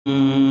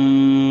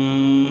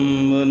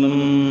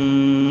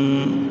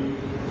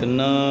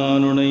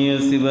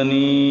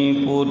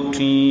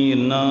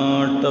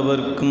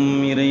எந்நாட்டவர்க்கும்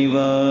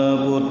இறைவா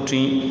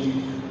போற்றி.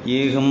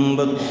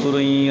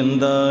 ஏகம்பத்துரை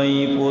எந்தாய்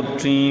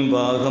போற்றி.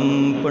 பாகம்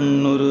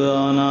பெண்ணுரு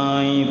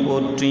ஆனாய்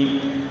போற்றி.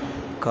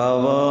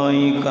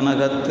 காவாய்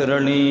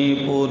கனகத்திரளே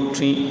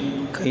போற்றி.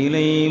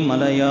 கைலை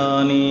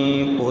மலையானே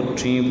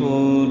போற்றி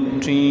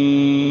போற்றி.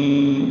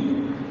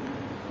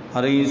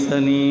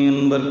 அரைசனே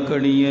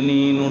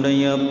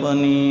அன்பர்க்கடியனேனுடைய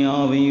அப்பனே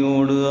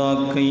ஆவியோடு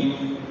ஆக்கை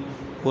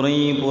புரை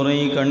புரை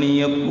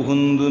கணிய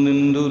புகுந்து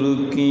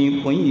நின்றுருக்கி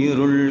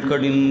பொய்யிருள்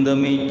கடிந்த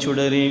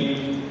மெய்ச்சுடரே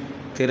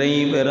திரை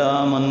பெறா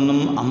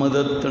மன்னும்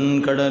அமுதத்தன்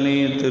கடலே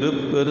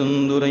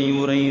திருப்பெருந்துரை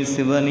உரை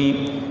சிவனே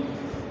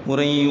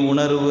உரை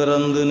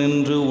உணர்விறந்து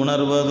நின்று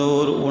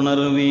உணர்வதோர்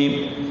உணர்வே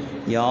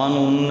யான்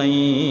உன்னை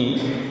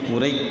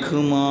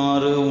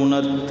உரைக்குமாறு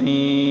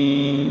உணர்த்தே.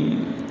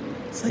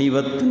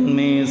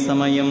 சைவத்தின்மே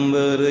சமயம்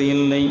வேறு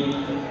இல்லை,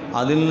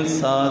 அதில்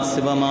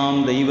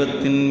சிவமாம்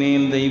தெய்வத்தின்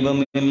மேல்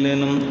தெய்வம்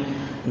இல்லெனும்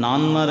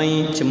நான்மறை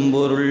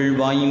செம்பொருள்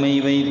வாய்மை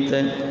வைத்த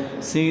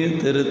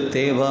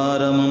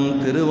சீர்திருத்தேவாரமும்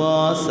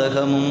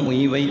திருவாசகமும்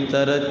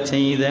உய்வைத்தரச்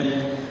செய்த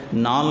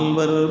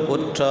நால்வர்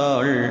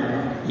பொற்றாள்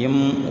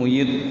எம்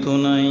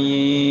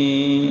உயிர்த்துணையே.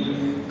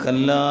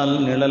 கல்லால்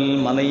நிழல்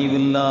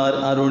மலைவில்லார்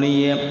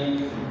அருளிய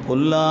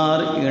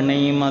பொல்லார்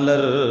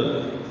இணைமலர்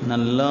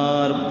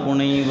நல்லார்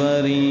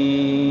புனைவரே.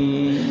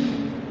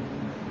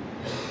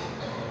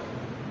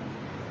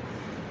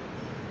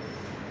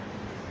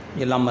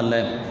 எல்லாம் அல்ல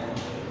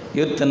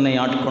ஈர்த்தன்னை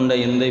ஆட்கொண்ட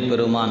எந்தை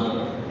பெருமான்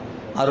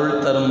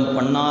அருள் தரும்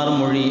பன்னார்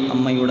மொழி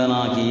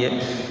அம்மையுடனாகிய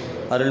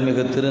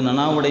அருள்மிகு திரு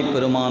நனாவுடை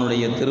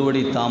பெருமானுடைய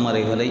திருவடி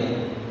தாமரைகளை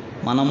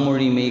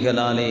மனமொழி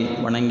மெய்களாலே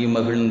வணங்கி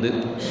மகிழ்ந்து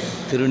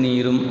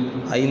திருநீரும்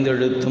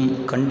ஐந்தெழுத்தும்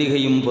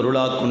கண்டிகையும்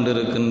பொருளாக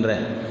கொண்டிருக்கின்ற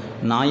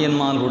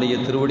நாயன்மார்களுடைய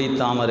திருவடி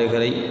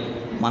தாமரைகளை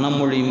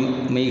மனமொழி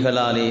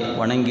மெய்களாலே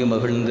வணங்கி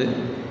மகிழ்ந்து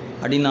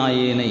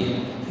அடிநாயேனை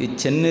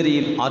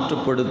இச்செந்நெறியில்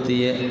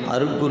ஆற்றுப்படுத்திய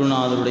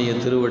அருட்குருநாதருடைய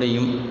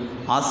திருவடியும்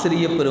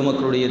ஆசிரிய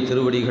பெருமக்களுடைய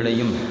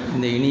திருவடிகளையும்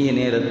இந்த இனிய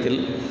நேரத்தில்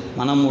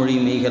மனமொழி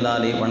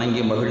மெய்களாலே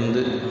வணங்கி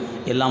மகிழ்ந்து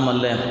எல்லாம்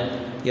அல்ல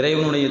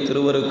இறைவனுடைய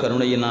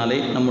திருவருட்கருணையினாலே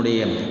நம்முடைய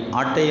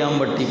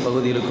ஆட்டையாம்பட்டி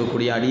பகுதியில்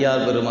இருக்கக்கூடிய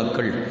அடியார்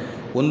பெருமக்கள்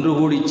ஒன்று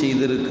கூடி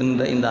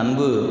செய்திருக்கின்ற இந்த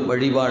அன்பு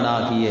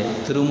வழிபாடாகிய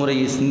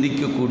திருமுறையை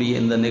சிந்திக்கக்கூடிய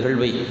இந்த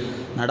நிகழ்வை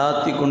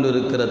நடாத்தி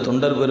கொண்டிருக்கிற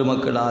தொண்டர்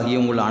பெருமக்கள்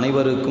ஆகிய உங்கள்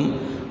அனைவருக்கும்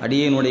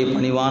அடியேனுடைய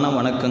பணிவான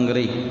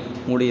வணக்கங்களை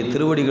உங்களுடைய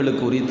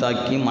திருவடிகளுக்கு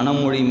உரித்தாக்கி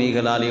மனமொழி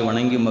மெய்களாலே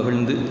வணங்கி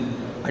மகிழ்ந்து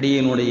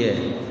அடியேனுடைய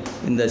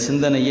இந்த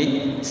சிந்தனையை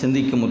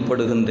சிந்திக்க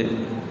முற்படுகின்றேன்.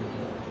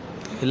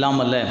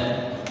 இல்லாமல்ல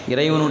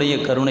இறைவனுடைய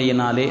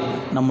கருணையினாலே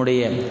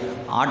நம்முடைய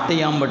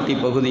ஆட்டையாம்பட்டி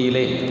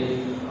பகுதியிலே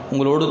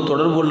உங்களோடு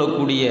தொடர்பு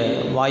கொள்ளக்கூடிய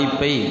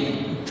வாய்ப்பை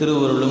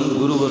திருவருளும்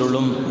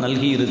குருவருளும்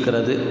நல்கி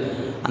இருக்கிறது.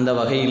 அந்த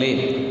வகையிலே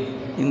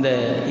இந்த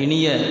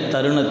இனிய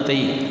தருணத்தை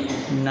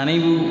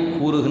நினைவு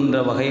கூறுகின்ற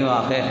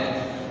வகையாக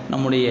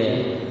நம்முடைய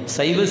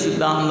சைவ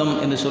சித்தாந்தம்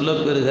என்று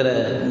சொல்லப்பெறுகிற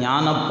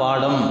ஞான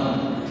பாடம்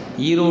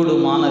ஈரோடு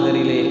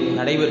மாநகரிலே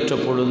நடைபெற்ற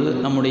பொழுது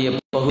நம்முடைய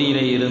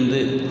பகுதியிலே இருந்து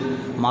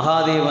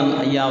மகாதேவன்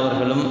ஐயா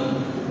அவர்களும்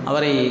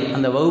அவரை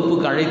அந்த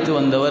வகுப்புக்கு அழைத்து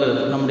வந்தவர்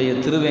நம்முடைய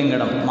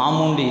திருவேங்கடம்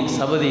மாமுண்டி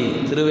சபதி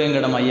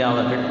திருவேங்கடம் ஐயா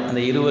அவர்கள். அந்த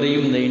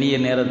இருவரையும் இந்த இனிய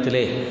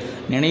நேரத்திலே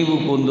நினைவு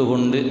கூர்ந்து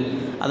கொண்டு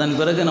அதன்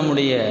பிறகு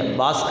நம்முடைய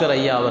பாஸ்கர்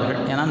ஐயா அவர்கள்,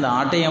 ஏன்னா அந்த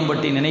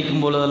ஆட்டையம்பட்டி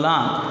நினைக்கும்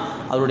பொழுதெல்லாம்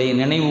அவருடைய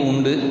நினைவு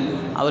உண்டு.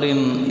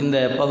 அவரின் இந்த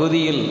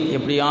பகுதியில்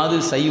எப்படியாவது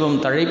சைவம்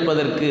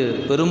தழைப்பதற்கு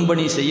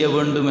பெரும்பணி செய்ய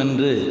வேண்டும்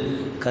என்று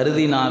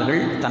கருதினார்கள்.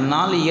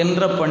 தன்னால்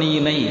இயன்ற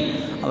பணியினை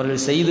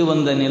அவர்கள் செய்து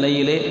வந்த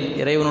நிலையிலே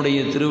இறைவனுடைய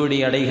திருவடி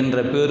அடைகின்ற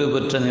பேறு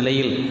பெற்ற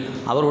நிலையில்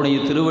அவருடைய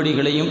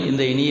திருவடிகளையும்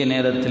இந்த இனிய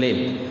நேரத்திலே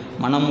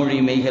மனமொழி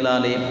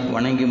மெய்களாலே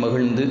வணங்கி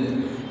மகிழ்ந்து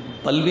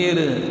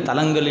பல்வேறு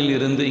தலங்களில்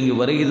இருந்து இங்கு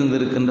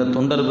வருகின்றிருக்கின்ற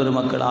தொண்டர்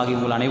பெருமக்கள் ஆகிய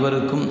உங்கள்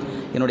அனைவருக்கும்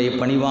என்னுடைய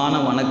பணிவான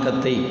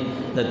வணக்கத்தை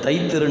இந்த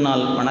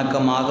தைத்திருநாள்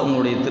வணக்கமாக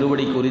உங்களுடைய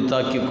திருவடிக்கு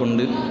உரித்தாக்கி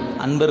கொண்டு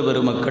அன்பர்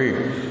பெருமக்கள்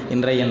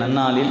இன்றைய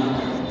நன்னாளில்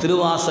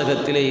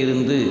திருவாசகத்திலே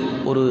இருந்து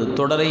ஒரு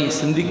தொடரை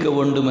சிந்திக்க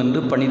வேண்டும்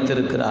என்று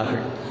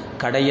பணித்திருக்கிறார்கள்.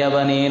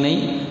 கடையவனேனை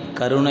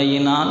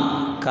கருணையினால்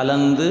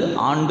கலந்து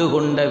ஆண்டு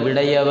கொண்ட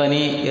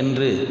விடையவனே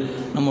என்று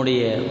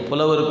நம்முடைய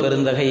புலவர்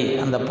பெருந்தகை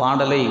அந்த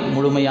பாடலை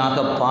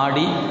முழுமையாக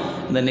பாடி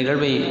இந்த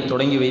நிகழ்வை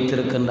தொடங்கி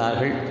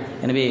வைத்திருக்கின்றார்கள்.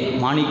 எனவே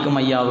மாணிக்கம்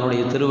ஐயா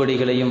அவருடைய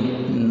திருவடிகளையும்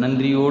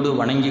நன்றியோடு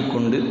வணங்கி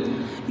கொண்டு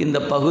இந்த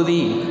பகுதி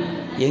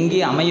எங்கே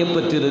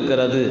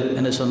அமையப்பட்டிருக்கிறது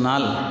என்று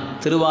சொன்னால்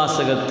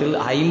திருவாசகத்தில்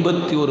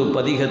 51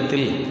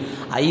 பதிகத்தில்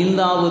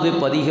 5வது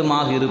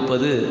பதிகமாக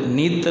இருப்பது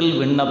நீத்தல்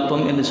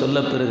விண்ணப்பம் என்று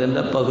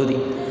சொல்லப்பெறுகின்ற பகுதி.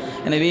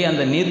 எனவே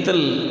அந்த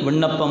நீத்தல்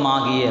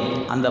விண்ணப்பமாகிய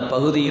அந்த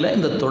பகுதியில்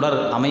இந்த தொடர்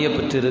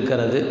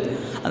அமையப்பெற்றிருக்கிறது.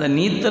 அந்த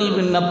நீத்தல்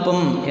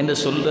விண்ணப்பம் என்று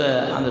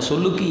அந்த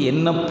சொல்லுக்கு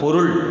என்ன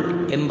பொருள்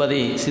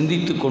என்பதை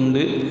சிந்தித்து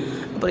கொண்டு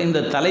அப்புறம்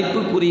இந்த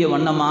தலைப்புக்குரிய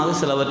வண்ணமாக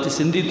சிலவற்றை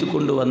சிந்தித்து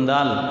கொண்டு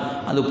வந்தால்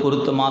அது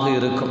பொருத்தமாக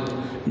இருக்கும்.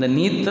 இந்த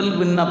நீத்தல்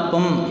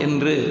விண்ணப்பம்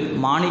என்று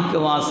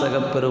மாணிக்கவாசக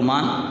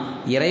பெருமான்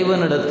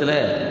இறைவனிடத்தில்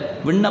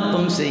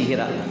விண்ணப்பம்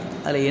செய்கிறார்.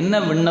 அதில் என்ன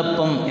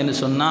விண்ணப்பம் என்று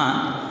சொன்னால்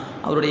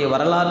அவருடைய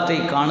வரலாற்றை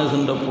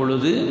காணுகின்ற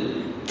பொழுது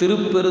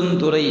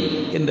திருப்பெருந்துறை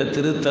என்ற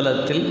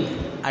திருத்தலத்தில்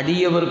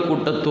அடியவர்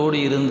கூட்டத்தோடு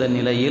இருந்த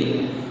நிலையில்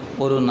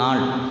ஒரு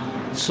நாள்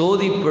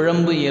சோதி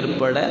பிழம்பு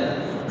ஏற்பட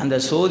அந்த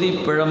சோதி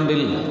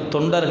பிழம்பில்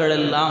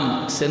தொண்டர்களெல்லாம்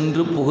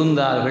சென்று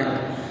புகுந்தார்கள்.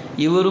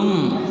 இவரும்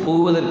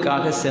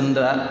புகுவதற்காக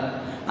சென்றார்.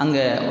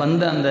 அங்கே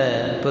வந்த அந்த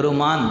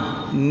பெருமான்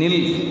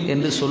நில்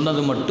என்று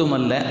சொன்னது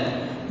மட்டுமல்ல,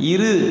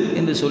 இரு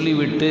என்று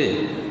சொல்லிவிட்டு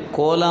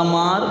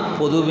கோலமார்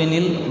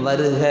பொதுவினில்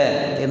வருக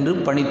என்று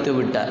பணித்து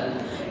விட்டார்.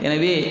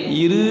 எனவே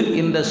இரு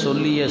என்ற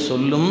சொல்லிய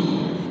சொல்லும்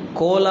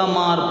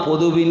கோலமார்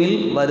பொதுவினில்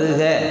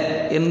வருக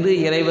என்று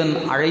இறைவன்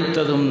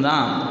அழைத்ததும்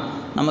தான்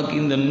நமக்கு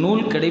இந்த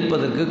நூல்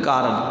கிடைப்பதற்கு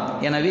காரணம்.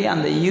 எனவே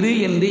அந்த இரு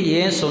என்று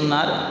ஏன்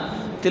சொன்னார்?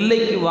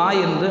 தில்லைக்கு வா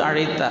என்று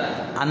அழைத்தார்.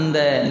 அந்த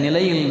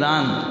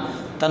நிலையில்தான்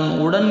தன்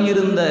உடன்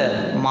இருந்த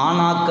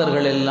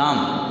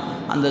மாணாக்கர்களெல்லாம்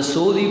அந்த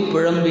சோதி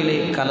பிழம்பிலே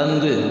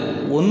கலந்து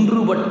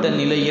ஒன்றுபட்ட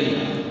நிலையில்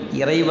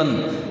இறைவன்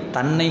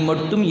தன்னை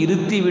மட்டும்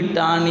இருத்தி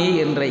விட்டானே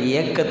என்ற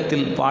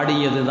ஏக்கத்தில்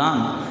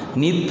பாடியதுதான்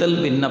நீத்தல்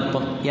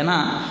விண்ணப்பம். ஏன்னா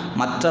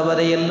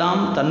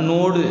மற்றவரையெல்லாம்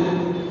தன்னோடு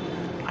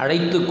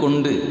அழைத்து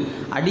கொண்டு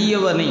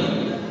அடியவனை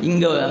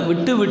இங்கே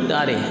விட்டு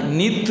விட்டாரே,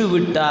 நீத்து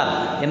விட்டார்,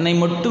 என்னை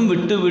மட்டும்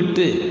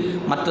விட்டுவிட்டு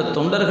மற்ற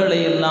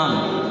தொண்டர்களையெல்லாம்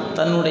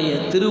தன்னுடைய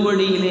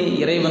திருவழியிலே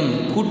இறைவன்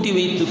கூட்டி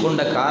வைத்து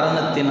கொண்ட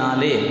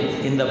காரணத்தினாலே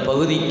இந்த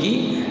பகுதிக்கு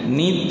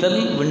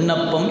நீத்தல்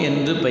விண்ணப்பம்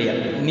என்று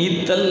பெயர்.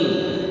 நீத்தல்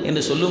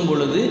என்று சொல்லும்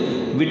பொழுது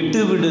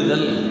விட்டு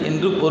விடுதல்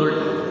என்று பொருள்.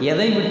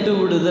 எதை விட்டு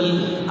விடுதல்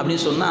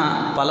அப்படின்னு சொன்னால்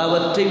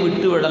பலவற்றை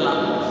விட்டு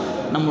விடலாம்.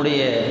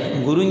 நம்முடைய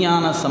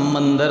குருஞான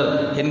சம்பந்தர்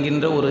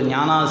என்கின்ற ஒரு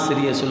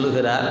ஞானாசிரியர்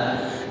சொல்லுகிறார்,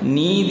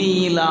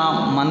 நீதியிலா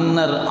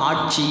மன்னர்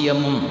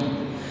ஆட்சியமும்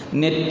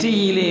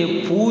நெற்றியிலே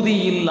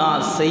பூதியில்லா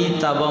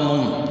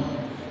செய்தவமும்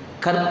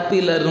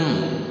கற்பிலரும்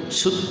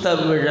சுத்த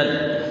விழல்.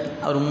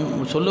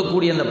 அவர்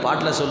சொல்லக்கூடிய அந்த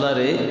பாட்டில்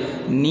சொல்கிறார்,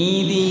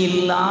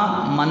 நீதியில்லா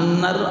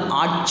மன்னர்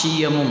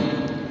ஆட்சியமும்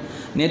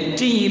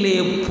நெற்றியிலே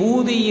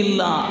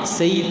பூதியில்லா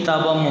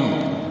செய்தவமும்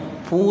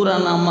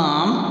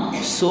பூரணமாம்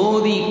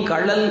சோதி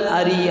கடல்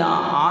அறியா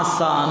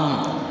ஆசானும்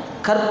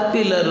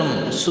கற்பிலரும்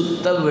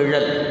சுத்த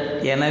விழல்.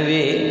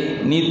 எனவே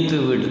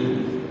நீத்துவிடு.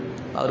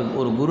 அவருக்கு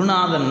ஒரு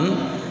குருநாதன்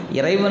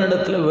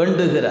இறைவனிடத்தில்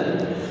வேண்டுகிறார்,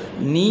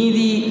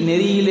 நீதி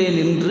நெறியிலே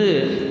நின்று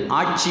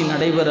ஆட்சி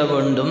நடைபெற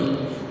வேண்டும்.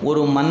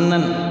 ஒரு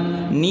மன்னன்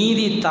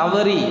நீதி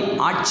தவறி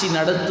ஆட்சி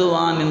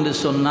நடத்துவான் என்று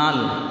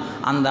சொன்னால்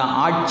அந்த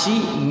ஆட்சி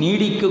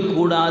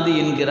நீடிக்கக்கூடாது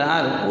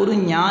என்கிறார் ஒரு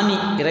ஞானி.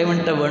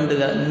 இறைவன்கிட்ட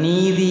வேண்டுகிறார்,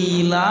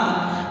 நீதியில்லா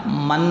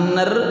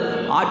மன்னர்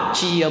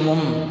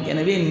ஆட்சியமும்.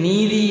 எனவே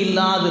நீதி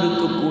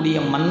இல்லாதிருக்கக்கூடிய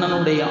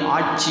மன்னனுடைய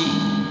ஆட்சி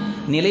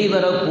நிலை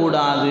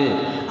பெறக்கூடாது,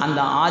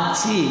 அந்த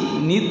ஆட்சி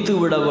நீத்து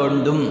விட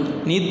வேண்டும்.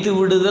 நீத்து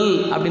விடுதல்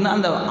அப்படின்னா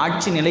அந்த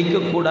ஆட்சி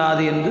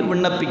நிலைக்கக்கூடாது என்று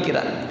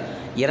விண்ணப்பிக்கிறார்.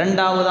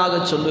 இரண்டாவதாக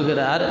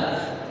சொல்லுகிறார்,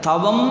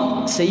 தவம்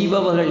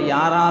செய்பவர்கள்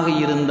யாராக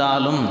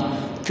இருந்தாலும்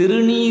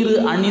திருநீறு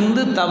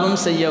அணிந்து தவம்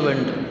செய்ய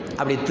வேண்டும்.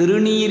 அப்படி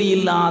திருநீர்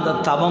இல்லாத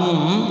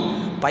தவமும்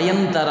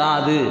பயன்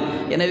தராது.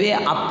 எனவே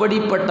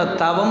அப்படிப்பட்ட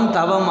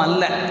தவம்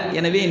அல்ல.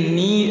 எனவே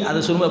நீ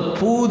அதை சொல்ல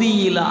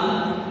பூதியிலா,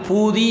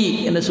 பூதி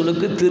என்ற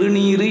சொல்லுக்கு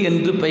திருநீறு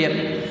என்று பெயர்.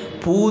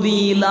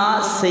 பூதியிலா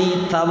செய்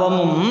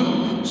தவமும்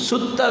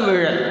சுத்த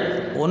விழல்,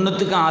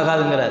 ஒன்றுத்துக்கும்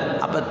ஆகாதுங்கிறார்.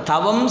 அப்போ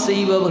தவம்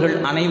செய்பவர்கள்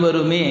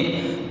அனைவருமே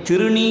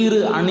திருநீறு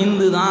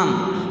அணிந்துதான்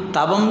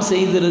தவம்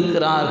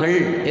செய்திருக்கிறார்கள்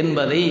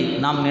என்பதை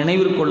நாம்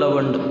நினைவில் கொள்ள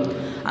வேண்டும்.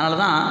 அதனால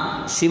தான்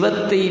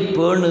சிவத்தை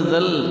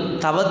பேணுதல்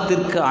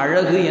தவத்திற்கு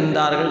அழகு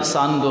என்றார்கள்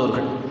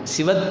சான்றோர்கள்.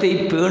 சிவத்தை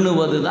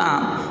பேணுவது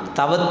தான்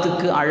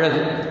தவத்துக்கு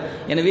அழகு.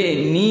 எனவே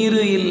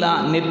நீரு இல்லா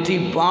நெற்றி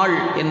பால்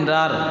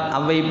என்றார்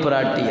அவ்வை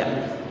பிராட்டியார்.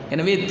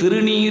 எனவே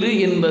திருநீறு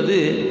என்பது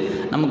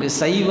நமக்கு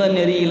சைவ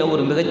நெறியில்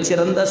ஒரு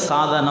மிகச்சிறந்த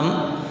சாதனம்.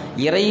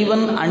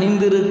 இறைவன்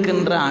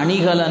அணிந்திருக்கின்ற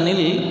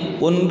அணிகலனில்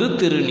ஒன்று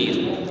திருநீர்.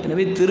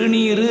 எனவே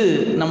திருநீறு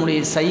நம்முடைய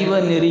சைவ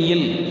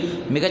நெறியில்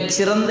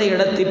மிகச்சிறந்த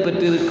இடத்தை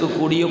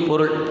பெற்றிருக்கக்கூடிய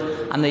பொருள்.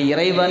 அந்த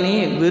இறைவனே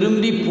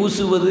விரும்பி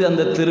பூசுவது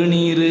அந்த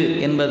திருநீறு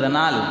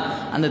என்பதனால்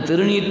அந்த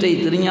திருநீற்றை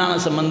திருஞான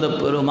சம்பந்த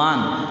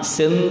பெருமான்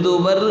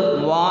செந்துவர்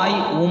வாய்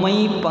உமை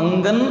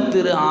பங்கன்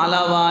திரு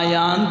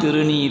ஆலவாயான்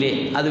திருநீரே,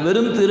 அது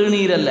வெறும்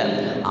திருநீர் அல்ல,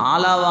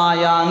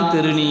 ஆலவாயான்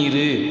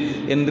திருநீரு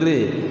என்று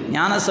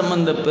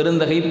ஞானசம்பந்த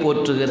பெருந்தகை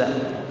போற்றுகிறார்.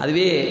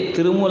 அதுவே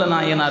திருமூல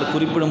நாயனார்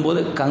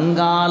குறிப்பிடும்போது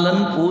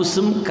கங்காலன்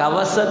பூசும்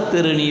கவச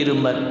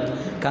திருநீரும்பர்.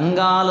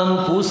 கங்காலன்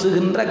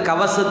பூசுகின்ற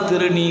கவச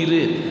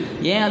திருநீரு.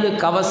 ஏன் அது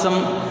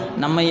கவசம்?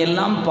 நம்மை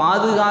எல்லாம்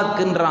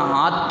பாதுகாக்கின்ற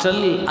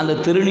ஆற்றல் அந்த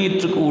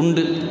திருநீற்றுக்கு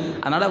உண்டு.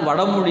 அதனால்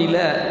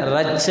வடமொழியில்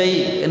ரச்சை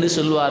என்று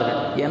சொல்வார்கள்.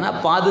 ஏன்னா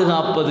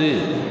பாதுகாப்பது.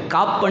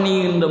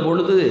 காப்பணிகின்ற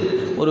பொழுது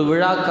ஒரு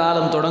விழா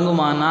காலம்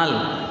தொடங்குமானால்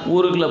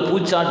ஊருக்குள்ள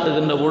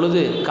பூச்சாட்டுகின்ற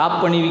பொழுது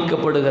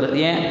காப்பணிவிக்கப்படுகிறது.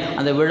 ஏன்?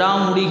 அந்த விழா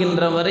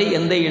முடிகின்ற வரை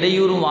எந்த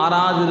இடையூறும்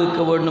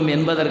வாராதிருக்க வேண்டும்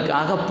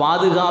என்பதற்காக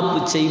பாதுகாப்பு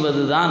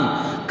செய்வது தான்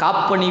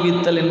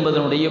காப்பணிவித்தல்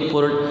என்பதனுடைய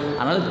பொருள்.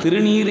 அதனால்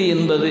திருநீறு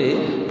என்பது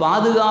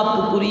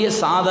பாதுகாப்புக்குரிய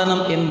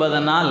சாதனம்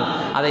என்பதனால்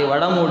அதை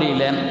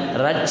வடமொழியில்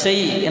ரட்சை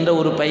என்ற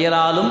ஒரு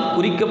பெயராலும்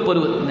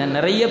குறிக்கப்படுவது.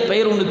 நிறைய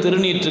பெயர் உண்டு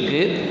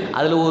திருநீற்றுக்கு.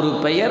 அதில் ஒரு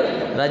பெயர்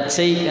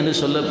ரட்சை என்று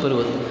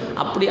சொல்லப்பெறுவது.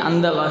 அப்படி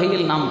அந்த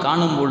வகையில் நாம்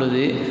காணும்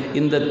பொழுது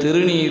இந்த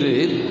திருநீர்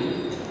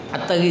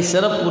அத்தகைய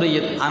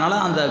சிறப்புரையது.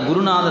 அதனால் அந்த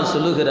குருநாதர்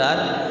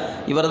சொல்லுகிறார்,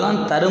 இவர்தான்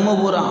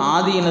தருமபுர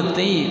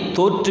ஆதீனத்தை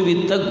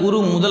தோற்றுவித்த குரு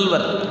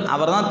முதல்வர்.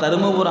 அவர்தான்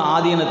தருமபுர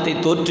ஆதீனத்தை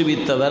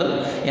தோற்றுவித்தவர்.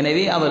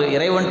 எனவே அவர்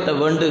இறைவன்கிட்ட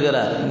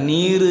வேண்டுகிறார்,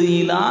 நீரு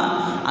இலா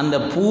அந்த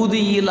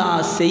பூதியிலா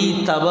செய்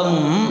தவம்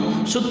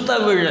சுத்த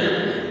விழல்.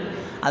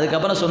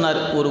 அதுக்கப்புறம்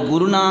சொன்னார், ஒரு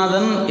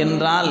குருநாதன்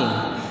என்றால்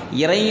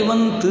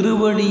இறைவன்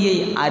திருவடியை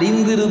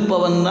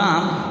அறிந்திருப்பவன்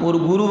தான் ஒரு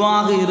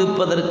குருவாக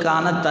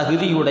இருப்பதற்கான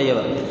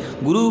தகுதியுடையவர்.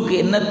 குருவுக்கு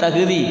என்ன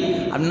தகுதி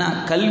அப்படின்னா,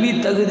 கல்வி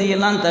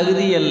தகுதியெல்லாம்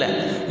தகுதி அல்ல,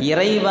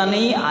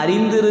 இறைவனை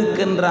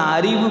அறிந்திருக்கின்ற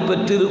அறிவு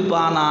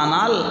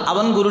பெற்றிருப்பானால்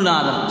அவன்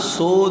குருநாதன்.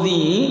 சோதி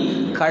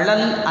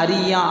களல்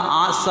அறியா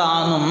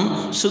ஆசானும்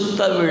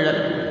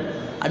சுத்தவிழல்.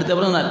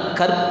 அடுத்தப்புறம்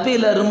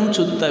கற்பிலரும்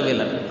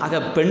சுத்தவிலர். ஆக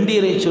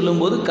பெண்டிரை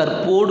சொல்லும்போது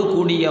கற்போடு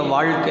கூடிய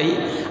வாழ்க்கை.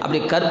 அப்படி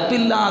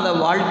கற்பில்லாத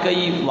வாழ்க்கை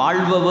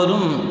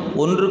வாழ்பவரும்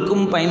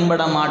ஒன்றுக்கும்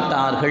பயன்பட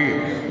மாட்டார்கள்.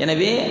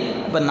 எனவே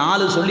இப்போ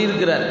 4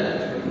 சொல்லியிருக்கிறார்.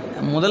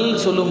 முதல்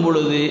சொல்லும்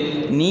பொழுது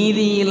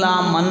நீதியிலா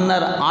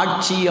மன்னர்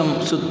ஆட்சியம்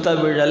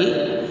சுத்தவிழல்,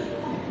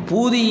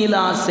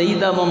 பூதியிலா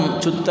செய்தவம்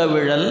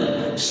சுத்தவிழல்,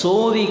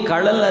 சோதி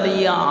களல்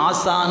அறிய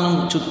ஆசானும்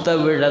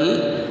சுத்தவிழல்,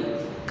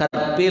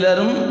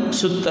 கற்பிலரும்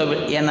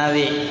சுத்தவிழ்.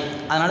 எனவே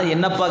அதனால்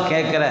என்னப்பா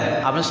கேட்குற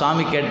அப்படின்னு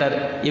சாமி கேட்டார்.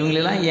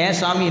 இவங்களெல்லாம் ஏன்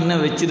சாமி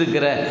இன்னும்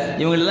வச்சிருக்கிற,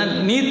 இவங்களெல்லாம்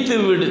நீத்து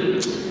விடு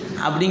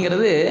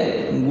அப்படிங்கிறது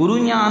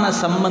குருஞான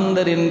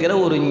சம்பந்தர் என்கிற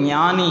ஒரு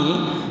ஞானி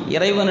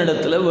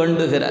இறைவனிடத்தில்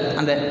வேண்டுகிறார்.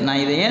 அந்த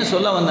நான் இதை ஏன்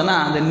சொல்ல வந்தேன்னா,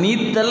 அந்த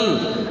நீத்தல்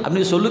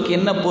அப்படின்னு சொல்லுக்கு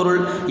என்ன பொருள்,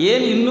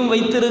 ஏன் இன்னும்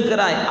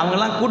வைத்திருக்கிறாய்,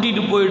 அவங்கெல்லாம்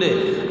கூட்டிகிட்டு போயிடு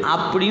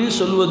அப்படின்னு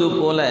சொல்வது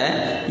போல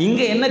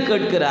இங்கே என்ன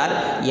கேட்கிறார்,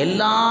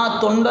 எல்லா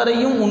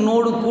தொண்டரையும்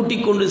உன்னோடு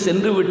கூட்டிக் கொண்டு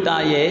சென்று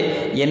விட்டாயே,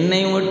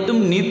 என்னை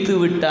மட்டும் நீத்து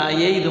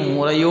விட்டாயே, இது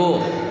முறையோ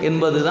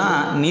என்பது தான்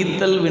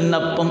நீத்தல்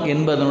விண்ணப்பம்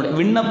என்பதனுடைய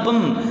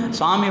விண்ணப்பம்.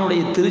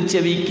 சுவாமியுடைய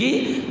திருச்செவிக்கு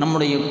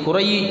நம்முடைய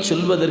குறையை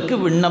சொல்வதற்கு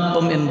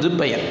விண்ணப்பம் என்று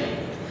பெயர்.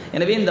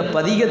 எனவே இந்த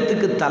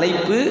பதிகத்துக்கு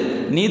தலைப்பு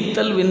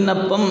நீத்தல்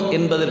விண்ணப்பம்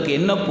என்பதற்கு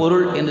என்ன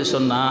பொருள் என்று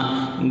சொன்னால்,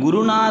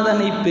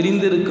 குருநாதனை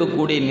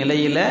பிரிந்திருக்கக்கூடிய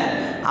நிலையில்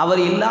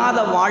அவர் இல்லாத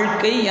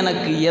வாழ்க்கை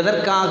எனக்கு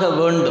எதற்காக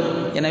வேண்டும்,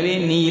 எனவே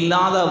நீ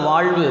இல்லாத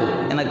வாழ்வு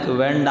எனக்கு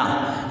வேண்டாம்,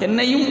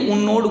 என்னையும்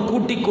உன்னோடு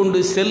கூட்டிக்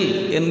கொண்டு செல்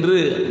என்று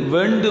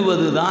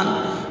வேண்டுவதுதான்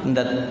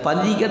இந்த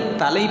பதிக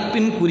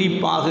தலைப்பின்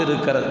குறிப்பாக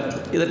இருக்கிறது.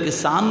 இதற்கு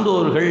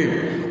சான்றோர்கள்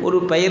ஒரு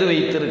பெயர்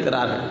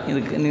வைத்திருக்கிறார்கள்.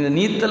 இதுக்கு இந்த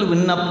நீத்தல்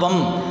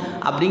விண்ணப்பம்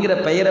அப்படிங்கிற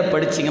பெயரை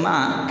படிச்சிங்கன்னா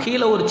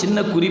கீழே ஒரு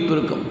சின்ன குறிப்பு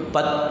இருக்கும்,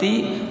 பத்தி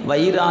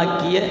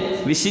வைராக்கிய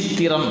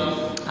விசித்திரம்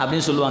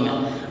அப்படின்னு சொல்லுவாங்க.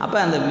 அப்போ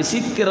அந்த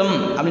விசித்திரம்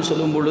அப்படின்னு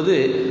சொல்லும் பொழுது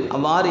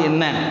அவ்வாறு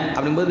என்ன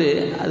அப்படிங்கும்போது,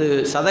 அது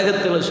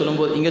சதகத்தில்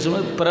சொல்லும்போது இங்கே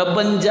சொல்லும்போது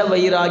பிரபஞ்ச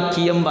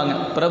வைராக்கியம்பாங்க.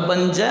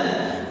 பிரபஞ்ச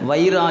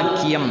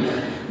வைராக்கியம்.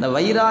 இந்த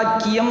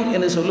வைராக்கியம்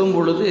என்று சொல்லும்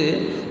பொழுது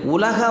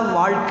உலக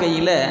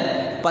வாழ்க்கையில்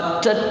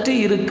பற்றற்று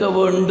இருக்க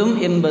வேண்டும்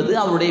என்பது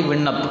அவருடைய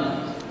விண்ணப்பம்.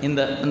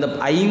 இந்த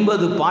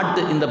 50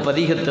 பாட்டு இந்த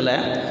பதிகத்தில்,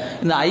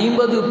 இந்த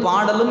 50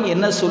 பாடலும்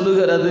என்ன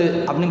சொல்லுகிறது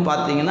அப்படின்னு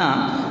பார்த்தீங்கன்னா,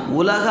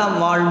 உலக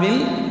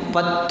வாழ்வில்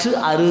பற்று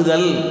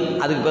அறுதல்,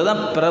 அதுக்கு பேர்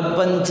தான்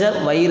பிரபஞ்ச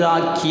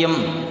வைராக்கியம்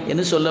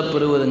என்று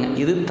சொல்லப்பெறுவதுங்க.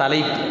 இது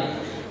தலைப்பு.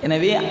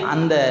 எனவே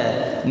அந்த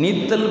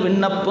நீத்தல்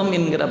விண்ணப்பம்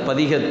என்கிற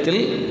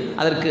பதிகத்தில்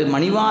அதற்கு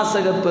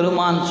மணிவாசக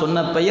பெருமான்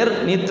சொன்ன பெயர்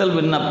நீத்தல்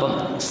விண்ணப்பம்,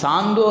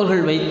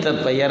 சான்றோர்கள் வைத்த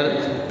பெயர்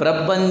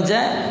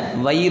பிரபஞ்ச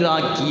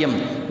வைராக்கியம்,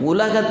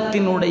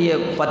 உலகத்தினுடைய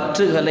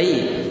பற்றுகளை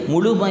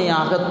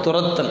முழுமையாக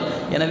துரத்தல்.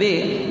 எனவே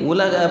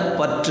உலக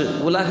பற்று,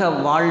 உலக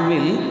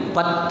வாழ்வில்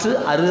பற்று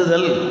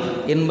அறுதல்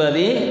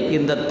என்பதே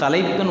இந்த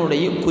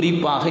தலைப்பினுடைய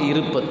குறிப்பாக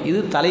இருப்பது.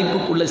 இது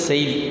தலைப்புக்குள்ள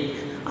செய்தி.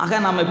 ஆக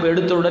நாம் இப்போ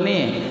எடுத்த உடனே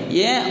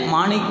ஏன்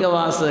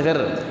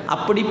மாணிக்கவாசகர்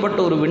அப்படிப்பட்ட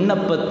ஒரு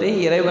விண்ணப்பத்தை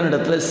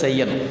இறைவனிடத்தில்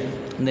செய்யணும்?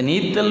 இந்த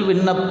நீத்தல்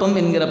விண்ணப்பம்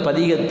என்கிற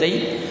பதிகத்தை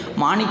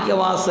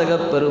மாணிக்கவாசக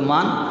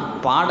பெருமான்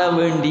பாட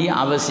வேண்டிய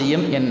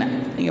அவசியம் என்ன?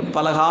 நீங்கள்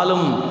பல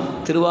காலம்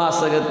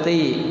திருவாசகத்தை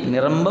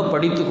நிரம்ப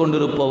படித்து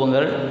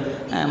கொண்டிருப்பவங்கள்,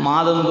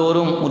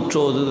 மாதந்தோறும்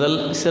முற்றோதுதல்,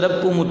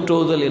 சிறப்பு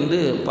முற்றோதுதல் என்று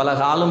பல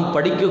காலம்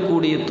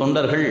படிக்கக்கூடிய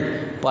தொண்டர்கள்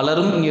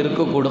பலரும் இங்கே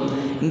இருக்கக்கூடும்.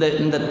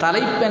 இந்த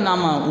தலைப்பை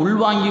நாம்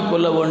உள்வாங்கி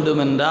கொள்ள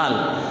வேண்டும் என்றால்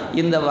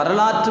இந்த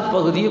வரலாற்று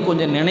பகுதியை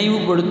கொஞ்சம்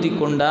நினைவுபடுத்தி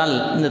கொண்டால்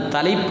இந்த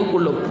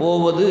தலைப்புக்குள்ளே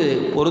போவது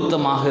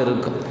பொருத்தமாக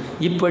இருக்கும்.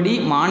 இப்படி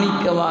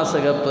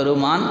மாணிக்கவாசக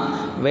பெருமான்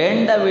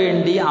வேண்ட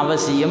வேண்டிய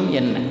அவசியம்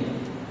என்ன?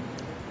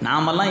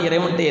 நாமெல்லாம்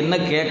இறைவன்கிட்ட என்ன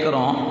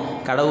கேட்குறோம்?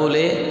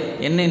 கடவுளே,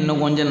 என்ன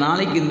இன்னும் கொஞ்சம்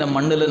நாளைக்கு இந்த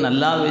மண்ணில்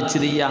நல்லா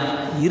வச்சிருயா,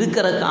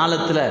 இருக்கிற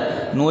காலத்தில்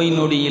நோய்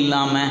நொடி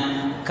இல்லாமல்,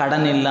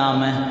 கடன்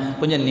இல்லாமல்,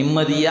 கொஞ்சம்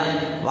நிம்மதியாக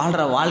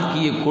வாழ்கிற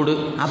வாழ்க்கையை கொடு.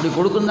 அப்படி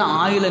கொடுக்குறத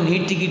ஆயுளை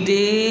நீட்டிக்கிட்டே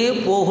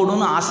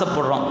போகணும்னு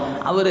ஆசைப்படுறோம்.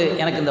 அவர்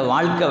எனக்கு இந்த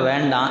வாழ்க்கை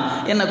வேண்டாம்,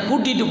 என்னை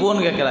கூட்டிகிட்டு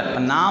போன்னு கேட்குறார்.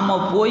 நாம்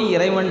போய்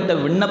இறைவன்கிட்ட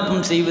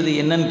விண்ணப்பம் செய்வது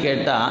என்னன்னு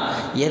கேட்டால்,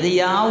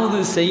 எதையாவது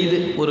செய்து,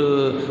 ஒரு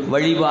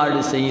வழிபாடு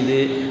செய்து,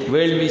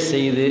 வேள்வி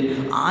செய்து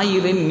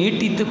ஆயுளை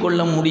நீட்டித்து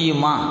கொள்ள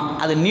முடியுமா?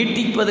 அதை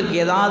நீட்டிப்பதற்கு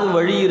ஏதாவது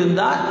வழி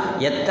இருந்தால்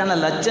எத்தனை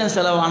லட்சம்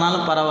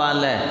செலவானாலும்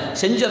பரவாயில்ல,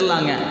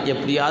 செஞ்சிடலாங்க.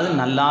 எப்படியாவது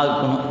நல்லா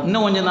இருக்கணும்,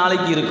 இன்னும் கொஞ்ச கொஞ்ச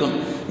நாளைக்கு இருக்கணும்.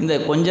 இந்த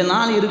கொஞ்ச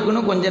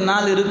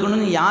நாள்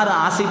இருக்கணும்னு யார்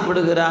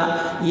ஆசைப்படுகிறா?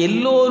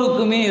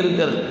 எல்லோருக்குமே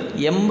இருக்கிறது.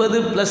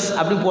 80+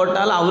 அப்படி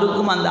போட்டாலும்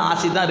அவருக்கும் அந்த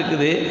ஆசை தான்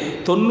இருக்குது.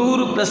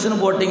 90+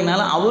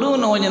 போட்டிங்கனாலும் அவரும்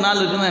இன்னும் கொஞ்ச நாள்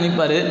இருக்குன்னு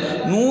நினைப்பார்.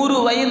 100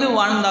 வயது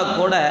வாழ்ந்தால்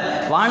கூட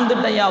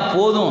வாழ்ந்துட்டையா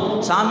போதும்,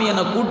 சாமி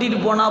என்னை கூட்டிகிட்டு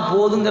போனால்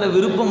போதுங்கிற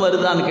விருப்பம்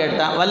வருதான்னு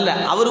கேட்டால் வரல.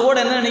 அவர் கூட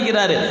என்ன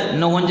நினைக்கிறாரு?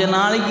 இன்னும் கொஞ்ச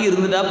நாளைக்கு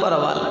இருந்துட்டா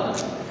பரவாயில்ல.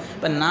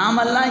 இப்போ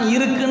நாமெல்லாம்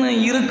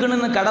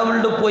இருக்குன்னு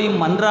கடவுள்கிட்ட போய்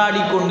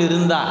மன்றாடி கொண்டு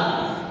இருந்தால்,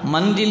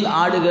 மன்றில்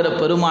ஆடுகிற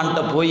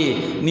பெருமான்கிட்ட போய்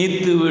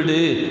நீத்து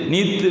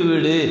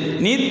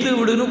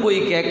விடுன்னு போய்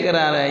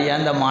கேட்குறாரு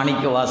அந்த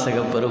மாணிக்க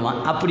வாசக பெருமான்.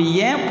 அப்படி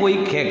ஏன் போய்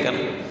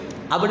கேட்கணும்?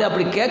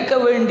 அப்படி கேட்க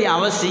வேண்டிய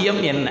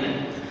அவசியம் என்ன?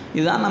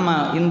 இதுதான் நம்ம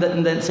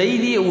இந்த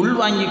செய்தியை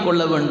உள்வாங்கி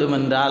கொள்ள வேண்டும்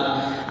என்றால்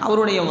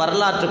அவருடைய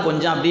வரலாற்றை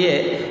கொஞ்சம் அப்படியே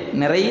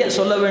நிறைய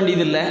சொல்ல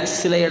வேண்டியதில்லை,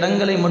 சில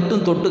இடங்களை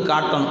மட்டும் தொட்டு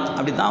காட்டணும்.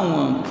 அப்படி தான்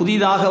அவங்க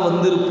புதிதாக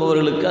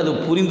வந்திருப்பவர்களுக்கு அது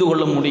புரிந்து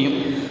கொள்ள முடியும்.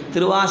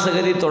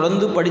 திருவாசகரை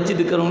தொடர்ந்து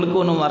படிச்சுட்டு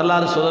இருக்கிறவங்களுக்கு ஒன்றும்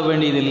வரலாறு சொல்ல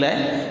வேண்டியதில்லை,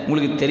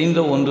 உங்களுக்கு தெரிந்த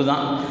ஒன்று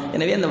தான்.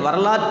 எனவே அந்த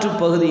வரலாற்று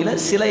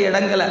பகுதியில் சில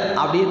இடங்களை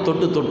அப்படியே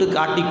தொட்டு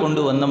காட்டி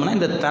கொண்டு வந்தோம்னா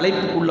இந்த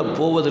தலைப்புக்குள்ளே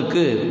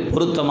போவதற்கு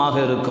பொருத்தமாக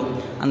இருக்கும்.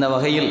 அந்த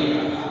வகையில்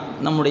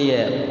நம்முடைய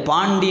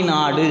பாண்டி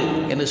நாடு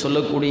என்று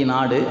சொல்லக்கூடிய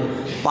நாடு,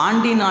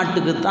 பாண்டி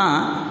நாட்டுக்கு தான்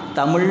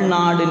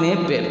தமிழ்நாடுனே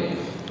பேர்.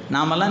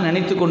 நாமெல்லாம்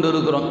நினைத்து கொண்டு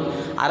இருக்கிறோம்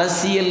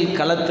அரசியல்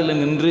களத்தில்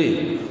நின்று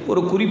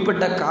ஒரு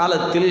குறிப்பிட்ட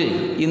காலத்தில்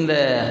இந்த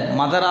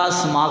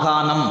மதராஸ்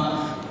மாகாணம்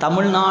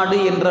தமிழ்நாடு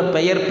என்ற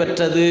பெயர்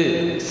பெற்றது.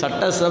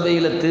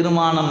 சட்டசபையில்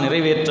தீர்மானம்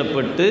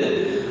நிறைவேற்றப்பட்டு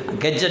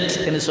கெஜெட்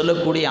என்று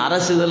சொல்லக்கூடிய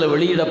அரசிதழ்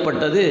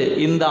வெளியிடப்பட்டது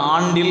இந்த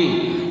ஆண்டில்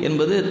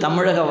என்பது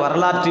தமிழக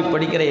வரலாற்றை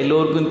படிக்கிற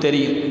எல்லோருக்கும்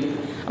தெரியும்.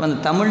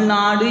 அந்த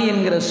தமிழ்நாடு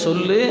என்கிற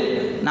சொல்லு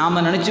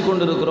நாம் நினச்சி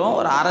கொண்டு இருக்கிறோம்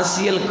ஒரு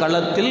அரசியல்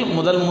களத்தில்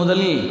முதல்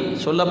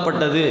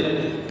சொல்லப்பட்டது.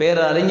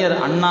 பேரறிஞர்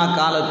அண்ணா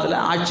காலத்தில்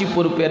ஆட்சி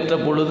பொறுப்பேற்ற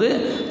பொழுது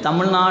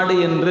தமிழ்நாடு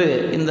என்று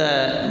இந்த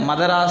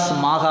மதராஸ்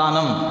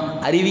மாகாணம்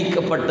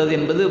அறிவிக்கப்பட்டது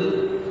என்பது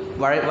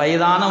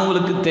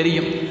வயதானவங்களுக்கு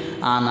தெரியும்.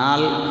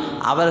 ஆனால்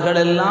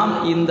அவர்களெல்லாம்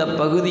இந்த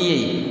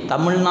பகுதியை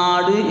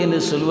தமிழ்நாடு என்று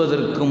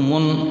சொல்வதற்கு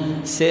முன்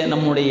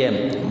நம்முடைய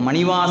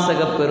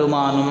மணிவாசக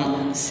பெருமானும்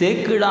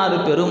சேக்கிழார்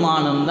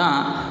பெருமானும் தான்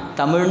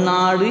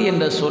தமிழ்நாடு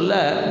என்ற சொல்ல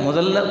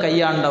முதல்ல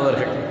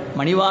கையாண்டவர்கள்.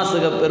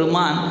 மணிவாசக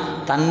பெருமான்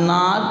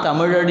தன்னார்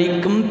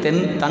தமிழடிக்கும்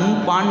தன்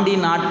பாண்டி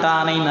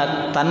நாட்டானை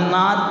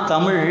தன்னார்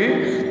தமிழ்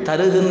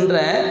தருகின்ற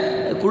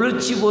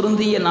குளிர்ச்சி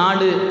பொருந்திய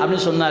நாடு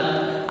அப்படின்னு சொன்னார்.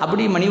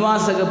 அப்படி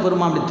மணிவாசக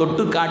பெருமான் அப்படி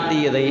தொட்டு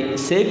காட்டியதை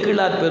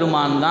சேக்கிழார்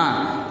பெருமான் தான்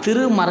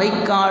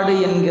திருமறைக்காடு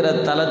என்கிற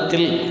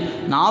தலத்தில்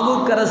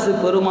நாவுக்கரசு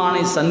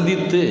பெருமானை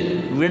சந்தித்து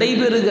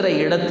விடைபெறுகிற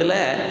இடத்துல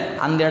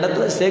அந்த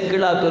இடத்துல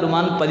சேக்கிழார்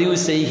பெருமான் பதிவு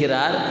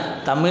செய்கிறார்.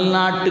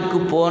 தமிழ்நாட்டுக்கு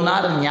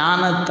போனார்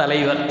ஞான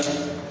தலைவர்.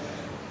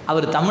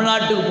 அவர்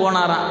தமிழ்நாட்டுக்கு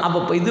போனாராம்.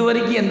 அப்போ இது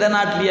வரைக்கும் எந்த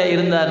நாட்டிலையா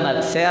இருந்தார்னார்?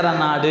 சேர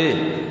நாடு,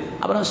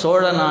 அப்புறம்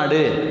சோழ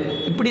நாடு,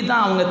 இப்படி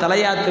தான் அவங்க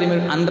தலையாத்திரை.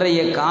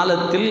 அன்றைய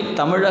காலத்தில்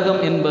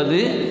தமிழகம் என்பது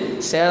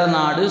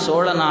சேரநாடு,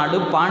 சோழ நாடு,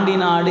 பாண்டி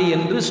நாடு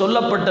என்று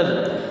சொல்லப்பட்டது.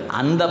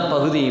 அந்த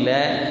பகுதியில்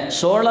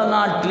சோழ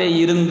நாட்டிலே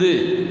இருந்து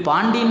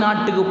பாண்டி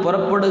நாட்டுக்கு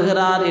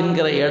புறப்படுகிறார்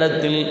என்கிற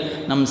இடத்தில்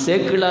நம்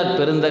சேக்கிழார்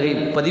பெருந்தகை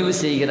பதிவு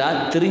செய்கிறார்.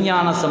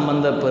 திருஞான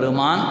சம்பந்த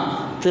பெருமான்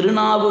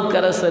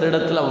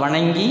திருநாவுக்கரசரிடத்தில்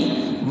வணங்கி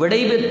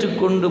விடைபெற்று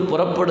கொண்டு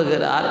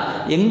புறப்படுகிறார்.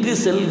 எங்கு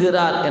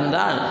செல்கிறார்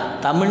என்றால்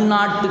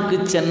தமிழ்நாட்டுக்கு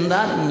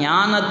சென்றார்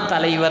ஞான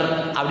தலைவர்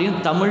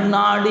அப்படின்னு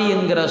தமிழ்நாடு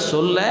என்கிற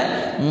சொல்ல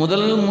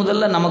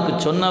முதல்ல நமக்கு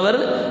சொன்னவர்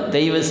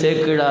தெய்வ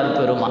சேக்கிழார்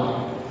பெருமான்.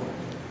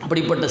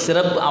 அப்படிப்பட்ட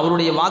சிறப்பு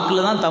அவருடைய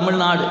வாக்கில் தான்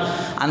தமிழ்நாடு.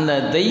 அந்த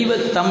தெய்வ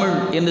தமிழ்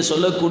என்று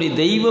சொல்லக்கூடிய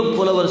தெய்வ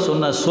புலவர்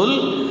சொன்ன சொல்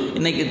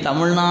இன்றைக்கி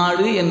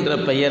தமிழ்நாடு என்ற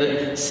பெயர்.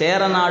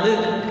 சேரநாடு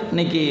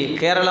இன்றைக்கி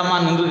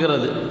கேரளமாக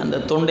நின்றுகிறது.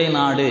 அந்த தொண்டை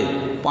நாடு,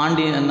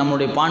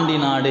 நம்முடைய பாண்டி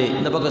நாடு,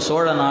 இந்த பக்கம்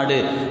சோழ நாடு,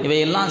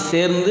 இவையெல்லாம்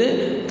சேர்ந்து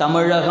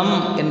தமிழகம்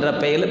என்ற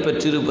பெயரில்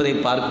பெற்றிருப்பதை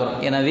பார்க்கிறோம்.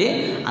 எனவே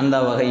அந்த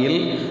வகையில்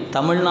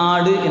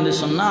தமிழ்நாடு என்று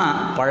சொன்னால்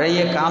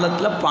பழைய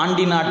காலத்தில்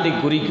பாண்டி நாட்டை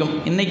குறிக்கும்.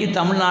 இன்றைக்கி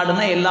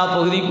தமிழ்நாடுனா எல்லா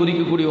பகுதியும்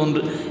குறிக்கக்கூடிய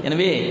ஒன்று.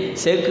 எனவே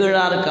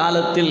சேக்கிழார்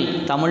காலத்தில்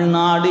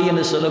தமிழ்நாடு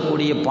என்று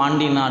சொல்லக்கூடிய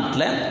பாண்டி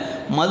நாட்டில்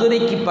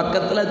மதுரைக்கு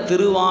பக்கத்தில்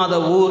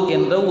திருவாதவூர்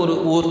என்ற ஒரு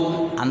ஊர்,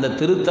 அந்த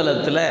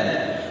திருத்தலத்தில்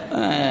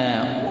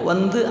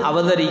வந்து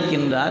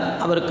அவதரிக்கின்றார்.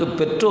 அவருக்கு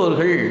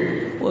பெற்றோர்கள்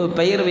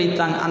பெயர்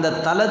வைத்தாங்க. அந்த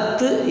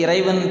தலத்து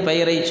இறைவன்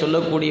பெயரை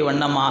சொல்லக்கூடிய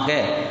வண்ணமாக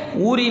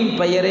ஊரின்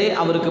பெயரே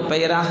அவருக்கு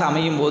பெயராக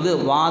அமையும் போது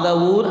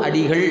வாதவூர்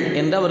அடிகள்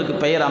என்று அவருக்கு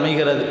பெயர்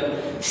அமைகிறது.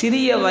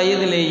 சிறிய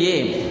வயதிலேயே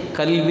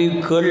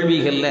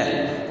கேள்விகளில்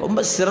ரொம்ப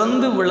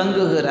சிறந்து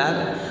விளங்குகிறார்.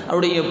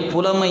 அவருடைய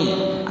புலமை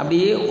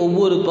அப்படியே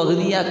ஒவ்வொரு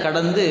பகுதியாக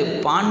கடந்து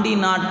பாண்டி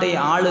நாட்டை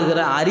ஆளுகிற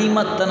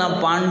அரிமத்தன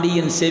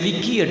பாண்டியன்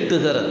செவிக்கு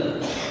எட்டுகிறது.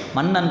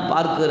 மன்னன்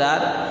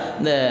பார்க்கிறார்,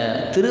 இந்த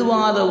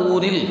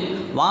திருவாதவூரில்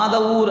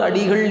வாதவூர்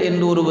அடிகள்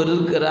என்று ஒருவர்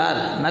இருக்கிறார்,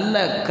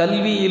 நல்ல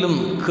கல்வியிலும்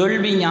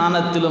கேள்வி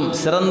ஞானத்திலும்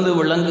சிறந்து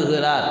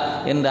விளங்குகிறார்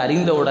என்று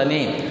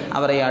அறிந்தவுடனே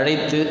அவரை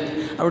அழைத்து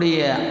அவருடைய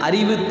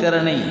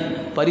அறிவுத்திறனை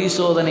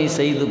பரிசோதனை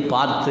செய்து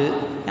பார்த்து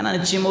ஏன்னா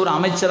நிச்சயமாக ஒரு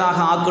அமைச்சராக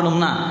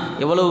ஆக்கணும்னா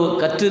எவ்வளவு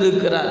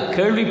கற்றிருக்கிறார்,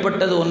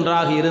 கேள்விப்பட்டது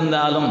ஒன்றாக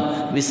இருந்தாலும்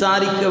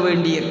விசாரிக்க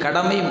வேண்டிய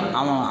கடமை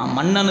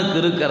மன்னனுக்கு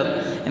இருக்கிறது.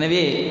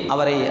 எனவே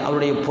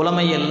அவருடைய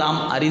புலமையெல்லாம்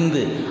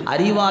அறிந்து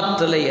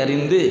அறிவாற்றலை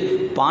அறிந்து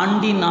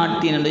பாண்டி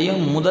நாட்டினுடைய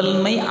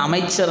முதன்மை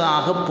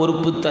அமைச்சராக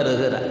பொறுப்பு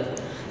தருகிறார்.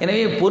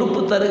 எனவே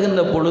பொறுப்பு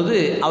தருகின்ற பொழுது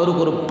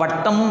அவருக்கு ஒரு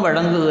பட்டமும்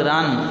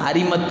வழங்குகிறான்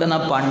அரிமர்த்தன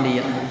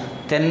பாண்டியன்.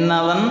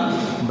 தென்னவன்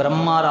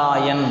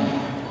பிரம்மராயன்.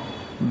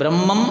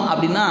 பிரம்மம்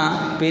அப்படின்னா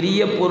பெரிய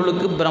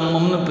பொருளுக்கு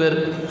பிரம்மம்னு பேர்.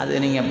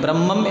 அது நீங்கள்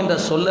பிரம்மம் என்ற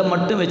சொல்லை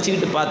மட்டும்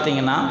வச்சுக்கிட்டு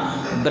பார்த்தீங்கன்னா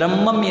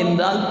பிரம்மம்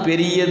என்றால்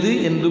பெரியது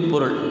என்று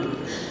பொருள்.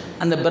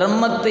 அந்த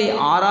பிரம்மத்தை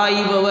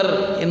ஆராய்பவர்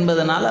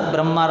என்பதனால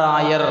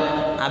பிரம்மராயர்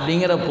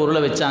அப்படிங்கிற பொருளை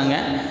வச்சாங்க.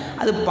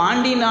 அது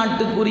பாண்டி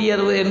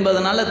நாட்டுக்குரியர்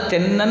என்பதனால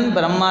தென்னன்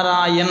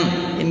பிரம்மராயன்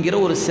என்கிற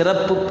ஒரு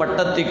சிறப்பு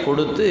பட்டத்தை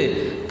கொடுத்து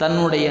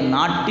தன்னுடைய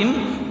நாட்டின்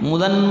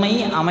முதன்மை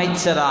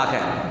அமைச்சராக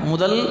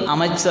முதல்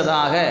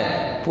அமைச்சராக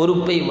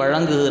பொறுப்பை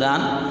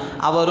வழங்குகிறான்.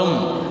 அவரும்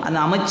அந்த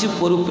அமைச்சு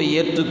பொறுப்பை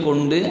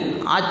ஏற்றுக்கொண்டு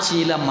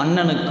ஆட்சியில்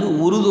மன்னனுக்கு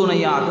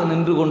உறுதுணையாக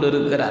நின்று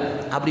கொண்டிருக்கிறார்.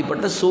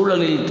 அப்படிப்பட்ட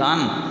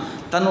சூழலில்தான்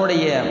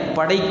தன்னுடைய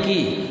படைக்கு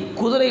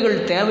குதிரைகள்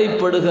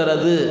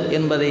தேவைப்படுகிறது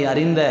என்பதை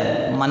அறிந்த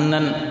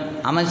மன்னன்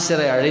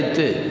அமைச்சரை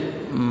அழைத்து,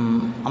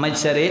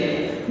 அமைச்சரே,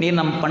 நீ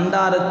நம்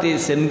பண்டாரத்தை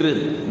சென்று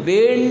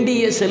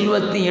வேண்டிய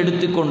செல்வத்தை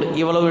எடுத்துக்கொண்டு,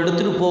 இவ்வளவு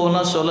எடுத்துகிட்டு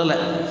போகலாம் சொல்லலை.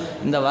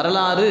 இந்த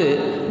வரலாறு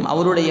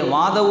அவருடைய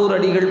வாதவூர்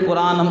அடிகள்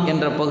புராணம்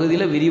என்ற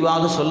பகுதியில்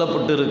விரிவாக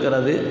சொல்லப்பட்டு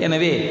இருக்கிறது.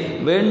 எனவே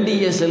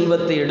வேண்டிய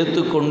செல்வத்தை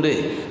எடுத்துக்கொண்டு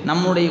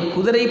நம்முடைய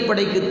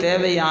குதிரைப்படைக்கு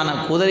தேவையான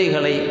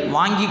குதிரைகளை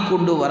வாங்கி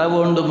கொண்டு வர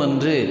வேண்டும்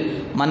என்று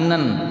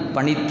மன்னன்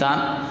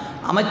பணித்தான்.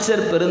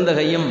 அமைச்சர்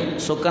பெருந்தகையும்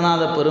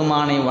சொக்கநாத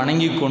பெருமானை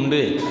வணங்கி கொண்டு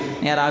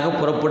நேராக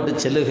புறப்பட்டு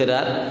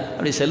செல்லுகிறார்.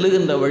 அப்படி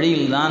செல்லுகின்ற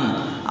வழியில்தான்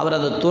அவர்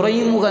அந்த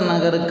துறைமுக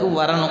நகருக்கு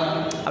வரணும்.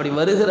 அப்படி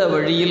வருகிற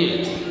வழியில்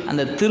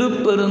அந்த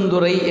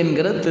திருப்பெருந்துறை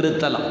என்கிற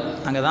திருத்தலம்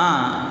அங்கே தான்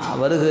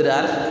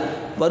வருகிறார்.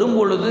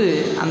 வரும்பொழுது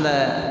அந்த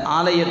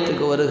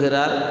ஆலயத்துக்கு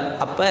வருகிறார்.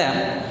 அப்போ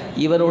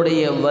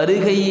இவருடைய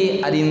வருகையை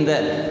அறிந்த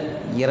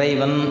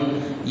இறைவன்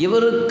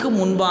இவருக்கு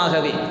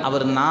முன்பாகவே,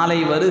 அவர் நாளை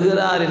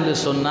வருகிறார் என்று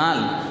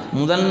சொன்னால்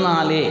முதல்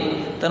நாளே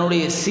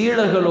தன்னுடைய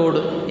சீடர்களோடு,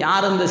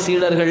 யார் அந்த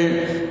சீடர்கள்?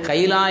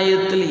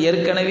 கைலாயத்தில்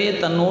ஏற்கனவே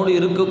தன்னோடு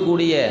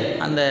இருக்கக்கூடிய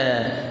அந்த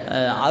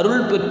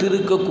அருள்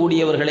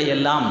பெற்றிருக்கக்கூடியவர்களை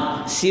எல்லாம்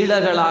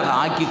சீடர்களாக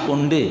ஆக்கி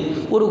கொண்டு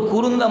ஒரு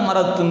குருந்த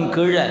மரத்தின்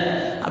கீழே,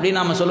 அப்படி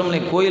நாம் சொல்ல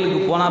முடியல, கோயிலுக்கு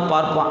போனால்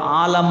பார்ப்போம்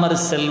ஆலமர்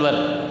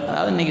செல்வர்,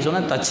 அதாவது இன்றைக்கி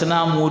சொன்ன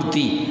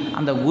தட்சிணாமூர்த்தி,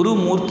 அந்த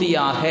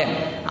குருமூர்த்தியாக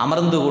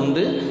அமர்ந்து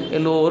கொண்டு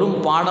எல்லோரும்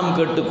பாடம்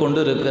கேட்டுக்கொண்டு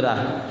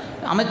இருக்கிறார்.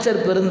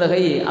 அமைச்சர்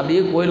பெருந்தகை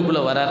அப்படியே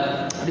கோயிலுக்குள்ளே வரார்.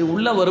 அப்படி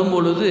உள்ளே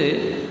வரும்பொழுது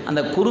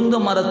அந்த குருந்த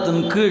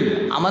மரத்தின் கீழ்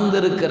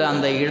அமர்ந்திருக்கிற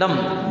அந்த இடம்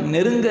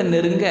நெருங்க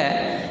நெருங்க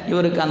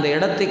இவருக்கு அந்த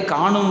இடத்தை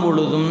காணும்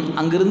பொழுதும்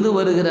அங்கிருந்து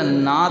வருகிற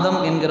நாதம்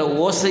என்கிற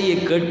ஓசையை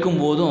கேட்கும்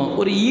போதும்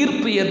ஒரு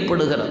ஈர்ப்பு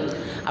ஏற்படுகிறது.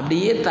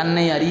 அப்படியே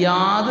தன்னை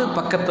அறியாது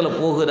பக்கத்தில்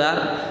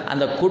போகிறார்.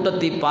 அந்த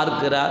கூட்டத்தை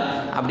பார்க்கிறார்.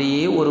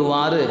 அப்படியே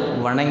ஒருவாறு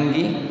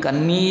வணங்கி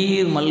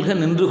கண்ணீர் மல்க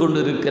நின்று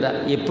கொண்டிருக்கிறார்.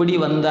 எப்படி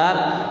வந்தார்,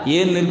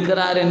 ஏன்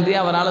நிற்கிறார் என்றே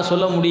அவரால்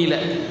சொல்ல முடியல.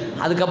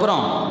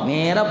 அதுக்கப்புறம்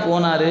நேராக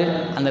போனார்.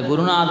 அந்த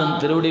குருநாதன்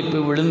திருவடிப்பு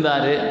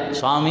விழுந்தார்.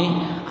 சுவாமி,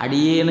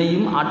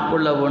 அடியேனையும்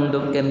ஆட்கொள்ள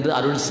வேண்டும் என்று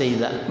அருள்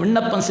செய்தார்,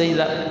 விண்ணப்பம்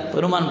செய்தார்.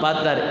 பெருமான்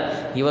பார்த்தார்,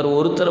 இவர்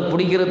ஒருத்தரை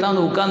பிடிக்கிறது தான்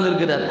அங்கே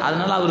உட்கார்ந்துருக்கிறார்.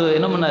 அதனால் அவர்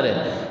என்ன பண்ணார்,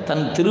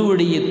 தன்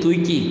திருவடியை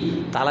தூக்கி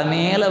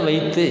தலைமையில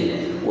வைத்து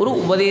ஒரு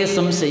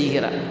உபதேசம்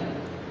செய்கிறார்.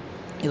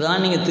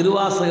 இதெல்லாம் நீங்கள்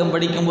திருவாசகம்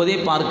படிக்கும்போதே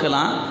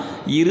பார்க்கலாம்.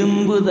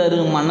 இரும்பு தரு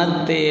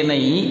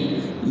மனத்தேனை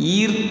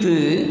ஈர்த்து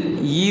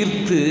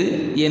ஈர்த்து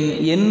என்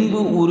என்பு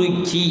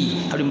உருக்கி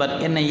அப்படிம்பார்.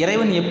 என்னை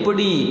இறைவன்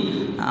எப்படி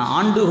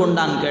ஆண்டு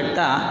கொண்டான்னு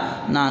கேட்டால்,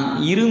 நான்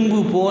இரும்பு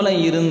போல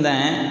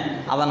இருந்தேன்,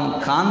 அவன்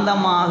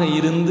காந்தமாக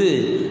இருந்து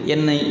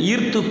என்னை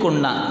ஈர்த்து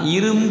கொண்டான்.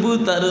 இரும்பு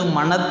தரு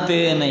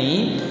மனத்தேனை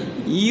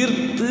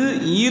ஈர்த்து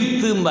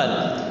ஈர்த்தும்பார்.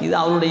 இது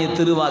அவருடைய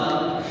திருவாக்கு.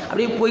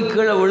 அப்படியே போய்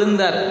கீழே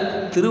விழுந்தார்.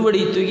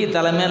 திருவடி தூக்கி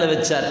தலைமையில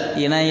வச்சார்.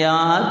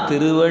 இணையார்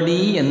திருவடி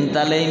என்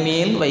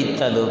தலைமேல்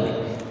வைத்தலுமே.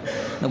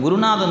 இந்த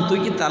குருநாதன்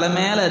தூக்கி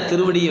தலைமையில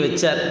திருவடியை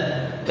வச்சார்.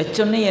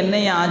 வச்சோன்னே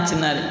என்னைய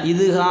ஆச்சினார்.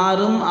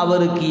 இதுகாரும்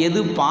அவருக்கு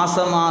எது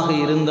பாசமாக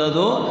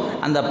இருந்ததோ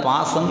அந்த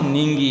பாசம்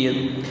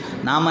நீங்கியது.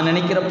 நாம்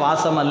நினைக்கிற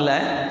பாசம் அல்ல.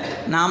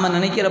 நாம்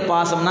நினைக்கிற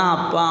பாசம்னா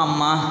அப்பா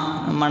அம்மா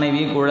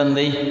மனைவி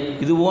குழந்தை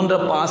இது போன்ற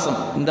பாசம்.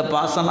 இந்த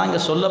பாசம்லாம்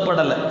இங்கே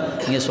சொல்லப்படலை.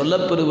 இங்கே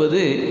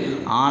சொல்லப்பெறுவது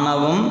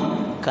ஆணவம்,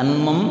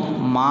 கன்மம்,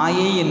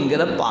 மாயை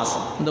என்கிற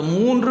பாசம். இந்த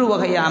 3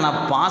 வகையான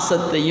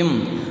பாசத்தையும்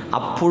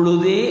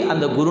அப்பொழுதே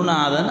அந்த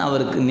குருநாதன்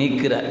அவருக்கு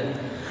நீக்கிறார்.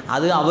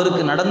 அது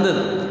அவருக்கு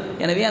நடந்தது.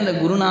 எனவே அந்த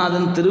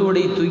குருநாதன்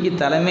திருவடி தூக்கி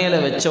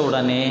தலைமையில் வச்ச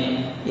உடனே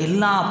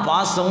எல்லா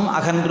பாசமும்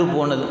அகன்று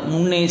போனது.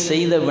 முன்னே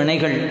செய்த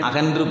வினைகள்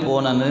அகன்று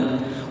போனது.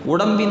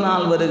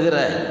 உடம்பினால் வருகிற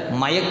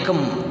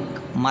மயக்கம்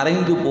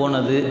மறைந்து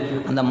போனது.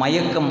 அந்த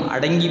மயக்கம்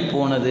அடங்கி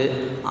போனது.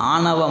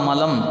 ஆணவ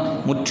மலம்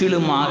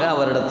முற்றிலுமாக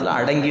அவரிடத்தில்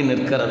அடங்கி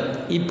நிற்கிறது.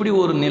 இப்படி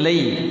ஒரு நிலை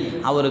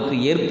அவருக்கு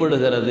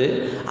ஏற்படுகிறது.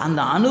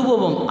 அந்த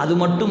அனுபவம் அது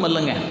மட்டும்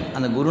அல்லங்க.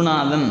 அந்த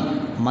குருநாதன்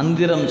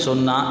மந்திரம்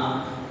சொன்னால்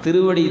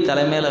திருவடி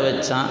தலைமையில்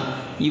வச்சான்.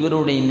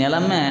 இவருடைய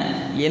நிலைமை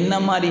என்ன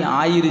மாதிரி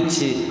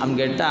ஆயிருச்சு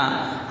அப்படின்னு கேட்டால்,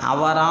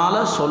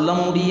 அவரால் சொல்ல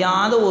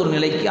முடியாத ஒரு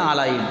நிலைக்கு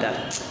ஆளாகிட்டார்.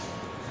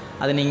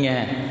 அது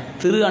நீங்கள்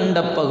திரு அண்ட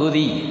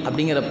பகுதி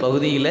அப்படிங்கிற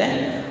பகுதியில்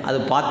அது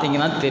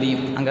பார்த்தீங்கன்னா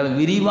தெரியும். அங்கே அதை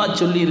விரிவாக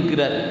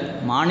சொல்லியிருக்கிறார்.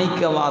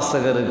 மாணிக்க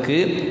வாசகருக்கு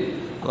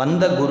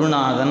வந்த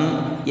குருநாதன்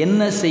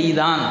என்ன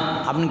செய்தான்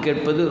அப்படின்னு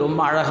கேட்பது ரொம்ப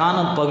அழகான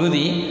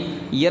பகுதி.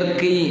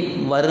 இயற்கை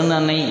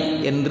வர்ணனை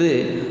என்று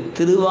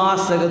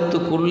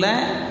திருவாசகத்துக்குள்ள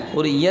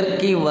ஒரு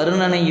இயற்கை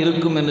வர்ணனை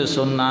இருக்கும் என்று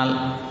சொன்னால்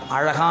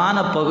அழகான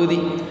பகுதி.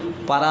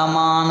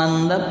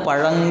 பரமானந்த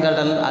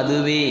பழங்கடல்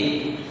அதுவே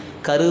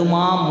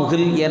கருமா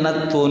முகில்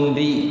எனத்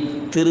தோன்றி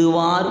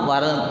திருவார்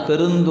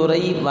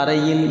பெருந்துறை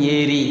வரையில்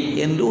ஏறி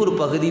என்று ஒரு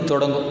பகுதி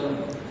தொடங்கும்.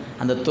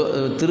 அந்த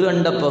திரு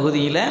அண்ட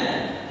பகுதியில்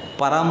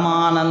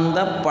பரமானந்த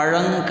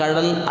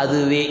பழங்கடல்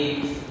அதுவே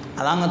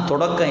அதாங்க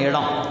தொடக்க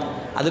இடம்.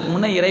 அதுக்கு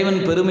முன்னே இறைவன்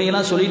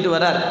பெருமையெல்லாம் சொல்லிட்டு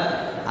வரார்.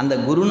 அந்த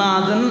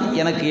குருநாதன்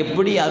எனக்கு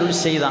எப்படி அருள்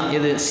செய்தான்,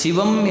 இது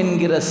சிவம்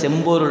என்கிற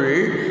செம்பொருள்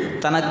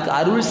தனக்கு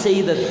அருள்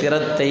செய்த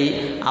திறத்தை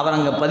அவர்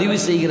அங்கே பதிவு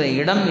செய்கிற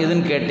இடம்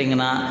எதுன்னு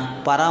கேட்டிங்கன்னா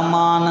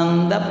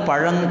பரமானந்த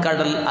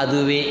பழங்கடல்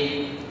அதுவே.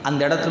 அந்த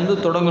இடத்துலேருந்து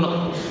தொடங்கணும்.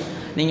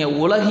 நீங்கள்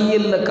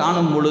உலகியலில்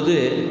காணும் பொழுது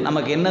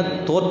நமக்கு என்ன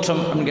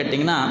தோற்றம் அப்படின்னு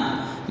கேட்டிங்கன்னா,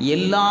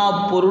 எல்லா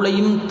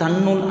பொருளையும்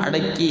தன்னுள்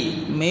அடக்கி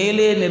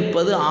மேலே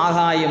நிற்பது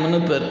ஆகாயம்னு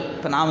பேர்.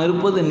 இப்போ நாம்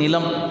இருப்பது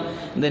நிலம்.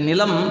 இந்த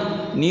நிலம்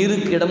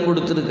நீருக்கு இடம்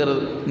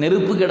கொடுத்துருக்கிறது,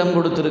 நெருப்புக்கு இடம்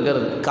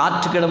கொடுத்துருக்கிறது,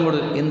 காற்றுக்கு இடம்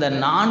இந்த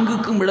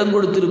 4க்கும் இடம்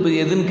கொடுத்துருப்பது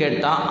எதுன்னு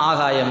கேட்டால்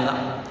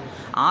ஆகாயம்தான்.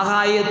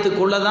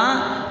 ஆகாயத்துக்குள்ளே தான்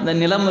இந்த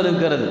நிலம்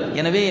இருக்கிறது.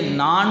 எனவே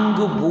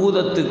 4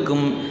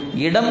 பூதத்துக்கும்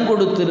இடம்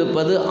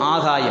கொடுத்திருப்பது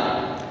ஆகாயம்.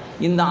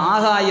 இந்த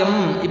ஆகாயம்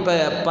இப்போ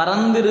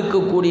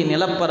பறந்திருக்கக்கூடிய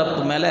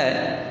நிலப்பரப்பு மேலே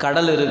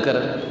கடல்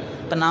இருக்கிறது.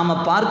 இப்போ நாம்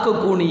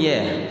பார்க்கக்கூடிய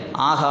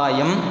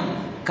ஆகாயம்,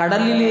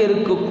 கடலிலே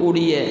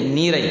இருக்கக்கூடிய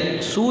நீரை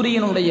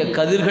சூரியனுடைய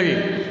கதிர்கள்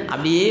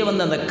அப்படியே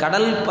வந்து அந்த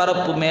கடல்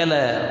பரப்பு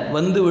மேலே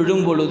வந்து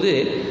விழும் பொழுது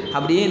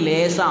அப்படியே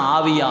லேசாக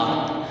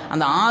ஆவியாகும்.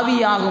 அந்த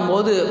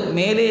ஆவியாகும்போது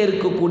மேலே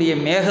இருக்கக்கூடிய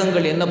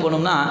மேகங்கள் என்ன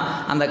பண்ணும்னா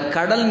அந்த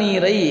கடல்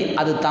நீரை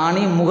அது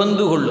தானே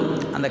முகந்து கொள்ளும்.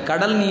 அந்த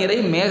கடல் நீரை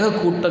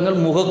மேகக்கூட்டங்கள்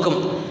முகக்கும்.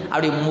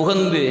 அப்படி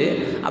முகந்து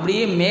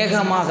அப்படியே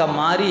மேகமாக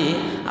மாறி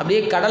அப்படியே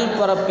கடல்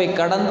பரப்பை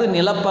கடந்து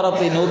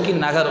நிலப்பரப்பை நோக்கி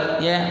நகரும்.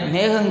 ஏன்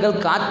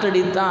மேகங்கள்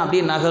காற்றடித்தான்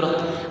அப்படியே நகரும்.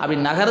 அப்படி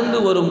நகர்ந்து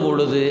வரும்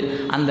பொழுது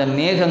அந்த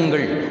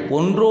மேகங்கள்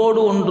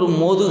ஒன்றோடு ஒன்று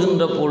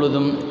மோதுகின்ற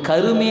பொழுதும்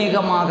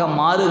கருமேகமாக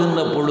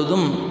மாறுகின்ற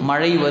பொழுதும்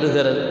மழை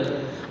வருகிறது.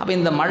 அப்போ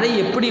இந்த மழை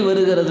எப்படி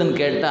வருகிறதுன்னு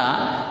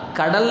கேட்டால்,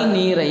 கடல்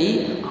நீரை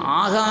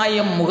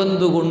ஆகாயம்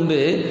முகந்து கொண்டு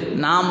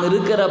நாம்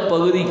இருக்கிற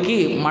பகுதிக்கு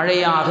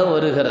மழையாக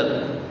வருகிறது.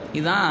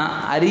 இதுதான்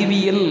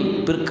அறிவியல்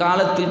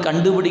பிற்காலத்தில்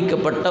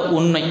கண்டுபிடிக்கப்பட்ட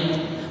உண்மை.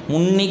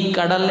 முன்னிக்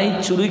கடலை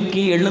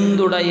சுருக்கி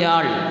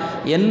எழுந்துடையாள்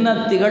என்ன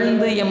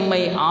திகழ்ந்து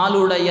எம்மை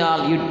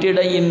ஆளுடையாள்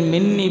இட்டிடையின்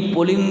மின்னி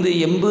பொலிந்து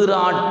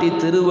எம்புராட்டி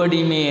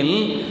திருவடி மேல்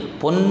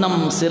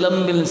பொன்னம்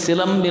சிலம்பில்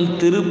சிலம்பில்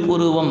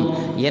திருப்புருவம்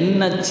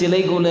என்ன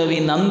சிலைகுலவி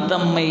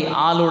நந்தம்மை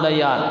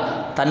ஆளுடையார்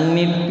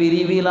தன்னிற்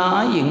பிரிவிலா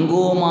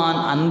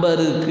எங்கோமான்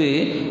அன்பருக்கு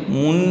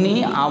முன்னி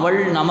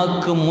அவள்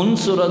நமக்கு முன்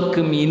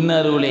சுரக்கும்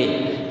இன்னருளே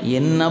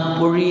என்ன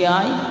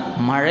பொழியாய்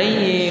மழை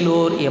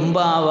ஏலோர்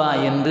எம்பாவா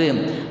என்று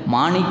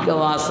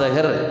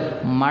மாணிக்கவாசகர்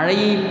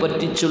மழையை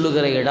பற்றி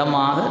சொல்லுகிற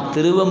இடமாக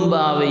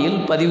திருவெம்பாவையில்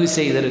பதிவு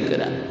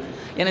செய்திருக்கிறார்.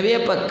 எனவே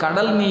இப்போ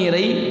கடல்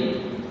நீரை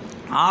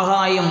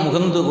ஆகாயம்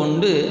முகந்து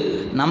கொண்டு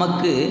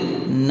நமக்கு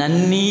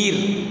நன்னீர்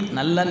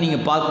நல்லா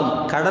நீங்கள்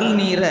பார்க்கணும். கடல்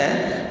நீரை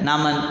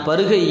நாம்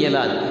பருக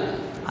இயலாது.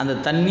 அந்த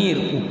தண்ணீர்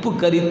உப்பு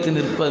கரித்து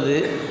நிற்பது.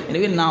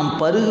 எனவே நாம்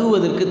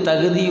பருகுவதற்கு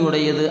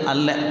தகுதியுடையது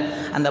அல்ல.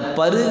 அந்த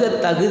பருக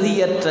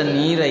தகுதியற்ற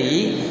நீரை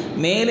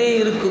மேலே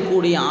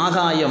இருக்கக்கூடிய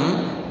ஆகாயம்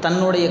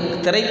தன்னுடைய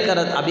திரைக்கர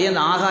அப்படியே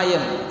அந்த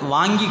ஆகாயம்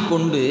வாங்கி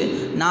கொண்டு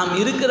நாம்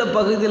இருக்கிற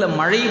பகுதியில்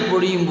மழை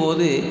பொழியும்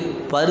போது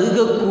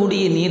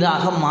பருகக்கூடிய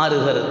நீராக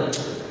மாறுகிறது.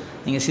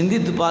 நீங்கள்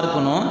சிந்தித்து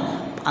பார்க்கணும்.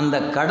 அந்த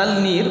கடல்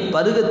நீர்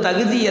பருக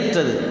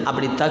தகுதியற்றது.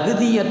 அப்படி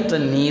தகுதியற்ற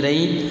நீரை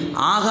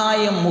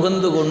ஆகாயம்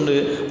முகந்து கொண்டு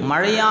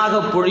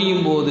மழையாக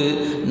பொழியும் போது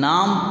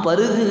நாம்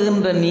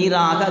பருகுகின்ற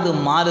நீராக அது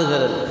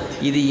மாறுகிறது.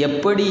 இது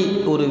எப்படி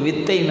ஒரு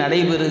வித்தை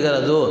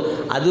நடைபெறுகிறதோ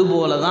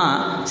அதுபோல தான்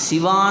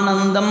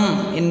சிவானந்தம்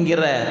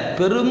என்கிற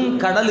பெரும்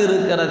கடல்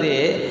இருக்கிறதே,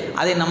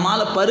 அதை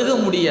நம்மால் பருக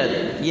முடியாது.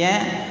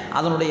 ஏன்?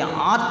 அதனுடைய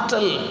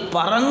ஆற்றல்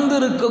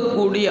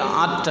பறந்திருக்கக்கூடிய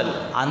ஆற்றல்.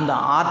 அந்த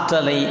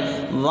ஆற்றலை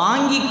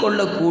வாங்கி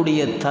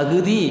கொள்ளக்கூடிய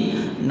தகுதி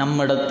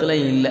நம்மிடத்தில்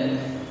இல்லை.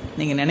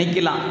 நீங்கள்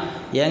நினைக்கலாம்,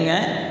 ஏங்க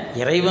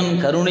இறைவன்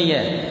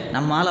கருணையை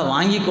நம்மால்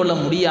வாங்கி கொள்ள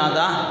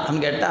முடியாதா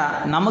அப்படின்னு கேட்டால்,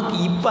 நமக்கு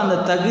இப்போ அந்த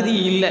தகுதி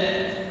இல்லை.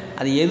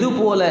 அது எது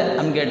போல்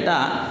அப்படின்னு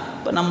கேட்டால்,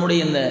 இப்போ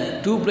நம்முடைய இந்த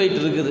டியூப்லைட்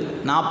இருக்குது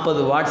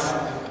 40 வாட்ஸ்.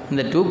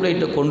 இந்த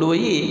டியூப்லைட்டை கொண்டு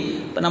போய்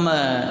இப்போ நம்ம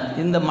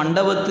இந்த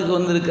மண்டபத்துக்கு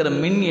வந்திருக்கிற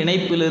மின்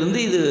இணைப்பிலிருந்து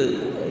இது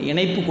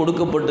இணைப்பு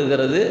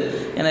கொடுக்கப்பட்டுகிறது.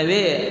 எனவே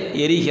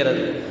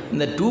எரிகிறது.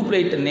 இந்த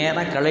டியூப்லைட்டை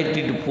நேராக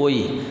கலட்டிட்டு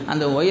போய்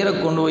அந்த ஒயரை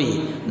கொண்டு போய்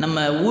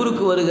நம்ம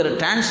ஊருக்கு வருகிற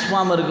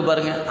டிரான்ஸ்ஃபார்மர் இருக்குது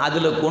பாருங்கள்,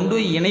 அதில் கொண்டு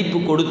போய் இணைப்பு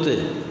கொடுத்து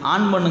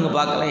ஆன் பண்ணுங்க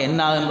பார்க்கலாம்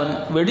என்ன ஆகுன்னு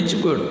பாருங்கள். வெடிச்சு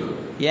போயிடும்.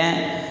 ஏன்?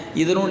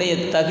 இதனுடைய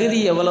தகுதி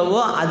எவ்வளவோ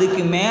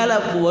அதுக்கு மேலே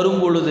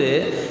வரும் பொழுது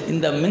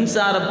இந்த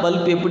மின்சார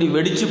பல்ப் எப்படி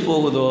வெடித்து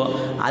போகுதோ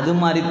அது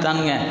மாதிரி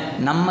தாங்க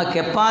நம்ம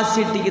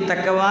கெப்பாசிட்டிக்கு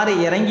தக்கவாறு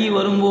இறங்கி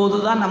வரும்போது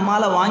தான்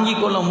நம்மளால் வாங்கி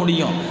கொள்ள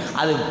முடியும்.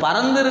 அது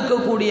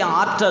பறந்திருக்கக்கூடிய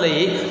ஆற்றலை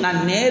நான்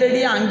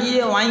நேரடியாக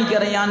அங்கேயே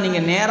வாங்கிக்கிறேன்,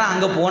 நீங்கள் நேராக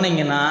அங்கே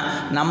போனீங்கன்னா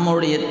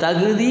நம்மளுடைய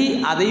தகுதி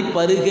அதை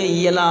பருக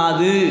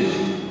இயலாது.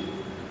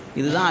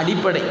 இதுதான்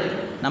அடிப்படை.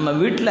 நம்ம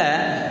வீட்டில்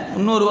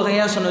இன்னொரு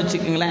வகையாக சொன்ன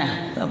வச்சுக்கோங்களேன்,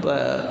 இப்போ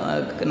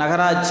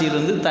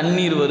நகராட்சியிலேருந்து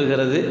தண்ணீர்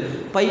வருகிறது,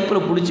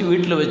 பைப்பில் பிடிச்சி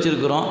வீட்டில்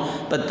வச்சுருக்குறோம்.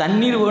 இப்போ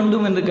தண்ணீர்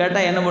வேண்டும் என்று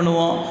கேட்டால் என்ன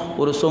பண்ணுவோம்,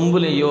 ஒரு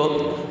சொம்புலேயோ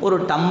ஒரு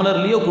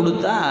டம்ளர்லேயோ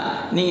கொடுத்தா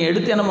நீங்கள்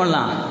எடுத்து என்ன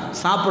பண்ணலாம்,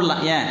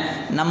 சாப்பிட்லாம். ஏன்,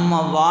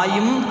 நம்ம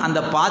வாயும் அந்த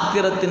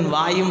பாத்திரத்தின்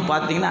வாயும்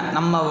பார்த்திங்கன்னா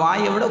நம்ம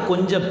வாயை விட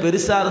கொஞ்சம்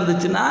பெருசாக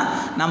இருந்துச்சுன்னா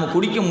நம்ம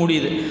குடிக்க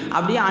முடியுது.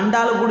 அப்படியே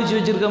அண்டாவில் பிடிச்சி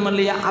வச்சுருக்கோம்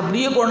இல்லையா,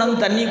 அப்படியே கொண்டு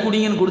வந்து தண்ணி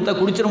குடிங்கன்னு கொடுத்தா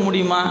குடிச்சிட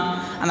முடியுமா?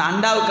 அந்த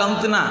அண்டாவை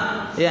கமுத்துனா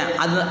ஏன்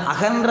அது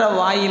அகன்ற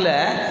வாயில்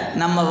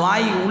நம்ம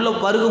வாய் உள்ளே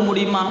பருக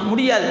முடியுமா?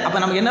 முடியாது. அப்போ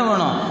நமக்கு என்ன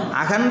வேணும்,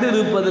 அகன்று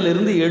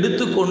இருப்பதிலிருந்து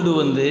எடுத்து கொண்டு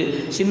வந்து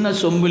சின்ன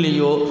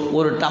சொம்பிலையோ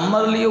ஒரு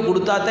டம்ளர்லேயோ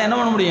கொடுத்தா தான் என்ன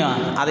பண்ண முடியும்,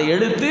 அதை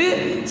எடுத்து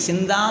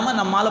சிந்தாமல்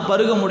நம்மளால்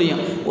பருக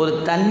முடியும். ஒரு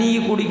தண்ணியை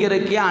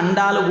குடிக்கிறதுக்கே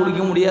அண்டாவில்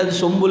குடிக்க முடியாது,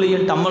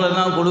 சொம்புலையும்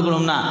டம்ளர்லாம்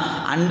கொடுக்கணும்னா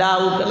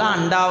அண்டாவுக்கெல்லாம்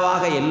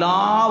அண்டாவாக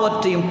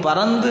எல்லாவற்றையும்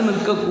பறந்து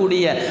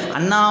நிற்கக்கூடிய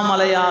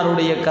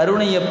அண்ணாமலையாருடைய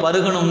கருணையை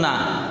பருகணும்னா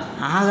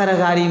ஆகிற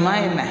காரியமா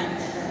என்ன?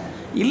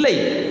 இல்லை.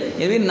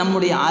 எனவே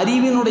நம்முடைய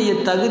அறிவினுடைய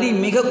தகுதி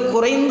மிக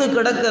குறைந்து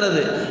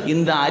கிடக்கிறது.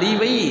 இந்த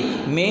அறிவை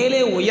மேலே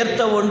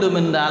உயர்த்த வேண்டும்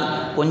என்றால்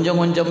கொஞ்சம்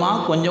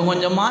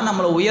கொஞ்சமாக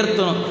நம்மளை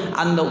உயர்த்தணும்.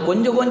 அந்த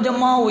கொஞ்சம்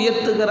கொஞ்சமாக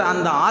உயர்த்துகிற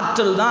அந்த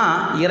ஆற்றல் தான்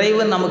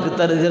இறைவன் நமக்கு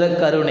தருகிற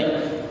கருணை.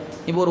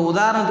 இப்போ ஒரு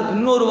உதாரணத்துக்கு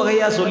இன்னொரு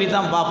வகையாக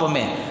சொல்லித்தான்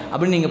பார்ப்போமே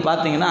அப்படின்னு நீங்கள்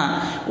பார்த்தீங்கன்னா,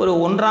 ஒரு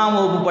 1ஆம்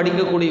வகுப்பு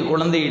படிக்கக்கூடிய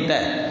குழந்தைகிட்ட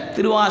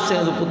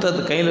திருவாசக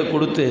புத்தகத்தை கையில்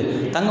கொடுத்து,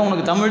 தங்க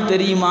உனக்கு தமிழ்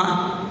தெரியுமா?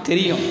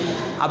 தெரியும்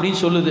அப்படின்னு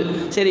சொல்லுது.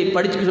 சரி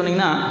படிச்சுக்க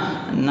சொன்னீங்கன்னா,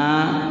 ந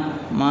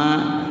ம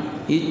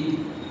இ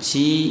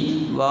சி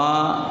வா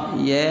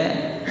ய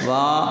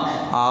வா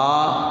ஆ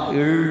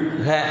இல்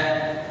ஹ,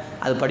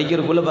 அது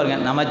படிக்கிறதுக்குள்ளே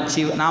பாருங்கள்,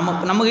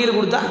 நம்ம கையில்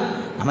கொடுத்தா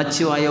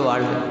நமச்சிவாய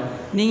வாழ்க.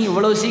 நீங்கள்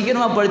இவ்வளோ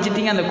சீக்கிரமாக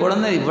படிச்சிட்டிங்க, அந்த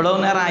குழந்தை இவ்வளோ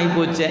நேரம்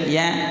ஆகிப்போச்சே.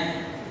 ஏன்,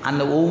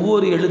 அந்த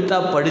ஒவ்வொரு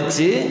எழுத்தாக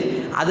படித்து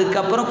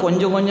அதுக்கப்புறம்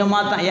கொஞ்சம்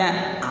கொஞ்சமாக தான். ஏன்,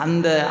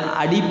 அந்த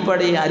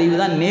அடிப்படை அறிவு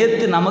தான்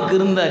நேற்று நமக்கு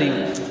இருந்த அறிவு.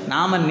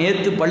 நாம்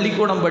நேற்று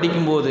பள்ளிக்கூடம்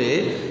படிக்கும்போது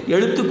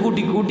எழுத்து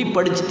கூட்டி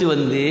படிச்சுட்டு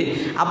வந்து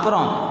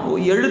அப்புறம்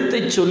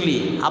எழுத்தை சொல்லி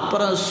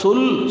அப்புறம்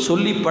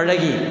சொல்லி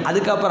பழகி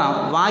அதுக்கப்புறம்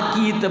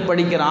வாக்கியத்தை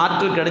படிக்கிற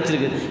ஆற்றல்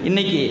கிடச்சிருக்கு.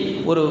 இன்றைக்கி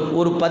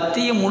ஒரு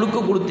பத்தியை முழுக்க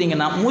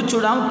கொடுத்தீங்கன்னா மூச்சு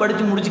விடாமல்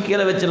படித்து முடிச்சு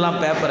கீழே வச்சிடலாம்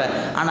பேப்பரை.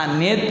 ஆனால்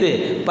நேற்று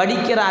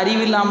படிக்கிற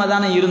அறிவு இல்லாமல்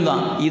தானே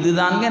இருந்தோம்.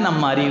 இதுதாங்க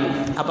நம்ம அறிவு.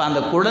 அப்போ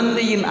அந்த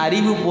குழந்தையின்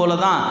அறிவு போல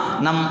தான்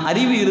நம்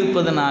அறிவு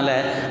இருப்பதனால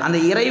அந்த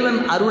இறைவன்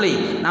அருளை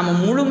நாம்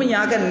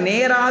முழுமையாக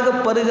நேராக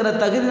பருகிற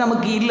தகுதி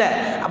நமக்கு இல்லை.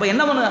 அப்போ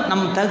என்ன பண்ண,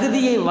 நம்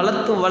தகுதியை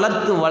வளர்த்து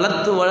வளர்த்து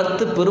வளர்த்து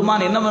வளர்த்து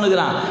பெருமான் என்ன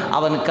பண்ணுகிறான்,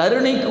 அவன்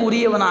கருணைக்கு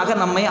உரியவனாக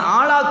நம்மை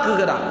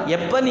ஆளாக்குகிறான்.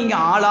 எப்போ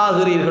நீங்கள்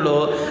ஆளாகிறீர்களோ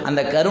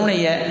அந்த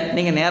கருணையை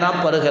நீங்கள்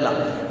நேராக பருகலாம்.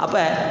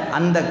 அப்போ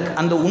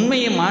அந்த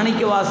உண்மையை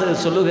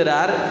மாணிக்கவாசகர்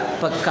சொல்லுகிறார்.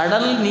 இப்போ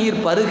கடல்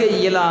நீர் பருக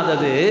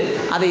இயலாதது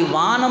அதை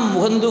வானம்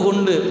முகந்து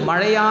கொண்டு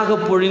மழையாக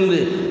பொழிந்து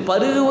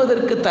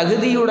பருகுவதற்கு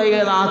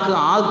தகுதியுடையதாக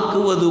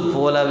ஆக்குவது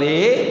போலவே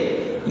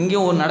இங்கே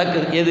ஒரு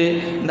நடக்குது. எது,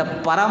 இந்த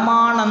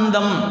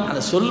பரமானந்தம்.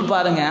 அந்த சொல்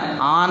பாருங்க,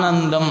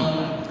 ஆனந்தம்.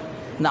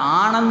 இந்த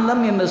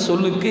ஆனந்தம் என்ற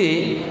சொல்லுக்கு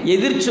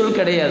எதிர்ச்சொல்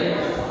கிடையாது.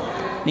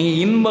 நீங்கள்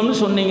இன்பம்னு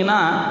சொன்னீங்கன்னா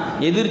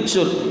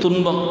எதிர்ச்சொல்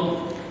துன்பம்,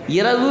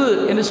 இரவு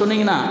என்று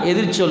சொன்னீங்கன்னா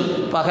எதிர்ச்சொல்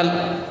பகல்.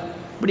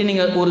 இப்படி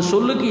நீங்கள் ஒரு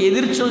சொல்லுக்கு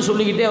எதிர்ச்சொல்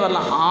சொல்லிக்கிட்டே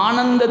வரலாம்.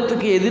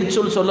 ஆனந்தத்துக்கு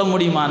எதிர்ச்சொல் சொல்ல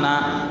முடியுமானா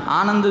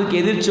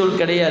ஆனந்தத்துக்கு எதிர்ச்சொல்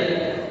கிடையாது.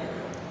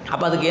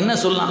 அப்போ அதுக்கு என்ன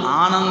சொல்லலாம்,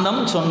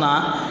 ஆனந்தம்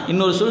சொன்னால்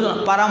இன்னொரு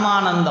சொல்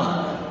பரமானந்தம்.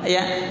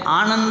 ஏன்,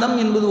 ஆனந்தம்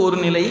என்பது ஒரு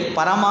நிலை,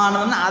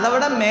 பரமானந்தம் அதை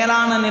விட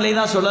மேலான நிலை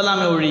தான்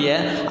சொல்லலாமே ஒழிய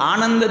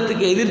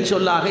ஆனந்தத்துக்கு எதிர்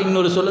சொல்லாக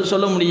இன்னொரு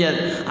சொல்ல முடியாது.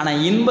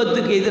 ஆனால்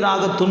இன்பத்துக்கு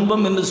எதிராக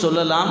துன்பம் என்று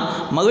சொல்லலாம்,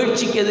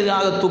 மகிழ்ச்சிக்கு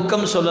எதிராக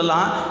துக்கம்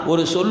சொல்லலாம்,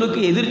 ஒரு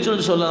சொல்லுக்கு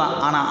எதிர்ச்சொல் சொல்லலாம்.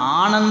 ஆனால்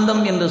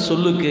ஆனந்தம் என்ற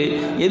சொல்லுக்கு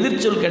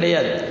எதிர்ச்சொல்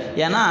கிடையாது.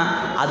 ஏன்னா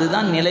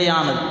அதுதான்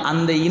நிலையானது.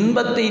 அந்த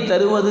இன்பத்தை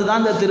தருவது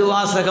தான் இந்த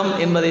திருவாசகம்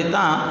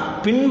என்பதைத்தான்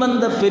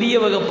பின்வந்த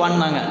பெரியவக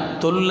பாடினாங்க.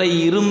 தொல்லை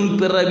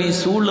இரும்பிறவி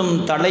சூழும்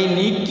தலை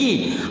நீக்கி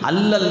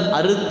அல்லல்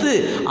அறுத்து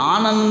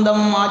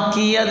ஆனந்தம்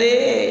ஆக்கியதே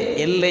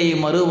எல்லை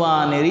மறுவா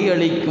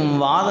நெறியளிக்கும்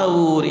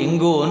வாதவூர்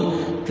எங்கோன்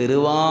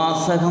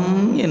திருவாசகம்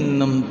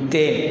என்னும்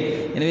தேன்.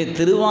 எனவே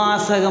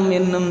திருவாசகம்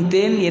என்னும்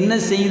தேன் என்ன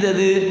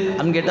செய்தது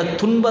அப்படின்னு கேட்டால்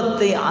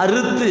துன்பத்தை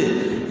அறுத்து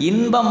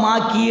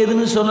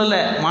இன்பமாக்கியதுன்னு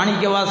சொல்லலை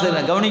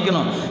மாணிக்கவாசகர்.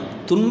 கவனிக்கணும்,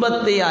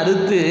 துன்பத்தை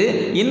அறுத்து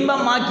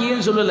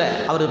இன்பமாக்கியன்னு சொல்லலை.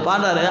 அவர்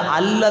பாடுறாரு,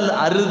 அல்லல்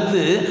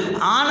அறுத்து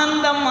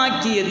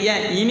ஆனந்தமாக்கியது.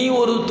 ஏன், இனி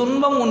ஒரு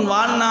துன்பம் உன்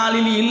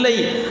வாழ்நாளில் இல்லை,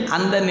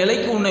 அந்த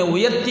நிலைக்கு உன்னை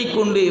உயர்த்தி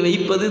கொண்டு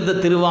வைப்பது இந்த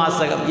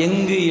திருவாசகம்.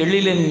 எங்கு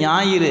எழிலன்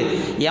ஞாயிறு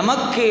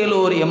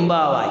எமக்கேலோர்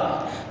எம்பாவாய்.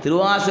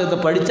 திருவாசகத்தை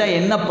படித்தா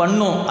என்ன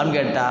பண்ணும் அப்படின்னு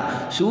கேட்டால்,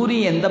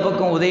 சூரியன் எந்த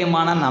பக்கம்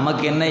உதயமானால்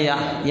நமக்கு என்னையா?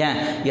 ஏன்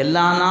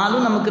எல்லா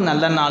நாளும் நமக்கு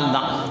நல்ல நாள்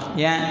தான்.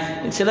 ஏன்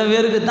சில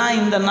பேருக்கு தான்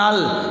இந்த நாள்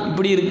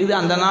இப்படி இருக்குது,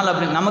 அந்த நாள்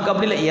அப்படி, நமக்கு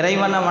அப்படி இல்லை.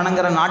 இறைவனை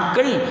வணங்குற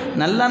நாட்கள்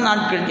நல்ல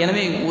நாட்கள்.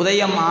 எனவே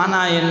உதயம்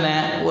ஆனால் என்ன,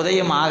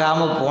 உதயம்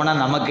ஆகாமல்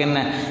போனால் நமக்கு என்ன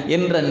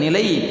என்ற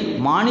நிலை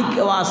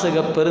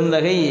மாணிக்கவாசக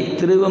பெருந்தகை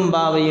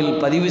திருவெம்பாவையில்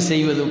பதிவு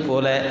செய்வது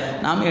போல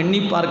நாம்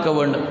எண்ணி பார்க்க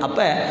வேண்டும்.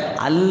 அப்போ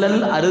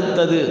அல்லல்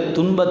அறுத்தது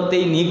துன்பத்தை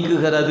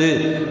நீக்குகிறது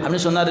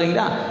அப்படின்னு சொன்னார்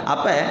இல்லைங்களா?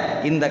 அப்போ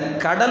இந்த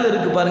கடல்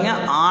இருக்குது பாருங்க,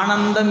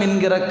 ஆனந்தம்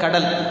என்கிற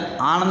கடல்.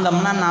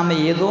 ஆனந்தம்னா நாம்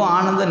ஏதோ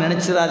ஆனந்தம்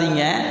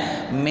நினச்சிடாதீங்க,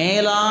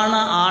 மேலான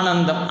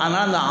ஆனந்தம்.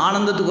 அதனால் அந்த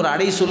ஆனந்தத்துக்கு ஒரு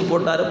அடை சொல்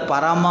போட்டார்,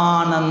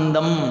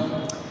 பரமானந்தம்.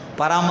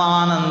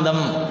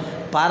 பரமானந்தம்,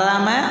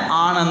 பரம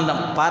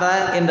ஆனந்தம். பர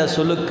என்ற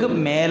சொல்லுக்கு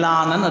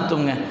மேலான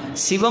அர்த்தங்க.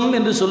 சிவம்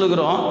என்று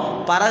சொல்லுகிறோம்,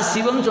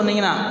 பரசிவம்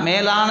சொன்னீங்கன்னா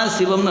மேலான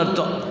சிவம்னு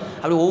அர்த்தம்.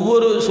 அப்படி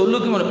ஒவ்வொரு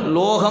சொல்லுக்கும்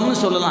லோகம்னு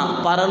சொல்லலாம்,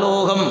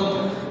 பரலோகம்.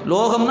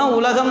 லோகம்னா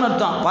உலகம்னு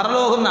அர்த்தம்,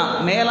 பரலோகம்னா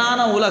மேலான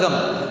உலகம்,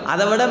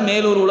 அதை விட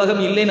மேலொரு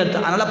உலகம் இல்லைன்னு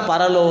அர்த்தம். அதனால்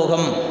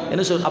பரலோகம்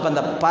என்று சொல். அப்போ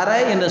அந்த பர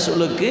என்ற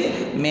சொல்லுக்கு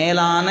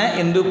மேலான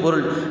என்று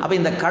பொருள். அப்போ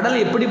இந்த கடல்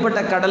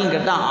எப்படிப்பட்ட கடல்னு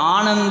கேட்டால்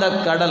ஆனந்த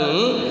கடல்.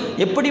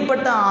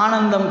 எப்படிப்பட்ட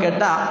ஆனந்தம்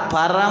கேட்டால்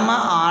பரம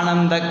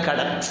ஆனந்த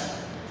கடல்.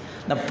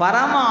 இந்த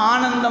பரம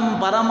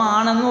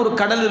ஆனந்தம் ஒரு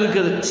கடல்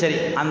இருக்குது. சரி,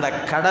 அந்த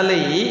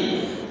கடலை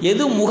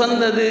எது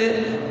முகந்தது?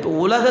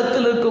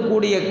 உலகத்தில்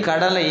இருக்கக்கூடிய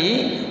கடலை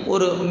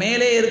ஒரு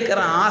மேலே இருக்கிற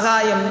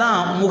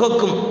ஆகாயம்தான்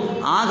முகக்கும்.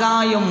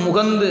 ஆகாயம்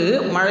முகந்து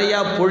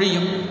மழையாக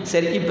பொழியும்.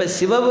 சரி, இப்போ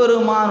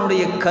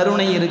சிவபெருமானுடைய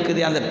கருணை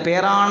இருக்குது, அந்த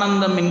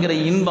பேரானந்தம் என்கிற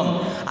இன்பம்,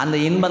 அந்த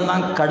இன்பம்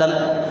தான் கடல்.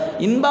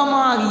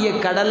 இன்பமாகிய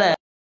கடலை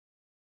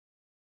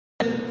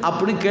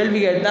அப்படி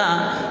கேள்வி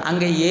கேட்டால்,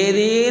 அங்கே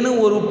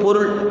ஏதேனும் ஒரு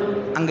பொருள்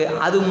அங்கே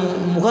அது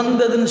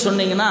முகந்ததுன்னு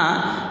சொன்னீங்கன்னா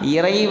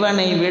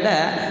இறைவனை விட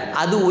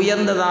அது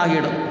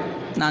உயர்ந்ததாகிடும்.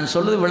 நான்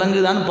சொல்கிறது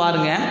விளங்குதான்னு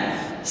பாருங்கள்.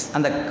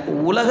 அந்த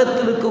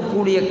உலகத்தில்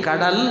இருக்கக்கூடிய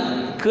கடல்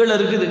கீழே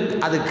இருக்குது,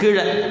 அது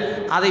கீழே.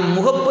 அதை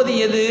முகப்பது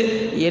எது?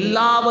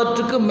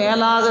 எல்லாவற்றுக்கும்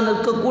மேலாக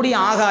நிற்கக்கூடிய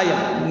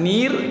ஆகாயம்.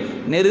 நீர்,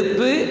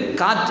 நெருப்பு,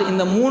 காற்று,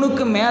 இந்த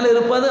மூணுக்கு மேலே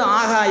இருப்பது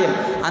ஆகாயம்.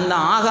 அந்த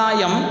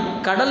ஆகாயம்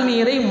கடல்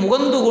நீரை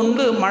முகந்து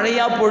கொண்டு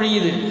மழையாக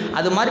பொழியுது.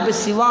 அது மாதிரி இப்போ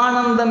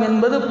சிவானந்தம்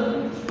என்பது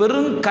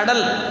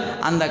பெருங்கடல்.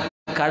 அந்த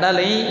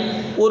கடலை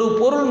ஒரு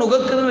பொருள்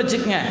நுகக்குதுன்னு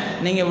வச்சுக்கோங்க.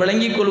 நீங்கள்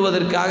விளங்கிக்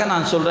கொள்வதற்காக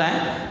நான் சொல்கிறேன்,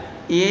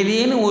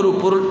 ஏதேனும் ஒரு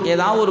பொருள்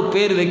ஏதாவது ஒரு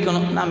பேர்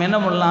வைக்கணும். நாம் என்ன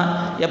பண்ணலாம்,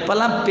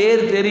 எப்போல்லாம்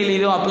பேர்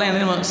தெரியலையோ அப்போல்லாம்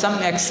என்ன சம்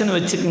எக்ஸ்ன்னு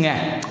வச்சுக்குங்க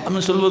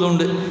அப்படின்னு சொல்வது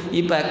உண்டு.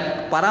 இப்போ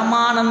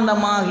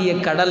பரமானந்தமாகிய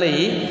கடலை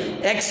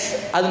எக்ஸ்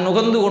அது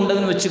நுகர்ந்து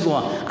கொண்டதுன்னு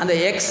வச்சுக்குவோம். அந்த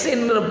எக்ஸ்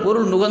என்ற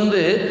பொருள்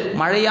நுகர்ந்து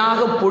மழையாக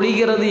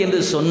பொழிகிறது என்று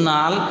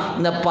சொன்னால்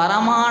இந்த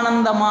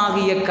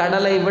பரமானந்தமாகிய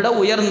கடலை விட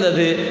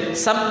உயர்ந்தது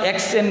சம்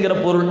எக்ஸ் என்கிற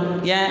பொருள்.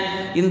 ஏன்?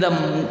 இந்த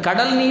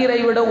கடல் நீரை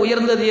விட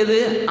உயர்ந்தது எது?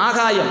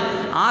 ஆகாயம்.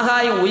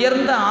 ஆகாயம்,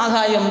 உயர்ந்த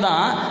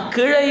ஆகாயம்தான்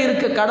கீழே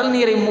இருக்க கடல்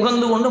நீரை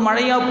முகந்து கொண்டு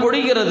மழையாக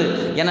பொழிகிறது.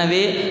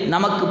 எனவே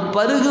நமக்கு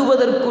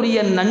பருகுவதற்குரிய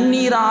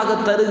நன்னீராக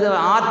தருகிற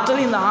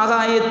ஆற்றல் இந்த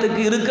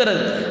ஆகாயத்துக்கு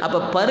இருக்கிறது. அப்போ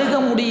பருக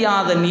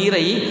முடியாத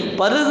நீரை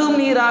பருகும்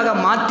நீராக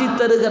மாற்றி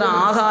தருகிற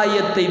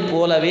ஆகாயத்தை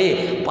போலவே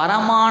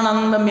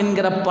பரமானந்தம்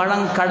என்கிற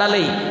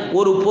பழங்கடலை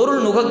ஒரு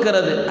பொருள்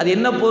நுகக்கிறது. அது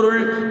என்ன பொருள்?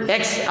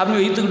 எக்ஸ்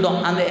அப்படின்னு வைத்துக்கிட்டோம்.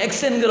 அந்த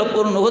எக்ஸ் என்கிற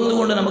பொருள் நுகர்ந்து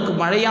கொண்டு நமக்கு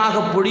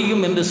மழையாக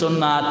பொழியும் என்று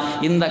சொன்னால்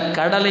இந்த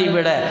கடலை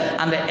விட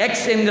அந்த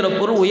எக்ஸ் என்கிற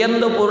பொருள்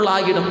உயர்ந்த பொருள்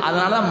ஆகிடும்.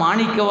 அதனால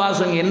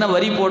மாணிக்கவாசகர் என்ன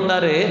வரி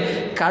போட்டாரு?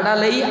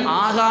 கடலை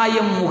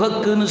ஆகாயம்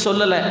முகக்குன்னு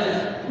சொல்லலை.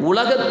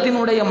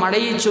 உலகத்தினுடைய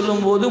மழையை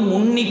சொல்லும்போது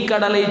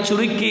முன்னிக்கடலை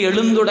சுருக்கி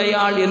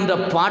எழுந்துடையாள் என்ற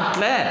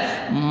பாட்டில்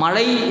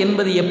மழை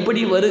என்பது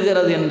எப்படி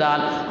வருகிறது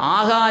என்றால்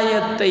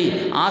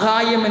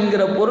ஆகாயம்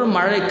என்கிற பொருள்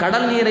மழை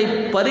கடல் நீரை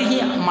பருகி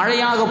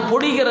மழையாக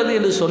பொழிகிறது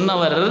என்று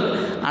சொன்னவர்,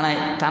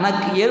 ஆனால்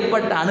தனக்கு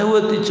ஏற்பட்ட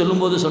அனுபவத்தை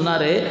சொல்லும்போது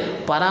சொன்னார்,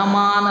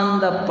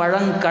 பரமானந்த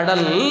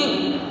பழங்கடல்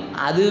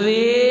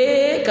அதுவே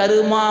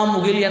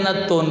கருமாமுகில் என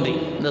தோன்றி.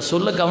 இந்த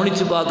சொல்லை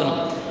கவனித்து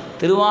பார்க்கணும்.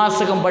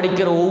 திருவாசகம்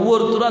படிக்கிற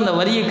ஒவ்வொருத்தரும் அந்த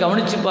வரியை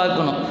கவனித்து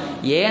பார்க்கணும்.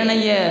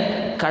 ஏனைய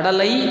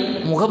கடலை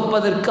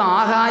முகப்பதற்கு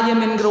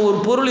ஆகாயம் என்கிற ஒரு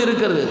பொருள்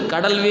இருக்கிறது.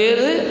 கடல்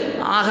வேறு,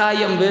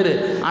 ஆகாயம் வேறு.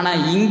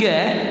 ஆனால் இங்கே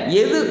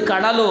எது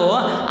கடலோ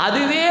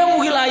அதுவே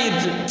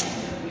முகிலாயிற்று.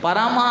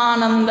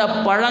 பரமானந்த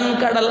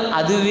பழங்கடல்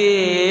அதுவே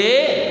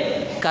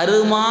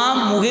கருமா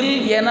முகில்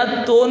என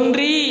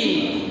தோன்றி.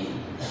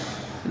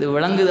 இது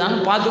விளங்குதான்னு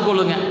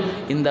பார்த்துக்கொள்ளுங்க.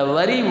 இந்த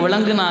வரி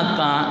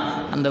விளங்குனாத்தான்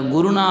அந்த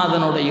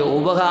குருநாதனுடைய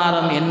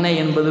உபகாரம் என்ன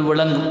என்பது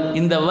விளங்கும்.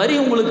 இந்த வரி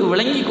உங்களுக்கு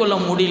விளங்கி கொள்ள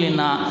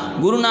முடியலன்னா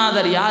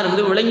குருநாதர் யார்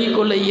என்று விளங்கி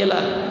கொள்ள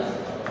இயலாது.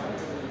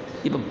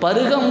 இப்போ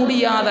பருக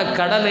முடியாத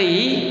கடலை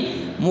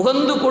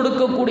முகந்து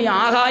கொடுக்கக்கூடிய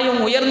ஆகாயம்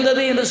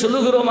உயர்ந்தது என்று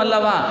சொல்லுகிறோம்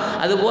அல்லவா?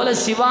 அதுபோல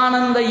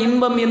சிவானந்த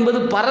இன்பம் என்பது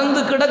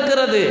பறந்து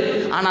கிடக்கிறது.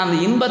 ஆனால் அந்த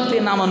இன்பத்தை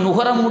நாம்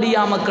நுகர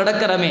முடியாமல்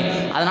கிடக்கிறோமே.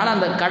 அதனால்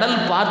அந்த கடல்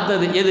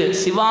பார்த்தது எது?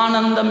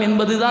 சிவானந்தம்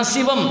என்பது தான்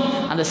சிவம்.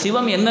 அந்த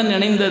சிவம் என்ன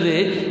நினைந்தது?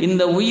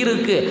 இந்த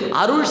உயிருக்கு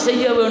அருள்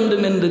செய்ய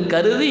வேண்டும் என்று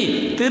கருதி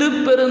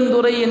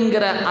திருப்பெருந்துறை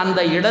என்கிற அந்த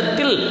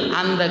இடத்தில்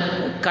அந்த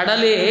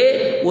கடலே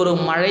ஒரு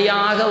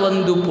மழையாக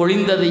வந்து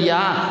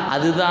பொழிந்ததையா,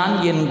 அதுதான்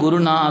என்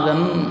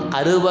குருநாதன்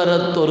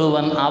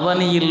அருவரத்தொருவன்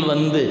அவனியில்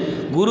வந்து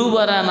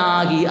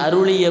குருவரனாகி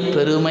அருளிய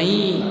பெருமை.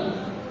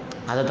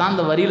 அதை தான்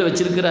அந்த வரியில்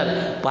வச்சிருக்கிறார்.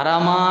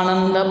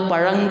 பரமானந்த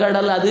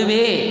பழங்கடல்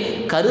அதுவே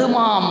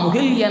கருமா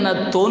முகில் என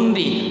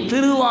தோன்றி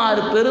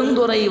திருவார்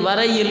பெருந்துறை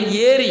வரையில்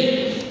ஏறி,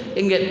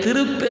 இங்கே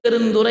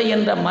திருப்பெருந்துறை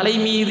என்ற மலை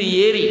மீது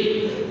ஏறி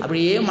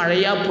அப்படியே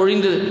மழையாக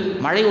பொழிந்தது.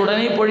 மழை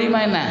உடனே பொழியுமா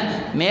என்ன?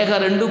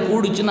 மேகம் ரெண்டு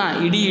கூடுச்சுன்னா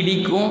இடி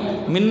இடிக்கும்,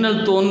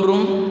 மின்னல்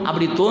தோன்றும்.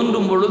 அப்படி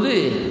தோன்றும் பொழுது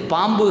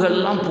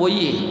பாம்புகள்லாம்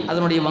போய்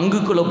அதனுடைய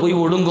வங்குக்குள்ளே போய்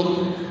ஒடுங்கும்.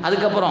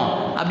 அதுக்கப்புறம்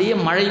அப்படியே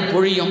மழை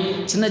பொழியும்.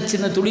 சின்ன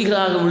சின்ன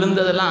துளிகளாக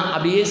விழுந்ததெல்லாம்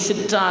அப்படியே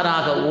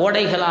சிற்றாறாக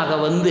ஓடைகளாக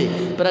வந்து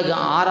பிறகு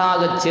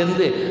ஆறாக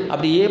சேர்ந்து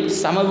அப்படியே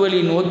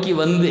சமவெளி நோக்கி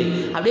வந்து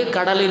அப்படியே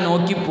கடலை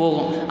நோக்கி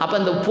போகும். அப்போ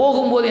அந்த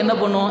போகும்போது என்ன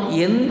பண்ணும்?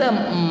 எந்த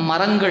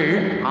மரங்கள்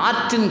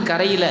ஆற்றின்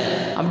கரையில்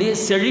அப்படியே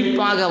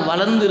செழிப்பாக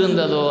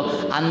வளர்ந்திருந்ததோ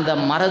அந்த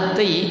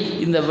மரத்தை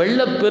இந்த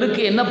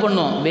வெள்ளப்பெருக்கு என்ன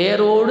பண்ணும்?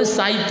 வேரோடு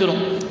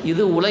சாய்த்திரும்.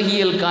 இது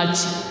உலகியல்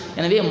காட்சி.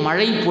 எனவே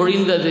மழை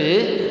பொழிந்தது,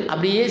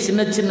 அப்படியே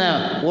சின்ன சின்ன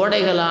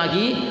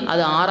ஓடைகளாகி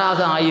அது ஆறாக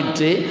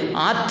ஆயிற்று.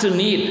 ஆற்று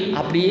நீர்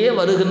அப்படியே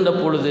வருகின்ற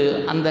பொழுது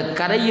அந்த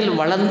கரையில்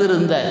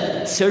வளர்ந்திருந்த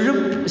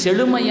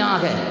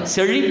செழுமையாக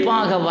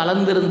செழிப்பாக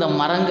வளர்ந்திருந்த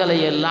மரங்களை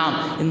எல்லாம்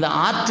இந்த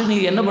ஆற்று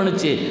நீர் என்ன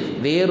பண்ணுச்சு?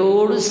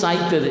 வேரோடு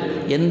சாய்த்தது.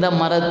 எந்த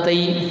மரத்தை?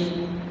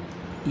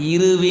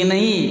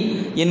 இருவினை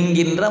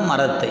என்கின்ற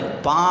மரத்தை,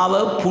 பாவ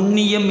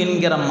புண்ணியம்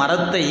என்கிற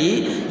மரத்தை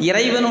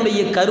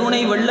இறைவனுடைய கருணை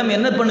வெள்ளம்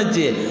என்ன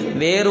பண்ணுச்சு?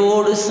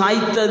 வேரோடு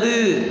சாய்த்தது.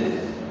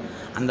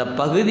 அந்த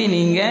பகுதி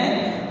நீங்கள்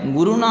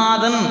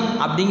குருநாதன்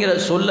அப்படிங்கிற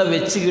சொல்ல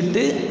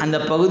வச்சுக்கிட்டு அந்த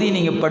பகுதியை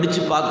நீங்கள்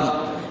படித்து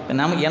பார்க்கணும்.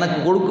 எனக்கு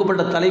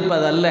கொடுக்கப்பட்ட தலைப்பு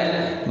அதல்ல,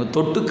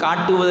 தொட்டு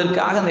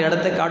காட்டுவதற்காக அந்த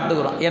இடத்தை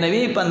காட்டுகிறோம். எனவே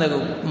இப்போ அந்த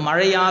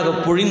மழையாக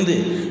பொழிந்து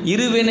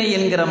இருவினை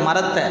என்கிற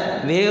மரத்தை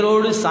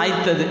வேரோடு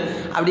சாய்த்தது.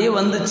 அப்படியே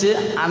வந்துச்சு,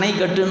 அணை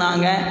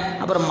கட்டுனாங்க,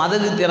 அப்புறம்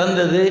மதகு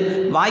திறந்தது,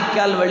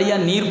 வாய்க்கால்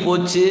வழியாக நீர்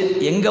போச்சு.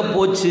 எங்கே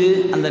போச்சு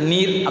அந்த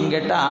நீர் அப்படின்னு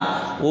கேட்டால்,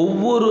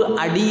 ஒவ்வொரு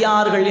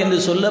அடியார்கள் என்று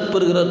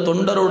சொல்லப்பெறுகிற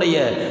தொண்டருடைய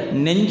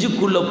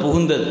நெஞ்சுக்குள்ளே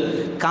புகுந்தது.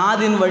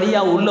 காதின்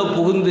வழியாக உள்ளே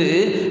புகுந்து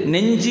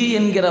நெஞ்சு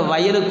என்கிற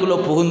வயலுக்குள்ளே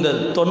புகுந்தது.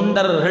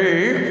 தொண்டர்கள்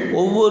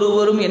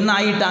ஒவ்வொருவரும் என்ன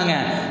ஆகிட்டாங்க?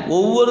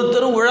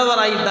 ஒவ்வொருத்தரும்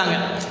உழவர் ஆகிட்டாங்க.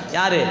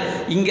 யார்?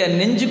 இங்கே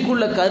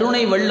நெஞ்சுக்குள்ள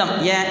கருணை வெள்ளம்.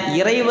 ஏன்?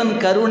 இறைவன்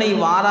கருணை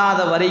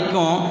வாராத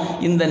வரைக்கும்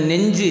இந்த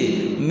நெஞ்சு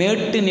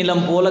மேட்டு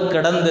நிலம் போல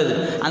கிடந்தது.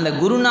 அந்த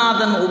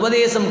குருநாதன்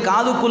உபதேசம்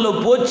காதுக்குள்ளே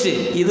போச்சு.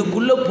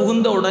 இதுக்குள்ளே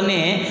புகுந்த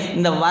உடனே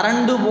இந்த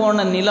வறண்டு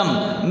போன நிலம்,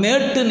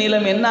 மேட்டு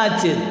நிலம்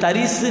என்னாச்சு?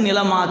 தரிசு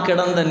நிலமாக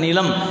கிடந்த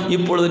நிலம்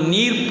இப்பொழுது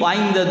நீர்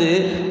பாய்ந்தது.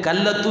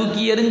 கல்லை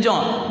தூக்கி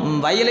எறிஞ்சோம்,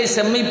 வயலை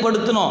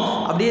செம்மைப்படுத்தினோம்,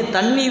 அப்படியே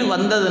தண்ணீர்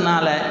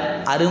வந்ததுனால,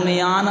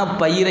 அருமையான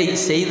பயிரை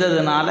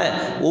செய்ததுனால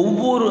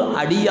ஒவ்வொரு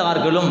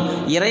அடியார்களும்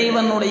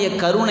இறைவனுடைய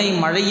கருணை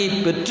மழையை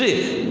பெற்று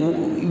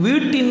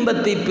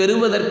வீட்டின்பத்தை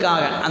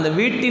பெறுவதற்காக, அந்த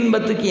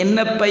வீட்டின்பத்துக்கு என்ன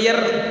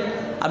பெயர்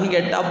அப்படின்னு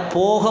கேட்டால்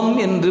போகம்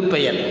என்று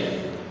பெயர்.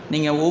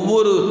 நீங்கள்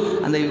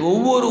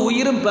ஒவ்வொரு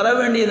உயிரும் பெற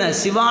வேண்டியது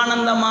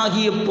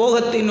சிவானந்தமாகிய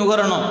போகத்தை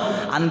நுகரணும்.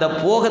 அந்த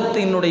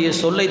போகத்தினுடைய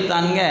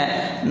சொல்லைத்தாங்க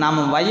நாம்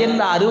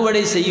வயலில்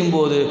அறுவடை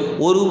செய்யும்போது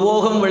 1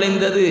 போகம்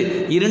விளைந்தது,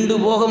 2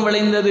 போகம்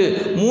விளைந்தது,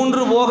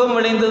 3 போகம்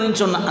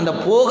விளைந்ததுன்னு சொன்னால், அந்த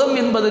போகம்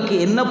என்பதற்கு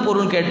என்ன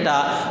பொருள்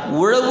கேட்டால்,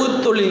 உழவு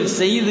தொழில்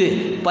செய்து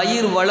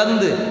பயிர்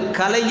வளர்ந்து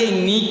களையை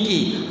நீக்கி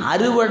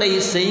அறுவடை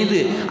செய்து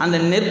அந்த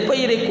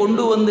நெற்பயிரை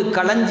கொண்டு வந்து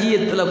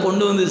களஞ்சியத்தில்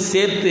கொண்டு வந்து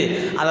சேர்த்து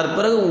அதற்கு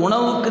பிறகு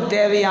உணவுக்கு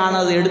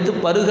தேவையானது எடுத்து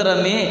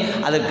பருகிறமே,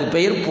 அதற்கு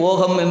பெயர்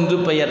போகம் என்று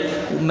பெயர்.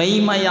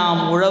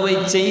 மெய்மையாம் உழவை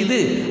செய்து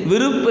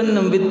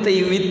விருப்பென்னும் வித்தை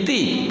வித்தி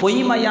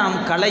பொய்மையாம்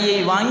களையை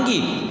வாங்கி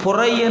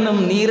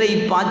புறையெனும் நீரை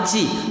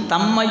பாய்ச்சி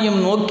தம்மையும்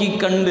நோக்கி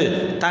கண்டு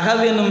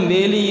தகவெனும்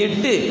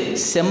வேலியிட்டு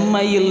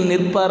செம்மையில்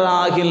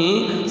நிற்பராகில்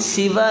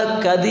சிவ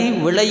கதி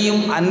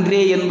விளையும்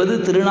அன்றே என்பது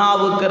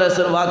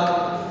திருநாவுக்கரசர் வாக்கு.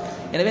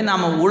 எனவே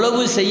நாம்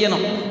உழவு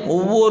செய்யணும்.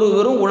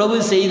 ஒவ்வொருவரும் உழவு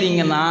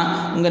செய்தீங்கன்னா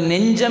உங்கள்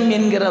நெஞ்சம்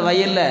என்கிற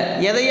வயலில்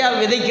எதையா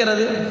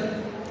விதைக்கிறது?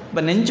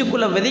 இப்போ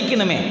நெஞ்சுக்குள்ளே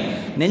விதைக்கணுமே.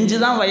 நெஞ்சு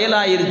தான்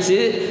வயலாயிருச்சு.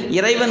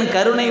 இறைவன்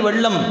கருணை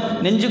வெள்ளம்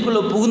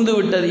நெஞ்சுக்குள்ளே புகுந்து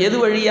விட்டது. எது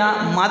வழியா?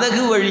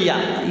 மதகு வழியா.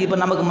 இப்போ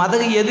நமக்கு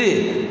மதகு எது?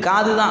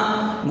 காது தான்.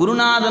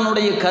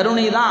 குருநாதனுடைய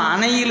கருணை தான்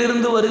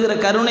அணையிலிருந்து வருகிற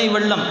கருணை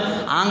வெள்ளம்.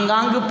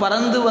 ஆங்காங்கு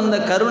பறந்து வந்த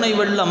கருணை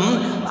வெள்ளம்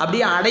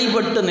அப்படியே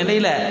அடைபட்ட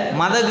நிலையில்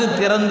மதகு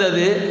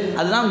திறந்தது.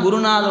 அதுதான்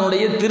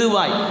குருநாதனுடைய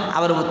திருவாய்.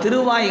 அவர்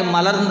திருவாய்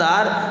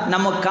மலர்ந்தார்,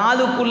 நம்ம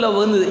காதுக்குள்ளே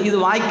வந்து இது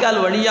வாய்க்கால்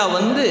வழியாக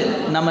வந்து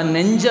நம்ம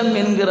நெஞ்சம்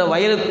என்கிற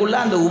வயலுக்குள்ளே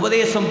அந்த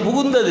உபதேசம்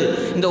புகுந்தது.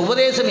 இந்த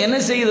உபதேசம் என்ன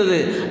செய்கிறது?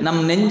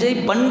 நம் நெஞ்சை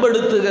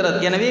பண்படுத்துகிறது.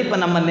 எனவே இப்போ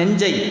நம்ம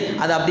நெஞ்சை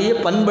அதை அப்படியே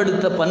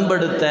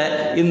பண்படுத்த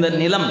இந்த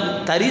நிலம்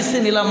தரிசு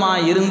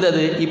நிலமாக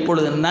இருந்தது,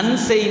 இப்பொழுது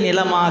நன்செய்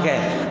நிலமாக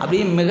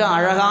அப்படியே மிக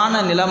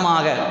அழகான நிலமாக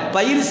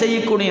பயிர்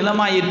செய்யக்கூடிய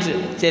நிலமாயிற்று.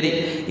 சரி,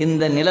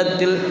 இந்த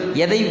நிலத்தில்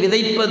எதை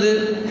விதைப்பது?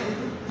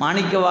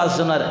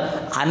 மாணிக்கவாசகர்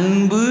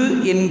அன்பு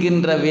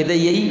என்கின்ற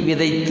விதையை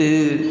விதைத்து.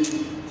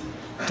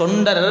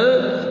 தொண்டர்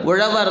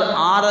உழவர்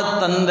ஆறத்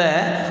தந்த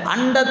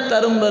அண்டத்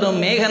தரும்பெரும்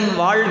மேகன்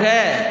வாழ்க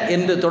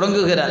என்று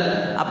தொடங்குகிறார்.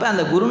 அப்போ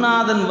அந்த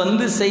குருநாதன்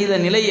வந்து செய்த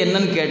நிலை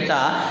என்னன்னு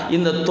கேட்டால்,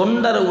 இந்த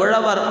தொண்டர்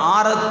உழவர்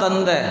ஆறத்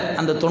தந்த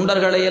அந்த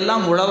தொண்டர்களை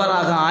எல்லாம்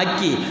உழவராக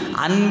ஆக்கி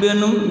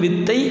அன்பெனும்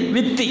வித்தை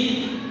வித்தி.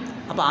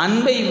 அப்போ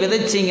அன்பை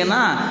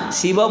விதைச்சிங்கன்னா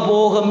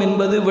சிவபோகம்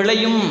என்பது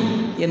விளையும்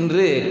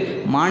என்று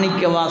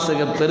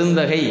மாணிக்கவாசக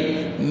பெருந்தகை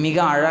மிக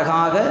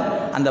அழகாக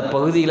அந்த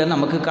பகுதியில்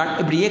நமக்கு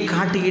இப்படியே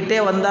காட்டிக்கிட்டே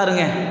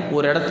வந்தாருங்க.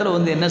 ஒரு இடத்துல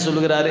வந்து என்ன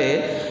சொல்கிறாரு,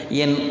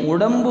 என்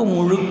உடம்பு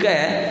முழுக்க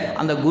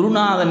அந்த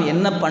குருநாதன்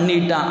என்ன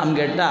பண்ணிட்டான்னு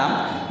கேட்டால்,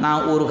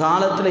 நான் ஒரு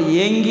காலத்தில்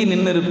ஏங்கி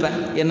நின்று இருப்பேன்.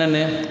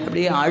 என்னென்னு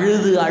அப்படியே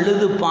அழுது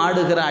அழுது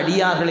பாடுகிற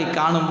அடியார்களை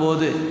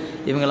காணும்போது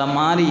இவங்கள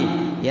மாதிரி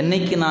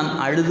என்னைக்கு நான்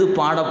அழுது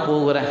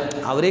பாடப்போகிறேன்.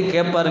 அவரே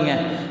கேட்பாருங்க,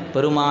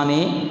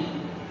 பெருமானே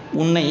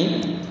உன்னை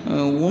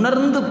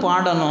உணர்ந்து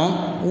பாடணும்,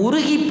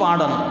 உருகி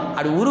பாடணும்.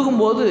 அப்படி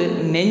உருகும்போது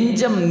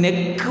நெஞ்சம்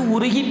நெக்கு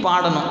உருகி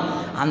பாடணும்.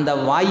 அந்த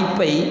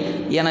வாய்ப்பை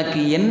எனக்கு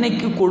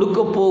என்னைக்கு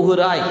கொடுக்க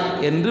போகிறாய்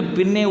என்று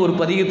பின்னே ஒரு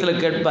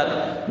பதிகத்தில் கேட்பார்.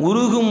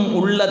 உருகும்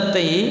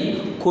உள்ளத்தை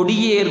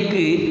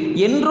கொடியேற்கு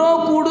என்றோ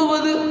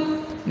கூடுவது,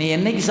 நீ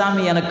என்னைக்கு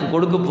சாமி எனக்கு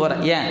கொடுக்க போகிற?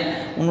 ஏன்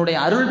உன்னுடைய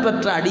அருள்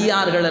பெற்ற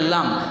அடியார்கள்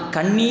எல்லாம்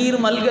கண்ணீர்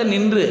மல்க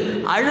நின்று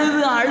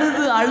அழுது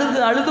அழுது அழுது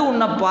அழுது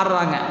உன்னை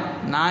பாடுறாங்க.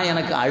 நான்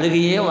எனக்கு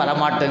அழுகையே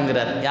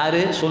வரமாட்டேங்கிறார். யார்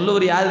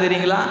சொல்லுவர்? யார்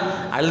தெரியுங்களா?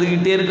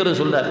 அழுதுகிட்டே இருக்கிற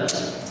சொல்கிறார்.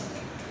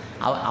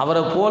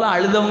 அவரை போல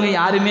அழுதவங்க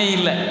யாருமே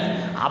இல்லை.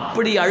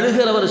 அப்படி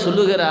அழுகிறவர்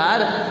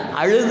சொல்லுகிறார்,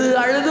 அழுது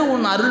அழுது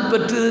உன் அருள்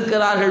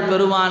பெற்றிருக்கிறார்கள்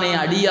பெருமானே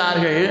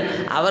அடியார்கள்,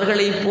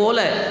 அவர்களைப்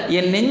போல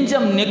என்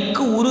நெஞ்சம்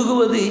நெக்கு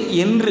உருகுவது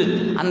என்று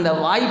அந்த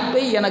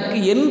வாய்ப்பை எனக்கு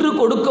என்று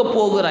கொடுக்க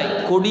போகிறாய்.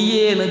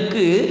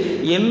 கொடியேனுக்கு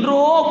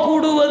என்றோ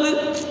கூடுவது,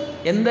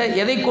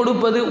 எதை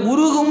கொடுப்பது?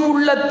 உருகும்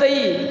உள்ளத்தை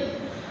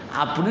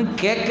அப்படின்னு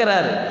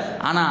கேட்குறாரு.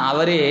 ஆனால்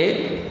அவரே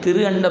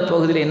திரு அண்ட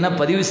பகுதியில் என்ன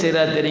பதிவு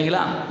செய்கிறார்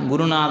தெரியுங்களா?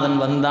 குருநாதன்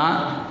வந்தான்,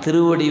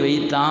 திருவடி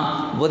வைத்தான்,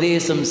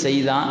 உபதேசம்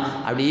செய்தான்.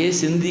 அப்படியே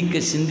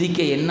சிந்திக்க சிந்திக்க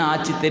என்ன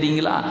ஆச்சு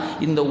தெரியுங்களா?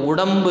 இந்த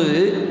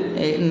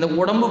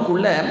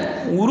உடம்புக்குள்ள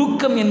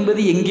உருக்கம்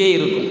என்பது எங்கே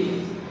இருக்கும்?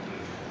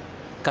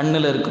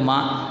 கண்ணில் இருக்குமா,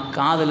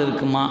 காதில்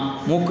இருக்குமா,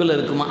 மூக்கில்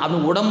இருக்குமா? அது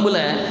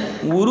உடம்பில்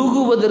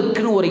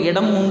உருகுவதற்குன்னு ஒரு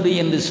இடம் உண்டு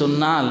என்று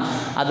சொன்னால்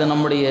அது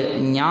நம்முடைய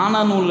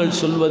ஞான நூல்கள்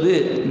சொல்வது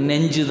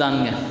நெஞ்சு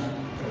தாங்க.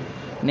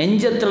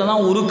 நெஞ்சத்தில்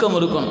தான் உருக்கம்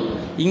இருக்கணும்.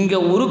 இங்கே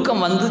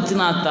உருக்கம்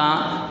வந்துச்சுன்னா தான்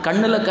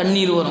கண்ணில்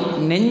கண்ணீர் வரும்.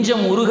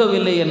 நெஞ்சம்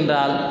உருகவில்லை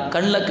என்றால்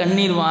கண்ணில்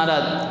கண்ணீர்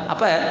மாறாது.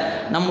 அப்போ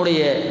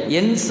நம்முடைய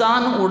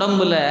என்சான்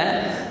உடம்பில்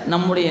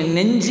நம்முடைய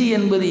நெஞ்சு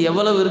என்பது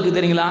எவ்வளவு இருக்குது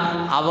தெரியுங்களா?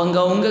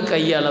 அவங்கவுங்க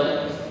கையளவு,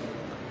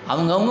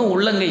 அவங்கவுங்க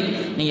உள்ளங்கை.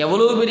 நீங்கள்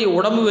எவ்வளோ பெரிய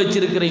உடம்பு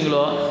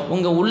வச்சுருக்கிறீங்களோ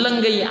உங்கள்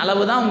உள்ளங்கை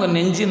அளவு தான் உங்கள்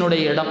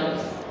நெஞ்சினுடைய இடம்.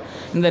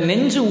 இந்த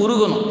நெஞ்சு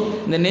உருகணும்.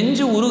 இந்த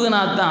நெஞ்சு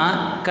உருகுனா தான்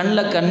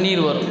கண்ணில்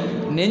கண்ணீர் வரும்.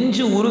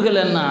 நெஞ்சு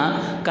உருகலைன்னா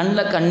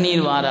கண்ணில்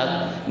கண்ணீர் வராது.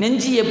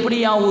 நெஞ்சு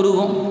எப்படியா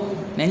உருகும்?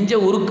 நெஞ்சை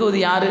உருக்குவது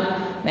யார்?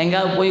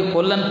 எங்கேயாவது போய்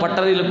கொல்லன்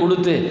பட்டறையில்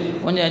கொடுத்து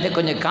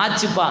கொஞ்சம்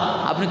காய்ச்சிப்பா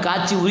அப்படின்னு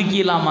காய்ச்சி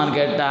உருக்கிடலாமான்னு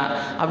கேட்டால்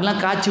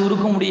அப்படிலாம் காய்ச்சி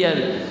உருக்க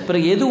முடியாது.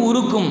 பிறகு எது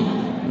உருக்கும்?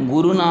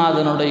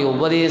 குருநாதனுடைய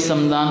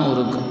உபதேசம்தான்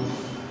உருக்கும்.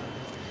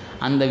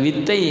 அந்த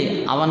வித்தை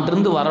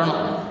அவன்கிட்டருந்து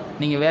வரணும்,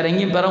 நீங்கள் வேற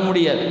எங்கேயும் பெற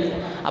முடியாது.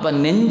 அப்போ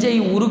நெஞ்சை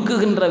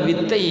உருக்குகின்ற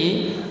வித்தை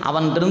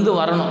அவன்கிட்டருந்து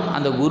வரணும்.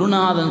 அந்த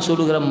குருநாதன்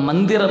சொல்லுகிற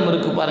மந்திரம்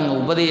இருக்குது பாருங்கள்,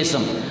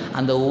 உபதேசம்.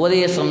 அந்த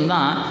உபதேசம்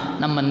தான்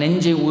நம்ம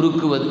நெஞ்சை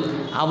உருக்குவது.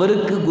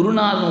 அவருக்கு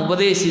குருநாதன்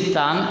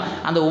உபதேசித்தான்.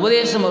 அந்த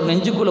உபதேசம் அவர்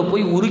நெஞ்சுக்குள்ளே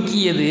போய்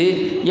உருக்கியது.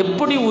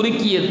 எப்படி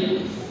உருக்கியது?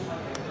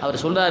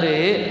 அவர் சொல்கிறாரு,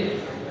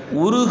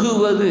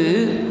 உருகுவது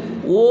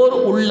ஓர்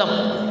உள்ளம்.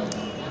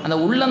 அந்த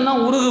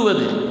உள்ளம்தான்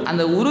உருகுவது.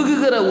 அந்த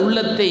உருகுகிற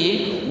உள்ளத்தை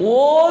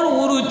ஓர்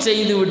உரு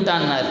செய்து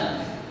விட்டான்னார்.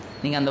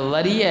 நீங்கள் அந்த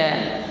வரியை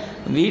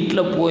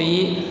வீட்டில் போய்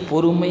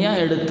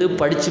பொறுமையாக எடுத்து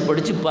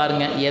படித்து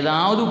பாருங்கள்,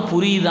 ஏதாவது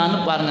புரியுதான்னு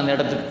பாருங்கள். அந்த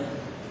இடத்துக்கு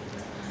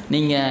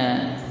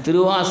நீங்கள்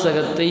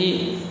திருவாசகத்தை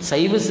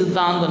சைவ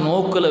சித்தாந்த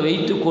நோக்கில்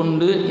வைத்து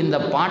கொண்டு இந்த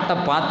பாட்டை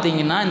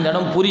பார்த்தீங்கன்னா இந்த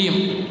இடம்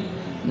புரியும்.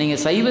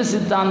 நீங்கள் சைவ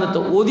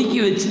சித்தாந்தத்தை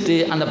ஒதுக்கி வச்சுட்டு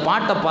அந்த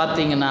பாட்டை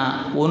பார்த்தீங்கன்னா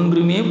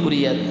ஒன்றுமே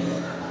புரியாது.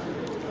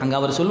 அங்கே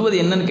அவர் சொல்வது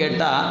என்னன்னு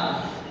கேட்டால்,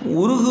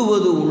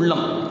 உருகுவது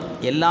உள்ளம்.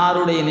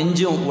 எல்லாருடைய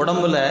நெஞ்சும்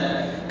உடம்புல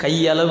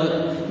கையளவு,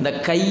 இந்த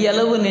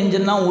கையளவு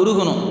நெஞ்சந்தான்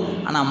உருகணும்.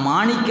 ஆனால்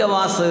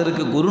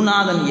மாணிக்கவாசகருக்கு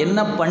குருநாதன் என்ன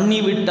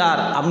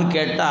பண்ணிவிட்டார் அப்படின்னு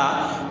கேட்டால்,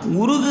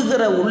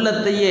 உருகுகிற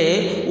உள்ளத்தையே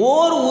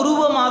ஓர்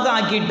உருவமாக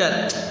ஆக்கிட்டார்.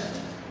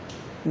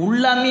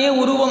 உள்ளமே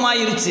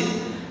உருவமாயிருச்சு.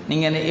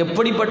 நீங்கள்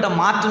எப்படிப்பட்ட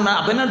மாற்றம்?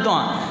 அப்போ என்ன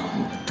அர்த்தம்?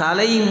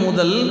 தலை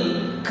முதல்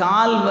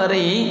கால்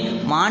வரை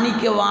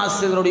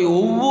மாணிக்கவாசகருடைய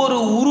ஒவ்வொரு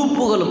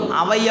உறுப்புகளும்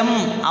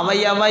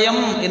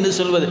அவயவயம் என்று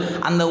சொல்வது,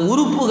 அந்த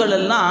உறுப்புகள்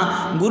எல்லாம்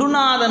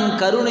குருநாதன்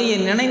கருணையை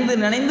நினைந்து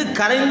நினைந்து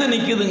கரைந்து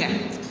நிற்குதுங்க.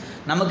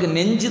 நமக்கு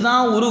நெஞ்சு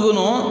தான்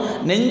உருகணும்,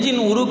 நெஞ்சின்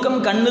உருக்கம்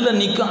கண்ணில்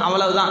நிற்கும்,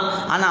 அவ்வளவுதான்.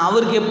 ஆனால்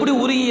அவருக்கு எப்படி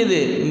உருகியது?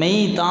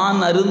 மெய் தான்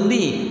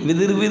அருந்தி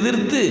விதிர்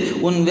விதிர்த்து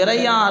உன்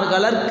விரையார்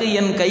கலர்க்கு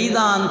என்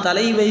கைதான்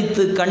தலை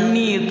வைத்து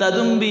கண்ணீர்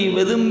ததும்பி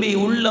வெதும்பி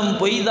உள்ளம்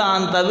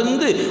பொய்தான்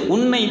தவிர்ந்து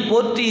உன்னை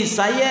போற்றி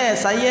சய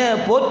சய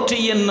போற்றி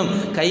என்னும்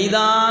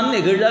கைதான்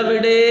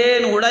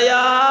நெகிழவிடேன்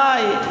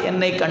உடையாய்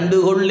என்னை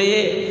கண்டுகொள்ளே.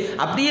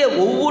 அப்படியே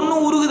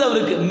ஒவ்வொன்றும் உருகுது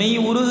அவருக்கு. மெய்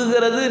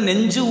உருகுகிறது,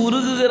 நெஞ்சு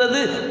உருகுகிறது,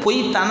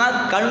 பொய் தன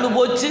கண்ணு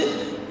போச்சு.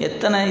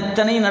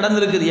 இத்தனை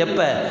நடந்திருக்குது.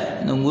 எப்போ?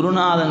 இந்த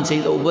குருநாதன்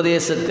செய்த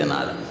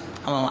உபதேசத்தினால்.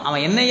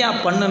 அவன் என்னையா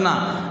பண்ணுனா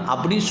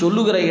அப்படி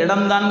சொல்லுகிற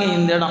இடம்தாங்க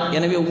இந்த இடம்.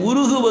 எனவே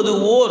உருகுவது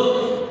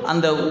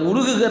அந்த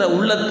உருகுகிற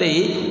உள்ளத்தை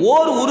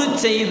உரு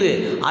செய்து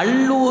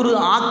அல்லூறு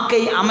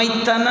ஆக்கை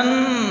அமைத்தனன்.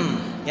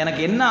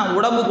 எனக்கு என்ன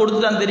உடம்பு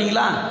கொடுத்துட்டான்னு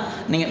தெரியுங்களா?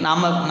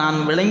 நான்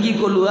விளங்கி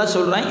கொள்வதா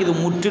சொல்கிறேன். இது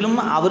முற்றிலும்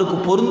அவருக்கு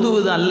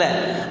பொருந்துவது அல்ல.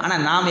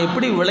 ஆனால் நாம்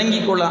எப்படி விளங்கி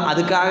கொள்ளலாம்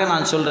அதுக்காக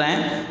நான் சொல்கிறேன்.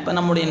 இப்போ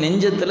நம்முடைய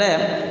நெஞ்சத்தில்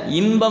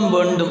இன்பம்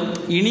வேண்டும்,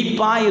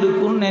 இனிப்பாக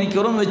இருக்குன்னு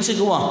நினைக்கிறோம்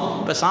வச்சுக்குவோம்.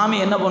 இப்போ சாமி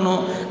என்ன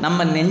பண்ணும்?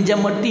 நம்ம நெஞ்சை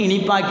மட்டும்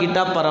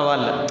இனிப்பாக்கிட்டால்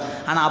பரவாயில்ல.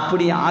 ஆனால்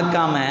அப்படி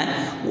ஆக்காமல்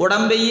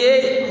உடம்பையே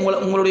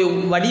உங்களுடைய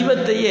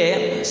வடிவத்தையே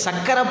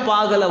சக்கரை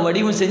பாகலை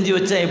வடிவம் செஞ்சு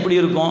வச்சா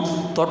எப்படி இருக்கும்?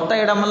 தொட்ட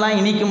இடமெல்லாம்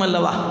இனிக்கும்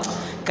அல்லவா?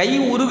 கை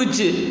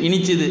உருகுச்சு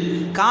இனிச்சுது,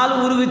 கால்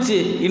உருகுச்சு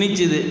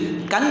இனிச்சுது,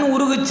 கண்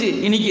உருகுச்சு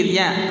இனிக்குது.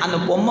 ஏன்? அந்த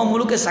பொம்மை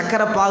முழுக்க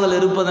சக்கரை பாகல்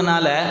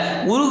இருப்பதனால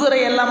உருகுற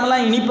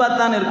எல்லாமெல்லாம்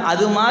இனிப்பாத்தான் இருக்கு.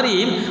 அது மாதிரி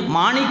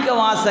மாணிக்க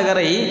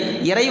வாசகரை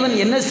இறைவன்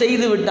என்ன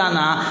செய்து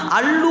விட்டானா,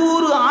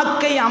 அல்லூறு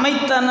ஆக்கை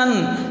அமைத்தனன்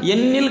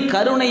என்னில்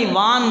கருணை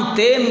வான்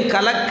தேன்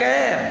கலக்க.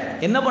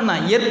 என்ன பண்ணா?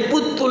 எற்பு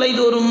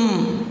துளைதோறும்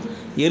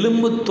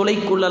எலும்பு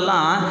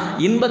துளைக்குள்ளெல்லாம்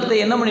இன்பத்தை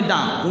என்ன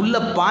பண்ணிட்டான்? உள்ள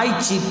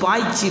பாய்ச்சி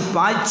பாய்ச்சி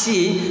பாய்ச்சி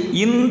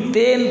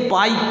இன்தேன்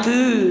பாய்த்து.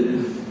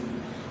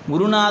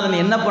 குருநாதன்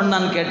என்ன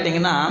பண்ணான்னு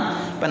கேட்டிங்கன்னா,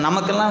 இப்போ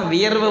நமக்கெல்லாம்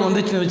வியர்வை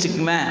வந்துச்சுன்னு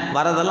வச்சுக்குமே,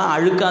 வரதெல்லாம்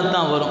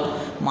அழுக்காத்தான் வரும்.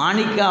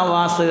 மாணிக்கா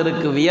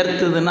வாசகருக்கு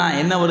வியர்த்துதுன்னா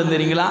என்ன வரும்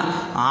தெரியுங்களா?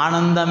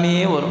 ஆனந்தமே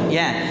வரும்.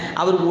 ஏன்?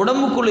 அவருக்கு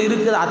உடம்புக்குள்ளே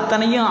இருக்கிற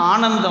அத்தனையும்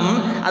ஆனந்தம்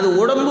அது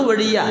உடம்பு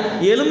வழியாக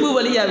எலும்பு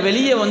வழியாக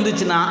வெளியே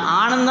வந்துச்சுன்னா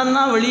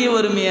ஆனந்தம்தான் வெளியே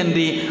வருமே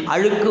அன்றி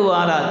அழுக்கு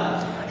வாராது.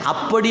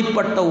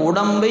 அப்படிப்பட்ட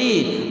உடம்பை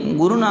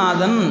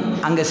குருநாதன்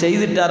அங்கே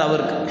செய்துட்டார்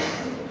அவருக்கு.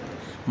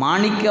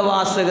 மாணிக்க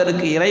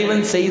வாசகருக்கு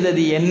இறைவன்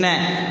செய்தது என்ன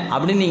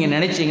அப்படின்னு நீங்கள்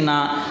நினச்சிங்கன்னா,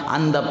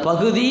 அந்த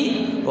பகுதி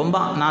ரொம்ப,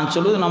 நான்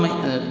சொல்லுவது நம்ம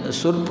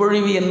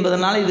சொற்பொழிவு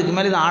என்பதனால இதுக்கு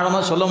மேலே இது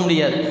ஆழமாக சொல்ல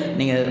முடியாது.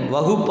 நீங்கள்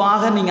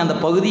வகுப்பாக நீங்கள் அந்த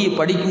பகுதியை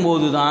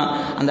படிக்கும்போது தான்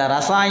அந்த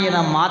ரசாயன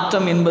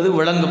மாற்றம் என்பது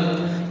விளங்கும்.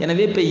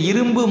 எனவே இப்போ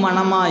இரும்பு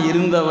மனமாக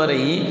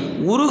இருந்தவரை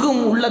உருகும்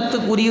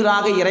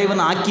உள்ளத்துக்குரியவராக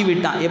இறைவன்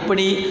ஆக்கிவிட்டான்.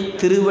 எப்படி?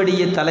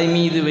 திருவடியை தலை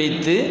மீது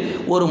வைத்து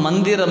ஒரு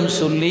மந்திரம்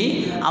சொல்லி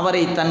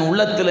அவரை தன்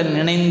உள்ளத்தில்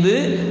நினைந்து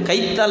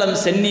கைத்தலம்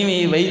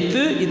சென்னிமையை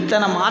வைத்து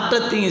இத்தனை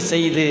மாற்றத்தையும்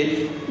செய்து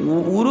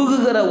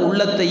உருகுகிற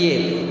உள்ளத்தையே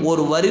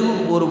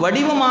ஒரு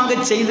வடிவமாக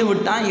செய்து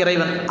விட்டான்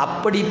இறைவன்.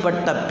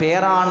 அப்படிப்பட்ட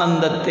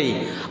பேரானந்தத்தை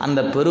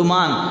அந்த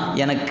பெருமான்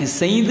எனக்கு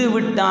செய்து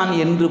விட்டான்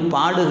என்று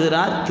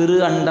பாடுகிறார் திரு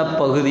அண்ட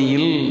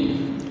பகுதியில்.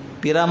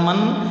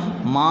 பிரமன்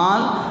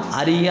மால்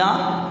அரியா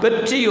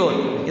பெற்றியோர்,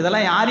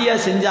 இதெல்லாம் யாரியா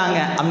செஞ்சாங்க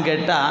அப்படின்னு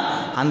கேட்டால்,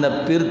 அந்த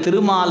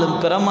திருமாலும்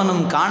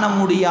பிரமனும் காண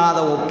முடியாத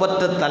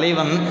ஒப்பற்ற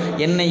தலைவன்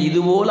என்னை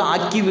இதுபோல்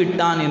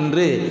ஆக்கிவிட்டான்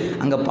என்று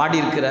அங்கே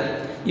பாடியிருக்கிறார்.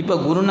 இப்போ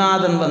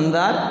குருநாதன்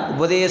வந்தார்,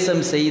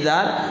 உபதேசம்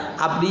செய்தார்,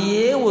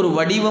 அப்படியே ஒரு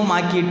வடிவம்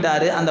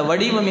ஆக்கிட்டார். அந்த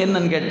வடிவம்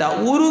என்னன்னு கேட்டால்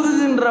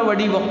உருகுகின்ற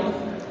வடிவம்.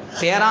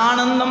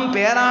 பேரானந்தம்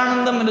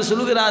பேரானந்தம் என்று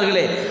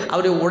சொல்கிறார்களே,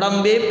 அவருடைய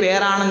உடம்பே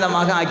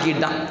பேரானந்தமாக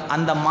ஆக்கிட்டான்.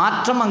 அந்த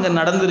மாற்றம் அங்கே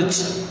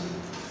நடந்துருச்சு.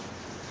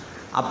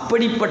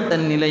 அப்படிப்பட்ட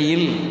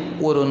நிலையில்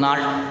ஒரு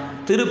நாள்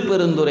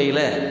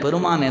திருப்பெருந்துறையில்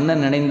பெருமான் என்ன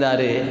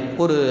நினைந்தார்?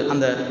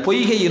 அந்த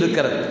பொய்கை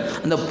இருக்கிறது,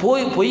 அந்த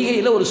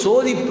பொய்கையில் ஒரு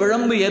சோதி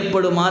பிழம்பு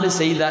ஏற்படுமாறு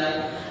செய்தார்.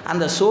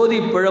 அந்த சோதி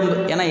பிழம்பு,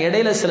 ஏன்னா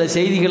இடையில சில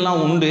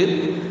செய்திகள்லாம் உண்டு,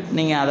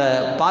 நீங்கள் அதை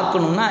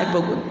பார்க்கணுன்னா, இப்போ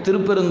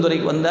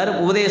திருப்பெருந்துறைக்கு வந்தார்,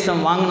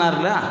 உபதேசம்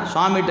வாங்கினார்ல,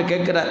 சுவாமிகிட்ட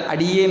கேட்குறார்,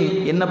 அடியேன்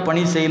என்ன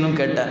பணி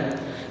செய்யணும்னு கேட்டார்.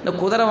 இந்த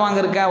குதிரை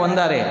வாங்கறக்கா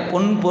வந்தார்,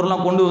 பொன்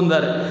பொருளாக கொண்டு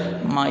வந்தார்.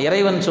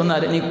 இறைவன்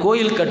சொன்னார், நீ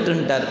கோயில்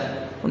கட்டுன்ட்டார்.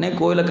 உடனே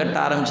கோயிலை கட்ட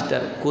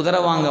ஆரம்பிச்சிட்டார். குதிரை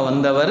வாங்க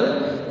வந்தவர்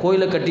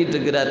கோயிலை கட்டிகிட்டு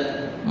இருக்கிறார்.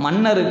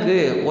 மன்னருக்கு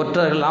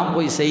ஒற்றர்கள்லாம்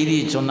போய்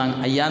செய்தியை சொன்னாங்க,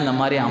 ஐயா இந்த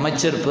மாதிரி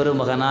அமைச்சர்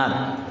பெருமகனார்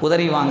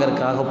குதிரை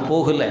வாங்கறதுக்காக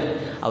போகலை,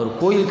 அவர்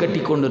கோயில்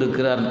கட்டி கொண்டு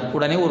இருக்கிறார்.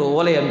 உடனே ஒரு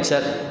ஓலை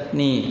அனுப்பிச்சார்,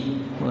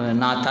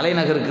 நான்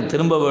தலைநகருக்கு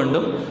திரும்ப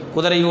வேண்டும்,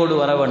 குதிரையோடு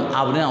வரவன்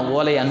அப்படின்னு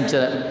ஓலை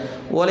அனுப்பிச்சார்.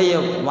 ஓலையை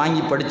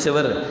வாங்கி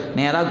படித்தவர்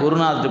நேராக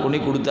குருநாதர்கிட்ட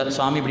கொண்டு கொடுத்தார்.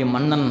 சுவாமி இப்படி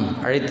மன்னன்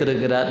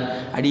அழைத்திருக்கிறார்,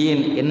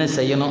 அடியேன் என்ன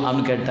செய்யணும்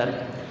அப்படின்னு கேட்டார்.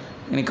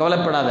 நீ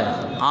கவலைப்படாத,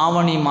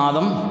 ஆவணி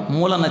மாதம்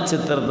மூல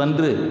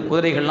நட்சத்திரத்தன்று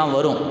குதிரைகள்லாம்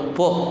வரும்,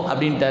 போ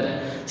அப்படின்ட்டார்.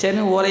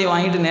 சரி, ஓலையை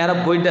வாங்கிட்டு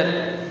நேராக போயிட்டார்.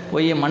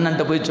 போய்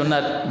மன்னன்ட்ட போய்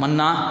சொன்னார்,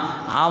 மன்னா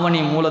ஆவணி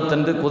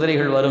மூலத்தன்று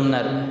குதிரைகள்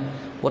வரும்னார்.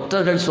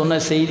 ஒற்றர்கள் சொன்ன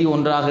செய்தி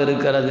ஒன்றாக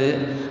இருக்கிறது,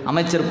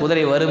 அமைச்சர்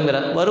குதிரை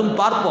வருங்கிறார். வரும்,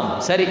 பார்ப்போம்,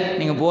 சரி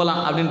நீங்கள்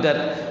போகலாம்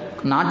அப்படின்ட்டார்.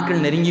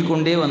 நாட்கள் நெருங்கி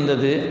கொண்டே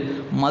வந்தது.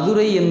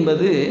 மதுரை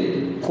என்பது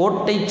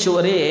கோட்டை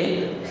சுவரே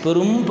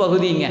பெரும்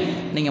பகுதிங்க.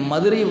 நீங்கள்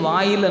மதுரை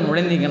வாயில்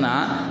நுழைந்தீங்கன்னா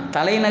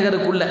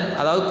தலைநகருக்குள்ளே,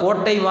 அதாவது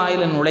கோட்டை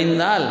வாயில்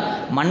நுழைந்தால்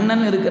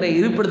மன்னன் இருக்கிற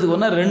இருப்பிடத்துக்கு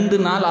வந்தால் 2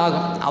 நாள்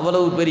ஆகும்.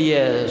 அவ்வளவு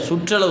பெரிய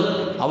சுற்றளவு,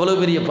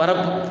 அவ்வளவு பெரிய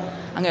பரப்பு.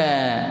 அங்கே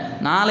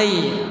நாளை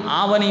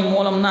ஆவணி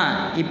மூலம்னா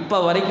இப்போ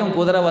வரைக்கும்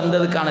குதிரை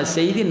வந்ததுக்கான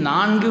செய்தி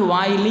 4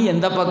 வாயிலையும்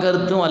எந்த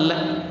பக்கத்தும் வரல.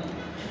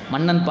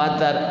 மன்னன்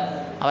பார்த்தார்,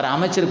 அவர்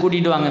அமைச்சர்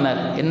கூட்டிகிட்டு வாங்கினார்.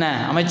 என்ன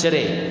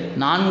அமைச்சரே,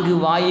 4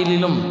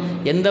 வாயிலிலும்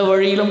எந்த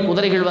வழியிலும்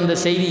குதிரைகள் வந்த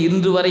செய்தி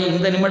இன்று வரை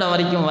இந்த நிமிடம்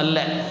வரைக்கும் வரல.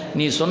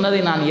 நீ சொன்னதை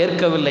நான்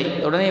ஏற்கவில்லை.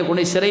 உடனே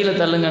கொண்டு சிறையில்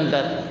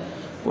தள்ளுங்கன்ட்டார்.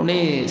 கொண்டு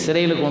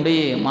சிறையில் கொண்டு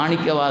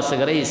மாணிக்க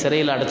வாசகரை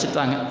சிறையில்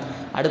அடைச்சிட்டாங்க.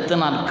 அடுத்த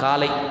நாள்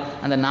காலை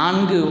அந்த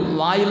 4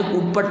 வாயிலுக்கு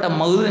உட்பட்ட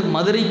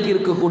மதுரைக்கு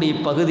இருக்கக்கூடிய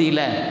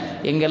பகுதியில்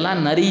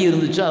எங்கெல்லாம் நரி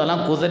இருந்துச்சோ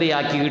அதெல்லாம் குதிரை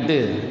ஆக்கிக்கிட்டு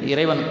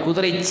இறைவன்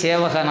குதிரை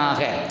சேவகனாக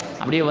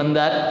அப்படியே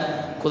வந்தார்.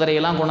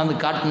 குதிரையெல்லாம்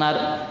கொண்டாந்து காட்டினார்.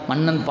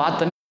 மன்னன்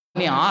பார்த்த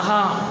ஆஹா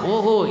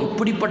ஓஹோ,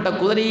 இப்படிப்பட்ட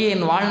குதிரையை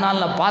என்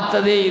வாழ்நாளில்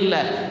பார்த்ததே இல்லை.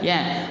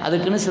 ஏன்,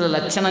 அதுக்குன்னு சில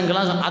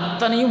லட்சணங்கள்லாம்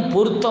அத்தனையும்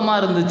பொருத்தமாக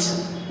இருந்துச்சு.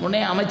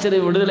 உடனே அமைச்சரை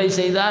விடுதலை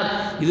செய்தார்.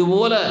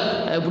 இதுபோல்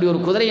இப்படி ஒரு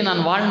குதிரையை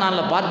நான்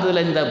வாழ்நாளில்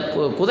பார்த்ததில்லை. இந்த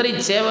குதிரை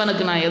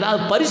சேவனுக்கு நான்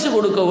ஏதாவது பரிசு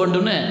கொடுக்க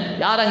வேண்டும்னு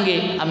யார் அங்கே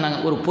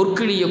அப்படின்னாங்க. ஒரு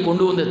பொற்கிழியை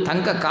கொண்டு வந்து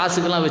தங்க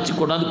காசுக்கெல்லாம் வச்சு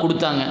கொண்டாந்து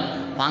கொடுத்தாங்க.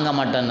 வாங்க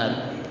மாட்டேன்னார்.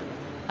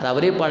 அது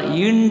அவரே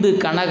ஈண்டு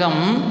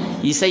கனகம்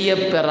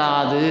இசையப்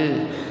பெறாது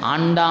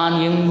ஆண்டான்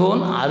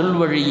எங்கோன் அருள்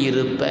வழி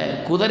இருப்ப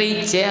குதிரை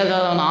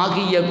சேகன்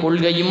ஆகிய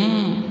கொள்கையும்.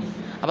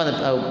 அப்போ அந்த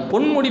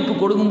பொன்முடிப்பு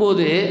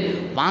கொடுக்கும்போது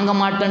வாங்க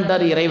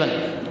மாட்டேன்ட்டார் இறைவன்.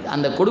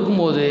 அந்த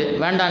கொடுக்கும்போது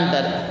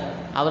வேண்டான்ட்டார்.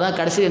 அவர் தான்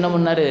கடைசி என்ன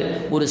பண்ணார்,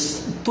 ஒரு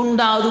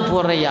துண்டாவது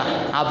போடுறையா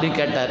அப்படின்னு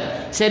கேட்டார்.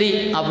 சரி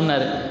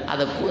அப்படின்னாரு.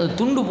 அதை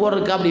துண்டு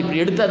போடுறதுக்கு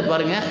இப்படி எடுத்தார்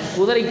பாருங்கள்.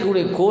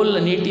 குதிரைக்குடைய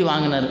கோலில் நீட்டி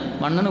வாங்கினார்.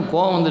 மன்னனுக்கு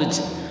கோபம்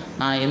வந்துருச்சு.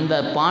 நான் இந்த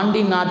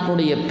பாண்டி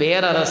நாட்டினுடைய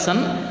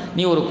பேரரசன்,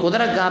 நீ ஒரு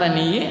குதிரைக்காரன்,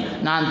 நீ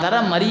நான்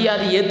தர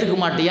மரியாதை ஏற்றுக்க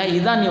மாட்டியா,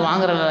 இதான் நீ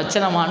வாங்குற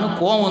லட்சணமானு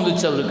கோபம்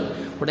வந்துச்சு அவருக்கு.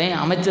 உடனே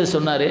அமைச்சர்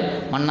சொன்னார்,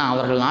 மன்னா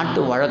அவர்கள் நாட்டு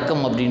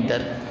வழக்கம்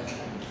அப்படின்ட்டார்.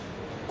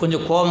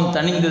 கொஞ்சம் கோபம்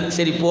தணிந்தது.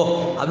 சரி போ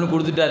அப்படின்னு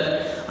கொடுத்துட்டார்.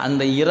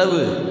 அந்த இரவு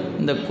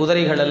இந்த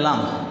குதிரைகளெல்லாம்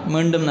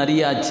மீண்டும்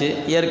நரியாச்சு.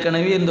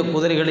 ஏற்கனவே இந்த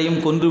குதிரைகளையும்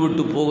கொன்று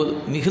விட்டு போகுது.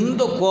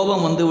 மிகுந்த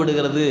கோபம் வந்து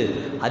விடுகிறது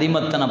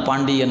அரிமர்த்தன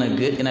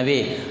பாண்டியனுக்கு. எனவே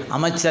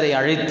அமைச்சரை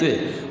அழைத்து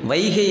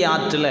வைகை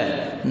ஆற்றில்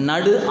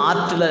நடு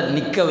ஆற்றில்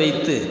நிற்க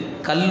வைத்து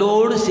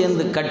கல்லோடு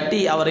சேர்ந்து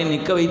கட்டி அவரை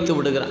நிற்க வைத்து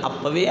விடுகிறார்.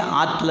 அப்போவே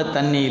ஆற்றில்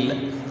தண்ணி இல்லை.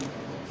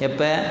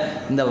 எப்போ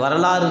இந்த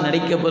வரலாறு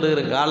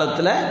நடிக்கப்படுகிற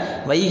காலத்தில்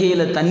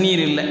வைகையில்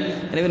தண்ணீர் இல்லை.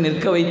 எனவே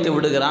நிற்க வைத்து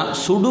விடுகிறான்.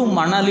 சுடு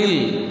மணலில்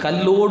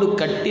கல்லோடு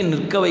கட்டி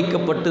நிற்க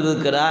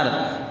வைக்கப்பட்டிருக்கிறார்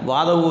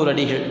வாதவூர்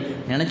அடிகள்.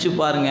 நினச்சி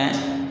பாருங்கள்,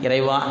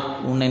 இறைவா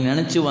உன்னை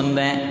நினச்சி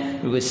வந்தேன்,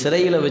 இவங்க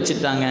சிறையில்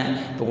வச்சுட்டாங்க,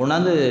 இப்போ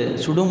கொண்டாந்து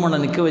சுடுமணை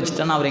நிற்க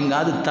வச்சுட்டான்னு அவர்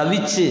எங்காவது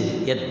தவிச்சு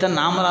எத்தனை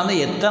நாமளாக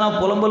இருந்தால் எத்தனை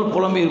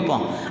புலம்பி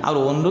இருப்போம்.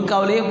 அவர் ஒன்றும்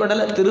கவலையே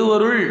படலை.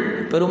 திருவருள்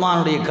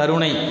பெருமானுடைய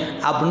கருணை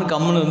அப்படின்னு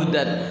கம்முன்னு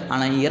இருந்துட்டார்.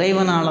 ஆனால்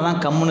இறைவனால்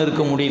தான் கம்முன்னு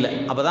இருக்க முடியல.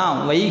 அப்போ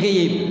தான்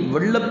வைகையை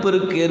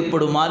வெள்ளப்பெருக்கு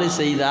ஏற்படுமாறு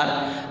செய்தார்.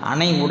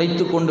 அணை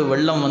உடைத்து கொண்டு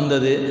வெள்ளம்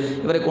வந்தது.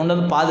 இவரை கொண்டு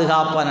வந்து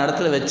பாதுகாப்பான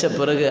இடத்துல வச்ச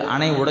பிறகு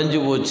அணை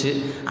உடைஞ்சு போச்சு.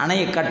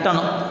 அணையை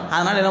கட்டணும்.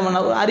 அதனால் என்ன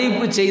பண்ண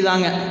அறிவிப்பு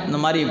செய்தாங்க. இந்த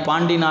மாதிரி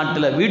பாண்டி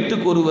நாட்டில்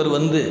வீட்டுக்கு ஒருவர்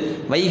வந்து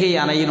வைகை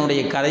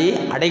அணையினுடைய கரையை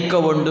அடைக்க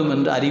வேண்டும்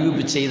என்று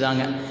அறிவிப்பு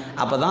செய்தாங்க.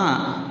 அப்போ தான்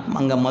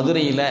அங்கே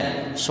மதுரையில்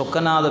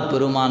சொக்கநாத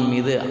பெருமான்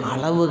மீது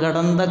அளவு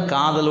கடந்த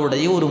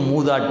காதலுடைய ஒரு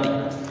மூதாட்டி,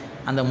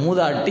 அந்த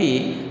மூதாட்டி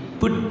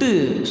பிட்டு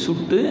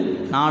சுட்டு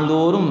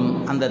நாள்தோறும்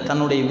அந்த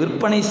தன்னுடைய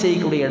விற்பனை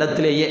செய்யக்கூடிய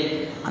இடத்திலேயே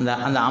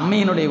அந்த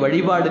அம்மையினுடைய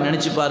வழிபாடு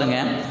நினச்சி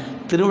பாருங்கள்.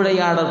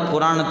 திருவிளையாடல்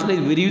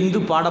புராணத்தில் விரிந்து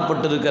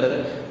பாடப்பட்டிருக்கிறது.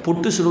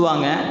 புட்டு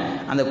சுடுவாங்க.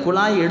 அந்த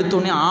குழாய்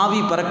எடுத்தோடனே ஆவி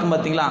பறக்கும்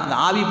பார்த்தீங்களா, அந்த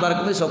ஆவி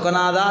பறக்கும்போது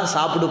சொக்கநாதா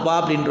சாப்பிடுப்பா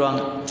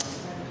அப்படின்ட்டுருவாங்க.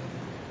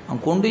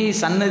 கொண்டு போய்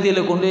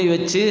சன்னதியில் கொண்டு போய்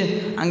வச்சு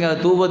அங்கே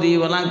தூப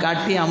தீபம்லாம்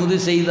காட்டி அமுது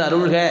செய்து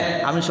அருள்க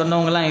அப்படின்னு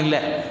சொன்னவங்கலாம் இல்லை.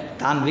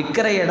 தான்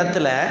விற்கிற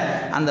இடத்துல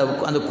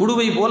அந்த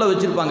குடுவை போல்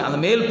வச்சுருப்பாங்க. அந்த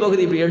மேல்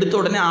பகுதி இப்படி எடுத்த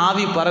உடனே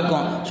ஆவி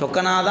பறக்கும்.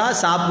 சொக்கநாதா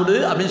சாப்பிடு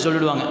அப்படின்னு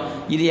சொல்லிடுவாங்க.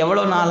 இது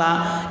எவ்வளோ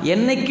நாளாக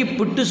என்னைக்கு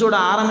புட்டு சுட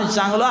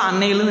ஆரம்பித்தாங்களோ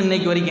அன்னையிலேருந்து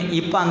இன்னைக்கு வரைக்கும்.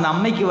 இப்போ அந்த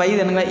அம்மைக்கு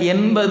வயது என்னங்க,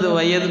 80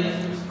 வயது.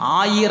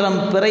 1000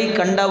 பிறை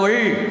கண்டவள்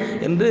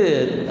என்று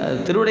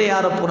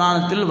திருவிளையாட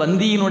புராணத்தில்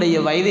வந்தியினுடைய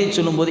வயதை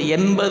சொல்லும்போது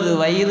 80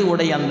 வயது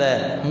உடைய அந்த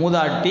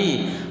மூதாட்டி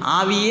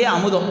ஆவியே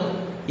அமுதம்.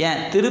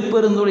 ஏன்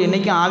திருப்பெருந்தூர்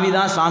இன்றைக்கும்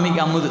ஆவிதான்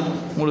சாமிக்கு அமுது,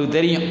 உங்களுக்கு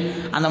தெரியும்.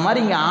 அந்த மாதிரி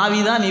இங்கே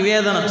ஆவிதான்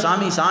நிவேதனம்.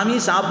 சாமி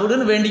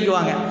சாப்பிடுன்னு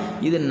வேண்டிக்குவாங்க.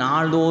 இது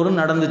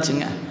நாள்தோறும்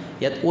நடந்துச்சுங்க.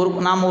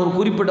 நாம் ஒரு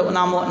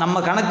குறிப்பிட்ட நம்ம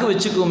கணக்கு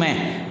வச்சுக்குவோமே.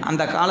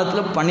 அந்த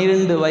காலத்தில்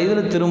 12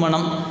 வயதில்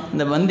திருமணம்.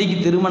 இந்த வந்திக்கு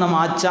திருமணம்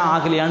ஆச்சா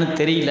ஆகலையான்னு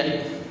தெரியல.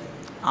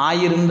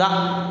 ஆயிருந்தால்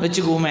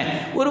வச்சுக்குவோமே,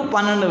 ஒரு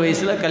 12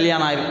 வயசில்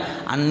கல்யாணம் ஆயிரும்.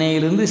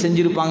 அன்னையிலிருந்து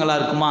செஞ்சுருப்பாங்களா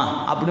இருக்குமா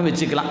அப்படின்னு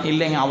வச்சுக்கலாம்.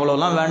 இல்லைங்க,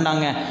 அவ்வளோலாம்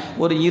வேண்டாங்க.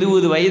 ஒரு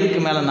 20 வயதுக்கு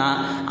மேலேனா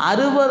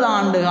 60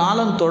 ஆண்டு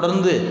காலம்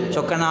தொடர்ந்து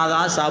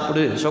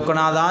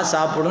சொக்கநாதா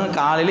சாப்பிடுன்னு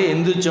காலையில்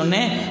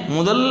எந்திரிச்சோன்னே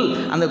முதல்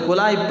அந்த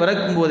குழாய்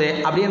பிறக்கும் போதே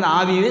அப்படியே அந்த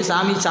ஆவியே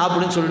சாமி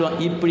சாப்பிடுன்னு சொல்லிடுவோம்.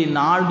 இப்படி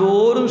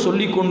நாள்தோறும்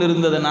சொல்லி கொண்டு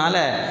இருந்ததுனால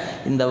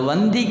இந்த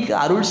வந்திக்கு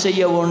அருள்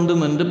செய்ய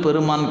வேண்டும் என்று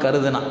பெருமான்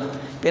கருதினான்.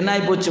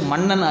 பெண்ணாய் போச்சு,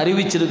 மன்னன்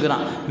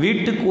அறிவிச்சிருக்கிறான்,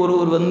 வீட்டுக்கு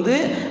ஒருவர் வந்து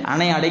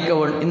அணை அடைக்க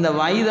வேண்டும். இந்த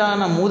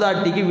வயதான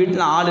மூதாட்டிக்கு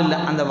வீட்டில் ஆள் இல்லை,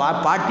 அந்த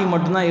பாட்டி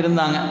மட்டும்தான்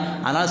இருந்தாங்க.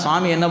 அதனால்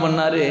சுவாமி என்ன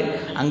பண்ணார்,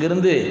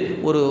 அங்கிருந்து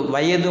ஒரு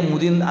வயது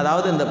முதிர்ந்த,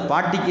 அதாவது இந்த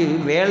பாட்டிக்கு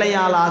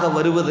வேலையாளாக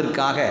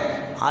வருவதற்காக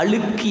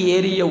அழுக்கு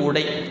ஏறிய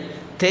உடை,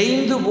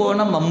 தேய்ந்து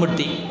போன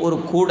மம்மட்டி, ஒரு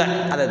கூடை,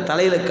 அதை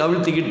தலையில்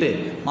கவிழ்த்திக்கிட்டு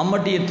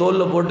மம்மட்டியை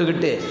தோலில்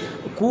போட்டுக்கிட்டு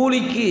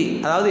கூலிக்கு,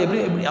 அதாவது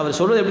எப்படி அவர்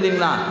சொல்கிறது எப்படி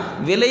தெரியுங்களா,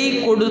 விலை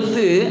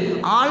கொடுத்து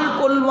ஆள்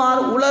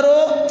கொள்வார்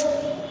உளரோ,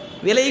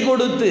 விலை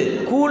கொடுத்து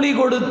கூலி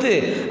கொடுத்து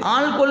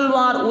ஆள்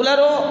கொள்வார்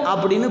உளரோ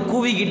அப்படின்னு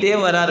கூவிக்கிட்டே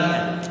வராருங்க.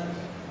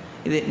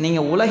 இது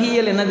நீங்கள்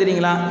உலகியல் என்ன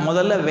தெரியுங்களா,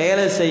 முதல்ல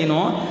வேலை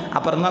செய்யணும்,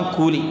 அப்புறம் தான்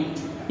கூலி.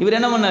 இவர்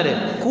என்ன பண்ணார்,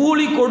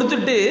 கூலி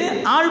கொடுத்துட்டு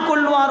ஆள்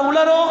கொள்வார்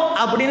உளரோ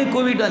அப்படின்னு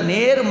கூவிட்டார்.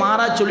 நேர்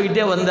மாறா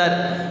சொல்லிக்கிட்டே வந்தார்.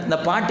 இந்த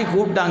பாட்டி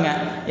கூப்பிட்டாங்க,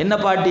 என்ன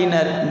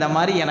பாட்டினார், இந்த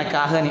மாதிரி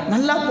எனக்காக நீ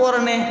நல்லா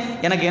போகிறனே,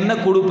 எனக்கு என்ன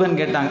கொடுப்பேன்னு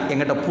கேட்டாங்க.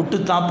 என்கிட்ட புட்டு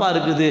தாப்பா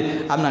இருக்குது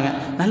அப்படின்னாங்க.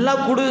 நல்லா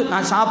கொடு,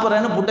 நான்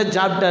சாப்பிட்றேன்னு புட்டை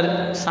சாப்பிட்டார்.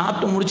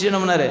 சாப்பிட்டு முடிச்சு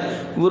என்ன பண்ணார்,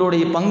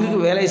 இவருடைய பங்குக்கு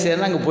வேலை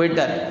செய்யறது அங்கே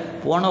போயிட்டார்.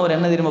 போனவர்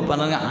என்ன தெரியுமா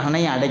பண்ணாங்க,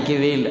 அணையை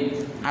அடைக்கவே இல்லை,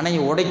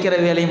 அணையை உடைக்கிற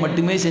வேலையை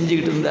மட்டுமே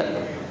செஞ்சுக்கிட்டு இருந்தார்.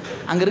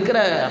 அங்கே இருக்கிற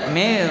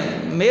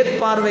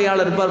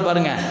மேற்பார்வையாளர் இருப்பார்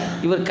பாருங்க,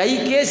 இவர்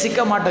கைக்கே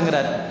சிக்க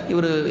மாட்டேங்கிறார்.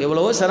 இவர்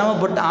எவ்வளவோ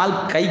சிரமப்பட்டு ஆள்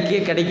கைக்கே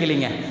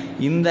கிடைக்கலைங்க.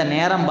 இந்த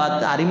நேரம்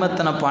பார்த்து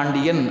அரிமர்த்தன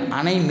பாண்டியன்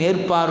அணை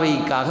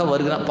மேற்பார்வைக்காக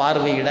வருகிறான்,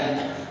 பார்வையிட.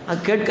 அது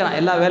கேட்குறான்,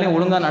 எல்லா வேலையும்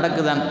ஒழுங்காக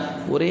நடக்குதான்.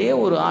 ஒரே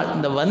ஒரு ஆள்,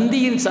 இந்த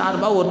வந்தியின்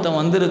சார்பாக ஒருத்தன்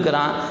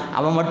வந்திருக்கிறான்,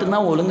 அவன்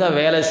மட்டும்தான் ஒழுங்காக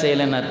வேலை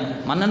செய்யலைன்னார்.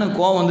 மன்னனுக்கு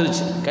கோவம்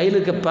வந்துருச்சு, கையில்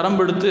இருக்க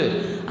பரம்பெடுத்து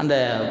அந்த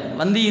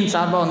வந்தியின்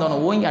சார்பாக வந்தவனை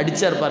ஓங்கி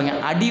அடித்தார் பாருங்க.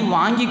 அடி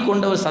வாங்கி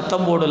கொண்டவர்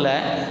சத்தம் போடலை,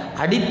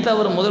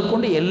 அடித்தவர்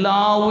முதற்கொண்டு எல்லா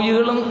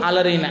உயிர்களும்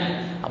அலறின.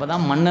 அப்போ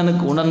தான்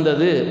மன்னனுக்கு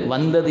உணர்ந்தது,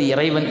 வந்தது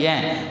இறைவன்.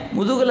 ஏன்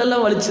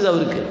முதுகுலெல்லாம் வலிச்சது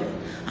அவருக்கு.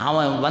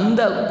 அவன்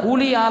வந்த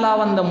கூலி ஆளாக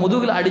வந்த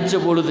முதுகில் அடித்த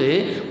பொழுது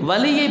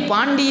வலியை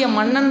பாண்டிய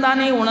மன்னன்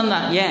தானே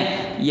உணர்ந்தான். ஏன்,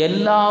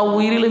 எல்லா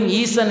உயிரிலும்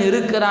ஈசன்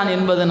இருக்கிறான்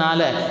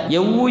என்பதனால,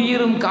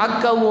 எவ்வுயிரும்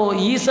காக்கவோ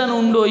ஈசன்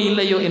உண்டோ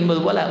இல்லையோ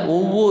என்பது போல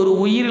ஒவ்வொரு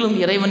உயிரிலும்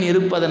இறைவன்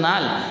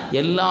இருப்பதனால்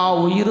எல்லா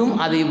உயிரும்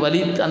அதை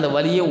வலித்து அந்த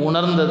வலியை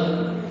உணர்ந்தது.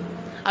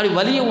 அப்படி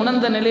வலியை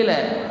உணர்ந்த நிலையில்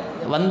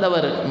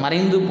வந்தவர்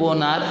மறைந்து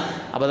போனார்.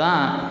 அப்போ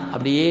தான்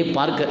அப்படியே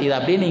பார்க்க, இதை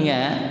அப்படியே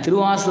நீங்கள்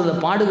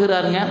திருவாசகத்தில்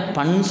பாடுகிறாருங்க.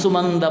 பண்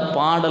சுமந்த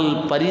பாடல்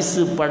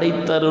பரிசு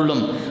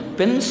படைத்தருளும்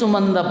பெண்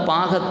சுமந்த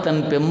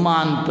பாகத்தன்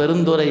பெம்மான்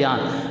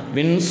பெருந்துரையான்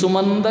விண்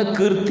சுமந்த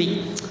கீர்த்தி.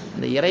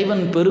 இந்த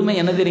இறைவன் பெருமை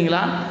என்ன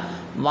தெரியுங்களா,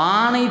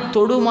 வானை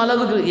தொடும்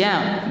அளவுக்கு,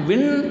 ஏன்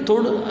விண்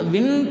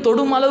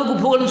தொடும் அளவுக்கு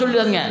புகழ்னு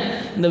சொல்லிடுறாங்க.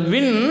 இந்த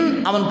விண்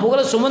அவன்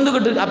புகழை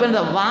சுமந்துக்கிட்டு இருக்கு. அப்போ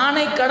இந்த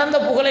வானை கடந்த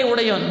புகழை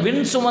உடையவன்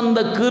விண் சுமந்த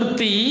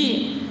கீர்த்தி.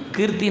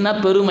 கீர்த்தினா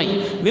பெருமை.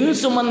 விண்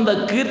சுமந்த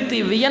கீர்த்தி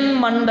வியன்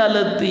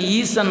மண்டலத்து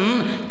ஈசன்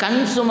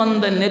கண்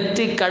சுமந்த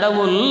நெற்றி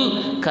கடவுள்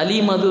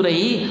கலிமதுரை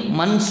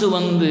மண்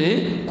சுமந்து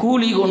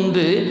கூலி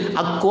கொண்டு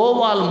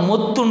அக்கோவால்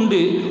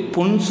மொத்துண்டு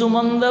புன்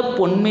சுமந்த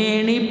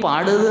பொன்மேனி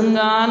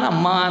பாடுதுங்கான்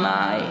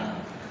அம்மானாய்.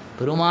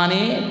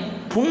 பெருமானே,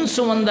 புன்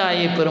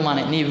சுமந்தாயே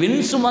பெருமானே, நீ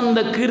விண் சுமந்த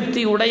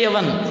கீர்த்தி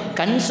உடையவன்,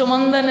 கண்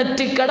சுமந்த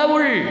நெற்றி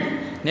கடவுள்,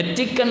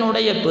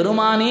 நெற்றிக்கண்ணுடைய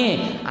பெருமானே,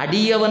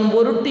 அடியவன்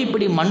பொருட்டு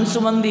இப்படி மண்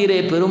சுமந்தீரே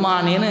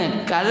பெருமானேன்னு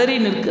கதறி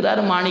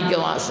நிற்கிறார்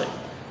மாணிக்கவாசர்.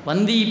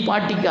 வந்தி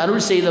பாட்டிக்கு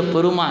அருள் செய்த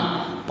பெருமான்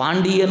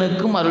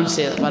பாண்டியனுக்கும் அருள்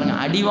செய்ய பாருங்க,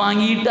 அடி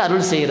வாங்கிட்டு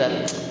அருள் செய்கிறார்.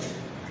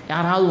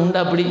 யாராவது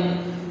உண்டா அப்படி?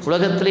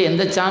 உலகத்தில்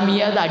எந்த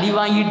சாமியாவது அடி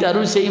வாங்கிட்டு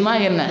அருள் செய்யுமா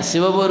என்ன?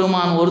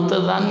 சிவபெருமான்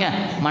ஒருத்தர் தாங்க.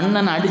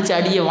 மன்னன் அடித்த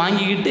அடியை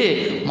வாங்கிக்கிட்டு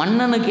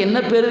மன்னனுக்கு என்ன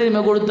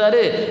பெருமை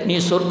கொடுத்தாரு, நீ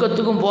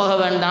சொர்க்கத்துக்கும் போக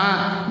வேண்டாம்,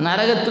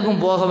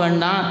 நரகத்துக்கும் போக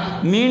வேண்டாம்,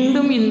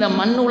 மீண்டும் இந்த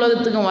மண்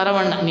உலகத்துக்கும் வர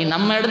வேண்டாம், நீ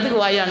நம்ம இடத்துக்கு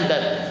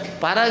வாயாண்டார்.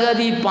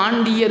 பரகதி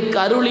பாண்டியர்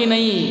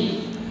கருளினை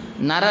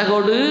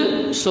நரகொடு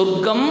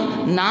சொர்க்கம்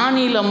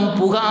நானிலம்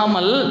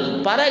புகாமல்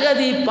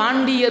பரகதி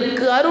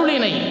பாண்டியர்க்கு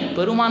அருளினை.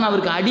 பெருமான்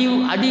அவருக்கு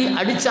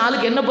அடித்த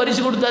ஆளுக்கு என்ன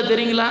பரிசு கொடுத்தா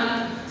தெரியுங்களா?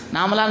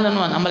 நாமளாம்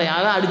தண்ணுவோம், நம்மளை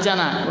யாராவது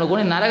அடித்தானா உங்களை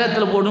கூட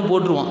நரகத்தில்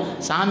போட்டுருவோம்.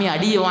 சாமி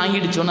அடியை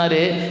வாங்கிட்டு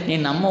சொன்னார், நீ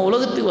நம்ம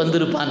உலகத்துக்கு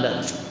வந்திருப்பான்றார்.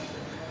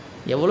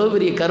 எவ்வளோ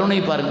பெரிய கருணை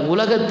பாருங்கள்.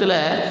 உலகத்தில்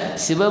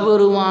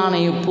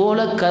சிவபெருமானை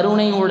போல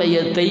கருணையுடைய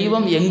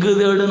தெய்வம் எங்கு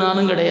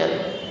தேடுனாலும் கிடையாது.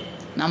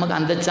 நமக்கு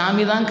அந்த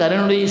சாமி தான்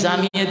கருணையுடைய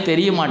சாமியே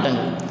தெரிய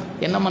மாட்டேங்க.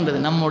 என்ன பண்ணுறது,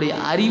 நம்முடைய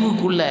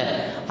அறிவுக்குள்ள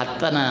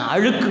அத்தனை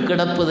அழுக்கு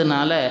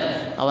கிடப்பதுனால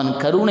அவன்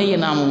கருணையை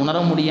நாம் உணர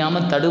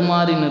முடியாமல்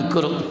தடுமாறி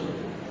நிற்கிறோம்.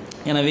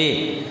 எனவே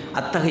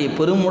அத்தகைய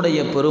பெருமுடைய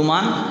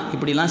பெருமான்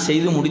இப்படிலாம்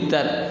செய்து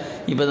முடித்தார்.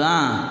 இப்போ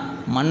தான்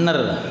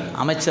மன்னர்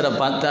அமைச்சரை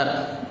பார்த்தார்.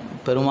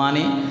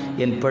 பெருமானே,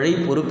 என் பிழை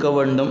பொறுக்க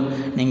வேண்டும்,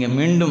 நீங்கள்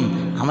மீண்டும்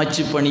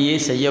அமைச்சு பணியே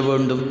செய்ய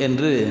வேண்டும்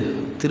என்று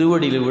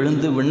திருவடியில்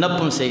விழுந்து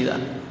விண்ணப்பம்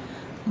செய்தார்.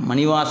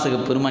 மணிவாசக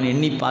பெருமான்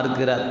எண்ணி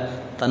பார்க்கிறார்.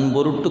 தன்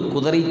பொருட்டு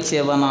குதிரை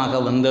சேவனாக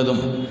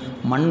வந்ததும்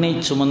மண்ணை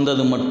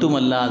சுமந்தது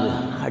மட்டுமல்லாது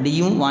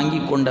அடியும் வாங்கி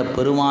கொண்ட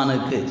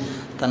பெருமானுக்கு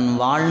தன்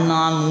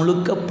வாழ்நாள்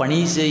முழுக்க பணி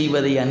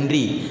செய்வதை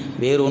அன்றி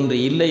வேறொன்று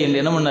இல்லை என்று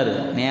என்ன பண்ணார்,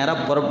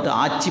 நேராக புறப்பட்டு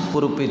ஆட்சி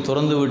பொறுப்பை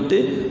துறந்து விட்டு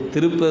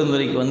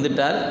திருப்பெருந்துறைக்கு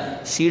வந்துட்டார்.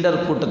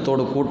 சீடர்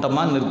கூட்டத்தோடு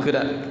கூட்டமாக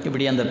நிற்கிறார்.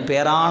 இப்படி அந்த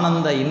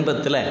பேரானந்த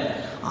இன்பத்தில்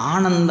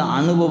ஆனந்த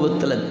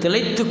அனுபவத்தில்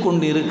திளைத்து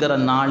கொண்டு இருக்கிற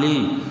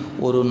நாளில்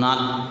ஒரு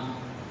நாள்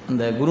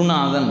அந்த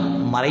குருநாதன்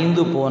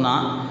மறைந்து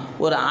போனால்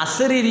ஒரு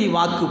அசரீரி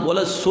வாக்கு போல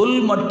சொல்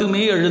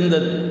மட்டுமே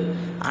எழுந்தது.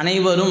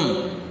 அனைவரும்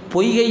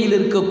பொய்கையில்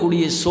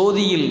இருக்கக்கூடிய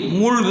சோதியில்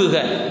மூழ்குக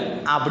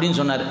அப்படின்னு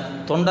சொன்னார்.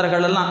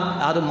 தொண்டர்களெல்லாம்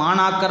அது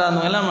மாணாக்கராக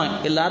இருந்தவங்கெல்லாம்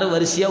எல்லாரும்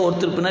வரிசையாக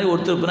ஒருத்தர்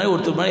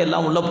பின்னாடி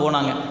எல்லாம் உள்ளே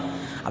போனாங்க.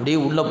 அப்படியே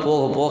உள்ளே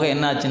போக போக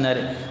என்ன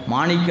ஆச்சுன்னாரு,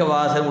 மாணிக்க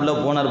வாசர் உள்ளே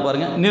போனார்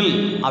பாருங்க, நில்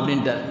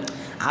அப்படின்ட்டார்.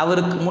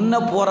 அவருக்கு முன்னே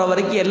போகிற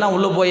வரைக்கும் எல்லாம்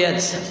உள்ளே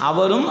போயாச்சு.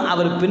 அவரும்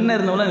அவர் பின்ன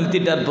இருந்தவங்கள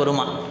நிறுத்திட்டார்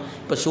பெருமான்.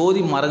 இப்போ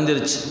சோதி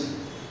மறைஞ்சிருச்சு.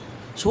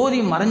 சோதி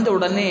மறைஞ்ச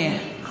உடனே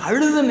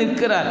அழுது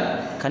நிற்கிறார்,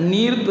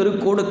 கண்ணீர்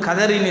பெருக்கோடு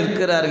கதறி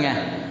நிற்கிறாருங்க.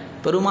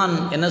 பெருமான்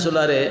என்ன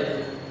சொல்றாரு,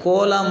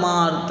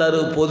 கோலமார்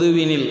தரு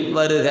பொதுவினில்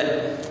வருக.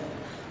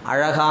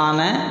 அழகான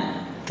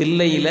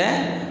தில்லையில்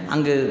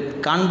அங்கு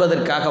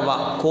காண்பதற்காக வா.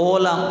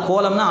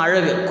 கோலம்னா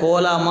அழகு,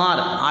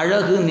 கோலமார்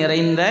அழகு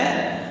நிறைந்த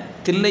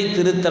தில்லை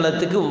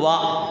திருத்தலத்துக்கு வா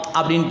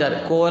அப்படின்ட்டார்.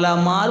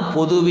 கோலமார்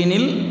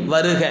பொதுவினில்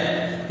வருக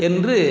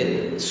என்று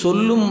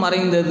சொல்லும்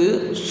மறைந்தது,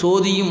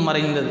 சோதியும்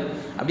மறைந்தது.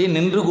 அப்படியே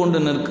நின்று கொண்டு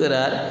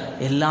நிற்கிறார்.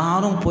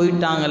 எல்லாரும்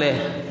போயிட்டாங்களே,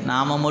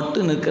 நாம்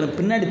மட்டும் நிற்கிற.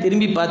 பின்னாடி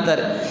திரும்பி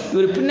பார்த்தார்.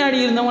 இவர் பின்னாடி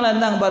இருந்தவங்களாம்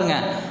இருந்தாங்க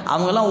பாருங்கள்.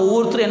 அவங்கெல்லாம்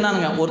ஒவ்வொருத்தரும்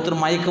என்னானுங்க,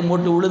 ஒருத்தர் மயக்கம்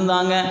போட்டு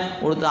விழுந்தாங்க,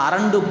 ஒருத்தர்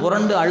அரண்டு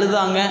புரண்டு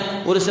அழுதாங்க.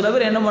 ஒரு சில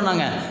பேர் என்ன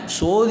பண்ணாங்க,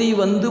 சோதி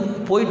வந்து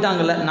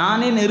போயிட்டாங்கல்ல,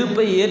 நானே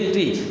நெருப்பை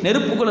ஏற்றி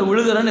நெருப்புக்குள்ளே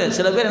விழுகிறேன்னு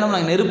சில பேர் என்ன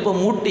பண்ணாங்க, நெருப்பை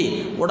மூட்டி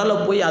உடலை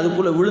போய்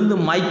அதுக்குள்ளே விழுந்து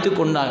மாய்த்து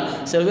கொண்டாங்க.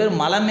 சில பேர்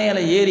மலை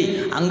மேலே ஏறி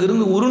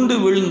அங்கிருந்து உருண்டு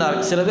விழுந்தார்.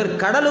 சில பேர்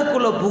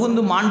கடலுக்குள்ளே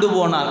புகுந்து மாண்டு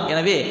போனார்.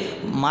 எனவே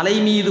மலை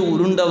மீது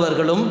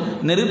உருண்டவர்களும்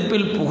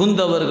நெருப்பில்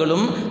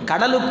புகுந்தவர்களும்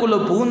கடலுக்குள்ளே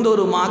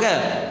புகுந்தவருமாக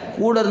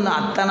கூட இருந்த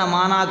அத்தனை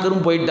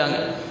மாணாக்கரும் போயிட்டாங்க.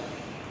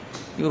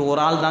 இவர் ஒரு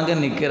ஆள் தாங்க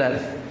நிற்கிறார்.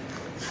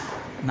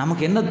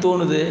 நமக்கு என்ன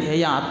தோணுது,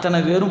 ஐயா அத்தனை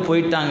பேரும்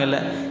போயிட்டாங்கல்ல,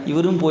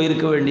 இவரும்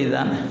போயிருக்க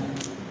வேண்டியதுதானே.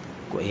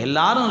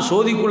 எல்லாரும்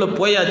சோதிக்குள்ளே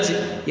போயாச்சு.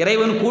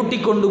 இறைவன் கூட்டி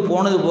கொண்டு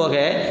போனது போக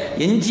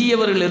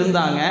எஞ்சியவர்கள்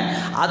இருந்தாங்க.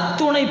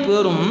 அத்துணை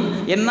பேரும்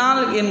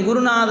என்னால் என்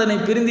குருநாதனை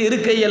பிரிந்து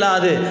இருக்க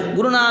இயலாது,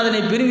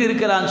 குருநாதனை பிரிந்து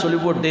இருக்கலான்னு சொல்லி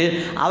போட்டு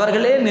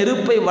அவர்களே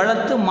நெருப்பை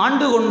வளர்த்து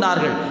மாண்டு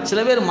கொண்டார்கள்.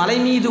 சில பேர் மலை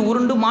மீது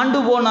உருண்டு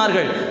மாண்டு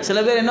போனார்கள். சில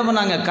பேர் என்ன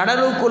பண்ணாங்க,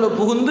 கடலுக்குள்ளே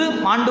புகுந்து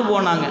மாண்டு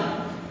போனாங்க.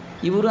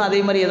 இவரும் அதே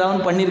மாதிரி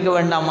ஏதாவது பண்ணியிருக்க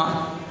வேண்டாமா?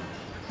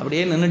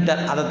 அப்படியே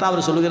நின்றுட்டார். அதைத்தான்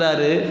அவர்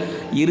சொல்கிறாரு,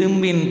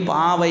 இரும்பின்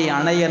பாவை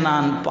அணைய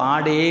நான்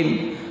பாடேன்,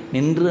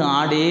 நின்று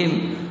ஆடேன்,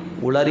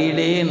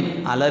 உளறிடேன்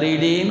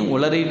அலறிடேன்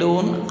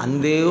உளறிடோன்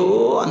அந்தேயோ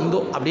அந்தோ.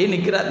 அப்படியே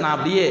நிற்கிறார். நான்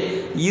அப்படியே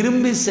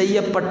இரும்பு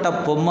செய்யப்பட்ட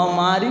பொம்மை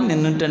மாதிரி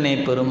நின்றுட்டனே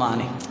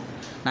பெருமானே.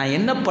 நான்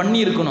என்ன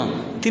பண்ணியிருக்கணும்,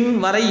 தின்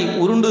வரை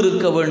உருண்டு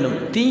இருக்க வேண்டும்,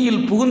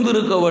 தீயில் புகுந்து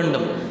இருக்க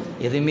வேண்டும்,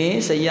 எதுவுமே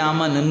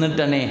செய்யாமல்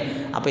நின்றுட்டனே.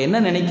 அப்போ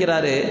என்ன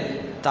நினைக்கிறாரு,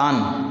 தான்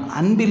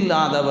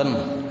அன்பில்லாதவன்,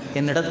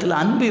 என்னிடத்தில்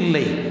அன்பு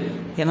இல்லை,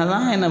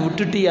 என்னதான் என்னை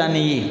விட்டுட்டியா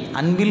நீ,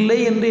 அன்பில்லை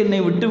என்று என்னை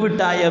விட்டு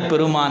விட்டாய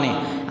பெருமானே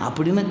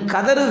அப்படின்னு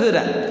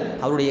கதறுகிறார்.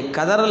 அவருடைய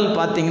கதறல்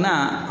பார்த்தீங்கன்னா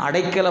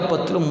அடைக்கல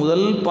பத்தில்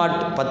முதல்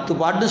பாட்டு, 10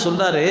 பாட்டு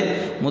சொல்கிறாரு.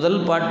 முதல்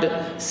பாட்டு,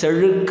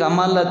 செழு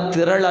கமல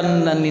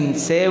திரளன்னனின்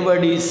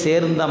சேவடி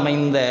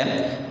சேர்ந்தமைந்த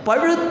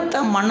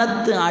பழுத்த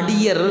மனத்து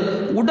அடியர்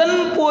உடன்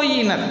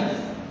போயினர்.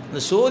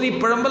 இந்த சோதி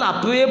பழம்பல்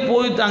அப்பவே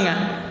போயிட்டாங்க.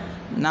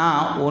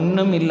 நான்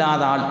ஒன்றும்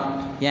இல்லாத ஆள்.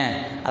 ஏன்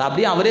அது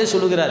அப்படியே அவரே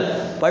சொல்லுகிறார்,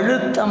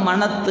 பழுத்த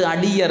மனத்து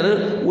அடியர்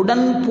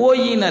உடன்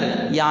போயினர்,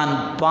 யான்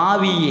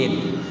பாவியேன்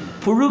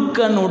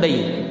புழுக்கனுடை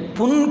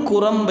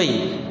புன்குரம்பை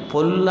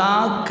பொல்லா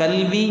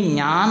கல்வி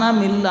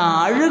ஞானமில்லா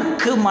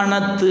அழுக்கு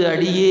மனத்து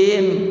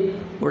அடியேன்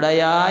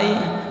உடையாய்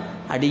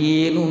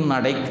அடியேனும்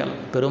அடைக்கல்.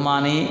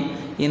 பெருமானே,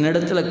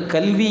 என்னிடத்தில்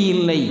கல்வி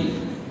இல்லை,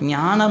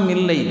 ஞானம்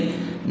இல்லை,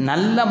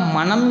 நல்ல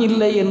மனம்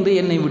இல்லை என்று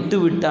என்னை விட்டு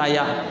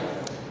விட்டாயா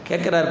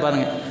கேட்குறார்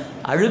பாருங்க.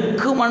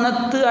 அழுக்கு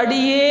மனத்து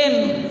அடியேன்,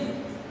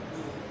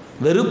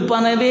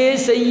 வெறுப்பனவே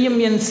செய்யும்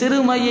என்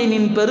சிறுமையை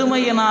நின்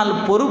பெருமையினால்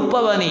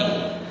பொறுப்பவனே.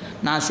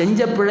 நான் செஞ்ச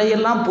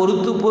பிழையெல்லாம்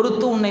பொறுத்து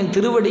பொறுத்து உன்னை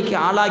திருவடிக்கு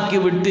ஆளாக்கி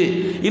விட்டு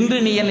இன்று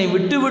நீ என்னை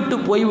விட்டு விட்டு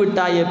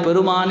போய்விட்டாய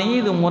பெருமானே,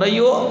 இது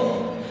முறையோ?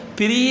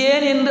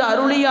 பிரியேன் என்று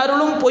அருளி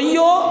அருளும்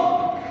பொய்யோ?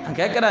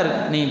 கேட்குறாரு.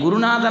 நீ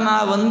குருநாதனா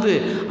வந்து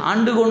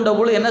ஆண்டு கொண்ட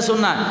போது என்ன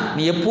சொன்னார்,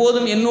 நீ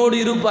எப்போதும் என்னோடு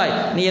இருப்பாய்,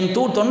 நீ என்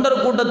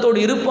தொண்டர் கூட்டத்தோடு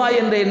இருப்பாய்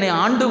என்று என்னை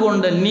ஆண்டு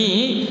கொண்ட நீ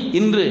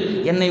இன்று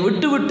என்னை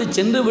விட்டு விட்டு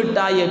சென்று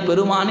விட்டாய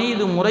பெருமானே,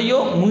 இது முறையோ?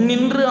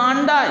 முன்னின்று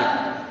ஆண்டாய்,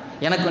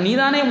 எனக்கு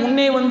நீதானே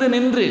முன்னே வந்து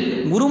நின்று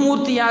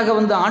குருமூர்த்தியாக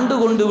வந்து ஆண்டு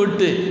கொண்டு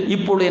விட்டு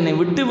இப்பொழுது என்னை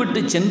விட்டு விட்டு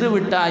சென்று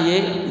விட்டாயே,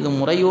 இது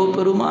முறையோ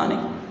பெருமானே?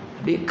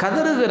 அப்படியே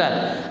கதறுகிறார்.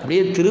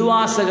 அப்படியே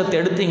திருவாசகத்தை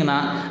எடுத்தீங்கன்னா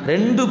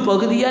 2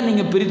 பகுதியாக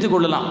நீங்கள் பிரித்து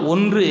கொள்ளலாம்.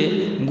 ஒன்று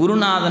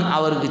குருநாதன்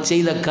அவருக்கு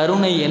செய்த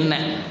கருணை என்ன,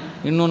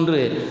 இன்னொன்று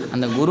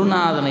அந்த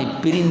குருநாதனை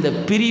பிரிந்த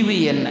பிரிவு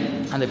என்ன.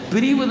 அந்த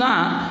பிரிவு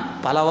தான்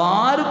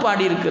பலவாறு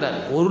பாடியிருக்கிறார்.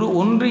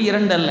 ஒன்று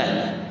இரண்டல்ல,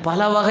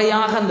 பல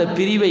வகையாக அந்த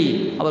பிரிவை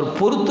அவர்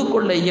பொறுத்து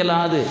கொள்ள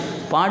இயலாது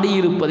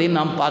பாடியிருப்பதை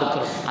நாம்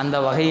பார்க்கிறோம். அந்த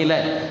வகையில்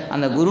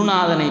அந்த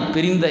குருநாதனை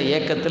பிரிந்த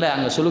ஏக்கத்தில்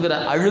அங்கே சொல்கிற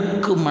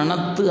அழுக்கு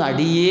மனத்து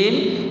அடியேன்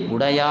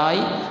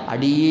உடையாய்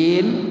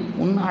அடியேன்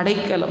உன்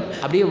அடைக்கலம்.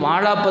 அப்படியே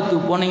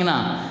வாழாப்பத்துக்கு போனீங்கன்னா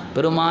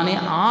பெருமானே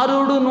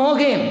ஆரோடு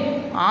நோகேன்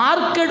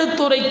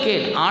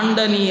ஆர்க்கெடுத்துரைக்கேன் ஆண்ட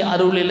நீ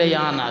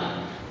அருளிலையானார்.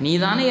 நீ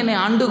தானே என்னை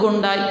ஆண்டு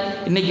கொண்டாய்,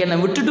 இன்றைக்கி என்னை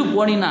விட்டுட்டு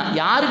போனினா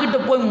யாருக்கிட்ட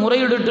போய்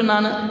முறையிடட்டு?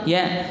 நான்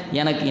ஏன்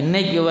எனக்கு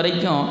இன்னைக்கு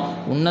வரைக்கும்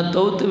உன்னை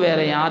தவிர்த்து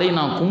வேறு யாரையும்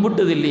நான்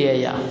கும்பிட்டது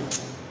இல்லையா?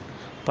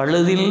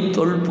 பழுதில்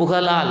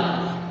தொல்புகழால்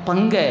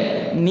பங்க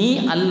நீ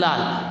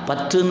அல்லால்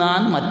பற்று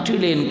நான்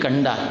மற்றிலேன்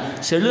கண்டாய்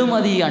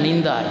செழுமதி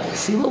அணிந்தாய்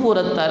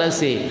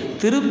சிவபுரத்தரசே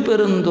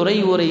திருப்பெருந்துறை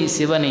உரை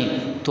சிவனே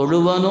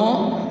தொழுவனோ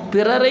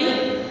பிறரை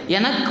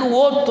எனக்கு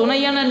ஓ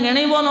துணையென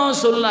நினைவனோ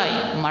சொல்லாய்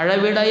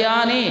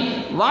மழவிடையானே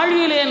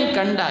வாழ்விலேன்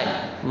கண்டாய்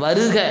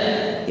வருக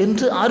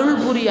என்று அருள்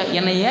புரியா.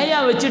 என்னை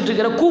ஏயா வச்சிட்டு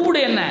இருக்கிற?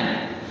 கூப்பிடு, என்ன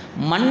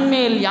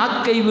மண்மேல்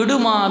யாக்கை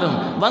விடுமாறும்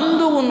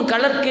வந்து உன்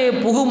கலர்க்கே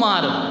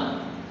புகுமாறும்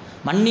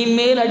மண்ணின்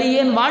மேல்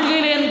அடியேன்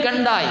வாழ்கிலேன்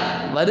கண்டாய்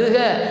வருக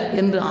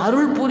என்று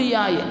அருள்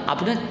புரியாய்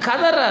அப்படின்னு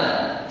கதறார்.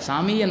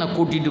 சாமி என்னை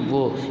கூட்டிகிட்டு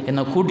போ,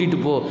 என்னை கூட்டிகிட்டு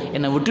போ,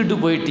 என்னை விட்டுட்டு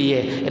போயிட்டியே,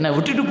 என்னை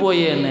விட்டுட்டு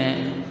போயேன்னு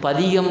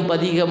பதிகம்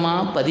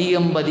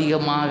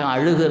பதிகமாக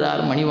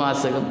அழுகிறார்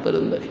மணிவாசகம்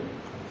பெருந்தகை.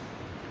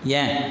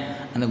 ஏன்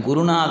அந்த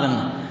குருநாதன்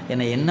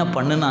என்னை என்ன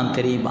பண்ணுனான்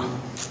தெரியுமா?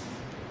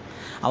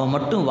 அவன்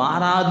மட்டும்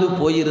வாராது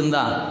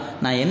போயிருந்தா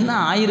நான் என்ன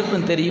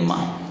ஆயிருப்பேன் தெரியுமா?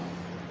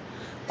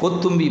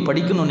 கொத்தும்பி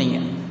படிக்கணும்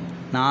நீங்கள்.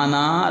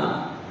 நானார்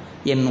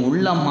என்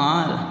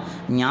உள்ளமார்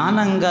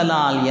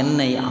ஞானங்களால்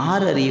என்னை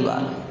ஆர்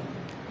அறிவார்.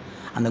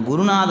 அந்த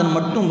குருநாதன்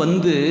மட்டும்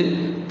வந்து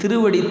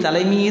திருவடி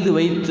தலைமீது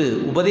வைத்து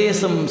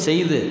உபதேசம்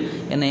செய்து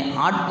என்னை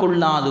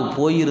ஆட்கொள்ளாது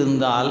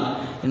போயிருந்தால்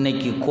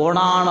இன்னைக்கு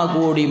கோடான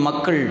கோடி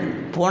மக்கள்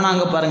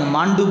போனாங்க பாருங்கள்,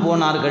 மாண்டு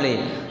போனார்களே,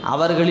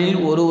 அவர்களில்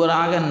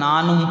ஒருவராக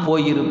நானும்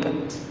போயிருப்பேன்.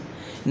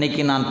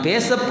 இன்றைக்கி நான்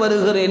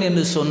பேசப்படுகிறேன்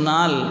என்று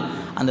சொன்னால்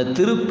அந்த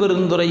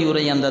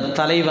திருப்பெருந்துறையுரை அந்த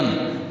தலைவன்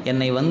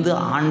என்னை வந்து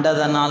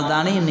ஆண்டதனால்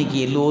தானே இன்றைக்கி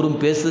எல்லோரும்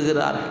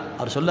பேசுகிறார்.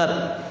 அவர் சொல்லார்,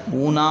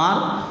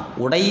 ஊனார்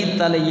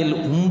உடைத்தலையில்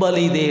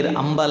உம்பலிதேர்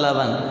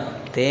அம்பலவன்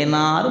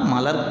தேனார்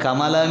மலர்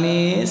கமலமே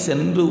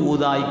சென்று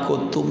ஊதாய்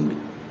கொத்தும்பி.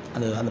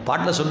 அந்த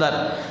பாட்டில் சொல்றார்,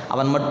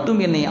 அவன் மட்டும்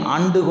என்னை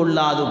ஆண்டு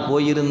கொள்ளாது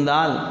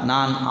போயிருந்தால்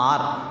நான்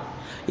ஆர்,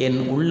 என்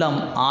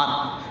உள்ளம் ஆர்,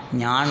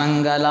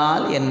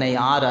 ஞானங்களால் என்னை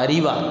ஆர்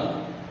அறிவார்.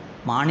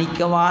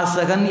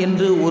 மாணிக்கவாசகன்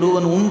என்று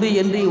ஒருவன் உண்டு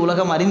என்று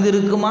உலகம்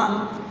அறிந்திருக்குமா?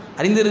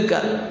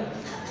 அறிந்திருக்கார்.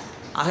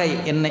 ஆக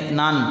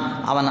நான்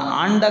அவன்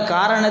ஆண்ட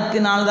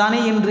காரணத்தினால்தானே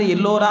இன்று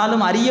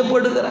எல்லோராலும்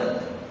அறியப்படுகிறார்.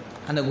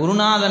 அந்த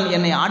குருநாதன்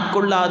என்னை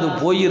ஆட்கொள்ளாது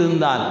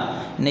போயிருந்தால்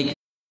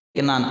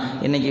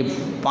இன்னைக்கு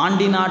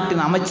பாண்டி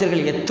நாட்டின்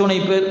அமைச்சர்கள் எத்தனை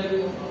பேர்?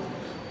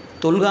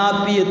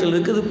 தொல்காப்பியத்தில்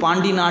இருக்குது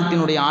பாண்டி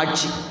நாட்டினுடைய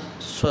ஆட்சி.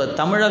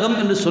 தமிழகம்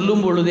என்று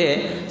சொல்லும் பொழுதே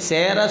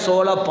சேர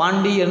சோழ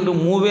பாண்டி என்று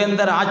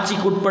மூவேந்தர்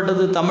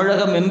ஆட்சிக்குட்பட்டது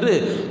தமிழகம் என்று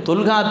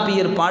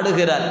தொல்காப்பியர்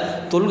பாடுகிறார்.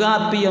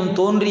 தொல்காப்பியம்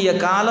தோன்றிய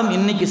காலம்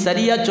இன்னைக்கு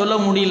சரியாக சொல்ல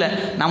முடியல.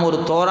 நாம் ஒரு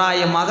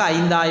தோராயமாக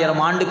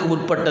 5000 ஆண்டுக்கு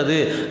முற்பட்டது,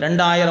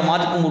 2000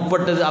 ஆண்டுக்கு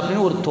முற்பட்டது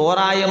அப்படின்னு ஒரு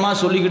தோராயமாக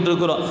சொல்லிக்கிட்டு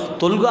இருக்கிறோம்.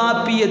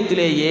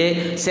 தொல்காப்பியத்திலேயே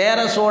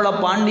சேர சோழ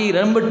பாண்டி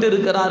இடம்பெற்று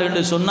இருக்கிறார்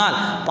என்று சொன்னால்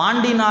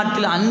பாண்டி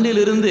நாட்டில்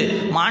அன்றிலிருந்து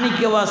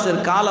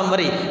மாணிக்கவாசர் காலம்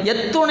வரை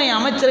எத்தனை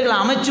அமைச்சர்கள்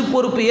அமைச்சு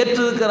பொறுப்பு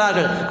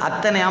ஏற்றிருக்கிறார்கள்.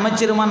 அத்தனை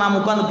அமைச்சருமா நாம்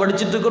உட்கார்ந்து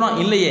படிச்சுட்டு இருக்கிறோம்?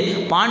 இல்லையே.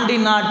 பாண்டி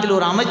நாட்டில்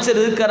ஒரு அமைச்சர்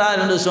இருக்கிறார்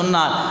என்று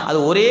சொன்னால் அது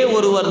ஒரே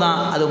ஒருவர் தான்,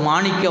 அது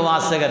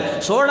மாணிக்கவாசகர்.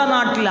 சோழ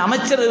நாட்டில்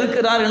அமைச்சர்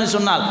இருக்கிறார் என்று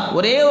சொன்னால்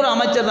ஒரே ஒரு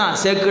அமைச்சர் தான்,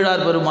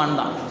 சேக்கிழார் பெருமான்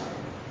தான்.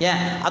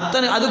 ஏன்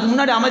அத்தனை அதுக்கு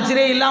முன்னாடி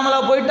அமைச்சரே இல்லாமலா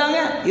போயிட்டாங்க?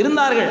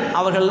 இருந்தார்கள்.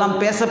 அவர்களெல்லாம்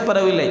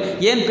பேசப்படவில்லை.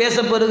 ஏன்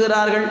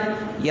பேசப்படுகிறார்கள்?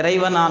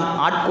 இறைவனால்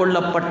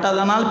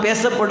ஆட்கொள்ளப்பட்டதனால்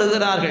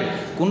பேசப்படுகிறார்கள்.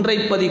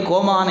 குன்றைப்பதி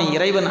கோமானை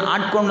இறைவன்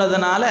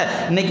ஆட்கொண்டதனால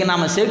இன்னைக்கு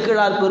நாம்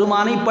சேக்கிழார்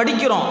பெருமானை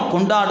படிக்கிறோம்,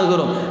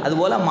 கொண்டாடுகிறோம்.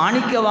 அதுபோல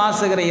மாணிக்க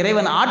வாசகரை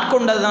இறைவன்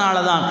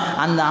ஆட்கொண்டதனால தான்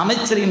அந்த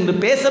அமைச்சர் இன்று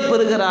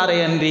பேசப்பெறுகிறாரே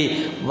அன்றி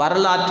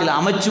வரலாற்றில்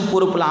அமைச்சு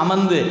பொறுப்பில்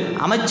அமர்ந்து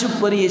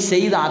அமைச்சுப்பறியை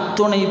செய்த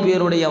அத்துணை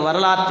பேருடைய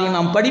வரலாற்றை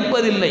நாம்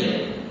படிப்பதில்லை.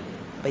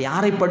 இப்போ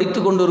யாரை படித்து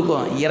கொண்டு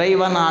இருக்கோம்?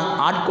 இறைவனால்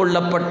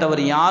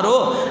ஆட்கொள்ளப்பட்டவர் யாரோ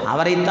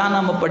அவரைத்தான்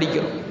நம்ம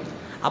படிக்கிறோம்.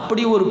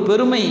 அப்படி ஒரு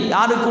பெருமை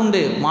யாருக்கு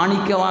உண்டு?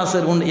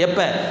 மாணிக்கவாசர் உண்டு.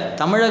 எப்போ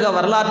தமிழக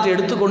வரலாற்றை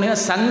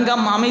எடுத்துக்கொண்டு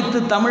சங்கம் அமைத்து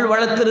தமிழ்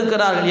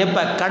வளர்த்திருக்கிறார்கள்.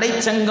 எப்போ?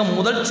 கடைச்சங்கம்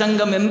முதல்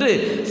சங்கம் என்று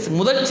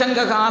முதல்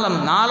சங்க காலம்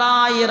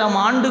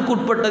 4000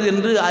 ஆண்டுக்குட்பட்டது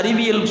என்று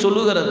அறிவியல்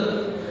சொல்லுகிறது.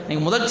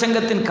 நீங்கள் முதல்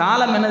சங்கத்தின்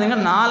காலம் என்னதுங்க?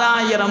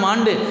 4000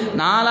 ஆண்டு.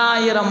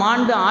 4000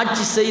 ஆண்டு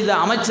ஆட்சி செய்த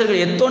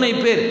அமைச்சர்கள் எத்தனை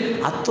பேர்?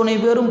 அத்தனை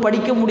பேரும்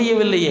படிக்க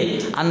முடியவில்லையே.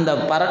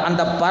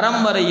 அந்த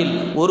பரம்பரையில்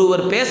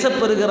ஒருவர்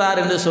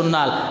பேசப்பெறுகிறார் என்று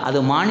சொன்னால்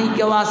அது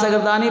மாணிக்க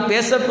வாசகர் தானே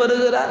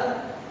பேசப்பெறுகிறார்.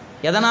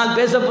 எதனால்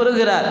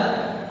பேசப்பெறுகிறார்?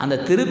 அந்த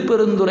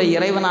திருப்பெருந்துறை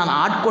இறைவனால்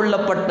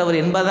ஆட்கொள்ளப்பட்டவர்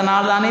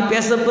என்பதனால் தானே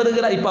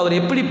பேசப்பெறுகிறார். இப்போ அவர்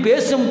எப்படி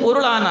பேசும்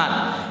பொருளானார்?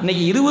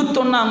 இன்னைக்கு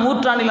 21ஆம்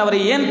நூற்றாண்டில் அவரை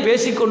ஏன்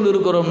பேசிக்கொண்டு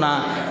இருக்கிறோம்னா,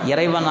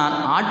 இறைவனால்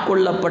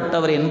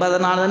ஆட்கொள்ளப்பட்டவர்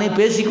என்பதனால் தானே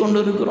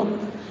பேசிக்கொண்டு இருக்கிறோம்.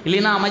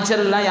 இல்லைன்னா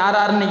அமைச்சர்கள்லாம் யார்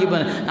இன்னைக்கு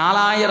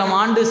 4000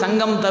 ஆண்டு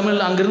சங்கம்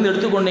தமிழ் அங்கிருந்து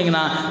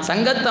எடுத்துக்கொண்டீங்கன்னா,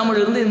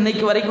 சங்கத்தமிழ் இருந்து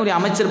இன்னைக்கு வரைக்கும் ஒரு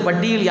அமைச்சர்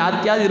பட்டியல்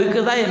யாருக்கையாவது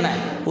இருக்குதா என்ன?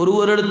 ஒரு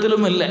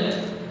இடத்திலும் இல்லை.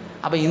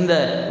 அப்போ இந்த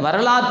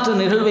வரலாற்று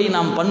நிகழ்வை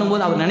நாம்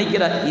பண்ணும்போது அவர்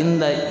நினைக்கிறார்,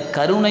 இந்த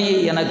கருணையை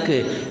எனக்கு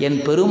என்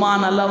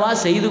பெருமான் அல்லவா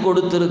செய்து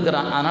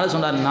கொடுத்திருக்கிறான். அதனால்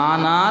சொன்னார்,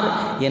 நானார்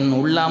என்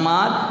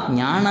உள்ளமார்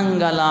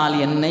ஞானங்களால்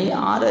என்னை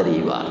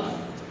ஆரறிவார்.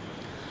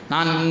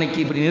 நான் இன்னைக்கு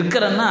இப்படி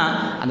நிற்கிறேன்னா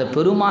அந்த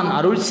பெருமான்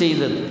அருள்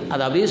செய்தது.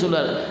 அது அப்படியே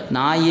சொல்வார்,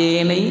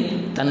 நாயேனை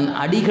தன்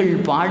அடிகள்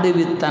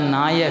பாடுவித்த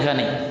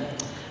நாயகனை.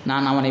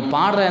 நான் அவனை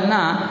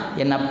பாடுறேன்னா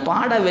என்னை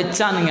பாட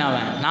வச்சானுங்க,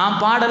 அவன்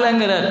நான்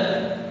பாடலைங்கிறார்.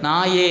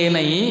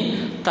 நாயேனை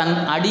தன்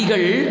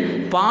அடிகள்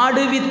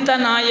பாடுவித்த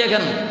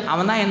நாயகன்,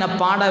 அவன் தான் என்னை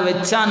பாட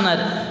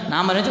வச்சான்னார்.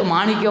 நாம் நினச்சோம்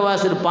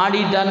மாணிக்கவாசர்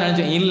பாடிட்டார்னு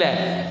நினச்சோம். இல்லை,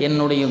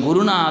 என்னுடைய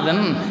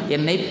குருநாதன்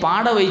என்னை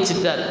பாட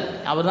வைச்சிட்டார்.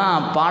 அவர்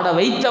தான் பாட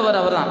வைத்தவர்,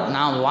 அவர் தான்.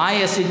 நான்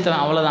வாயசைத்தேன்,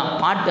 அவ்வளோதான்.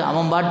 பாட்டு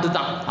அவன் பாட்டு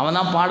தான், அவன்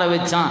தான் பாட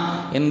வச்சான்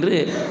என்று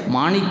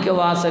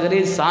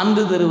மாணிக்கவாசகரே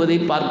சார்ந்து தருவதை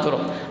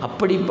பார்க்கிறோம்.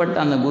 அப்படிப்பட்ட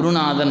அந்த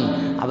குருநாதன்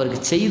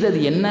அவருக்கு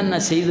செய்தது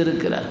என்னென்ன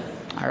செய்திருக்கிறார்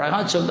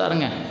அழகாக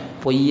சொல்கிறாருங்க.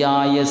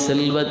 பொய்யாய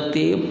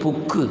செல்வத்தே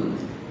புக்கு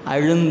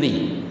அழுந்தி.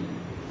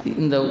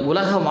 இந்த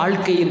உலக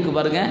வாழ்க்கை இருக்குது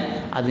பாருங்க,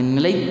 அது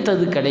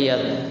நிலைத்தது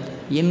கிடையாது.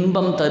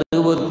 இன்பம்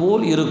தருவது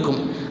போல்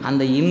இருக்கும்.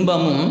 அந்த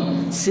இன்பமும்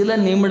சில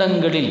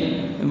நிமிடங்களில்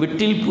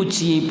விட்டில்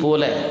பூச்சியைப்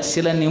போல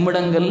சில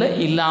நிமிடங்களில்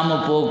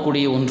இல்லாமல்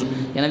போகக்கூடிய ஒன்று.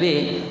 எனவே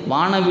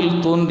வானவில்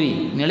தோன்றி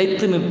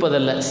நிலைத்து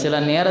நிற்பதல்ல, சில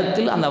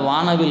நேரத்தில் அந்த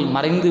வானவில்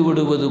மறைந்து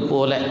விடுவது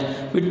போல,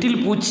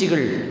 விட்டில்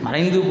பூச்சிகள்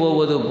மறைந்து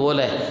போவது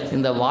போல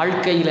இந்த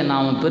வாழ்க்கையில்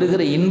நாம்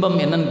பெறுகிற இன்பம்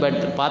என்னன்னு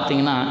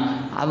பார்த்தீங்கன்னா,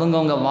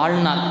 அவங்கவுங்க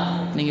வாழ்நாள்.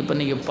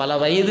 நீங்கள் பல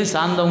வயது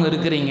சார்ந்தவங்க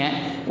இருக்கிறீங்க.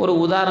 ஒரு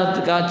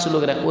உதாரணத்துக்காக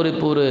சொல்லுகிறேன்,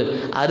 இப்போ ஒரு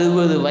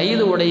 60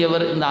 வயது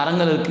உடையவர் இந்த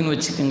அரங்கில் இருக்குன்னு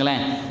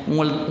வச்சுக்கோங்களேன்.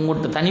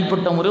 உங்கள்கிட்ட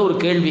தனிப்பட்ட முறை ஒரு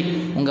கேள்வி,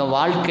 உங்கள்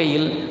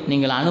வாழ்க்கையில்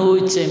நீங்கள்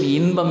அனுபவித்த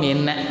இன்பம்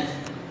என்ன?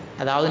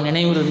 அதாவது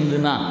நினைவு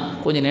இருந்துன்னா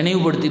கொஞ்சம்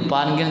நினைவுபடுத்தி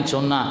பாருங்கன்னு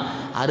சொன்னால்,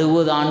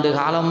 60 ஆண்டு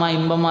காலமாக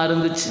இன்பமாக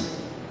இருந்துச்சு.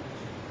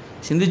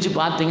 சிந்திச்சு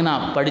பார்த்தீங்கன்னா,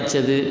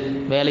 படித்தது,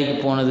 வேலைக்கு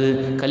போனது,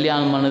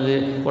 கல்யாணம் பண்ணது,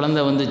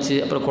 குழந்தை வந்துச்சு,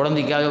 அப்புறம்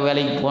குழந்தைக்காக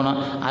வேலைக்கு போனோம்.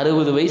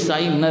 60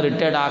 வயசாகி இன்னும்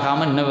ரிட்டையர்ட்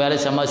ஆகாமல் இன்னும் வேலை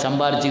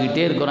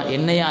சம்பாரிச்சுக்கிட்டே இருக்கிறோம்.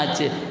 என்னையா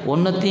ஆச்சு?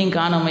 ஒன்றத்தையும்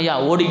காணாமையா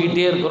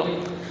ஓடிக்கிட்டே இருக்கிறோம்.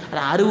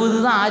 60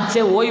 தான்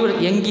ஆச்சே, ஓய்வு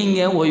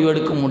எங்கேங்க ஓய்வு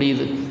எடுக்க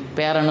முடியுது?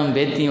 பேரனும்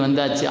பேத்தியும்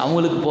வந்தாச்சு,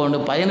 அவங்களுக்கு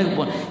போகணும், பையனுக்கு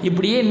போகணும்.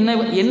 இப்படியே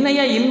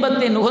என்னையா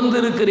இன்பத்தை நுகர்ந்து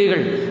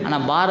இருக்கிறீர்கள்?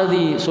 ஆனால்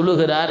பாரதி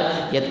சொல்லுகிறார்,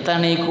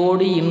 எத்தனை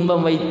கோடி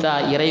இன்பம் வைத்தா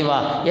இறைவா,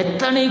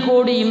 எத்தனை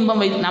கோடி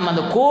இன்பம் நம்ம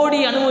அந்த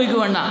கோடி அனுபவிக்க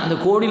வேண்டாம். அந்த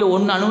கோடியில்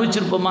ஒன்று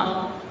அனுபவிச்சிருப்போமா?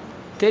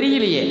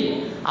 தெரியலையே.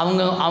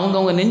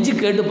 அவங்க நெஞ்சு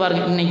கேட்டு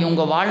பாருங்கள். இன்றைக்கி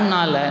உங்கள்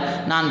வாழ்நாளில்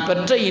நான்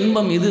பெற்ற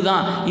இன்பம்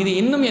இதுதான், இது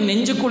இன்னும் என்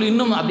நெஞ்சுக்குள்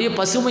இன்னும் அப்படியே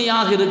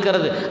பசுமையாக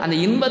இருக்கிறது, அந்த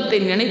இன்பத்தை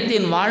நினைத்து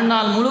என்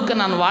வாழ்நாள் முழுக்க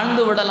நான்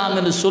வாழ்ந்து விடலாம்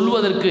என்று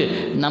சொல்வதற்கு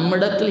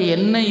நம்மிடத்தில்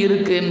என்ன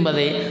இருக்குது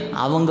என்பதை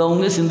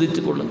அவங்கவுங்க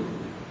சிந்தித்து கொள்ளுங்க.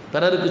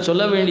 பிறருக்கு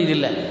சொல்ல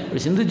வேண்டியதில்லை.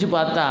 இப்படி சிந்திச்சு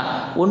பார்த்தா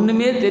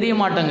ஒன்றுமே தெரிய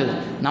மாட்டேங்குது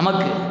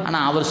நமக்கு.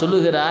 ஆனால் அவர்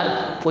சொல்லுகிறார்,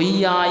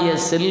 பொய்யாய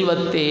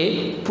செல்வத்தே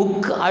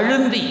புக்கு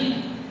அழுந்தி.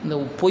 இந்த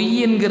பொய்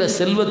என்கிற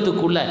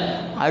செல்வத்துக்குள்ள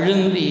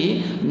அழுந்தி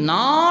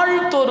நாள்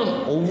தோறும்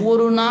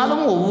ஒவ்வொரு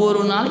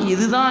நாளும்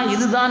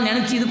இதுதான்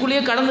நினச்சி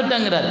இதுக்குள்ளேயே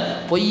கடந்துட்டாங்கிறார்.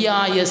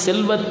 பொய்யாய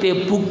செல்வத்தே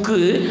புக்கு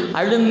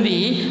அழுந்தி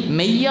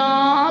மெய்யா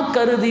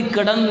கருதி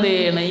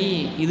கிடந்தேனை.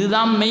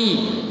 இதுதான்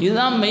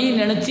மெய்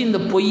நினச்சி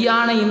இந்த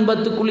பொய்யான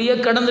இன்பத்துக்குள்ளேயே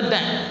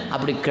கடந்துட்டேன்.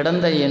 அப்படி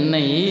கிடந்த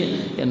என்னை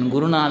என்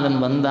குருநாதன்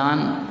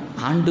வந்தான்,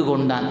 ஆண்டு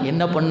கொண்டான்.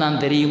 என்ன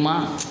பண்ணான் தெரியுமா?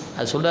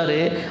 அது சொல்கிறாரு,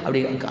 அப்படி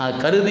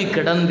கருதி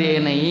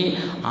கிடந்தேனை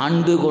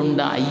ஆண்டு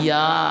கொண்ட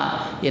ஐயா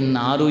என்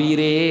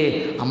ஆருயிரே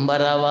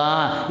அம்பரவா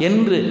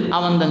என்று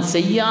அவன் தன்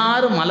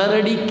செய்யாறு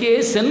மலரடிக்கே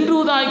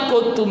சென்றுதாய்க்கோ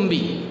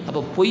தும்பி.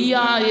 அப்போ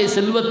பொய்யாய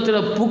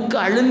செல்வத்தில் புக்கு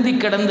அழுந்தி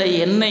கிடந்த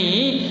என்னை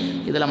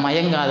இதில்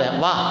மயங்காத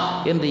வா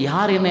என்று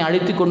யார் என்னை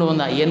அழைத்து கொண்டு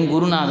வந்தார்? என்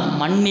குருநாதன்.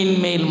 மண்ணின்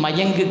மேல்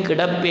மயங்கு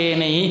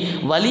கிடப்பேனை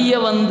வலிய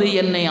வந்து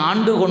என்னை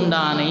ஆண்டு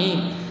கொண்டானை.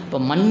 இப்போ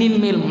மண்ணின்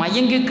மேல்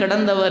மயங்கி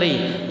கிடந்தவரை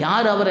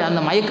யார் அவரை அந்த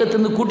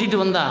மயக்கத்திலிருந்து கூட்டிகிட்டு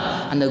வந்தா?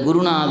 அந்த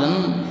குருநாதன்.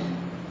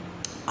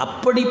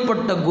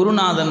 அப்படிப்பட்ட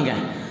குருநாதன்க.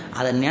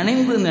 அதை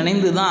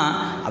நினைந்து தான்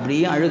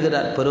அப்படியே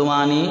அழுகிறார்.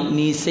 பெருமானே,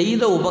 நீ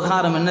செய்த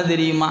உபகாரம் என்ன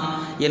தெரியுமா?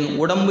 என்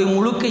உடம்பை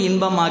முழுக்க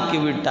இன்பமாக்கி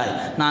விட்டாய்.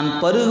 நான்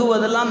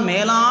பருகுவதெல்லாம்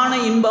மேலான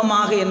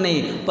இன்பமாக என்னை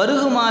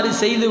பருகுமாறு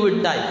செய்து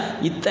விட்டாய்.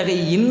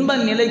 இத்தகைய இன்ப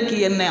நிலைக்கு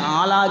என்னை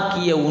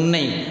ஆளாக்கிய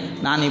உன்னை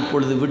நான்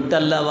இப்பொழுது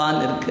விட்டல்லவா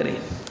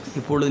இருக்கிறேன்.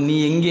 இப்பொழுது நீ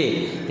எங்கே?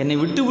 என்னை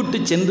விட்டு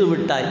சென்று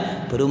விட்டாய்.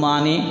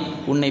 பெருமானே,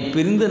 உன்னை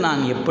பிரிந்து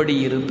நான் எப்படி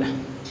இருப்பேன்?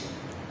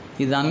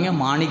 இதாங்க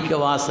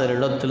மாணிக்கவாசர்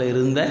இடத்துல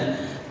இருந்த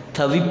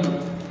தவிப்பு.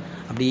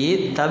 அப்படியே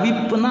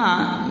தவிப்புனா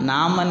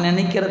நாம்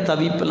நினைக்கிற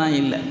தவிப்புலாம்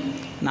இல்லை.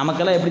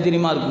 நமக்கெல்லாம் எப்படி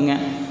தெரியுமா இருக்குங்க?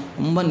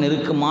 ரொம்ப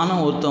நெருக்கமான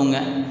ஒருத்தவங்க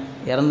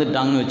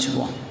இறந்துட்டாங்கன்னு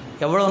வச்சுக்குவோம்.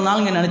 எவ்வளோ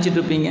நாளுங்க நினச்சிட்டு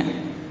இருப்பீங்க?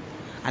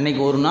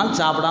 அன்றைக்கி ஒரு நாள்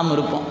சாப்பிடாமல்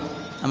இருப்போம்.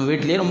 நம்ம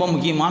வீட்டிலேயே ரொம்ப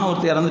முக்கியமான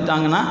ஒருத்தர்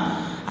இறந்துட்டாங்கன்னா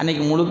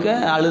அன்றைக்கி முழுக்க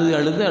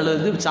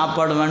அழுது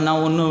சாப்பாடு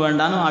வேண்டாம் ஒன்றும்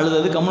வேண்டான்னு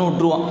அழுது கம்முன்னு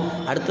விட்டுருவோம்.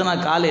 அடுத்த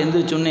நாள் காலை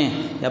எழுந்திரிச்சோன்னே,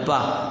 எப்பா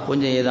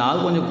கொஞ்சம் ஏதாவது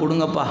கொஞ்சம்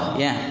கொடுங்கப்பா,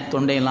 ஏன்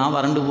தொண்டையெல்லாம்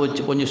வறண்டு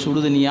போச்சு, கொஞ்சம் சுடு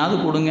தண்ணியாவது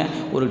கொடுங்க,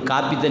 ஒரு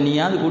காப்பி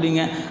தண்ணியாவது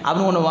குடிங்க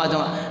அப்படின்னு ஒன்று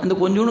வாச்சோம். அந்த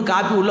கொஞ்சோண்டு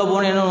காப்பி உள்ளே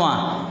போனேன்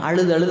என்னவான்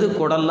அழுது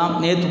குடல்லாம்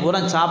நேற்று பூரா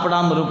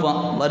சாப்பிடாமல் இருப்போம்.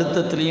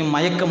 வருத்தத்துலேயும்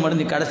மயக்கம்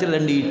மருந்து கடைசியில்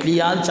 2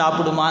 இட்லியாவது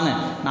சாப்பிடுமான்னு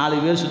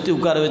 4 பேர் சுற்றி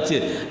உட்கார வச்சு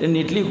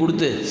 2 இட்லி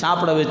கொடுத்து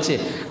சாப்பிட வச்சு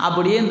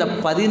அப்படியே இந்த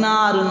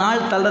 16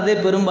 நாள் தள்ளுறதே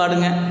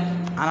பெரும்பாடுங்க.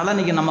 அதனால்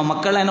இன்றைக்கி நம்ம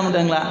மக்கள்லாம் என்ன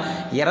பண்ணுறாங்களா,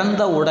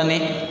 இறந்த உடனே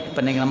இப்போ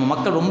இன்றைக்கி நம்ம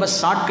மக்கள் ரொம்ப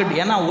ஷார்ட்கட்,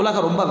 ஏன்னா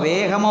உலகம் ரொம்ப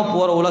வேகமாக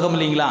போகிற உலகம்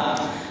இல்லைங்களா.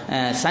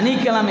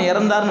 சனிக்கிழமை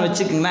இறந்தாருன்னு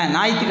வச்சுக்கோங்களேன்,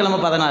 ஞாயிற்றுக்கிழமை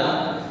 16,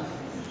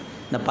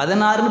 இந்த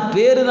 16ன்னு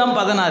பேர் தான்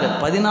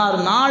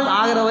 16 நாள்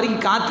ஆகிற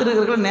வரைக்கும்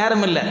காத்திருக்கிறதுக்கு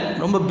நேரம் இல்லை,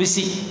 ரொம்ப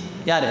பிஸி.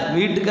 யார்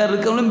வீட்டுக்காரர்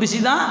இருக்கிறவங்களும் பிஸி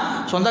தான்,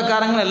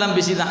 சொந்தக்காரங்களும் எல்லாம்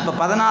பிஸி தான். இப்போ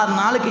 16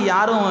 நாளுக்கு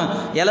யாரும்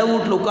இலை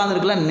வீட்டில்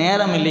உட்காந்துருக்கலாம்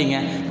நேரம் இல்லைங்க.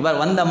 இப்போ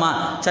வந்தம்மா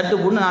சட்டு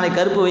புண்ணு நாளைக்கு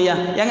கருப்பு வையா,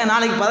 ஏங்க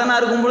நாளைக்கு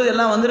 16 கும்பொழுது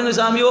எல்லாம் வந்துருங்க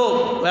சாமியோ,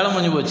 வேலை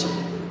முடிஞ்சு போச்சு.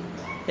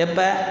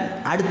 எப்போ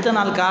அடுத்த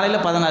நாள்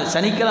காலையில் 16,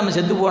 சனிக்கிழமை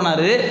செத்து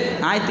போனார்,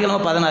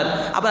 ஞாயிற்றுக்கிழமை 16.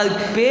 அப்போ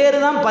அதுக்கு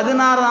பேர் தான்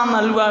 16ஆம்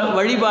நாள்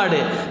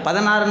வழிபாடு.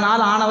 16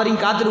 நாள் ஆன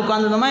வரைக்கும் காத்துட்டு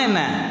உட்காந்துருந்தோமா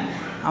என்ன,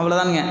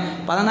 அவ்வளோதானுங்க.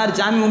 16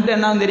 சாமி கும்பிட்டு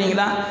என்னன்னு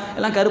தெரியுங்களா,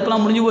 எல்லாம்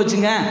கருப்பெல்லாம் முடிஞ்சு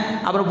போச்சுங்க.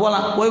 அப்புறம்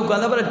போய்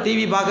உட்காந்து அப்புறம்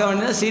டிவி பார்க்க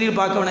வேண்டியது, சீரியல்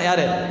பார்க்க வேண்டியது.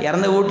 யார்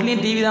இறந்த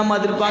வீட்லேயும் டிவி தான்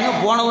பார்த்துருப்பாங்க,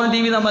 போனவங்களும்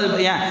டிவி தான்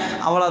பார்த்துருப்பாங்க. ஏன்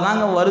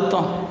அவ்வளோதாங்க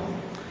வருத்தம்.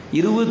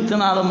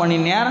 24 மணி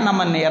நேரம்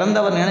நம்ம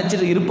இறந்தவர்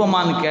நினச்சிட்டு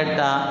இருப்போமான்னு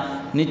கேட்டால்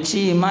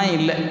நிச்சயமாக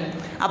இல்லை.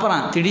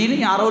 அப்புறம் திடீர்னு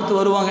யாரோ ஒருத்தர்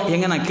வருவாங்க,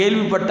 எங்கே நான்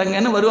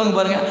கேள்விப்பட்டங்கன்னு வருவாங்க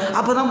பாருங்கள்.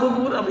 அப்போ தான்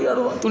அப்படியே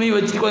வருவோம், துணி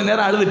வச்சு கொஞ்சம்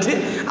நேரம் அழுதுட்டு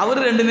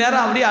அவர் 2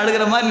 நேரம் அப்படியே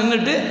அழுகிற மாதிரி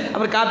நின்றுட்டு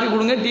அப்புறம் காப்பி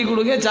கொடுங்க, டீ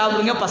கொடுங்க,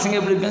 சாப்பிடுங்க, பசங்க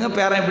எப்படி இருக்காங்க,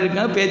 பேரன் எப்படி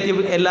இருக்காங்க,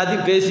 பேத்தி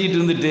எல்லாத்தையும் பேசிகிட்டு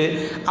இருந்துட்டு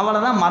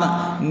அவ்வளோதான் மரம்.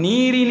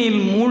 நீரினில்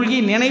மூழ்கி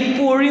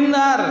நினைப்பு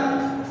ஒழிந்தார்.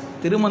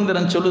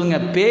 திருமந்திரம் சொல்லுதுங்க,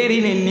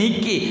 பேரினை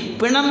நீக்கி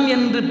பிணம்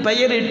என்று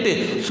பெயரிட்டு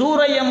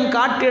சூரையம்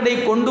காட்டிடை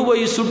கொண்டு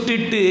போய்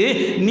சுட்டிட்டு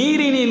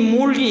நீரினில்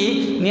மூழ்கி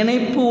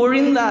நினைப்பு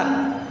ஒழிந்தார்.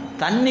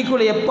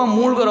 தண்ணிக்குள்ளே எப்போ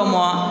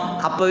மூழ்கிறோமோ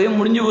அப்போவே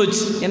முடிஞ்சு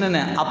போச்சு. என்னென்ன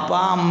அப்பா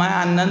அம்மா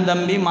அண்ணன்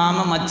தம்பி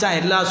மாமன் மச்சான்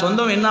எல்லா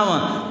சொந்தம்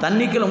என்னாகும்,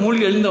 தண்ணிக்குள்ளே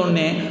மூழ்கி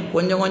எழுந்தவுடனே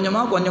கொஞ்சம்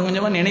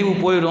கொஞ்சமாக நினைவு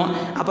போயிடும்.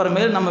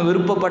 அப்புறமேல் நம்ம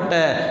விருப்பப்பட்ட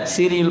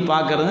சீரியல்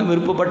பார்க்குறது,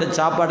 விருப்பப்பட்ட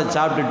சாப்பாடை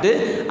சாப்பிட்டுட்டு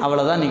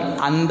அவ்வளோதான்.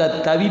 அந்த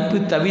தவிப்பு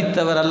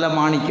தவித்தவரல்ல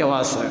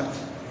மாணிக்கவாசகர்.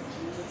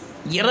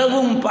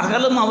 இரவும்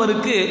பகலும்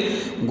அவருக்கு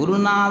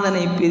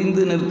குருநாதனை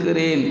பிரிந்து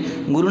நிற்கிறேன்,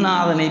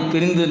 குருநாதனை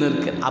பிரிந்து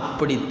நிற்கிறேன்.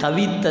 அப்படி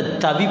தவித்த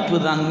தவிப்பு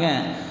தாங்க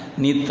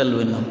நீத்தல்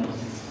விண்ணப்பம்.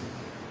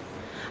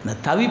 அந்த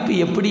தவிப்பு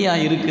எப்படியா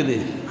இருக்குது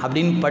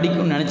அப்படின்னு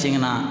படிக்கணும்னு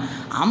நினச்சிங்கன்னா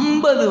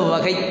 50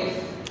 வகை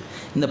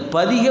இந்த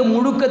பதிக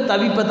முழுக்க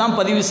தவிப்பை தான்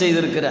பதிவு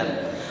செய்திருக்கிறார்.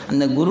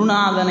 அந்த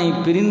குருநாதனை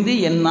பிரிந்து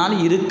என்னால்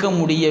இருக்க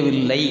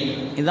முடியவில்லை,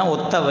 இதுதான்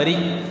ஒத்த வரி.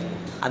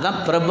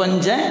 அதான்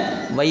பிரபஞ்ச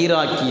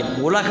வைராக்கியம்,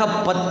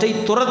 உலகப்பற்றை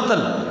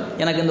துரத்தல்.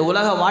 எனக்கு இந்த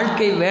உலக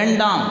வாழ்க்கை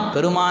வேண்டாம்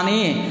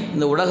பெருமானே,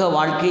 இந்த உலக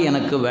வாழ்க்கை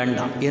எனக்கு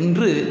வேண்டாம்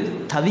என்று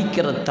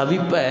தவிக்கிற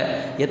தவிப்பை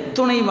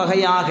எத்தனை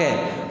வகையாக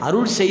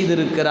அருள்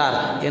செய்திருக்கிறார்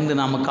என்று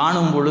நாம்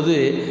காணும் பொழுது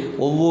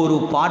ஒவ்வொரு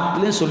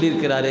பாட்டிலும்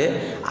சொல்லியிருக்கிறாரு.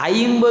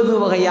 50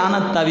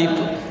 வகையான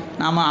தவிப்பு.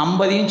 நாம்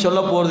 50ஐயும்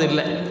சொல்ல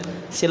போகிறதில்லை,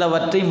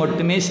 சிலவற்றை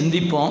மட்டுமே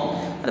சிந்திப்போம்.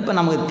 இப்போ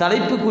நமக்கு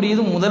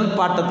தலைப்புக்குரியது முதல்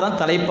பாட்டை தான்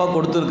தலைப்பாக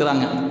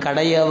கொடுத்துருக்குறாங்க.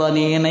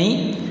 கடையவனேனை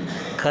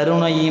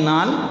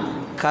கருணையினால்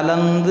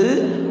கலந்து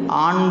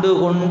ஆண்டு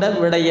கொண்ட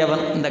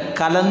விடையவன். இந்த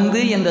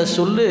கலந்து என்ற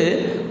சொல்லு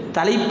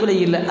தலைப்பில்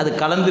இல்லை, அது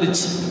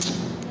கலந்துருச்சு.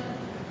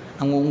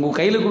 அவங்க உங்கள்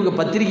கையில் கொடுக்க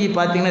பத்திரிகை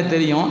பார்த்தீங்கன்னா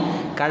தெரியும்.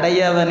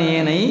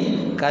 கடையவனேனை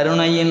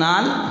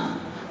கருணையினால்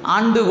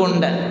ஆண்டு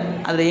கொண்ட,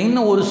 அதில்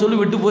என்ன ஒரு சொல்லு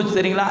விட்டு போச்சு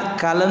தெரியுங்களா,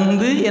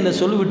 கலந்து என்ற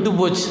சொல்லு விட்டு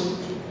போச்சு.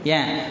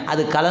 ஏன்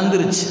அது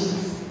கலந்துருச்சு,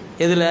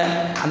 எதில்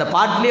அந்த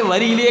பாட்டிலே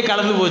வரியிலேயே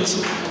கலந்து போச்சு.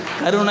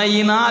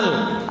 கருணையினால்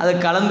அது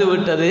கலந்து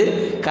விட்டது,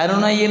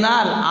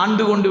 கருணையினால்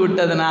ஆண்டு கொண்டு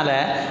விட்டதுனால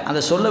அந்த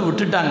சொல்லை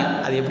விட்டுட்டாங்க.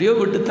 அது எப்படியோ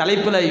விட்டு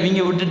தலைப்பில்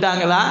இவங்க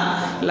விட்டுட்டாங்களா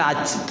இல்லை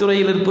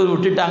அச்சுத்துறையில் இருப்பது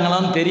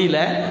விட்டுட்டாங்களான்னு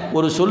தெரியல,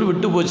 ஒரு சொல்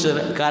விட்டு போச்சு.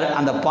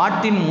 அந்த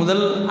பாட்டின்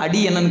முதல்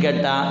அடி என்னன்னு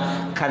கேட்டால்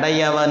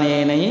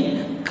கடையவனேனை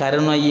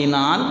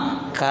கருணையினால்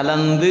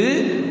கலந்து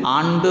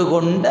ஆண்டு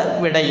கொண்ட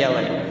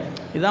விடையவன்,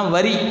 இதுதான்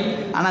வரி.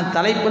 ஆனால்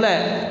தலைப்பில்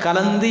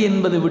கலந்து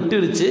என்பது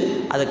விட்டுருச்சு,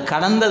 அது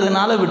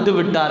கடந்ததுனால விட்டு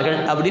விட்டார்கள்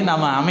அப்படின்னு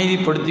நாம்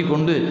அமைதிப்படுத்தி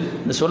கொண்டு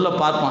இந்த சொல்ல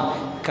பார்ப்போம்.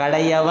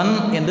 கடையவன்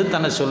என்று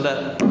தன்னை சொல்ல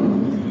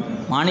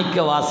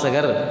மாணிக்க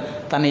வாசகர்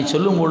தன்னை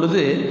சொல்லும்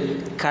பொழுது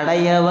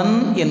கடையவன்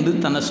என்று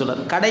தன்னை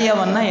சொல்கிறார்.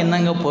 கடையவன்னா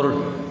என்னங்க பொருள்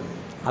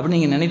அப்படின்னு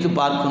நீங்கள் நினைத்து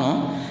பார்க்கணும்.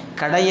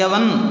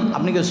 கடையவன்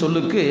அப்படிங்கிற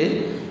சொல்லுக்கு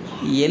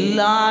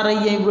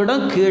எல்லாரையை விட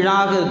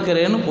கீழாக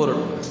இருக்கிறேன்னு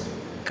பொருள்.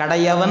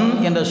 கடையவன்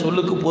என்ற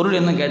சொல்லுக்கு பொருள்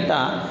என்ன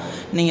கேட்டால்,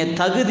 நீங்கள்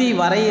தகுதி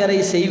வரையறை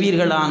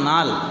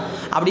செய்வீர்களானால்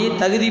அப்படியே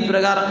தகுதி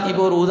பிரகாரம்,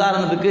 இப்போ ஒரு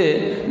உதாரணத்துக்கு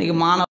இன்றைக்கி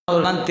மாணவ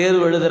அவர்கள்லாம்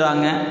தேர்வு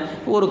எழுதுகிறாங்க.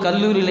 ஒரு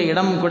கல்லூரியில்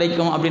இடம்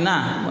கிடைக்கும் அப்படின்னா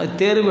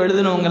தேர்வு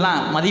எழுதுனவங்கெல்லாம்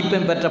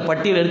மதிப்பெண் பெற்ற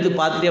பட்டியல் எடுத்து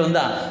பார்த்துட்டே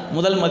வந்தால்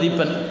முதல்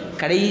மதிப்பெண்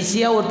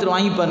கடைசியாக ஒருத்தர்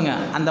வாங்கிப்பாருங்க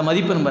அந்த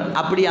மதிப்பெண்.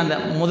 அப்படி அந்த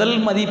முதல்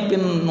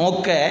மதிப்பெண்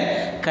நோக்க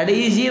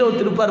கடைசியில்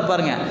ஒருத்தர் இருப்பார்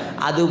பாருங்க,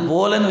 அது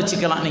போலன்னு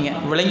வச்சுக்கலாம் நீங்கள்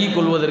விளங்கி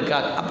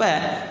கொள்வதற்காக. அப்போ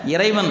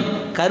இறைவன்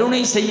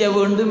கருணை செய்ய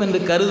வேண்டும் என்று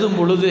கருதும்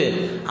பொழுது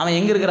அவன்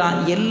எங்கே இருக்கிறான்?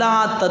 எல்லா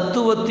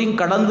தத்துவத்தையும்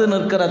கடந்து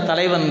நிற்கிற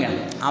தலைவனுங்க.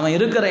 அவன்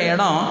இருக்கிற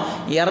இடம்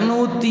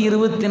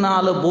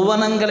 224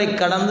 புவனங்களை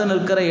கடந்து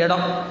நிற்கிற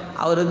இடம்.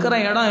 அவர் இருக்கிற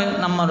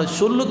இடம் நம்ம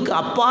சொல்லுக்கு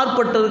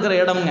அப்பாற்பட்டு இருக்கிற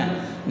இடம்ங்க.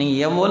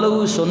 நீங்கள் எவ்வளவு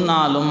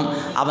சொன்னாலும்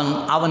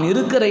அவன்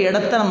இருக்கிற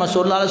இடத்த நம்ம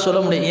சொல்லால் சொல்ல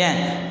முடியும். ஏன்?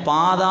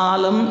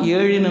 பாதாளம்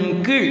 7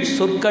 கீழ்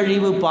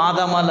சொற்கழிவு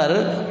பாதமலர்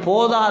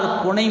போதார்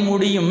புனை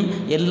முடியும்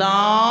எல்லா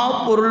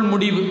பொருள்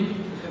முடிவு.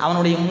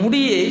 அவனுடைய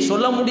முடியை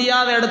சொல்ல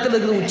முடியாத இடத்துல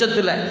இருக்குது,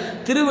 உச்சத்தில்.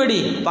 திருவடி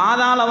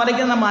பாதாளம்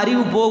வரைக்கும் நம்ம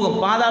அறிவு போகும்,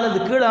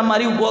 பாதாளத்துக்கு கீழே நம்ம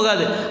அறிவு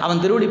போகாது.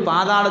 அவன் திருவடி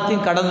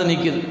பாதாளத்தையும் கடந்து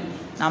நிற்குது.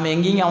 நாம்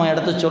எங்கேயும் அவன்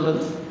இடத்த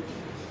சொல்கிறது?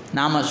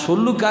 நாம்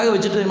சொல்லுக்காக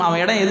வச்சுட்டு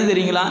அவன் இடம் எது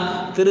தெரியுங்களா?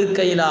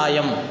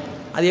 திருக்கைலாயம்.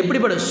 அது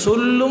எப்படிப்பட்ட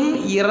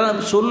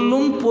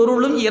சொல்லும்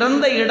பொருளும்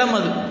இறந்த இடம்.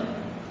 அது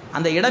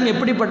அந்த இடம்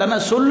எப்படிப்பட்டனா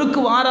சொல்லுக்கு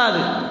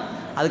வாராது.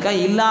 அதுக்காக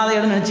இல்லாத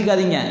இடம்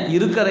நினச்சிக்காதீங்க.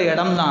 இருக்கிற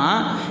இடம்தான்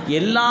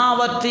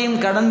எல்லாவற்றையும்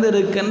கடந்து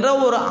இருக்கின்ற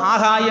ஒரு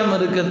ஆகாயம்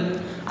இருக்குது.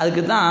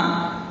 அதுக்கு தான்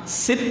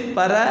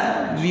சிற்பர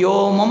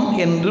வியோமம்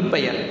என்று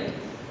பெயர்.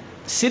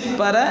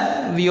 சிற்பர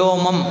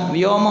வியோமம்,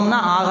 வியோமம்னா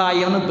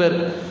ஆகாயம்னு பேர்.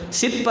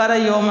 சிற்பர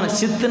யோமம்,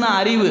 சித்துனா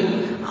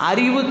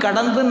அறிவு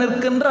கடந்து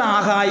நிற்கின்ற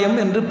ஆகாயம்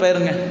என்று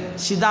பெயருங்க.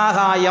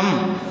 சிதாகாயம்,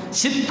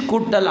 சித்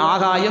கூட்டல்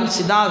ஆகாயம்,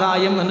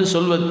 சிதாகாயம் என்று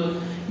சொல்வது.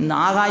 இந்த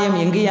ஆகாயம்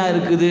எங்கேயா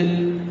இருக்குது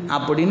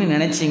அப்படின்னு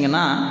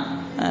நினச்சிங்கன்னா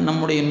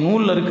நம்முடைய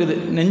நூலில் இருக்குது.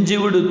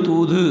 நெஞ்சுவிடு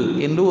தூது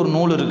என்று ஒரு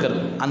நூல்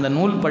இருக்கிறது. அந்த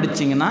நூல்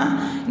படிச்சிங்கன்னா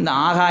இந்த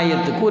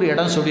ஆகாயத்துக்கு ஒரு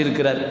இடம்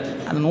சொல்லியிருக்கிறார்.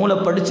 அந்த நூலை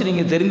படித்து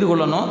நீங்கள் தெரிந்து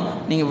கொள்ளணும்,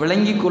 நீங்கள்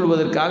விளங்கி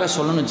கொள்வதற்காக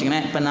சொல்லணும்னு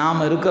வச்சிங்கன்னா, இப்போ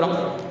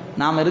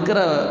நாம்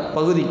இருக்கிற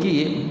பகுதிக்கு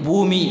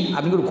பூமி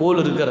அப்படிங்கிற ஒரு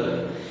கோள் இருக்கிறது.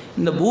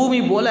 இந்த பூமி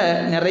போல்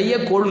நிறைய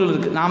கோள்கள்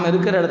இருக்குது. நாம்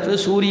இருக்கிற இடத்துல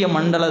சூரிய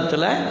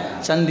மண்டலத்தில்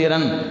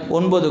சந்திரன்,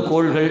 9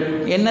 கோள்கள்,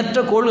 எண்ணற்ற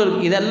கோள்கள்,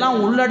 இதெல்லாம்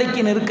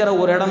உள்ளடக்கி நிற்கிற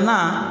ஒரு இடம்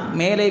தான்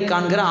மேலே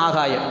காண்கிற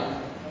ஆகாயம்.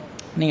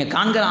 நீங்கள்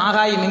காண்கிற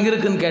ஆகாயம் எங்கே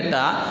இருக்குதுன்னு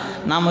கேட்டால்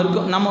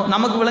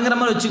நமக்கு விளங்குற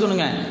மாதிரி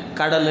வச்சுக்கணுங்க.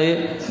 கடல்,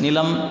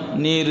 நிலம்,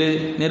 நீர்,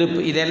 நெருப்பு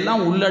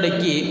இதெல்லாம்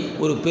உள்ளடக்கி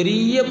ஒரு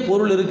பெரிய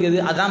பொருள் இருக்குது.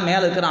 அதான்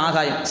மேலே இருக்கிற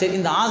ஆகாயம். சரி,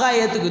 இந்த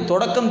ஆகாயத்துக்கு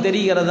தொடக்கம்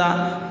தெரிகிறதா?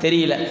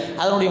 தெரியல.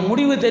 அதனுடைய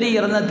முடிவு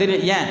தெரிகிறதா?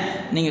 தெரியல. ஏன்?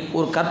 நீங்கள்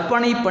ஒரு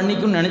கற்பனை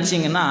பண்ணிக்குன்னு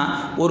நினச்சிங்கன்னா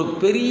ஒரு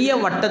பெரிய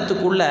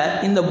வட்டத்துக்குள்ளே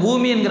இந்த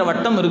பூமி என்கிற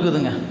வட்டம்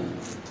இருக்குதுங்க.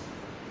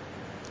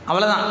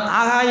 அவ்வளோதான்.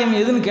 ஆகாயம்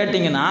எதுன்னு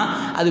கேட்டிங்கன்னா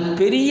அது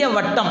பெரிய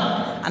வட்டம்.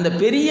 அந்த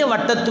பெரிய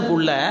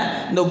வட்டத்துக்குள்ள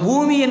இந்த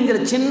பூமி என்கிற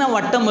சின்ன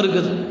வட்டம்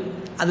இருக்குது.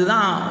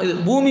 அதுதான் இது.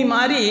 பூமி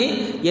மாதிரி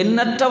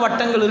எண்ணற்ற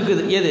வட்டங்கள்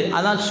இருக்குது. எது?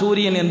 அதான்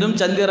சூரியன் என்றும்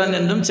சந்திரன்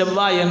என்றும்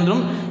செவ்வாய்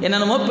என்றும்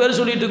என்னென்னமோ பேர்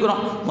சொல்லிட்டு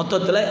இருக்கிறோம்.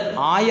 மொத்தத்தில்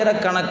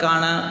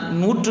ஆயிரக்கணக்கான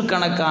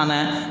நூற்றுக்கணக்கான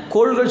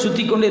கோள்கள்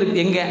சுற்றி கொண்டு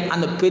இருக்குது. எங்கே?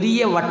 அந்த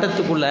பெரிய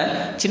வட்டத்துக்குள்ளே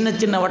சின்ன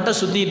சின்ன வட்டம்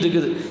சுற்றிட்டு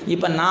இருக்குது.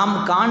 இப்போ நாம்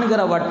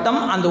காணுகிற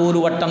வட்டம் அந்த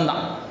ஒரு வட்டம்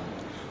தான்.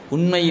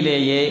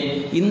 உண்மையிலேயே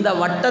இந்த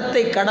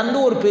வட்டத்தை கடந்து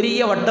ஒரு பெரிய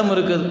வட்டம்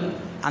இருக்குது.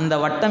 அந்த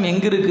வட்டம்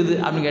எங்கே இருக்குது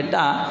அப்படின்னு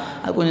கேட்டால்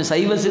அது கொஞ்சம்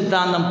சைவ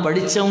சித்தாந்தம்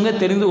படித்தவங்க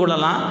தெரிந்து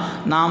கொள்ளலாம்.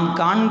 நாம்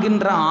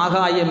காண்கின்ற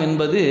ஆகாயம்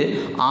என்பது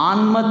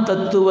ஆன்ம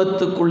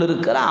தத்துவத்துக்குள்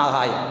இருக்கிற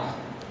ஆகாயம்.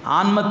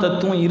 ஆன்ம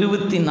தத்துவம்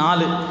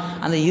 24.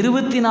 அந்த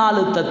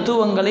 24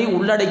 தத்துவங்களை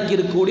உள்ளடக்கி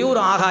இருக்கக்கூடிய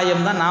ஒரு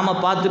ஆகாயம் தான்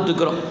நாம்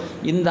பார்த்துட்ருக்குறோம்.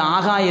 இந்த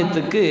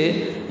ஆகாயத்துக்கு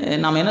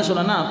நாம் என்ன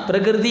சொல்லணும்னா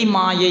பிரகிருதி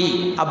மாயை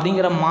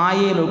அப்படிங்கிற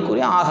மாயையில்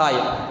இருக்கக்கூடிய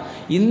ஆகாயம்.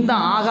 இந்த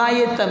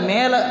ஆகாயத்தை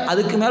மேலே,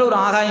 அதுக்கு மேலே ஒரு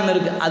ஆகாயம்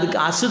இருக்குது. அதுக்கு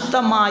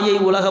அசுத்த மாயை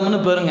உலகம்னு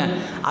பேருங்க.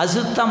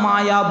 அசுத்த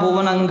மாயா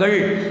புவனங்கள்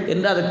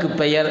என்று அதுக்கு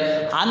பெயர்.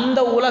 அந்த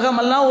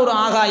உலகமெல்லாம் ஒரு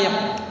ஆகாயம்.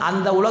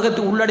 அந்த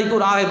உலகத்தை உள்ளடக்கி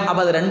ஒரு ஆகாயம்.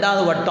 அப்போ அது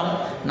 2வது வட்டம்.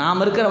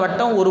 நாம் இருக்கிற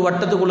வட்டம் ஒரு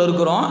வட்டத்துக்குள்ளே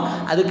இருக்கிறோம்.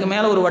 அதுக்கு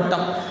மேலே ஒரு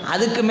வட்டம்.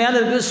 அதுக்கு மேலே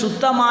இருக்குது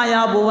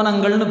சுத்தமாயா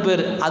புவனங்கள்னு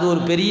பேர். அது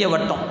ஒரு பெரிய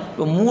வட்டம்.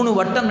 இப்போ 3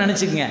 வட்டம்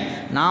நினச்சிக்கங்க.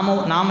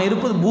 நாம்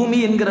இருப்பது பூமி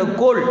என்கிற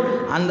கோள்.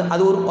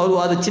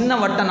 அது சின்ன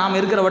வட்டம். நாம்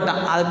இருக்கிற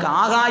வட்டம். அதுக்கு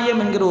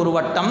ஆகாயம் என்கிற ஒரு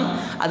வட்டம்.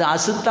 அது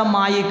அசுத்த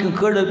மாயைக்கு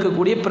கீழே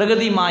இருக்கக்கூடிய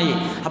பிரகிருதி மாயை.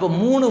 அப்போ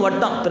 3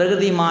 வட்டம்.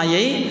 பிரகிருதி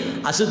மாயை,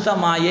 அசுத்த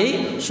மாயை,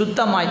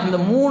 சுத்த மாயை. இந்த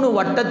 3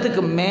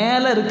 வட்டத்துக்கு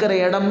மேலே இருக்கிற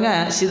இடம்ங்க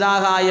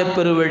சிதாகாய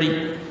பெருவழி.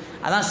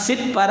 அதான்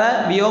சிற்பர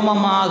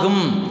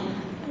வியோமமாகும்.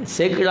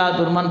 சேக்கிழார்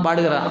பெருமான்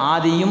பாடுகிறார்.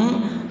 ஆதியும்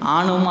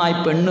ஆணுமாய்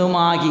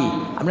பெண்ணுமாகி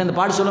அப்படி அந்த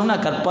பாட்டு சொல்லணும்னா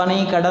கற்பனை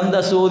கடந்த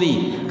சோதி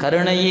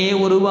கருணையே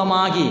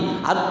உருவமாகி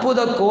அற்புத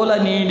கோல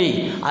நீடி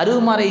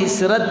அருமறை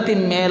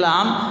சிரத்தின்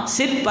மேலாம்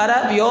சிற்பர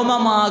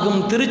வியோமமாகும்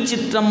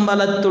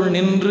திருச்சிற்றம்பலத்துள்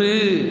நின்று.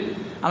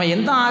 அவன்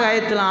எந்த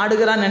ஆகாயத்தில்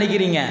ஆடுகிறான்னு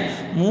நினைக்கிறீங்க?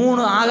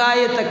 3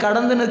 ஆகாயத்தை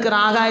கடந்து நிற்கிற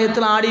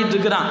ஆகாயத்தில் ஆடிட்டு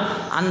இருக்கிறான்.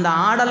 அந்த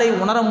ஆடலை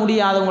உணர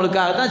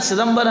முடியாதவங்களுக்காக தான்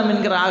சிதம்பரம்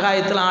என்கிற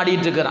ஆகாயத்தில்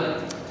ஆடிட்டு இருக்கிறான்.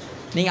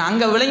 நீங்கள்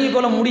அங்கே விளங்கிக்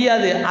கொள்ள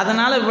முடியாது.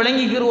 அதனால்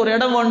விளங்கிக்கிற ஒரு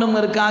இடம்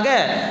வேண்டுங்கிறதுக்காக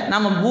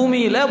நம்ம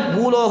பூமியில்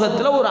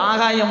பூலோகத்தில் ஒரு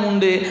ஆகாயம்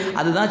உண்டு.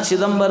 அதுதான்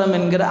சிதம்பரம்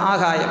என்கிற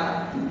ஆகாயம்.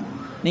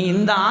 நீங்கள்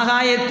இந்த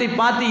ஆகாயத்தை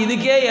பார்த்து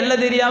இதுக்கே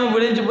எல்லாம் தெரியாமல்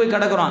விழிஞ்சு போய்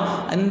கிடக்குறோம்.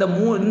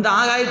 இந்த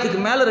ஆகாயத்துக்கு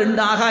மேலே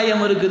 2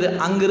 ஆகாயம் இருக்குது.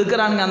 அங்கே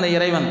இருக்கிறானுங்க அந்த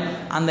இறைவன்.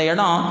 அந்த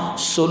இடம்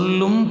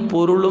சொல்லும்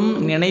பொருளும்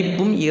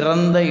நினைப்பும்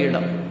இறந்த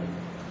இடம்.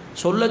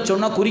 சொல்ல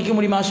சொன்னால் குறிக்க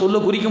முடியுமா? சொல்ல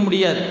குறிக்க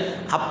முடியாது.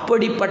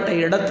 அப்படிப்பட்ட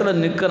இடத்துல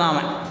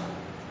நிற்கிறான்.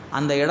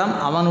 அந்த இடம்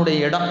அவனுடைய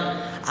இடம்.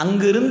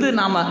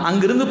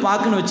 அங்கிருந்து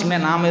பார்க்கணும்னு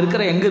வச்சுங்களேன், நாம்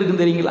இருக்கிற எங்கே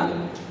இருக்குன்னு தெரியுங்களா?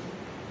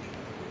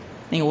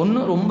 நீங்கள்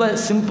ஒன்றும் ரொம்ப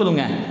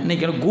சிம்பிளுங்க.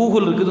 இன்றைக்கி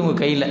கூகுள் இருக்குது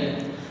உங்கள் கையில்.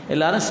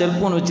 எல்லோரும்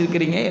செல்ஃபோன்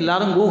வச்சுருக்கிறீங்க,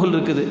 எல்லோரும் கூகுள்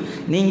இருக்குது.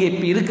 நீங்கள்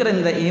இப்போ இருக்கிற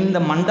இந்த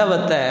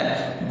மண்டபத்தை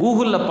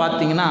கூகுளில்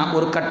பார்த்தீங்கன்னா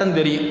ஒரு கட்டம்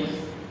தெரியும்.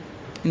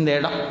 இந்த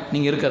இடம்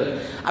நீங்கள் இருக்கிறது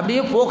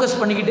அப்படியே ஃபோக்கஸ்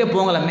பண்ணிக்கிட்டே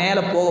போங்களேன்.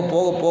 மேலே போக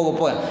போக போக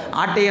போக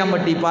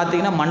ஆட்டையாம்பட்டி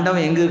பார்த்தீங்கன்னா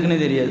மண்டபம் எங்கே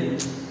இருக்குன்னு தெரியாது.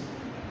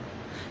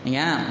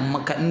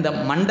 நீங்கள் இந்த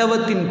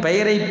மண்டபத்தின்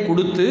பெயரை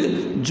கொடுத்து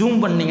ஜூம்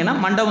பண்ணிங்கன்னா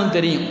மண்டபம்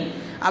தெரியும்.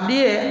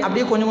 அப்படியே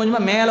கொஞ்சம்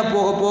கொஞ்சமாக மேலே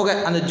போக போக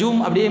அந்த ஜூம்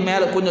அப்படியே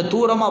மேலே கொஞ்சம்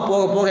தூரமாக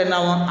போக போக என்ன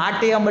ஆகும்?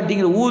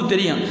 ஆட்டையாம்பட்டிங்கிற ஊர்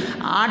தெரியும்.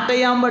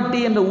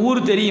 ஆட்டையாம்பட்டி என்ற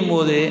ஊர் தெரியும்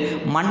போது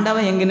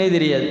மண்டபம் எங்கன்னே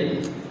தெரியாது.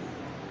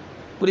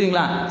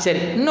 புரியுதுங்களா? சரி,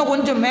 இன்னும்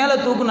கொஞ்சம் மேலே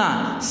தூக்குனா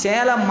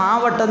சேலம்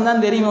மாவட்டம்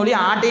தான் தெரியுமே ஒழிய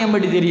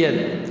ஆட்டையாம்பட்டி தெரியாது.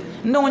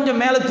 இன்னும்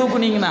கொஞ்சம் மேலே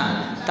தூக்குனீங்கன்னா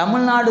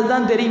தமிழ்நாடு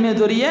தான் தெரியுமே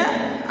தெரிய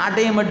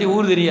ஆட்டையாம்பட்டி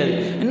ஊர் தெரியாது.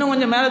 இன்னும்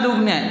கொஞ்சம் மேலே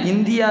தூக்குங்க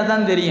இந்தியா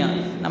தான் தெரியும்,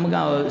 நமக்கு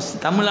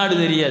தமிழ்நாடு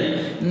தெரியாது.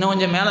 இன்னும்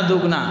கொஞ்சம் மேலே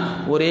தூக்குனா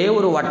ஒரே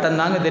ஒரு வட்டம்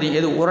தாங்க தெரியும்.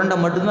 எது உருண்டை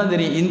மட்டும்தான்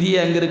தெரியும். இந்தியா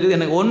எங்கே இருக்குது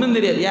எனக்கு ஒன்றும்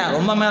தெரியாது. ஏன்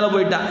ரொம்ப மேலே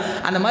போயிட்டா?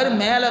 அந்த மாதிரி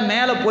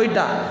மேலே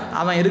போயிட்டா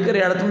அவன் இருக்கிற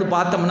இடத்துல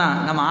பார்த்தோம்னா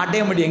நம்ம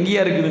ஆட்டையாம்பட்டி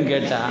எங்கேயா இருக்குதுன்னு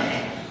கேட்டால்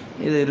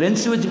இது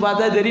ரென்ஸ் வச்சு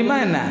பார்த்தா தெரியுமா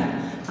என்ன?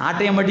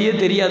 ஆட்டையாம்பட்டியே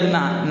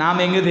தெரியாதுன்னா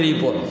நாம் எங்கே தெரிய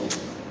போகிறோம்?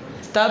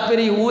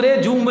 பெரிய ஊரே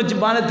ஜூம் வச்சு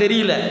பார்த்தா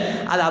தெரியல.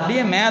 அது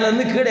அப்படியே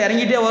மேலேருந்து கீழே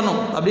இறங்கிட்டே வரணும்.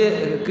 அப்படியே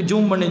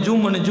ஜூம்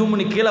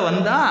பண்ணி கீழே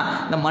வந்தால்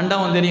இந்த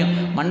மண்டபம் தெரியும்.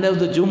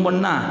 மண்டபத்தை ஜூம்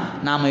பண்ணால்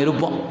நாம்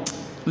இருப்போம்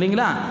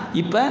இல்லைங்களா?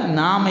 இப்போ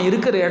நாம்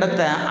இருக்கிற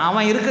இடத்த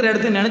அவன் இருக்கிற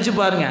இடத்த நினச்சி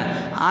பாருங்கள்.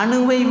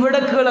 அணுவை விட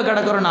கீழே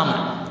கிடக்கிறோம் நாம்.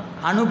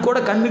 அணு கூட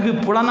கண்ணுக்கு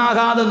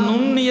புலனாகாத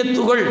நுண்ணிய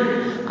துகள்.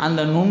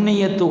 அந்த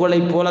நுண்ணிய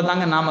துகளை போல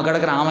தாங்க நாம்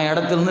கிடக்கிறோம். அவன்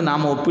இடத்துலேருந்து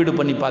நாம் ஒப்பீடு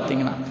பண்ணி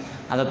பார்த்தீங்கன்னா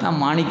அதைத்தான்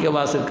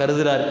மாணிக்கவாசர்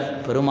கருதுகிறார்.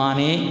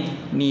 பெருமானே,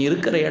 நீ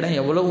இருக்கிற இடம்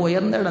எவ்வளோ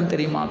உயர்ந்த இடம்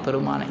தெரியுமா?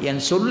 பெருமானே,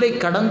 என் சொல்லை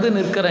கடந்து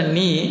நிற்கிற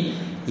நீ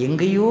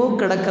எங்கேயோ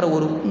கிடக்கிற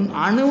ஒரு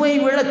அணுவை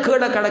விட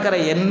கீழே கிடக்கிற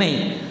என்னை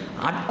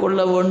ஆட்கொள்ள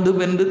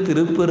வேண்டும் என்று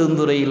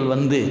திருப்பெருந்துறையில்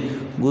வந்து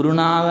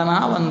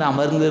குருநாதனாக வந்து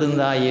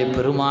அமர்ந்திருந்தாயே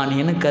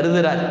பெருமானேன்னு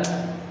கருதுகிறார்.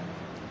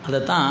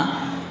 அதைத்தான்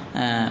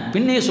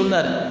பின்னே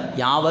சொன்னார்.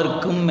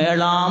 யாவர்க்கும்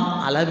மேலாம்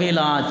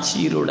அளவிலா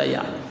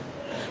சீருடையா,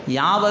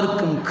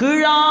 யாவர்க்கும்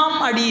கீழாம்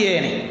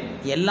அடியேனே.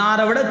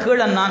 எல்லாரை விட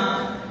கீழன் நான்.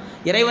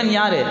 இறைவன்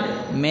யார்?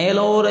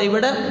 மேலோரை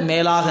விட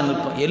மேலாக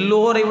நிற்பவன்.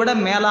 எல்லோரை விட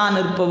மேலாக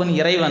நிற்பவன்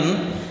இறைவன்.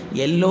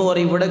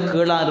 எல்லோரை விட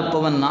கீழாக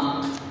இருப்பவன் நான்.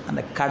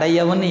 அந்த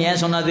கடையவன்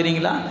ஏன் சொன்னா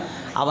தெரியுங்களா?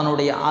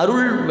 அவனுடைய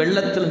அருள்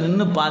வெள்ளத்தில்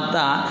நின்று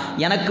பார்த்தா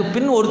எனக்கு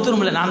பின்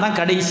ஒருத்தரும் இல்லை, நான் தான்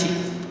கடைசி.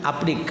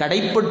 அப்படி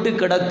கடைப்பட்டு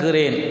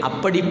கிடக்கிறேன்.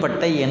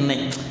 அப்படிப்பட்ட என்னை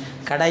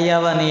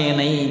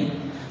கடையவனேனை.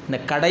 இந்த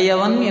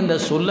கடையவன் என்ற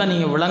சொல்ல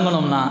நீங்கள்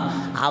விளங்கணும்னா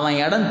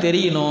அவன் இடம்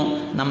தெரியணும்,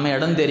 நம்ம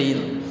இடம்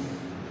தெரியணும்.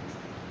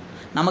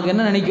 நமக்கு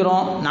என்ன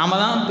நினைக்கிறோம்? நாம்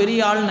தான் பெரிய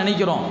ஆள்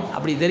நினைக்கிறோம்.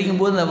 அப்படி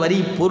தெரியும்போது இந்த வரி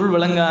பொருள்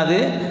விளங்காது,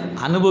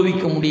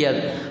 அனுபவிக்க முடியாது.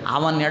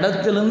 அவன்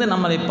இடத்துலேருந்து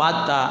நம்மளை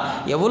பார்த்தா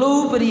எவ்வளவு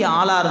பெரிய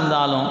ஆளாக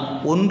இருந்தாலும்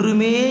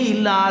ஒன்றுமே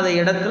இல்லாத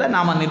இடத்துல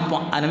நாம்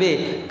நிற்போம். எனவே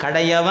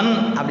கடையவன்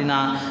அப்படின்னா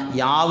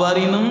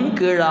யாவரினும்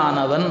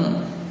கீழானவன்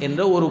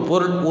என்ற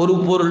ஒரு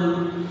பொருள்.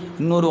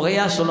 இன்னொரு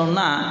வகையாக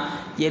சொல்லணும்னா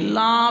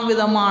எல்லா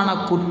விதமான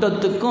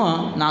குற்றத்துக்கும்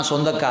நான்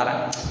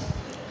சொந்தக்காரன்.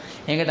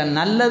 என்கிட்ட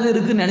நல்லது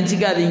இருக்குதுன்னு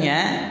நினச்சிக்காதீங்க.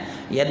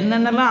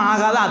 என்னென்னலாம்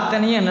ஆகாத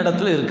அத்தனையும்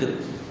என்னிடத்துல இருக்குது.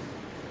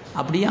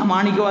 அப்படியா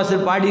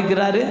மாணிக்கவாசர்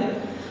பாடியிருக்கிறாரு.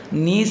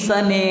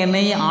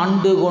 நீசனேனை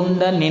ஆண்டு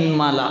கொண்ட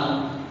நின்மலா.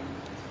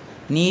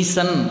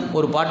 நீசன்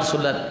ஒரு பாட்டு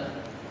சொல்லார்.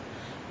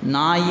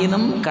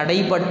 நாயினும்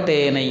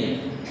கடைப்பட்டேனை.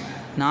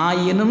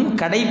 நாயினும்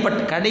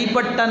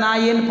கடைப்பட்ட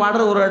நாயேன்னு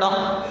பாடுற ஒரு இடம்.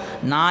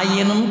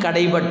 நாயினும்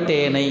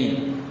கடைப்பட்டேனை.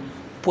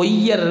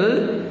 பொய்யர்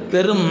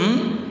பெரும்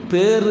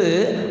பேரு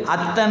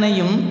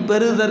அத்தனையும்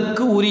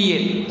பெறுதற்கு உரிய.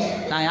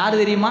 நான்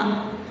யார் தெரியுமா?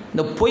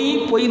 இந்த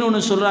பொய்ன்னு ஒன்று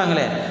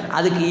சொல்கிறாங்களே,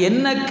 அதுக்கு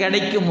என்ன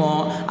கிடைக்குமோ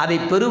அதை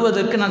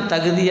பெறுவதற்கு நான்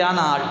தகுதியான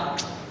ஆள்.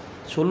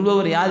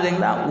 சொல்பவர் யார்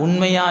தெரியுங்களா?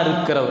 உண்மையாக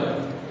இருக்கிறவர்.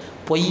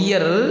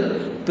 பொய்யர்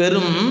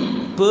பெரும்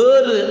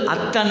பேரு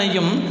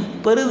அத்தனையும்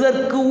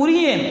பெறுதற்கு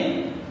உரியேன்.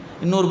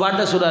 இன்னொரு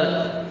பாட்டை சொல்கிறார்.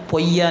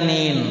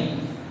 பொய்யனேன்.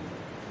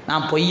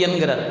 நான்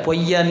பொய்யன்கிறார்.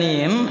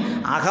 பொய்யனேன்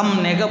அகம்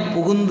நெக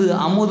புகுந்து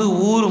அமுது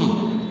ஊறும்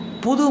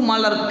புது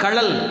மலர்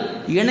கடல்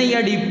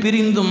இணையடி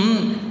பிரிந்தும்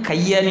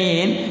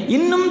கையனேன்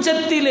இன்னும்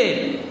செத்திலே.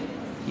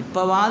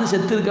 இப்போவாது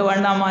செத்து இருக்க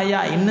வேண்டாமாயா,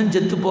 இன்னும்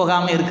செத்து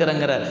போகாமல்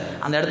இருக்கிறங்கிறார்.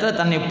 அந்த இடத்துல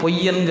தன்னை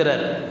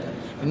பொய்யன்கிறார்.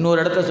 இன்னொரு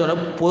இடத்துல சொல்ற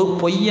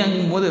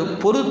பொய்யங்கும் போது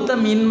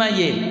பொருத்தம்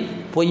இன்மையே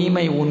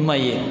பொய்மை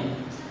உண்மையே.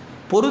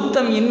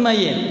 பொருத்தம்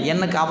இன்மையேன்,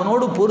 எனக்கு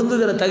அவனோடு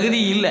பொருந்துகிற தகுதி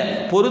இல்லை,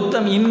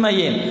 பொருத்தம்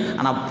இன்மையேன்.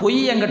 ஆனால் பொய்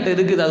என்கிட்ட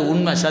இருக்குது, அது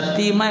உண்மை.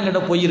 சத்தியமாக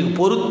என்கிட்ட பொய் இருக்குது.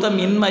 பொருத்தம்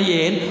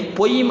இன்மையேன்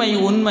பொய்மை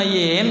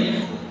உண்மையேன்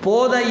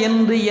போத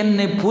என்று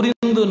என்னை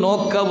புரிந்து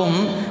நோக்கவும்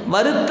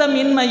வருத்தம்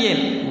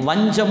இன்மையேன்.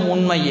 வஞ்சம்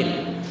உண்மையில்.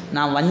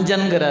 நான்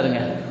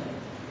வஞ்சன்கிறாருங்க.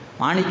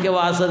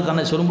 மாணிக்கவாசகர்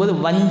தன்னை சொல்லும்போது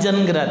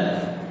வஞ்சன்கிறார்,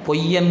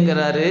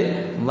 பொய்யன்கிறாரு,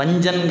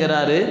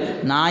 வஞ்சன்கிறாரு,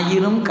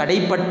 ஞாயிறும்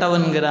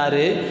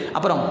கடைப்பட்டவன்கிறாரு,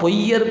 அப்புறம்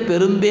பொய்யர்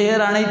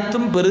பெரும்பேர்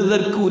அனைத்தும்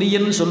பெறுதற்கு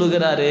உரியன்னு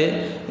சொல்லுகிறாரு.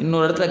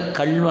 இன்னொரு இடத்துல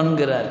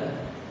கள்வன்கிறார்,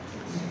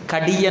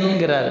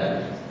 கடியன்கிறார்,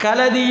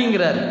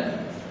 கலதிங்கிறார்.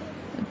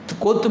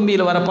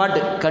 கோத்தும்பியில் வர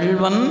பாட்டு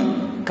கள்வன்,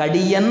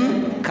 கடியன்,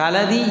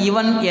 கலதி,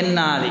 இவன்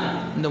என்னாதே.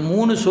 இந்த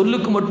 3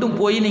 சொல்லுக்கு மட்டும்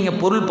போய் நீங்கள்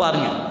பொருள்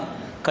பாருங்கள்.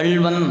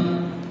 கள்வன்,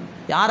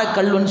 யாரை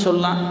கள்வன்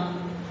சொல்லலாம்?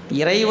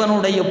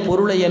 இறைவனுடைய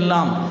பொருளை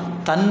எல்லாம்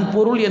தன்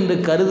பொருள் என்று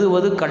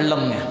கருதுவது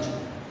கள்ளம்ங்க.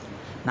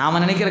 நாம்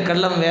நினைக்கிற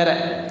கள்ளம் வேற.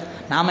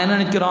 நாம் என்ன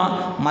நினைக்கிறோம்?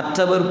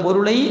 மற்றவர்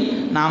பொருளை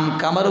நாம்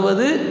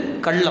கமருவது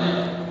கள்ளம்.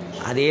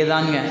 அதே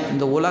தாங்க,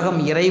 இந்த உலகம்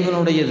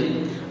இறைவனுடையது.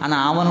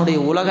 ஆனால் அவனுடைய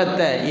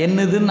உலகத்தை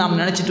என்னதுன்னு நாம்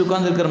நினச்சிட்டு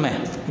உட்காந்துருக்கிறோமே.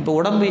 இப்போ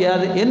உடம்பு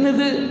யாது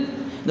என்னது?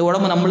 இந்த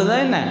உடம்பு நம்மளுதா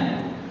என்ன?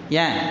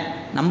 ஏன்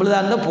நம்மளுதா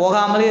இருந்தால்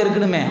போகாமலே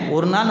இருக்கணுமே.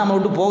 ஒரு நாள் நம்ம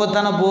விட்டு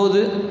போகத்தானே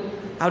போகுது.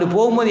 அப்படி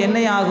போகும்போது என்ன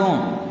ஆகும்?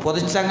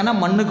 புதைச்சாங்கன்னா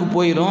மண்ணுக்கு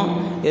போயிடும்,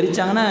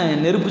 எரிச்சாங்கன்னா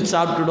நெருப்பு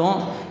சாப்பிட்டுடும்.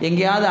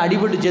 எங்கேயாவது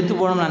அடிபட்டு செத்து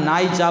போனோம்னா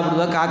நாய்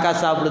சாப்பிடுதா, காக்கா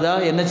சாப்பிடுதா,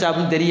 என்ன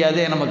சாப்பிடுன்னு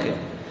தெரியாது நமக்கு.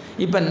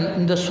 இப்போ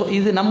இந்த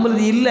இது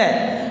நம்மளது இல்லை,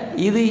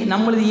 இது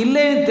நம்மளது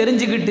இல்லைன்னு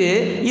தெரிஞ்சுக்கிட்டு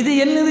இது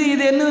என்னது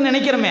இது என்னதுன்னு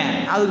நினைக்கிறோமே,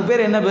 அதுக்கு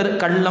பேர் என்ன பேர்?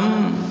 கள்ளம்.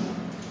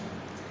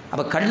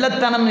 அப்போ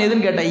கள்ளத்தனம்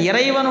எதுன்னு கேட்டால்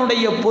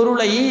இறைவனுடைய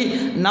பொருளை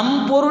நம்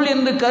பொருள்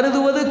என்று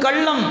கருதுவது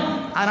கள்ளம்.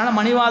 அதனால்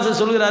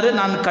மணிவாசர் சொல்கிறாரு,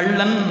 நான்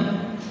கள்ளன்,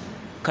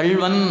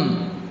 கள்வன்.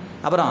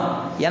 அப்புறம்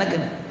எனக்கு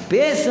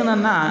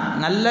பேசுனா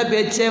நல்ல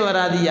பேச்சே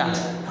வராதியா,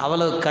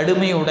 அவ்வளவு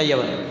கடுமை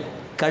உடையவர்.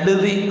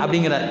 கடுதி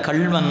அப்படிங்கிறார்.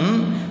 கள்வன்,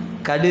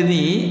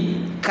 கடுதி,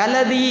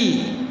 கலதி.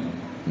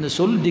 இந்த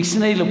சொல்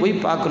டிக்ஷனரியில் போய்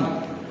பார்க்கணும்.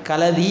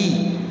 கலதி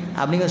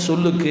அப்படிங்கிற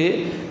சொல்லுக்கு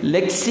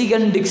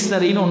லெக்சிகன்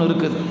டிக்ஷனரின்னு ஒன்று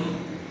இருக்குது.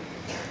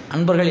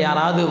 அன்பர்கள்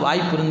யாராவது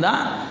வாய்ப்பு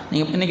இருந்தால்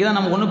நீங்கள் இன்றைக்கி தான்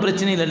நமக்கு ஒன்றும்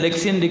பிரச்சனை இல்லை.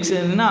 லெக்சிகன்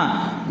டிக்ஷனரினா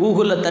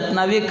கூகுளில்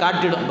தட்டினாவே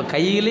காட்டிடும். இப்போ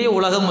கையிலே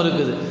உலகம்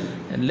இருக்குது.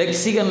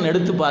 லெக்சிகன்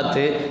எடுத்து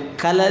பார்த்து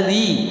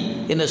கலதி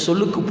என்ற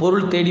சொல்லுக்கு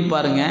பொருள் தேடி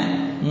பாருங்கள்.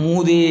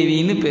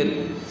 மூதேவின்னு பேர்.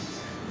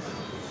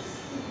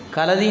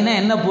 கலதினா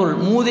என்ன பொருள்?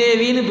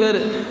 மூதேவின்னு பேர்.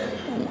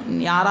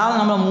 யாராவது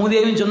நம்ம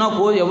மூதேவின்னு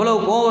சொன்னால் எவ்வளோ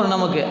கோவம்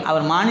நமக்கு.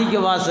 அவர்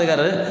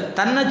மாணிக்கவாசகர்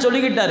தன்னை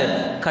சொல்லிக்கிட்டார்.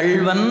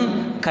 கள்வன்,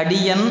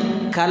 கடியன்,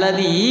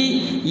 கலதி,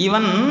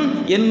 இவன்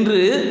என்று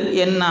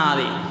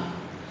எண்ணாதே.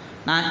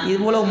 நான்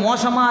இவ்வளோ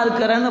மோசமாக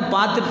இருக்கிறேன்னு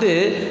பார்த்துட்டு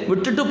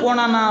விட்டுட்டு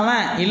போனான்னா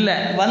அவன் இல்லை,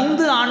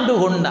 வந்து ஆண்டு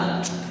கொண்டான்.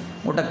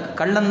 உங்கள்கிட்ட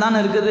கள்ளம் தானே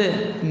இருக்குது,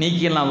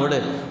 நீக்கிடலாம் விடு.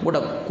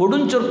 உங்கள்கிட்ட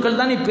கொடுஞ்சொற்கள்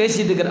தான் நீ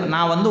பேசிகிட்டு இருக்கிற,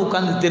 நான் வந்து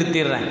உட்காந்து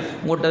திருத்திடுறேன்.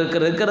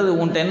 உங்கள்கிட்ட இருக்கிறது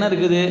உங்கள்கிட்ட என்ன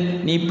இருக்குது?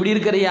 நீ இப்படி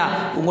இருக்கிறியா,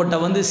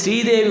 உங்கள்கிட்ட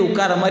ஸ்ரீதேவி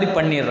உட்கார மாதிரி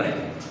பண்ணிடுறேன்.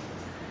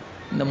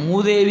 இந்த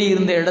மூதேவி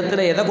இருந்த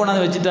இடத்துல எதை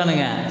கொண்டாந்து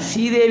வச்சுட்டானுங்க?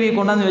 ஸ்ரீதேவி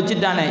கொண்டாந்து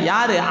வச்சுட்டானே.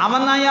 யார்?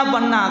 அவன் தான் ஏன்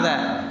பண்ணாத?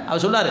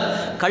 அவர் சொல்றாரு,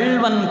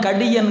 கள்வன்,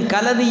 கடியன்,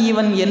 கலதி,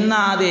 இவன்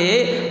எண்ணாதே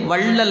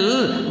வள்ளல்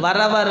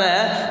வரவர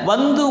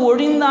வந்து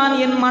ஒழிந்தான்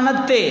என்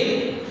மனத்தே.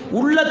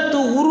 உள்ளத்து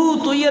உரு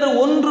துயர்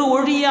ஒன்று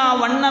ஒழியா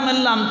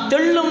வண்ணமெல்லாம்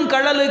தெள்ளும்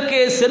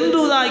கடலுக்கே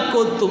சென்றுதாய்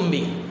கோத்தும்பி.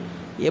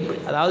 எப்படி?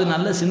 அதாவது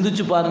நல்லா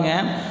சிந்திச்சு பாருங்க.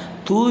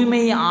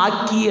 தூய்மை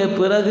ஆக்கிய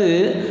பிறகு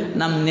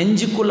நம்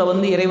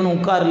நெஞ்சுக்குள்ளே இறைவன்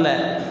உட்காரல,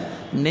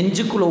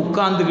 நெஞ்சுக்குள்ளே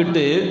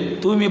உட்கார்ந்துக்கிட்டு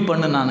தூய்மை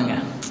நானுங்க.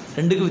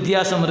 ரெண்டுக்கு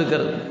வித்தியாசம்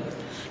இருக்கிறது.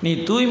 நீ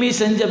தூய்மை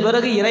செஞ்ச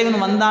பிறகு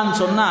இறைவன் வந்தான்னு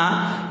சொன்னால்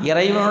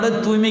இறைவனோட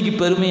தூய்மைக்கு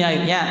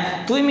பெருமையாயிரும். ஏன்?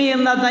 தூய்மை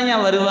இருந்தால் தான்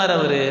ஏன் வருவார்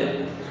அவர்.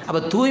 அப்போ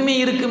தூய்மை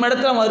இருக்கும்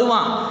இடத்துல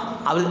வருவான்.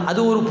 அது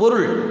ஒரு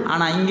பொருள்.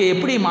 ஆனால் இங்கே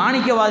எப்படி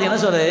மாணிக்கவாதி என்ன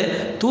சொல்கிறது?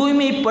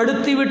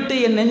 தூய்மைப்படுத்தி விட்டு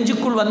என்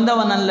நெஞ்சுக்குள்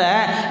வந்தவன் அல்ல,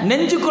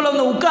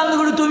 நெஞ்சுக்குள்ளே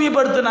உட்கார்ந்துக்கிட்டு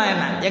தூய்மைப்படுத்தினா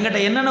என்ன? என்கிட்ட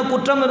என்னென்ன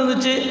குற்றம்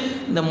இருந்துச்சு?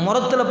 இந்த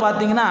முறத்தில்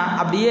பார்த்தீங்கன்னா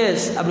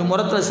அப்படி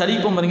முறத்தில்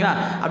சலிப்போம் பாருங்களா,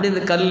 அப்படி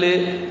இந்த கல்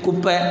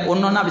குப்பை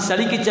ஒன்று ஒன்று அப்படி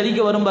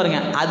சலிக்க வரும்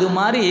பாருங்க. அது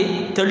மாதிரி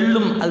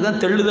தெள்ளும்,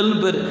 அதுதான் தெள்ளுதல்னு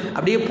பேர்.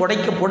 அப்படியே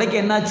புடைக்க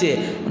என்னாச்சு?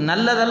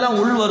 நல்லதெல்லாம்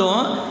உள்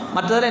வரும்,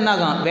 மற்றதெல்லாம் என்ன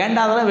ஆகும்?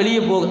 வேண்டாதெல்லாம்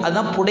வெளியே போகும்.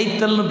 அதுதான்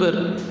புடைத்தல்னு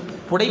பேர்.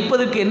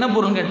 புடைப்பதற்கு என்ன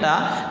பொருள்னு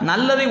கேட்டால்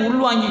நல்லதை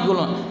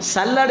உள்வாங்கிக்கொள்ளும்.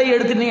 சல்லடை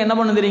எடுத்துட்டு என்ன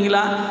பண்ண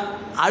தெரியுங்களா?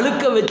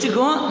 அழுக்க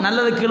வச்சுக்கும்,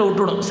 நல்லதை கீழே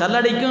விட்டுடும்.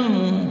 சல்லடைக்கும்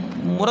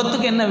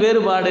முறத்துக்கும் என்ன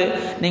வேறுபாடு?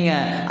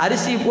 நீங்கள்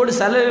அரிசி போட்டு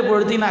சல்லடை போட்டு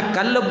எடுத்தீங்கன்னா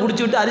கல்லை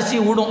பிடிச்சி விட்டு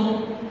அரிசியை விடும்.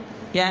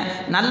 ஏன்?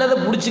 நல்லதை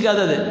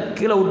பிடிச்சிக்காதது,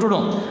 கீழே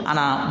விட்டுடும்.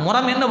 ஆனால்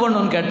முறம் என்ன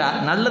பண்ணணும்னு கேட்டால்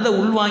நல்லதை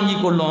உள்வாங்கி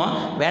கொள்ளும்,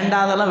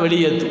 வேண்டாதெல்லாம்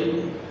வெளியேற்றும்.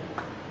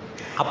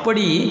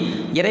 அப்படி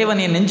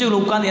இறைவன் என்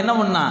நெஞ்சுகள் உட்கார்ந்து என்ன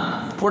பண்ணான்?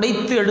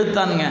 புடைத்து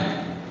எடுத்தானுங்க.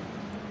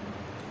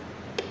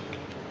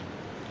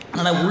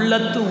 ஆனால்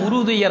உள்ளத்து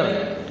உறுதியர்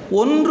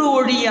ஒன்று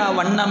ஒழியா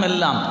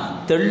வண்ணமெல்லாம்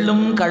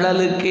தெள்ளும்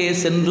கடலுக்கே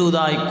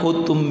சென்றுதாய்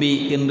கோத்தும்பி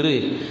என்று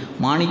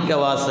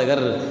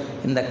மாணிக்கவாசகர்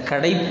இந்த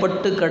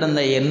கடைப்பட்டு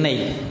கடந்த என்னை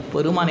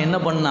பெருமான் என்ன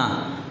பண்ணா?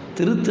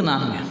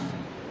 திருத்தினானுங்க.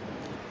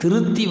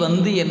 திருத்தி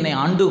என்னை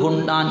ஆண்டு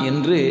கொண்டான்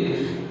என்று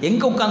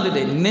எங்கே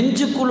உட்காந்துட்டு?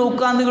 நெஞ்சுக்குள்ளே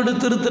உட்காந்துக்கிட்டு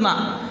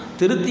திருத்தினான்.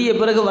 திருத்திய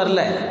பிறகு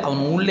வரல, அவன்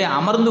உள்ளே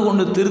அமர்ந்து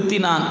கொண்டு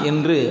திருத்தினான்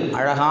என்று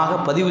அழகாக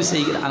பதிவு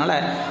செய்கிறான்.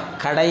 அதனால்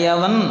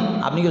கடையவன்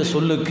அப்படிங்கிற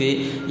சொல்லுக்கு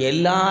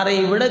எல்லாரை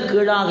விட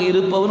கீழாக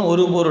இருப்பவன்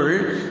ஒரு பொருள்,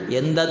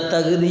 எந்த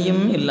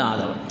தகுதியும்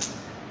இல்லாதவன்.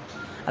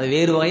 அது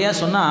வேறு வகையாக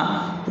சொன்னால்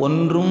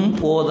ஒன்றும்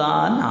போதா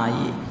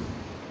நாயே,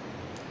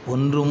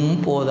 ஒன்றும்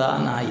போதா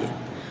நாயே.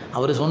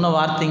 அவர் சொன்ன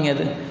வார்த்தைங்க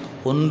அது.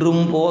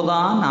 ஒன்றும் போதா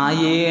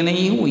நாயேனை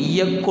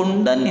உய்ய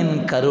கொண்ட என்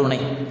கருணை.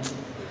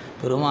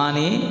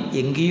 பெருமானே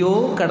எங்கேயோ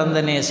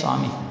கடந்தனே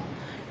சுவாமி,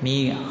 நீ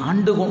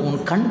உன்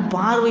கண்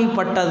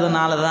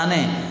பார்வைப்பட்டதுனால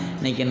தானே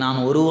இன்றைக்கி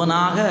நான்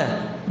ஒருவனாக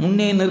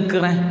முன்னே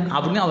நிற்கிறேன்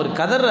அப்படின்னு அவர்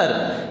கதறார்.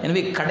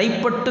 எனவே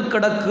கடைப்பட்டு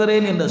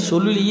கிடக்கிறேன் என்ற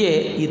சொல்லிலேயே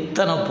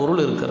இத்தனை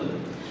பொருள் இருக்கிறது.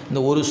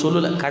 இந்த ஒரு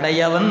சொல்லில்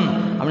கடையவன்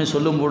அப்படின்னு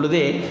சொல்லும்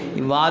பொழுதே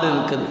இவ்வாறு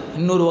இருக்குது.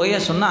 இன்னொரு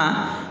வகையாக சொன்னால்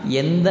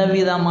எந்த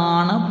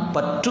விதமான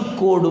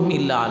பற்றுக்கோடும்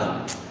இல்லாத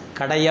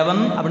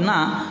கடையவன் அப்படின்னா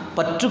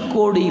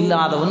பற்றுக்கோடு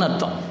இல்லாதவன்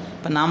அர்த்தம்.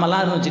 இப்போ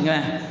நாமெல்லாம் வச்சுங்க,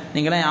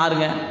 நீங்களாம்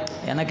யாருங்க,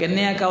 எனக்கு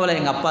என்னையா கவலை,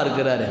 எங்கள் அப்பா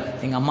இருக்கிறாரு,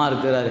 எங்கள் அம்மா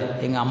இருக்கிறாரு,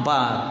 எங்கள் அப்பா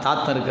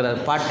தாத்தா இருக்கிறார்,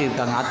 பாட்டி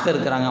இருக்காங்க, அத்தை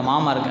இருக்கிறாங்க,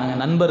 மாமா இருக்காங்க,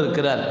 நண்பர்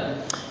இருக்கிறார்,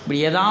 இப்படி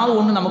ஏதாவது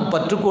ஒன்று நமக்கு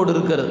பற்றுக்கோடு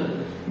இருக்கிறது.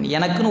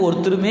 எனக்குன்னு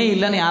ஒருத்தருமே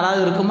இல்லைன்னு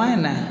யாராவது இருக்குமா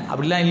என்ன?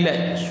 அப்படிலாம் இல்லை,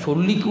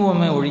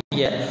 சொல்லிக்குவோமே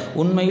ஒழிய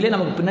உண்மையிலே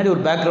நமக்கு பின்னாடி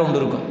ஒரு பேக்ரவுண்டு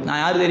இருக்கும்.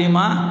 நான் யார்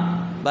தெரியுமா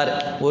பாரு,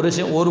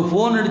 ஒரு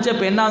ஃபோன் அடித்தா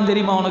இப்போ என்ன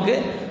தெரியுமா உனக்கு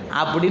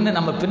அப்படின்னு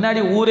நம்ம பின்னாடி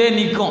ஊரே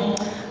நிற்கும்.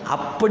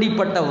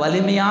 அப்படிப்பட்ட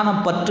வலிமையான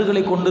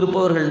பற்றுகளை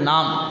கொண்டிருப்பவர்கள்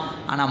நாம்.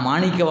 ஆனால்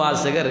மாணிக்க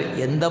வாசகர்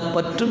எந்த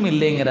பற்றும்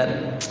இல்லைங்கிறார்,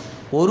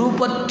 ஒரு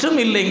பற்றும்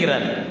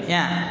இல்லைங்கிறார்.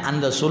 ஏன்?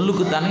 அந்த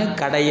சொல்லுக்கு தானே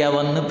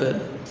கடையவன்னு பேர்.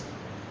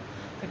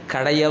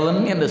 கடையவன்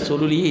என்ற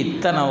சொல்லிலேயே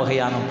இத்தனை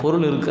வகையான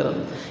பொருள் இருக்கிறது.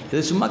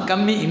 இது சும்மா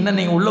கம்மி. இன்னும்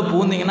நீங்கள் உள்ளே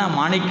பூந்தீங்கன்னா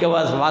மாணிக்க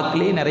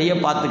வாக்கிலேயே நிறைய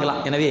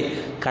பார்த்துக்கலாம். எனவே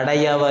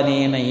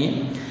கடையவனேனை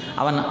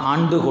அவன்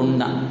ஆண்டு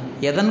கொண்டான்.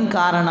 எதன்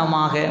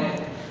காரணமாக?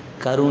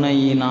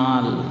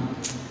 கருணையினால்.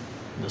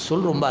 இந்த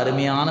சொல் ரொம்ப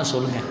அருமையான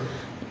சொல்லுங்க.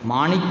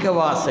 மாணிக்க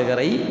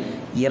வாசகரை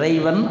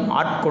இறைவன்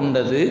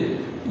ஆட்கொண்டது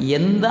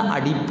எந்த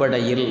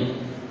அடிப்படையில்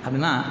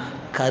அப்படின்னா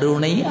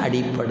கருணை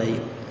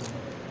அடிப்படையில்.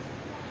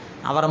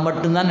 அவரை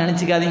மட்டும்தான்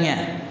நினச்சிக்காதீங்க.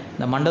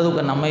 இந்த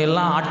மண்டதுக்க நம்ம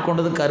எல்லாம்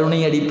ஆட்கொண்டது கருணை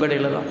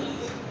அடிப்படையில் தான்.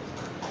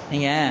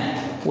 நீங்கள்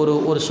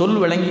ஒரு சொல்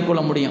விளங்கி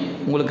கொள்ள முடியும்.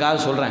 உங்களுக்காக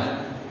சொல்கிறேன்.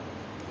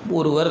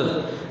 ஒருவர்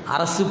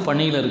அரசு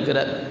பணியில்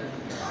இருக்கிறார்.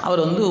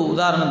 அவர்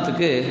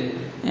உதாரணத்துக்கு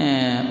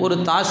ஒரு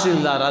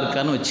தாசில்தாராக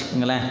இருக்கான்னு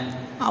வச்சுக்கோங்களேன்.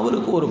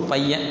 அவருக்கு ஒரு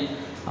பையன்,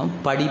 அவன்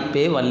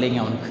படிப்பே வரலைங்க,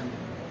 அவனுக்கு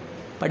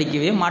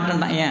படிக்கவே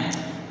மாட்டேன்டான். ஏன்?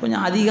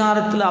 கொஞ்சம்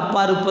அதிகாரத்தில்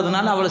அப்பா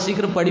இருப்பதுனால அவ்வளோ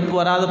சீக்கிரம் படிப்பு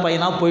வராத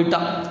பையனாக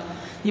போயிட்டான்.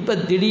 இப்போ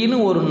திடீர்னு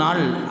ஒரு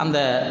நாள் அந்த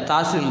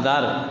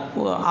தாசில்தார்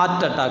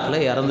ஹார்ட்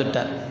அட்டாக்கில்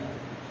இறந்துட்டார்.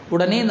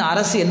 உடனே இந்த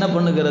அரசு என்ன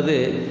பண்ணுகிறது?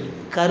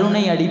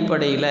 கருணை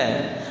அடிப்படையில்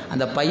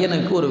அந்த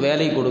பையனுக்கு ஒரு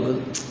வேலை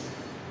கொடுக்குது.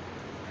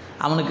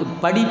 அவனுக்கு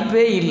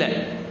படிப்பே இல்லை,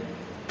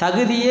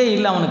 தகுதியே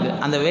இல்லை அவனுக்கு.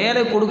 அந்த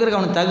வேலை கொடுக்குறதுக்கு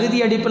அவனுக்கு தகுதி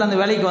அடிப்பில் அந்த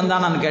வேலைக்கு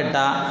வந்தானான்னு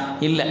கேட்டால்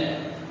இல்லை.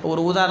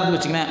 ஒரு உதாரணத்துக்கு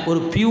வச்சுக்கோங்க, ஒரு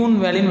பியூன்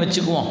வேலைன்னு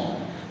வச்சுக்குவோம்.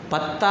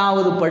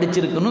 10வது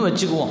படிச்சிருக்குன்னு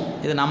வச்சுக்குவோம்.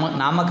 இது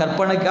நாம்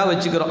கற்பனைக்காக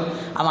வச்சுக்கிறோம்.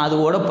 அவன்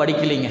அதுவோட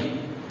படிக்கலைங்க,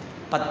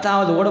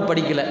 10வது கூட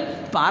படிக்கலை.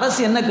 இப்போ அரசு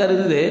என்ன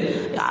கருதுது?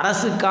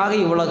 அரசுக்காக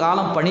இவ்வளோ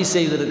காலம் பணி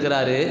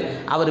செய்திருக்கிறாரு,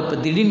 அவர் இப்போ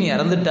திடீர்னு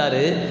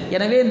இறந்துட்டார்.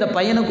 எனவே இந்த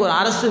பையனுக்கு ஒரு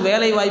அரசு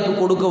வேலை வாய்ப்பு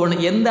கொடுக்க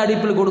வேணும். எந்த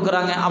அடிப்பில்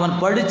கொடுக்குறாங்க? அவன்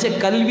படித்த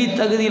கல்வி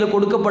தகுதியில்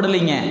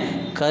கொடுக்கப்படலைங்க,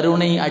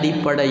 கருணை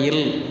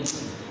அடிப்படையில்.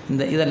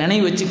 இதை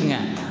நினைவு வச்சுக்குங்க.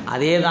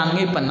 அதே தாங்க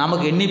இப்போ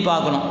நமக்கு எண்ணி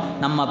பார்க்கணும்.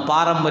 நம்ம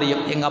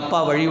பாரம்பரியம், எங்கள் அப்பா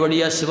வழி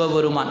வழியாக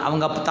சிவபெருமான்,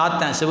 அவங்க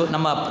தாத்தன்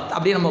நம்ம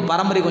அப்படியே நம்ம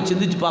பாரம்பரியம் கொஞ்சம்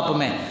சிந்திச்சு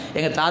பார்ப்போமே.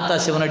 எங்கள் தாத்தா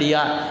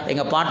சிவனடியார்,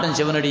 எங்கள் பாட்டன்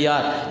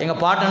சிவனடியார்,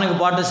 எங்கள்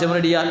பாட்டனுக்கு பாட்டன்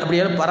சிவனடியார்,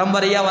 அப்படியே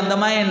பரம்பரையாக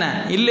வந்தமா என்ன?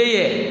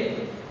 இல்லையே.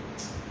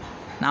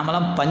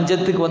 நாமெல்லாம்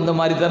பஞ்சத்துக்கு வந்த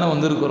மாதிரி தானே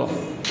வந்திருக்கிறோம்,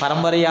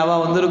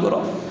 பரம்பரையாவாக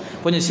வந்திருக்கிறோம்.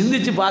 கொஞ்சம்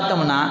சிந்திச்சு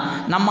பார்த்தோம்னா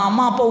நம்ம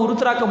அம்மா அப்பா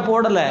உருத்திராக்கம்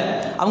போடலை,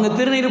 அவங்க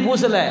திருநீர்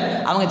பூசலை,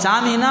 அவங்க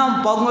சாமின்னா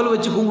பொங்கல்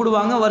வச்சு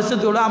கும்பிடுவாங்க,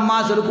 வருஷத்தோட அம்மா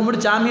சொல்லி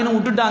கும்பிட்டு சாமின்னு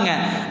விட்டுட்டாங்க.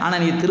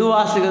 ஆனால் நீ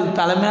திருவாசக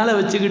தலைமையில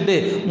வச்சுக்கிட்டு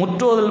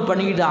முற்றோதல்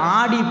பண்ணிக்கிட்டு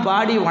ஆடி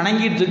பாடி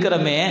வணங்கிட்டு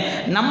இருக்கிறமே,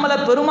 நம்மளை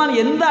பெருமான்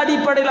எந்த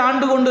அடிப்படையில்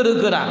ஆண்டு கொண்டு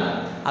இருக்கிறான்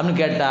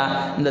அப்படின்னு கேட்டால்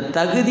இந்த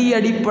தகுதி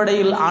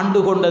அடிப்படையில்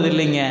ஆண்டு கொண்டது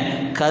இல்லைங்க,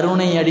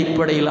 கருணை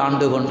அடிப்படையில்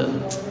ஆண்டு கொண்டது.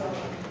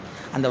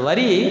 அந்த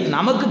வரி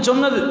நமக்கு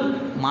சொன்னது.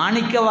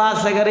 மாணிக்க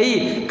வாசகரை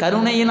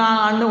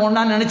கருணையினால் ஆண்டு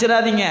கொண்டான்னு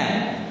நினச்சிடாதீங்க.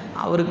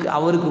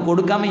 அவருக்கு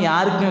கொடுக்காம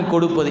யாருக்கும்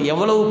கொடுப்பது.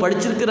 எவ்வளவு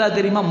படிச்சிருக்கிறார்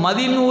தெரியுமா?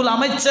 மதிநூல்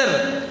அமைச்சர்,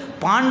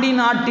 பாண்டி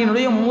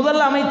நாட்டினுடைய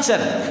முதல்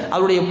அமைச்சர்.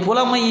 அவருடைய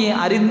புலமையை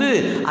அறிந்து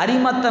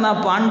அரிமத்தன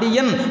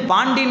பாண்டியன்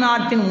பாண்டி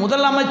நாட்டின்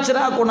முதல்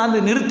அமைச்சராக கொண்டாந்து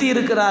நிறுத்தி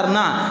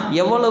இருக்கிறார்னா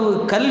எவ்வளவு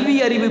கல்வி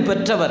அறிவு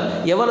பெற்றவர்,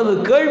 எவ்வளவு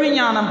கேள்வி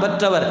ஞானம்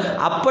பெற்றவர்.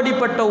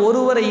 அப்படிப்பட்ட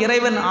ஒருவரை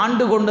இறைவன்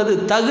ஆண்டு கொண்டது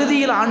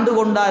தகுதியில் ஆண்டு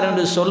கொண்டார்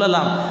என்று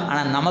சொல்லலாம்.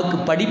 ஆனால் நமக்கு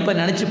படிப்பை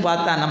நினச்சி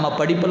பார்த்தா நம்ம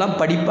படிப்பெல்லாம்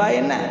படிப்பா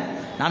என்ன?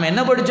 நாம்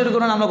என்ன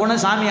படிச்சிருக்கிறோம்? நம்ம கொண்ட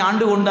சாமி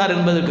ஆண்டு கொண்டார்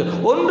என்பதற்கு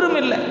ஒன்றும்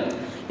இல்லை.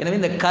 எனவே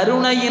இந்த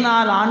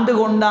கருணையினால் ஆண்டு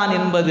கொண்டான்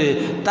என்பது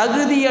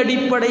தகுதி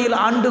அடிப்படையில்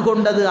ஆண்டு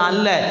கொண்டது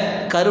அல்ல,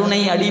 கருணை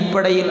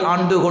அடிப்படையில்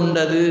ஆண்டு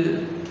கொண்டது.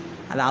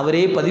 அது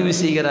அவரே பதிவு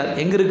செய்கிறார்.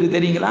 எங்கே இருக்குது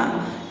தெரியுங்களா?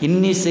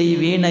 இன்னிசை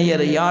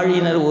வீணையர்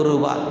யாழினர்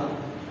ஒருவார்,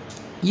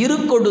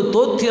 இருக்கொடு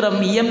தோத்திரம்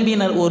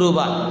இயம்பினர்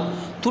ஒருவார்,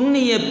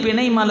 துண்ணிய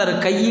பிணைமலர்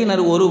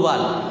கையினர்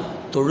ஒருவார்,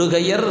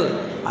 தொழுகையர்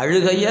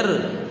அழுகையர்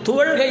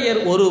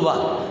துவழ்கையர்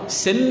ஒருவார்,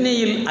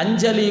 சென்னியில்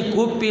அஞ்சலி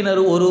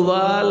கூப்பினர்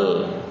ஒருவால்.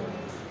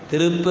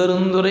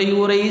 திருப்பெருந்துறை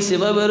உரை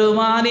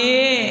சிவபெருமானே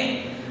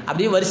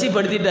அப்படியே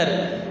வரிசைப்படுத்திட்டார்.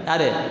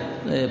 யார்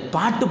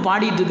பாட்டு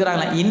பாடிட்டு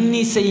இருக்கிறாங்களா?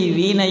 இன்னிசை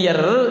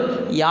வீணையர்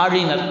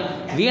யாழினர்.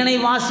 வீணை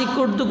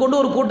வாசிக்கொண்டு கொண்டு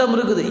ஒரு கூட்டம்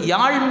இருக்குது,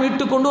 யாழ்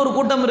மீட்டு கொண்டு ஒரு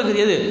கூட்டம் இருக்குது.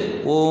 எது?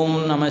 ஓம்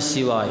நம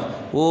சிவாய்,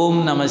 ஓம்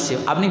நம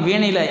சிவாய் அப்படின்னு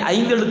வீணையில்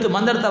 5 எழுத்து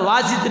மந்திரத்தை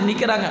வாசித்து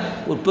நிற்கிறாங்க.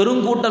 ஒரு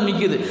பெருங்கூட்டம்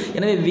நிற்குது.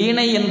 எனவே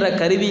வீணை என்ற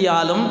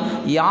கருவியாலும்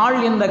யாழ்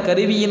என்ற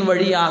கருவியின்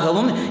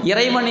வழியாகவும்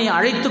இறைவனை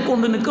அழைத்து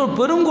கொண்டு நிற்க ஒரு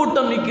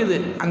பெருங்கூட்டம் நிற்குது.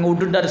 அங்கே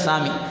விட்டுட்டார்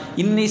சாமி.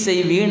 இன்னிசை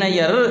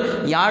வீணையர்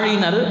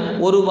யாழினர்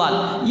ஒருவால்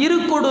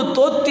இருக்கொடு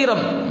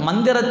தோத்திரம்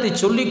மந்திரத்தை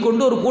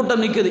சொல்லிக்கொண்டு ஒரு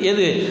கூட்டம் நிற்குது.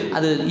 எது?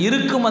 அது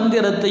இருக்கு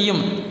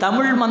மந்திரத்தையும்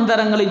தமிழ்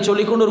மந்திரங்களை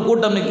சொல்லிக்கொண்டு ஒரு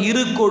கூட்டம் நிற்குது.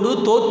 இருக்கொடு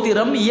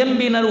தோத்திரம்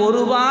இயம்பினர்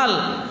ஒருவால்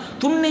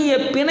துண்ணிய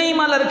பிணை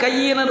மலர்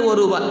கையினர்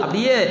ஒருவர்.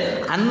 அப்படியே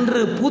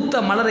அன்று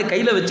பூத்த மலரை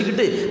கையில்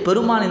வச்சுக்கிட்டு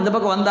பெருமான் இந்த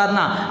பக்கம்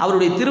வந்தார்னா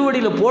அவருடைய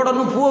திருவடியில்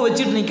போடணும் பூவை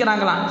வச்சுட்டு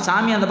நிற்கிறாங்களாம்.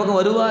 சாமி அந்த பக்கம்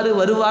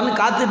வருவார்னு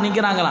காத்துட்டு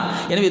நிற்கிறாங்களாம்.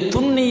 எனவே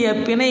துண்ணிய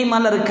பிணை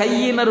மலர்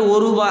கையினர்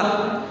ஒருவார்.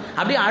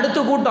 அப்படியே அடுத்த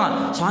கூட்டம்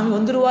சாமி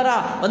வந்துடுவாரா?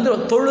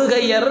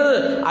 தொழுகையர்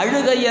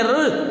அழுகையர்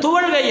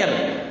துவழ்கையர்.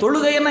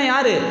 தொழுகையர்னா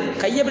யாரு?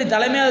 கையை அப்படி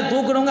தலைமையாக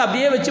தூக்குறவங்க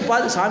அப்படியே வச்சு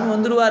பார்த்து சாமி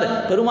வந்துடுவார்,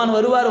 பெருமான்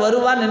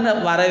வருவார் என்ன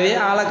வரவே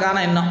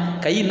ஆளக்கான இன்னும்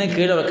கை இன்னும்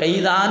கீழே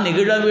கைதான்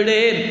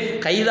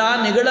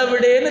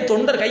நிகழவிடேன்னு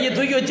தொண்டர் கையை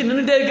தூக்கி வச்சு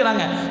நின்றுட்டே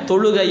இருக்கிறாங்க.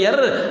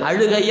 தொழுகையர்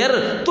அழுகையர்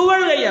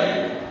துவழ்கையர்.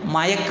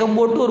 மயக்கம்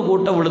போட்டு ஒரு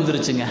கூட்டம்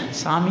விழுந்துருச்சுங்க.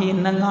 சாமி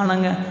இன்னும்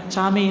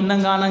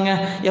காணுங்க,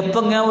 எப்போ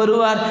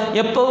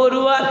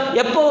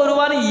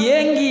வருவார்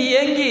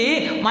ஏங்கி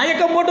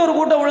மயக்கம் போட்டு ஒரு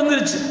கூட்டம்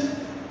விழுந்துருச்சு.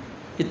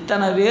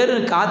 இத்தனை பேர்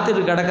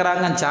காத்துட்டு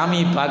கிடக்கிறாங்க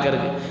சாமியை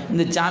பார்க்கறதுக்கு.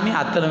 இந்த சாமி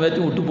அத்தனை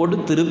பேர்த்தையும் விட்டு போட்டு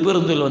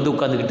திருப்பெருந்துறையில் வந்து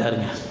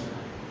உட்காந்துக்கிட்டாருங்க.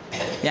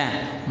 ஏன்?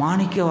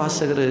 மாணிக்க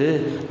வாசகர்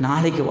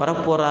நாளைக்கு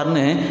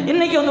வரப்போறாருன்னு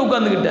இன்னைக்கு வந்து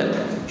உட்காந்துக்கிட்டார்.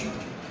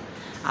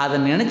 அதை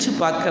நினச்சி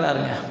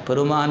பார்க்குறாருங்க.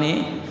 பெருமானே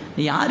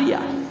நீ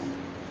யாரியா?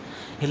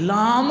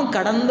 எல்லாமும்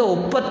கடந்த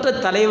ஒப்பற்ற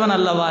தலைவன்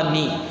அல்லவா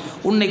நீ?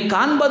 உன்னை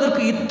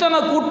காண்பதற்கு இத்தனை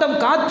கூட்டம்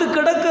காத்து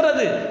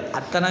கிடக்கிறது.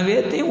 அத்தனை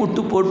பேர்த்தையும்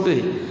விட்டு போட்டு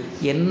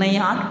என்னை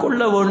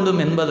ஆட்கொள்ள வேண்டும்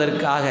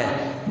என்பதற்காக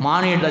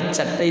மானிட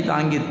சட்டை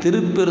தாங்கி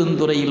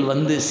திருப்பெருந்துறையில்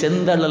வந்து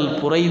செந்தழல்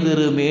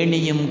புரைதிரு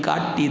மேனியும்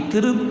காட்டி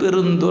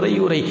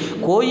திருப்பெருந்துறையுரை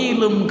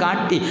கோயிலும்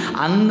காட்டி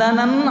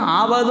அந்தணன்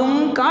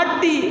ஆவதும்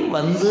காட்டி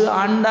வந்து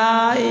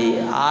ஆண்டாய்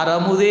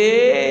ஆரமுதே.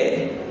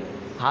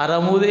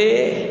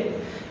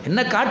 என்ன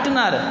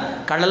காட்டினார்?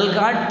 கடல்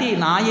காட்டி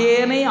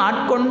நாயேனை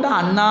ஆட்கொண்ட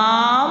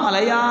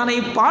அண்ணாமலையானை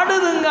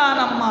பாடுதுங்கா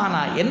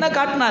நம்மானா. என்ன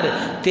காட்டினார்?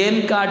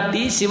 தேன்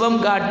காட்டி சிவம்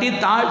காட்டி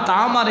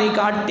தாமரை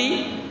காட்டி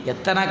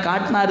எத்தனை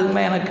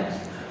காட்டினாருமே எனக்கு.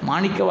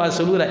 மாணிக்கவா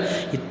சொல்கிற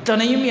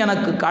இத்தனையும்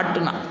எனக்கு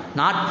காட்டுனா.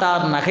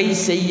 நாட்டார் நகை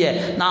செய்ய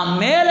நாம்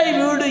மேலை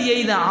வீடு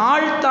எய்த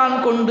ஆழ்தான்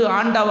கொண்டு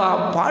ஆண்டவா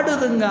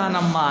பாடுதுங்கா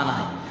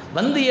நம்மானாய்.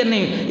 வந்து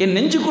என்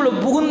நெஞ்சுக்குள்ள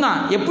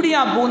புகுந்தான்.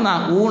 எப்படியா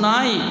புகுந்தான்?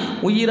 ஊனாய்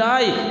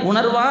உயிராய்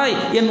உணர்வாய்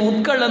என்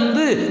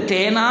உட்கலந்து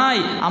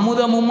தேனாய்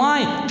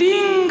அமுதமுமாய்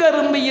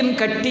தீங்கரும்பியின்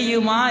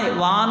கட்டியுமாய்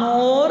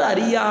வானோர்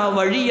அறியா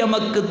வழி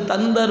எமக்கு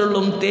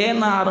தந்தருளும்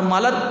தேனார்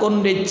மலர்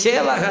கொன்றை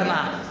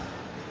சேவகனா.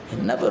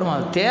 என்ன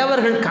பெருமாள்,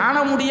 தேவர்கள் காண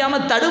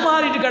முடியாமல்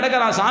தடுமாறிட்டு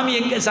கிடக்கிறான்.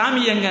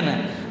 சாமி எங்கன்னு.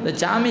 இந்த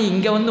சாமி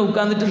இங்கே வந்து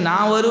உட்கார்ந்துட்டு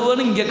நான்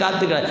வருவேன்னு இங்கே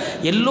காத்து கிடக்க,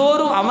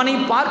 எல்லோரும் அவனை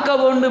பார்க்க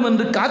வேண்டும்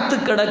என்று காத்து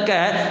கிடக்க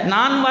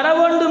நான் வர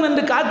வேண்டும்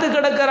என்று காத்து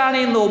கிடக்கிறானே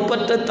இந்த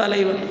ஒப்பற்ற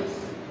தலைவன்.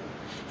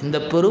 இந்த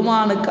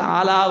பெருமானுக்கு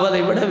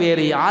ஆளாவதை விட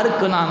வேறு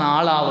யாருக்கு நான்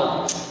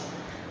ஆளாவது?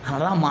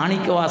 அதனால்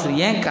மாணிக்கவாசர்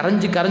ஏன்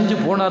கரைஞ்சு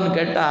போனார்னு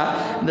கேட்டால்,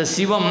 இந்த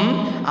சிவம்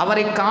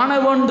அவரை காண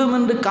வேண்டும்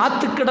என்று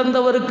காத்து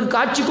கிடந்தவருக்கு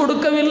காட்சி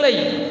கொடுக்கவில்லை.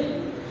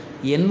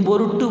 என்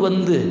பொருட்டு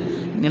வந்து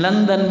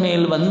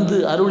நிலந்தன்மேல் வந்து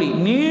அருளி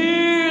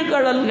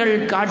நீழ்கடல்கள்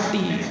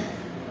காட்டி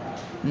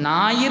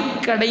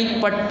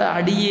ஞாயிற்கடைப்பட்ட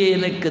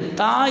அடியேனுக்கு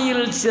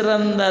தாயில்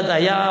சிறந்த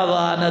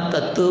தயாவான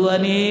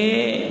தத்துவனே.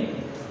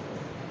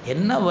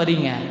 என்ன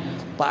வரிங்க?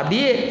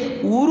 அப்படியே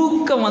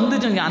உருக்கம்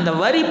வந்துச்சுங்க. அந்த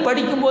வரி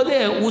படிக்கும்போதே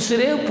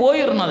உசுரே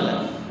போயிடணும். அதில்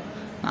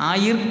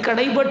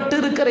ஞாயிற்கடைப்பட்டு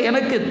இருக்கிற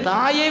எனக்கு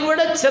தாயை விட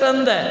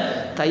சிறந்த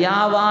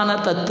தயாவான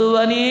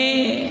தத்துவனே.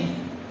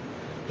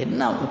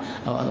 என்ன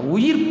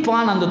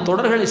உயிர்ப்பான் அந்த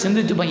தொடர்களை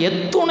சிந்திச்சுப்பான்.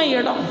 எத்துணை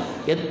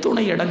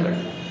இடங்கள்,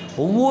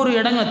 ஒவ்வொரு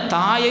இடங்கள்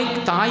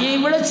தாயை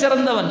விட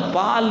சிறந்தவன்.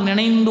 பால்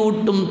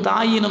நினைந்தூட்டும்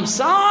தாயினும்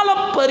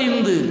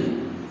சாலப்பறிந்து.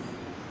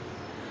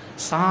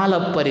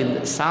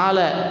 சால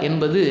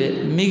என்பது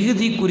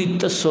மிகுதி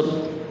குறித்த சொல்.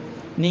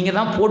 நீங்கள்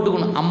தான்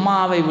போட்டுக்கணும்.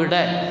 அம்மாவை விட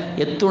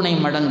எத்துணை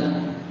மடங்கு.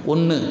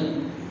 1,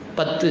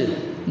 10,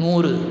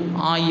 100,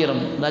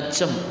 1000,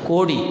 லட்சம்,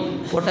 கோடி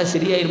போட்டால்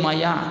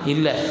சரியாயிருமாயா?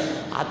 இல்லை,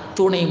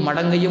 அத்துணை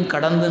மடங்கையும்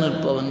கடந்து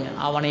நிற்பவங்க.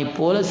 அவனை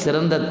போல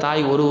சிறந்த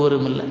தாய்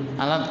ஒருவரும் இல்லை.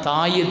 அதான்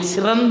தாயில்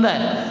சிறந்த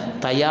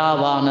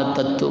தயாவான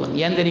தத்துவம்.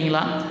 ஏன்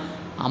தெரியுங்களா?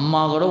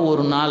 அம்மா கூட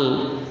ஒரு நாள்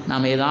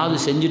நாம் ஏதாவது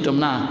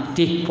செஞ்சிட்டோம்னா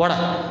போட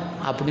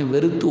அப்படி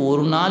வெறுத்து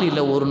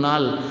ஒரு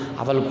நாள்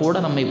அவள் கூட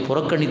நம்மை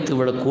புறக்கணித்து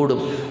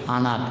விடக்கூடும்.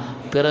 ஆனால்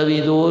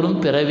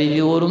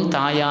பிறவிதோறும்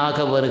தாயாக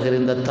வருகிற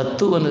இந்த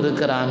தத்துவன்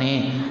இருக்கிறானே,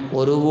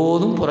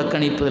 ஒருபோதும்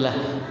புறக்கணிப்பதில்லை.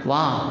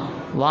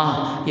 வா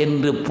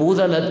என்று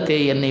பூதலத்தை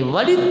என்னை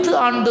வலித்து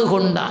ஆண்டு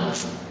கொண்டான்.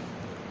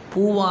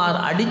 பூவார்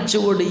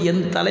அடிச்சுவடு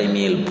என்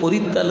தலைமையில்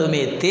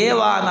பொறித்தலுமே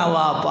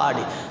தேவானவா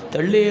பாடி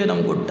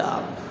தெள்ளேனம் கொட்டா.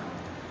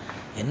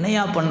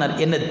 என்னையா பண்ணார்?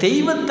 என்னை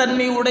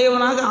தெய்வத்தன்மை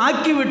உடையவனாக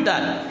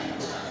ஆக்கிவிட்டார்.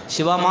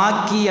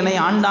 சிவமாக்கி என்னை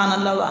ஆண்டான்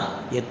அல்லவா.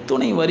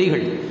 எத்துணை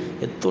வரிகள்,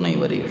 எத்துணை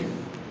வரிகள்.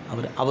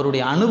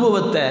 அவருடைய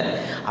அனுபவத்தை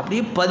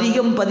அப்படியே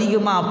பதிகம்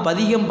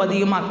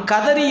பதிகமாக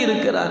கதறி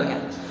இருக்கிறாருங்க.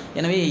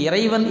 எனவே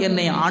இறைவன்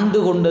என்னை ஆண்டு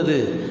கொண்டது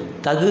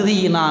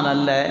தகுதியினால்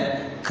அல்ல,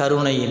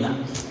 கருணையினால்.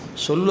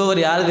 சொல்லுவர்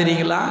யார்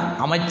தெரியுங்களா?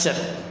 அமைச்சர்.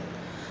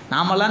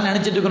 நாமெல்லாம்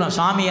நினச்சிட்டு இருக்கிறோம்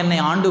சாமி என்னை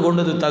ஆண்டு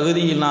கொண்டது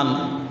தகுதியினால்.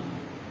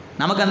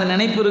 நமக்கு அந்த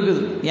நினைப்பு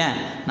இருக்குது. ஏன்?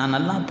 நான்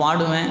நல்லா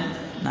பாடுவேன்,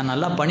 நான்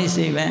நல்லா பணி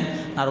செய்வேன்,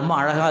 நான் ரொம்ப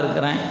அழகாக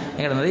இருக்கிறேன்,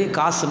 என்கிட்ட நிறைய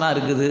காசுலாம்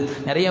இருக்குது,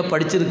 நிறைய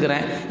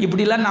படிச்சிருக்கிறேன்,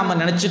 இப்படிலாம்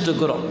நாம்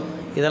நினச்சிட்ருக்குறோம்.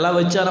 இதெல்லாம்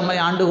வச்சா நம்ம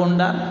ஆண்டு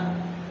கொண்டார்.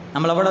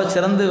 நம்மளை விட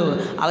சிறந்து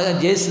அழகாக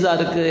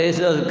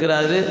ஜேசுதாஸ்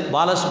இருக்கிறாரு,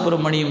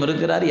 பாலசுப்ரமணியம்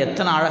இருக்கிறார்,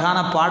 எத்தனை அழகான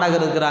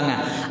பாடகர் இருக்கிறாங்க.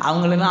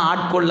 அவங்களெல்லாம்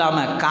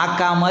ஆட்கொள்ளாமல்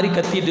காக்கா மாதிரி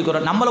கத்திட்டு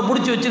இருக்கிறோம். நம்மளை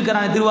பிடிச்சி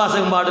வச்சுருக்கிறாங்க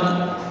திருவாசகம் பாடுன்னு.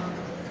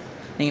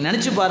 நீங்கள்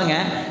நினச்சி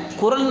பாருங்கள்,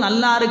 குரல்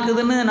நல்லா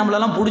இருக்குதுன்னு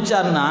நம்மளெல்லாம்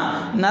பிடிச்சாருன்னா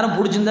இந்நேரம்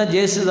பிடிச்சிருந்தா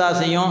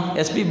ஜேசுதாஸையும்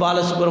எஸ்பி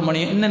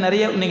பாலசுப்ரமணியம் இன்னும்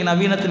நிறைய இன்றைக்கி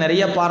நவீனத்து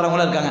நிறைய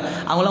பாடுறவங்களும் இருக்காங்க.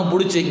 அவங்களாம்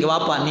பிடிச்சி இங்கே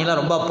வாப்பா நீலாம்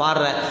ரொம்ப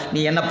பாடுற, நீ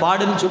என்ன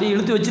பாடுன்னு சொல்லி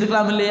இழுத்து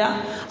வச்சுருக்கலாம் இல்லையா?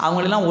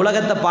 அவங்களெல்லாம்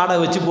உலகத்தை பாட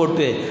வச்சு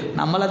போட்டு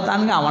நம்மளை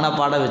தாங்க அவனை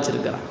பாட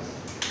வச்சுருக்கிறான்.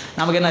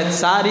 நமக்கு என்ன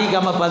சாரி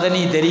கம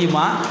பதனி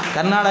தெரியுமா?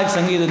 கர்நாடக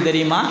சங்கீதம்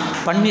தெரியுமா?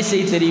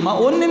 பன்னிசை தெரியுமா?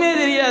 ஒன்றுமே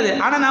தெரியாது.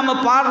 ஆனால்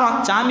நாம் பாடுறோம்.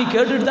 சாமி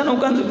கேட்டுட்டு தானே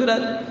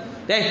உட்காந்துருக்கிறார்.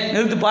 டேய்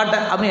நிறுத்து பாட்டை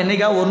அப்படின்னு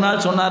என்னைக்காவது ஒரு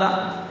நாள் சொன்னாரா?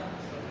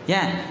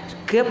 ஏன்?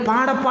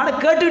 பாட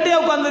கேட்டுக்கிட்டே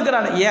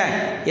உட்காந்துருக்கிறான். ஏன்?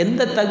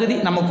 எந்த தகுதி?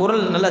 நம்ம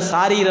குரல் நல்ல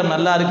சாரீரம்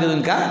நல்லா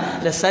இருக்குதுங்கக்கா,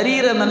 இல்லை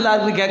சரீரம் நல்லா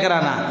இருக்குதுன்னு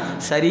கேட்குறானா?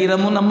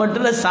 சரீரமும்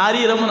நம்மகிட்ட இல்லை,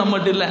 சாரீரமும்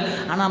நம்மகிட்ட இல்லை.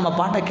 ஆனால் நம்ம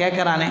பாட்டை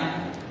கேட்குறானே,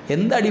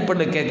 எந்த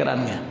அடிப்படையில்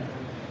கேட்குறானுங்க?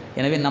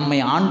 எனவே நம்மை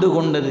ஆண்டு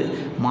கொண்டது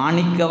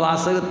மாணிக்க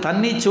வாசகர்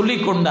தன்னை சொல்லி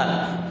கொண்டார்.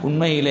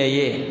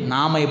 உண்மையிலேயே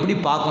நாம் எப்படி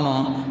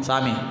பார்க்கணும்?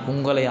 சாமி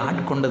உங்களை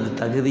ஆட்கொண்டது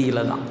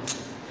தகுதியில் தான்.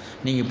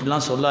 நீங்கள்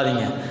இப்படிலாம்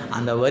சொல்லாதீங்க.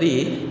 அந்த வரி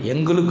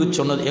எங்களுக்கு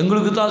சொன்னது,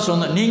 எங்களுக்கு தான்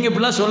சொன்னது. நீங்கள்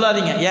இப்படிலாம்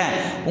சொல்லாதீங்க. ஏன்?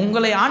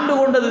 உங்களை ஆண்டு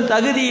கொண்டது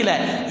தகுதியில்,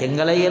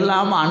 எங்களை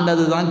எல்லாம்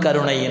ஆண்டது தான்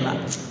கருணையினால்.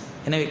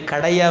 எனவே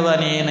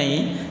கடையவனேனை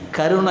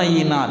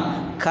கருணையினால்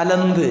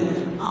கலந்து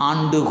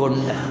ஆண்டு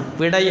கொண்ட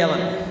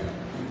விடையவன்,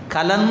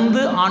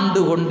 கலந்து ஆண்டு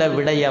கொண்ட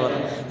விடையவன்.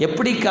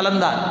 எப்படி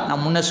கலந்தார்?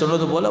 நான் முன்ன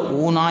சொன்னது போல்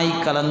ஊனாய்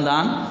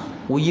கலந்தான்,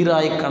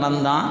 உயிராய்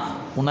கலந்தான்,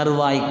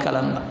 உணர்வாய்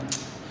கலந்தான்.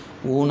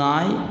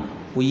 ஊனாய்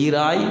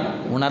உயிராய்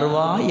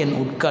உணர்வாய் என்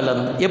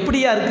உட்கலந்து.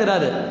 எப்படியா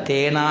இருக்கிறாரு?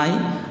 தேனாய்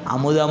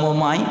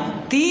அமுதமுமாய்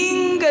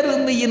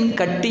தீங்கரும்பியின்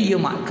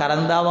கட்டியுமாய்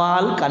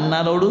கறந்தவால்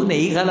கண்ணனோடு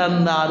நெய்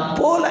கலந்தார்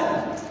போல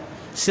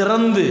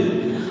சிறந்து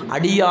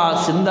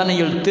அடியார்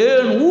சிந்தனையில்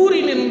தேன்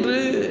ஊறி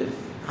நின்று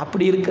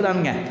அப்படி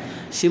இருக்கிறாங்க.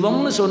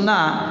 சிவம்னு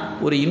சொன்னால்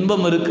ஒரு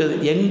இன்பம்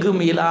இருக்குது,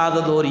 எங்கும்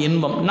இல்லாதது ஒரு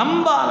இன்பம்.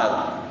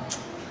 நம்பாதது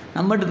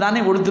நம்மகிட்ட தானே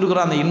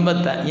கொடுத்துருக்குறோம் அந்த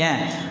இன்பத்தை.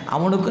 ஏன்?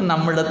 அவனுக்கும்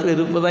நம்மிடத்தில்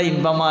இருப்பதான்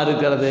இன்பமாக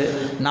இருக்கிறது.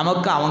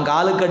 நமக்கு அவன்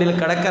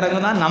காலுக்கடியில்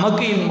கிடக்கிறவங்க தான்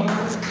நமக்கு இன்பம்.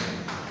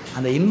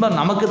 அந்த இன்பம்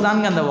நமக்கு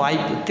தாங்க அந்த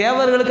வாய்ப்பு.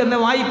 தேவர்களுக்கு அந்த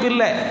வாய்ப்பு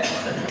இல்லை.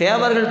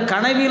 தேவர்கள்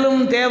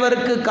கனவிலும்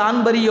தேவருக்கு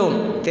காண்பறியோம்.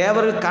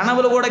 தேவர்கள்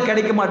கனவுல கூட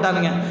கிடைக்க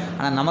மாட்டானுங்க.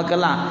 ஆனால்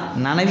நமக்கெல்லாம்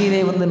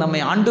நனவிலே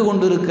நம்மை ஆண்டு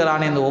கொண்டு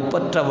இருக்கிறானே இந்த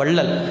ஒப்பற்ற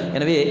வள்ளல்.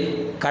 எனவே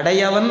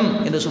கடையவன்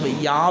என்று சொல்லி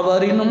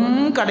யாவரினும்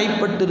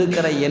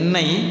கடைப்பட்டிருக்கிற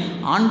என்னை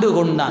ஆண்டு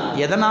கொண்டான்.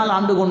 எதனால்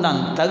ஆண்டு கொண்டான்?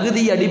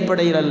 தகுதி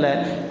அடிப்படையில் அல்ல,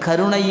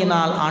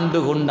 கருணையினால் ஆண்டு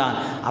கொண்டான்.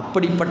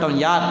 அப்படிப்பட்டவன்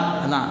யார்?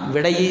 அதான்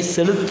விடையை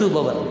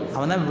செலுத்துபவன்.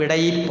 அவன் தான்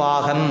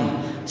விடைப்பாகன்.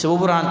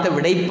 சிவபுராணத்தை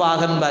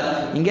விடைப்பாகன்பார்.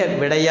 இங்கே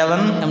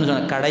விடையவன் என்று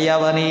சொன்ன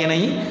கடையவனேனை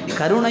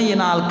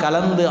கருணையினால்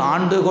கலந்து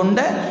ஆண்டு கொண்ட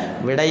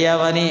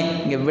விடையவனே.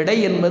 இங்கே விடை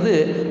என்பது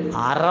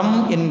அறம்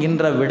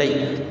என்கின்ற விடை.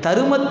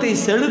 தருமத்தை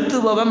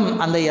செலுத்துபவன்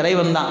அந்த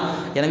இறைவன் தான்.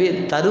 எனவே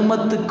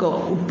தருமத்துக்கு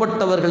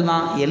உட்பட்டவர்கள்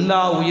தான் எல்லா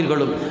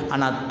உயிர்களும்.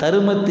 ஆனால்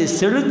தருமத்தை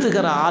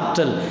செலுத்துகிற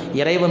ஆற்றல்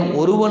இறைவன்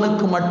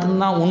ஒருவனுக்கு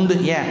மட்டும்தான் உண்டு.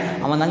 ஏன்?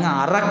 அவன் தாங்க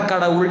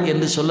அறக்கடவுள்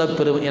என்று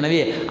சொல்லப்பெறும்.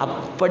 எனவே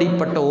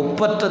அப்படிப்பட்ட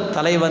ஒப்பற்ற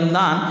தலைவன்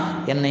தான்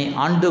என்னை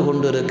ஆண்டு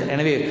கொண்டிருக்க.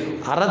 எனவே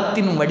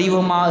அறத்தின்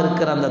வடிவமாக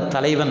இருக்கிற அந்த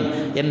தலைவன்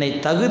என்னை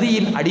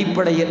தகுதியின்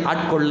அடிப்படையில்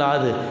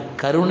ஆட்கொள்ளாது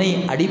கருணை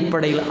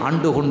அடிப்படையில்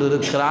ஆண்டு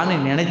கொண்டிருக்கிறான்னு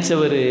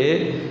நினைச்சவர்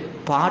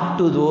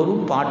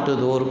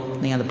பாட்டுதோறும்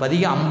நீங்கள் அந்த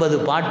பதிகம் 50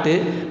 பாட்டு.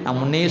 நான்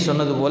முன்னே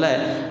சொன்னது போல்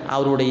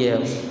அவருடைய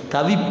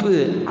தவிப்பு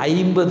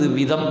 50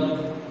 விதம்.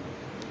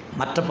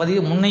 மற்ற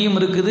பதிவு முன்னையும்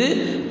இருக்குது,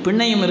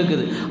 பின்னையும்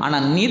இருக்குது.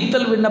 ஆனால்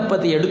நீத்தல்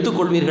விண்ணப்பத்தை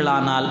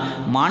எடுத்துக்கொள்வீர்களானால்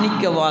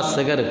மாணிக்க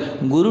வாசகர்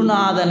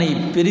குருநாதனை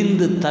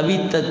பிரிந்து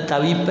தவித்த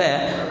தவிப்பை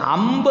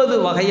 50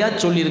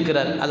 வகையாக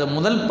சொல்லியிருக்கிறார். அதை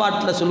முதல்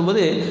பாட்டில்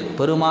சொல்வது,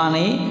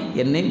 பெருமானை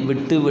என்னை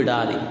விட்டு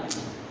விடாதே,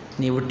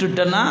 நீ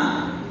விட்டுட்டனா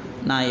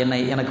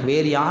எனக்கு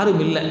வேறு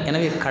யாரும் இல்லை.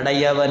 எனவே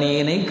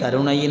கடையவனேனை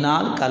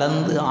கருணையினால்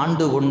கலந்து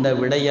ஆண்டு கொண்ட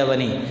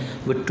விடையவனே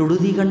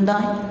விட்டுடுதி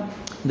கண்டாய்.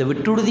 இந்த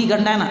விட்டுடுதி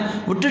கண்டாய்,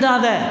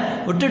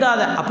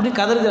 விட்டுடாத அப்படின்னு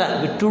கதறுகிறார்.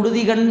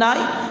 விட்டுடுதி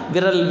கண்டாய்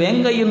விரல்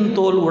வேங்கையின்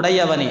தோல்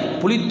உடையவனே,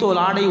 புலித்தோல்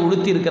ஆடை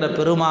உடுத்தியிருக்கிற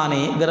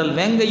பெருமானே, விரல்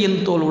வேங்கையின்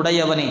தோல்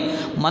உடையவனே,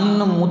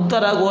 மன்னும்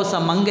உத்தரகோச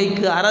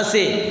மங்கைக்கு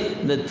அரசே,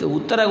 இந்த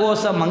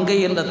உத்தரகோச மங்கை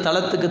என்ற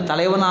தலத்துக்கு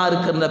தலைவனாக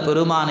இருக்கின்ற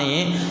பெருமானே,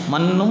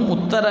 மன்னும்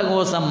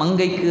உத்தரகோச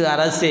மங்கைக்கு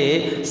அரசே,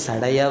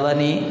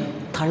 சடையவனே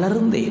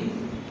தளர்ந்தேன்,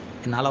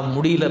 என்னால்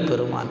முடியல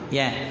பெருமான்,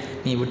 ஏன்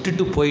நீ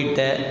விட்டுட்டு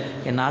போயிட்ட,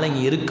 என்னால்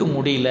இங்கே இருக்க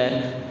முடியல,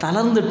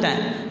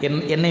 தளர்ந்துட்டேன்,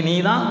 என்னை நீ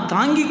தான்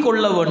தாங்கி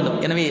கொள்ள வேண்டும்,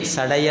 எனவே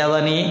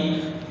சடையவனே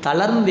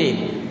தளர்ந்தேன்,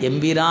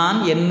 எம்பிரான்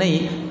என்னை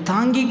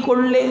தாங்கிக்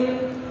கொள்ளே,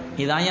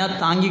 இதான் ஏன்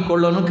தாங்கி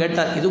கொள்ளணும்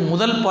கேட்டார். இது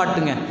முதல்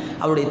பாட்டுங்க.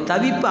 அவருடைய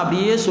தவிப்பு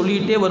அப்படியே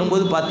சொல்லிகிட்டே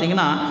வரும்போது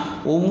பார்த்தீங்கன்னா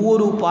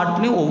ஒவ்வொரு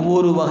பாட்டிலையும்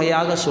ஒவ்வொரு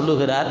வகையாக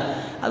சொல்லுகிறார்.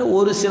 அது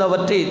ஒரு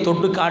சிலவற்றை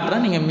தொட்டு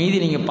காட்டுறேன், நீங்கள் மீதி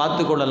நீங்கள்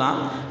பார்த்து கொள்ளலாம்.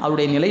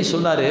 அவருடைய நிலை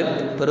சொல்லார்,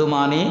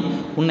 பெருமானே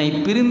உன்னை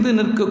பிரிந்து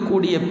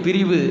நிற்கக்கூடிய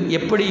பிரிவு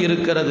எப்படி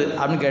இருக்கிறது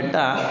அப்படின்னு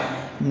கேட்டால்,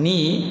 நீ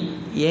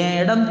என்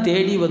இடம்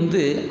தேடி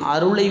வந்து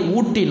அருளை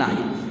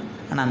ஊட்டினாய்,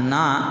 ஆனால்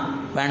நான்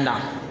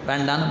வேண்டாம்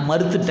வேண்டான்னு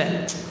மறுத்துட்டேன்.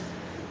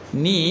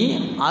 நீ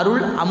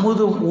அருள்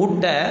அமுதம்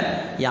ஊட்ட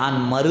யான்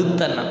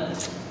மறுத்தன,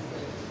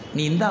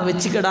 நீ இந்தா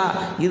வச்சுக்கடா,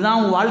 இதுதான்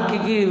உன்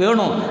வாழ்க்கைக்கு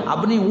வேணும்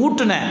அப்படின்னு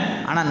ஊட்டுனேன்.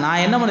 ஆனால்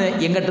நான் என்ன பண்ணேன்,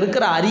 எங்கிட்ட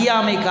இருக்கிற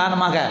அறியாமை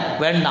காரணமாக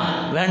வேண்டாம்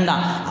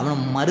வேண்டாம்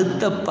அவன்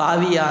மறுத்த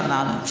பாவியா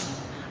நான்.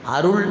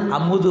 அருள்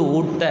அமுது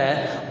ஊட்ட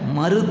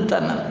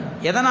மறுத்தன.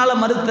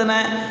 எதனால் மறுத்தன?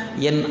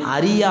 என்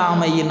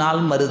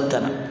அறியாமையினால்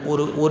மறுத்தன.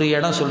 ஒரு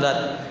இடம்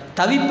சொல்கிறார்.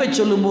 தவிப்பை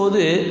சொல்லும்போது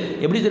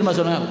எப்படி தெரியுமா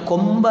சொல்லுங்க,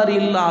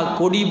 கொம்பரில்லா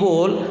கொடி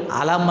போல்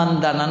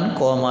அலமந்தனன்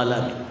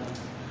கோமலன்.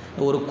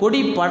 ஒரு கொடி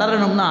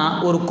படரணும்னா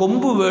ஒரு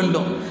கொம்பு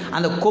வேண்டும்.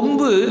 அந்த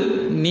கொம்பு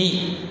நீ,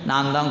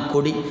 நான் தான்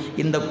கொடி.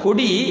 இந்த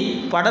கொடி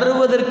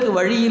படருவதற்கு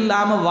வழி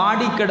இல்லாமல்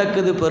வாடி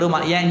கிடக்குது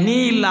பெருமாள், ஏன் நீ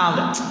இல்லாம.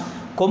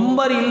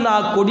 கொம்பர் இல்லா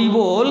கொடி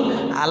போல்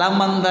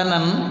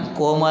அலமந்தனன்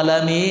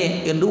கோமலமே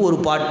என்று ஒரு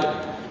பாட்டு.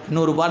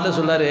 இன்னொரு பாட்டை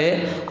சொல்றாரு,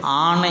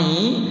 ஆனை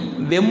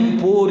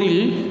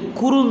வெம்போரில்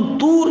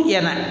குறுந்தூர்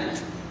என.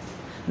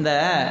 இந்த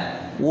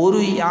ஒரு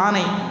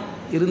யானை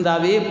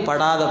இருந்தாவே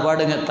படாத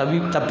பாடுங்க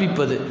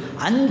தப்பிப்பது.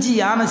 5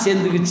 யானை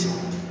சேர்ந்துக்குச்சு,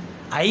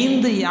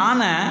 5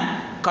 யானை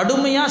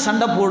கடுமையாக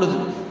சண்டை போடுது.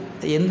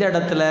 எந்த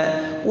இடத்துல?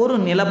 ஒரு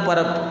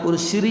நிலப்பரப்பு, ஒரு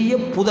சிறிய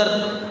புதர்,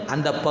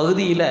 அந்த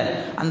பகுதியில்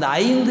அந்த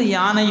 5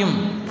 யானையும்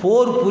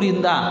போர்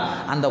புரிந்தா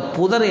அந்த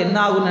புதர் என்ன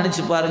ஆகும்னு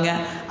நினச்சி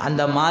பாருங்கள்.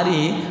 அந்த மாதிரி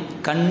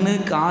கண்ணு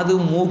காது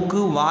மூக்கு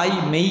வாய்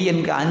மெய்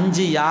என்க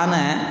 5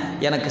 யானை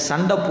எனக்கு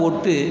சண்டை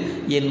போட்டு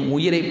என்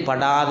உயிரை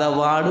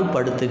படாதவாடு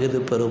படுத்துகிறது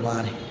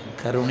பெருமானே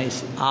கருணை.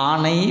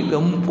 ஆனை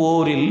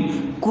வெம்போரில்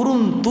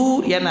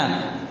குறுந்தூர் என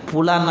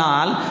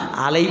புலனால்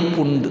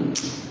அலைப்புண்டு.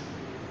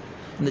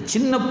 இந்த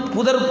சின்ன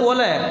புதர்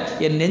போல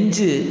என்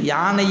நெஞ்சு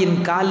யானையின்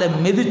காலை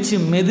மெதிச்சு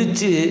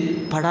மெதிச்சு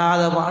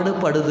படாத பாடு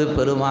படுது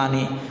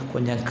பெருமானே,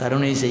 கொஞ்சம்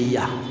கருணை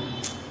செய்யா.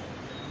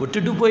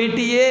 விட்டுட்டு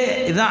போயிட்டியே,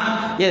 இதுதான்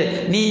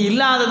நீ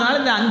இல்லாததுனால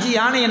இந்த 5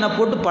 யானை என்னை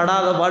போட்டு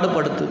படாத பாடு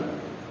படுத்து.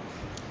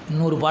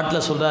 இன்னொரு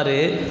பாட்டில் சொல்கிறாரு,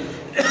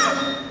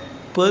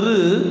 பெரு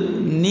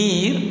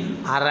நீர்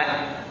அறை.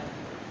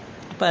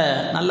 இப்போ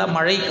நல்ல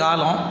மழை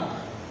காலம்,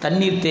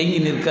 தண்ணீர் தேங்கி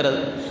நிற்கிறது.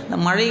 இந்த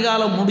மழை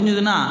காலம்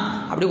முடிஞ்சதுன்னா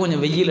அப்படியே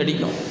கொஞ்சம் வெயில்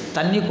அடிக்கும்,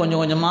 தண்ணி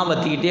கொஞ்சம் கொஞ்சமாக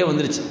வற்றிக்கிட்டே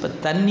வந்துருச்சு. இப்போ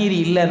தண்ணீர்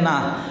இல்லைன்னா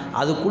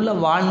அதுக்குள்ளே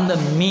வாழ்ந்த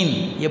மீன்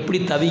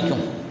எப்படி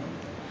தவிக்கும்?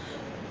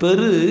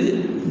 பெரு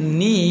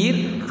நீர்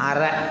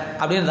அறை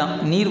அப்படின்னு தான்,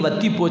 நீர்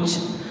வற்றி போச்சு,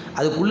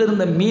 அதுக்குள்ளே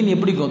இருந்த மீன்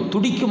எப்படிக்கும்?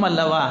 துடிக்கும்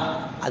அல்லவா?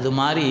 அது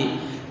மாதிரி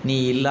நீ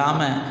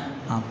இல்லாமல்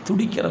நான்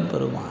துடிக்கிறேன்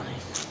பெருமானே.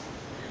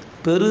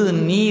 பெரு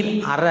நீர்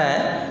அற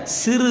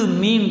சிறு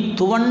மீன்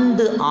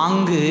துவண்டு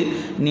ஆங்கு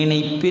நினை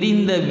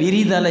பிரிந்த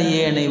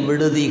விரிதலையேனை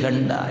விடுதி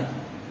கண்டாய்.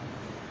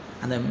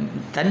 அந்த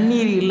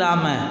தண்ணீர்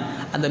இல்லாமல்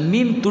அந்த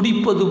மீன்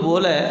துடிப்பது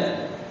போல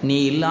நீ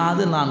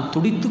இல்லாது நான்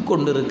துடித்து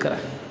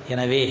கொண்டிருக்கிறேன்.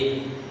 எனவே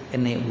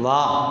என்னை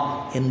வா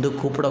என்று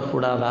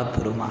கூப்பிடக்கூடாதா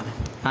பெருமானே?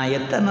 நான்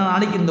எத்தனை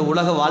நாளைக்கு இந்த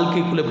உலக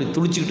வாழ்க்கைக்குள்ளே இப்படி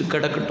துடிச்சிக்கிட்டு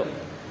கிடக்கட்டும்?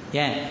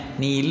 ஏன்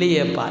நீ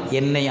இல்லையேப்பா.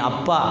 என்னை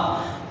அப்பா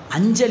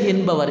அஞ்சல்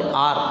என்பவர்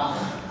ஆர்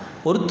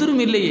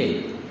ஒருத்தரும் இல்லையே.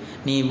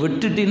 நீ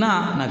விட்டுட்டினா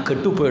நான்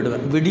கெட்டு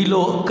போயிடுவேன், விடிலோ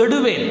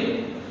கெடுவேன்,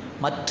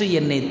 மற்ற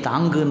என்னை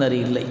தாங்குனர்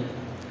இல்லை.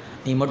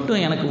 நீ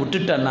மட்டும் எனக்கு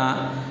விட்டுட்டன்னா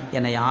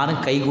என்னை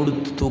யாரும் கை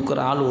கொடுத்து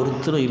தூக்குற ஆள்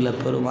ஒருத்தரும் இல்லை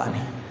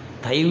பெருமானே.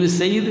 தயவு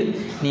செய்து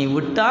நீ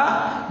விட்டா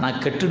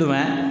நான்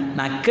கெட்டுடுவேன்.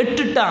 நான்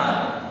கெட்டுட்டான்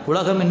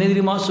உலகம் என்ன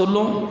தெரியுமா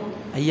சொல்லும்?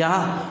 ஐயா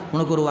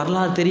உனக்கு ஒரு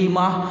வரலாறு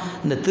தெரியுமா?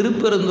 இந்த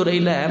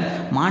திருப்பெருந்துறையில்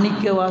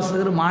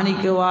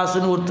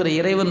மாணிக்கவாசன் ஒருத்தர்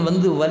இறைவன்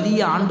வந்து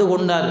வலிய ஆண்டு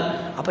கொண்டார்.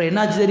 அப்புறம்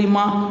என்னாச்சு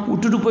தெரியுமா?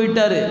 விட்டுட்டு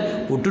போயிட்டார்.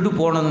 விட்டுட்டு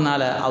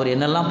போனதுனால அவர்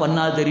என்னெல்லாம்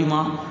பண்ணார்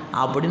தெரியுமா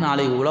அப்படின்னு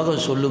நாளைக்கு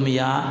உலகம்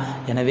சொல்லுமையா.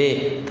 எனவே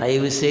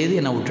தயவு செய்து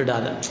என்னை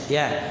விட்டுடாத.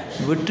 ஏன்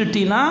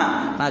விட்டுட்டினா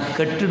நான்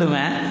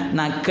கெட்டுடுவேன்.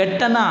 நான்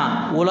கெட்டனா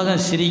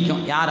உலகம்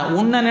சிரிக்கும். யாரை?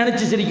 உன்னை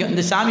நினச்சி சிரிக்கும்.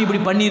 இந்த சாமி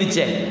இப்படி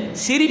பண்ணிருச்சே,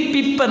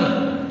 சிரிப்பிப்பன்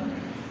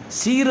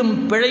சீரும்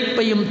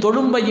பிழைப்பையும்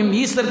தொழும்பையும்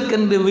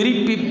ஈசற்கென்று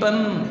விரிப்பிப்பன்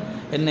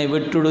என்னை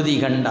வெட்டுடுதி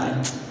கண்டாய்.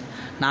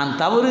 நான்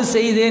தவறு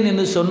செய்தேன்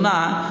என்று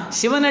சொன்னால்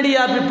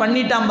சிவனடியார்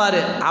பண்ணிட்டான்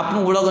பாரு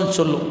அப்படின்னு உலகம்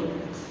சொல்லும்.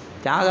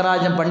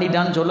 தியாகராஜன்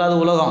பண்ணிட்டான்னு சொல்லாத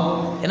உலகம்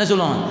என்ன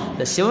சொல்லுவோம்?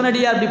 இந்த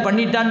சிவனடியார் இப்படி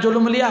பண்ணிட்டான்னு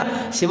சொல்லும் இல்லையா?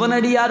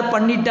 சிவனடியார்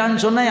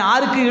பண்ணிட்டான்னு சொன்னால்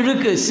யாருக்கு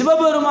இழுக்கு?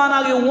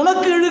 சிவபெருமானாகிய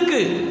உனக்கு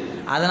இழுக்கு.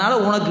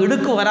 அதனால் உனக்கு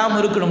இழுக்கு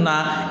வராமல் இருக்கணும்னா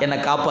என்னை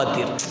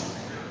காப்பாற்றிரு.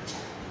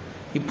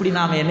 இப்படி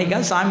நாம்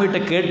என்னைக்காவது சாமிகிட்ட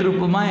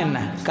கேட்டிருப்போமா என்ன?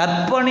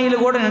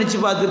 கற்பனையில் கூட நினச்சி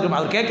பார்த்துருக்கோம்.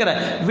 அவர் கேட்குற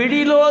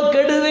விடிலோ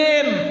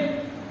கெடுவேன்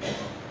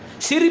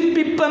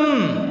சிரிப்பிப்பன்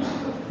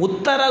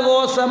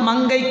உத்தரகோச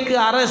மங்கைக்கு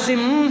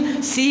அரசின்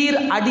சீர்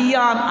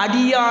அடியான்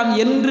அடியான்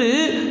என்று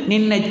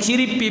நின்னை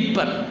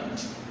சிரிப்பிப்பன்.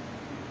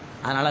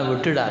 அதனால்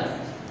விட்டுடார்.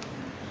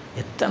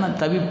 எத்தனை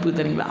தவிப்பு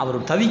தெரியுங்களா? அவர்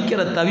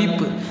தவிக்கிற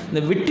தவிப்பு.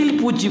 இந்த விட்டில்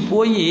பூச்சி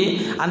போய்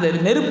அந்த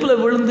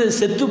நெருப்பில் விழுந்து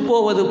செத்து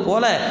போவது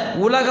போல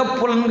உலக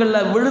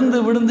புலன்களில் விழுந்து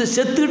விழுந்து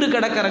செத்துட்டு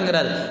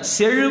கிடக்கிறங்கிறார்.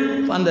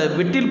 அந்த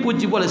விட்டில்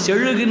பூச்சி போல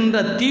செழுகின்ற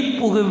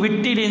தீப்புகு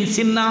விட்டிலின்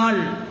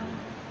சின்னாள்.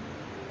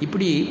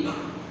 இப்படி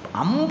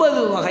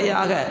 50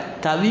 வகையாக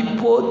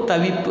தவிப்போ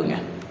தவிப்புங்க.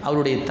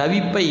 அவருடைய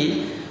தவிப்பை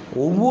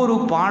ஒவ்வொரு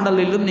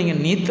பாடலிலும்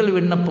நீங்கள் நீத்தல்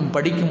விண்ணப்பம்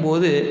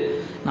படிக்கும்போது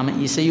நம்ம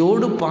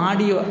இசையோடு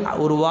பாடி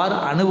ஒருவாறு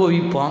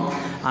அனுபவிப்போம்.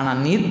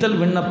 ஆனால் நீத்தல்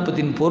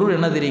விண்ணப்பத்தின் பொருள்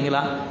என்ன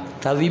தெரியுங்களா?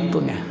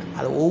 தவிப்புங்க.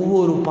 அது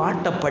ஒவ்வொரு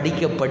பாட்டை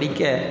படிக்க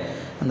படிக்க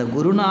அந்த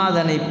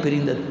குருநாதனை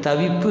பிரிந்த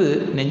தவிப்பு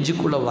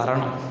நெஞ்சுக்குள்ளே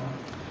வரணும்.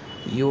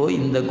 ஐயோ,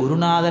 இந்த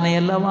குருநாதனை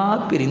அல்லவா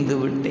பிரிந்து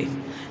விட்டேன்,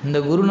 இந்த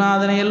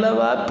குருநாதனை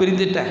அல்லவா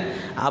பிரிந்துட்டேன்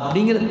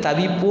அப்படிங்கிற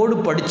தவிப்போடு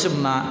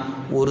படித்தோம்னா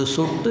ஒரு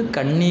சொட்டு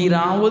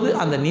கண்ணீராவது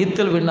அந்த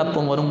நீத்தல்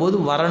விண்ணப்பம் வரும்போது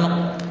வரணும்.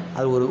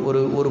 அது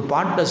ஒரு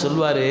பாட்டை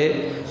சொல்வார்,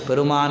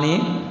 பெருமானே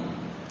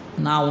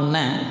நான்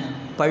உன்னை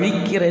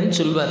பழிக்கிறேன்னு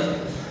சொல்வார்.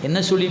 என்ன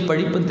சொல்லி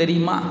பழிப்புன்னு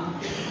தெரியுமா?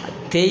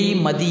 தேய்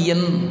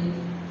மதியன்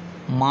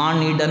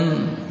மானிடன்.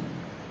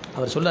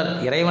 அவர் சொல்வார்,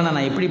 இறைவனை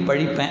நான் எப்படி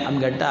பழிப்பேன்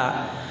அப்படின்னு கேட்டால்,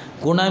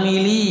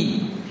 குணமிலி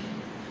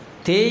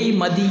தேய்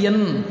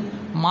மதியன்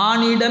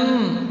மானிடன்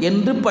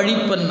என்று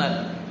பழிப்பன்னர்.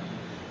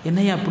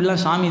 என்னையா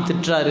அப்படிலாம் சாமி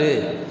திட்டுறாரு?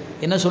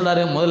 என்ன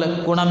சொல்கிறாரு? முதல்ல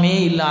குணமே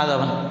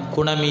இல்லாதவன்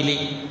குணமிலி.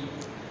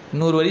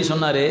 இன்னொரு வரி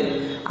சொன்னார்,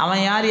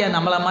 அவன் யார்?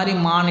 நம்மளை மாதிரி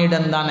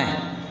மானிடன் தானே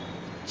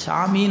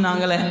சாமி,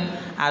 நாங்களே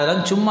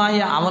அதெல்லாம் சும்மா,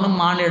 அவனும்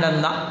மானிடன்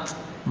தான்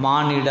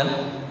மானிடன்.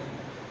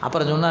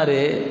 அப்புறம் சொன்னார்,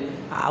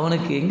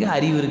 அவனுக்கு எங்கே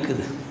அறிவு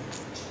இருக்குது?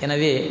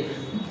 எனவே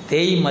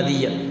தேய்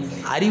மதியன்,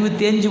 அறிவு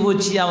தேஞ்சு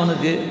போச்சு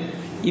அவனுக்கு.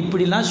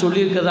 இப்படிலாம்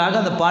சொல்லியிருக்கிறதாக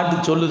அந்த பாட்டு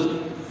சொல்லுது.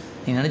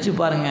 நீங்கள் நினச்சி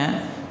பாருங்கள்,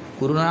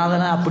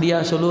 குருநாதனை அப்படியா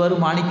சொல்லுவார்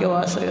மாணிக்க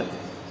வாசகர்?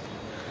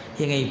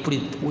 எங்க இப்படி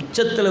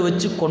உச்சத்தில்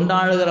வச்சு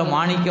கொண்டாடுகிற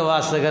மாணிக்க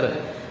வாசகர்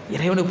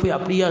இறைவனை போய்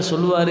அப்படியா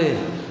சொல்லுவார்?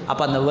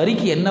 அப்போ அந்த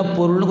வரிக்கு என்ன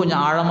பொருள்னு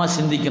கொஞ்சம் ஆழமாக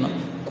சிந்திக்கணும்.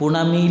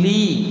 குணமிலி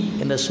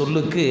என்ற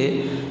சொல்லுக்கு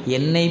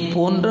என்னை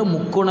போன்ற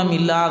முக்குணம்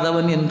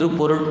இல்லாதவன் என்று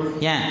பொருள்.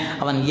 ஏன்?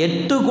 அவன்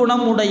 8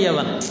 குணம்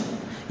உடையவன்.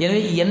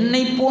 எனவே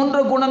என்னை போன்ற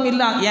குணம்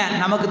இல்லை. ஏன்?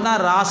 நமக்கு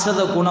தான்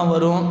ராசத குணம்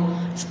வரும்,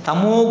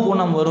 தமோ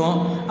குணம் வரும்,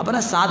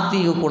 அப்புறம்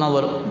சாத்வீக குணம்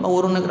வரும்.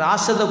 ஒரு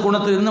ராசத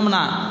குணத்தில்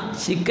இருந்தோம்னா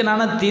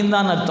சிக்கனான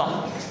தீந்தான்னு அர்த்தம்.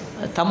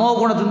 தமோ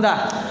குணத்தில்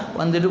இருந்தால்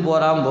வந்துட்டு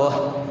போகிறான், போ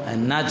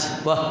என்னாச்சு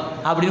போ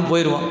அப்படின்னு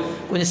போயிடுவோம்.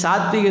 கொஞ்சம்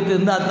சாத்வீகத்தில்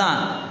இருந்தால் தான்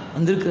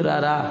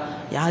வந்திருக்கிறாரா,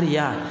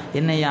 யாரையா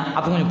என்னையா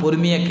அப்போ கொஞ்சம்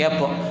பொறுமையாக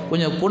கேட்போம்.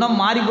 கொஞ்சம் குணம்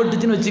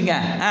மாறிப்பட்டுச்சுன்னு வச்சுங்க,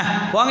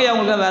 போங்கய்யா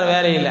உங்களுக்கு வேறு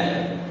வேலை இல்லை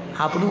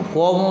அப்படின்னு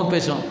கோபமாக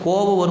பேசுவோம்.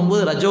 கோபம்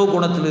வரும்போது ரஜோ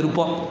குணத்தில்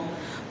இருப்போம்.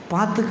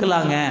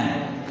 பார்த்துக்கலாங்க,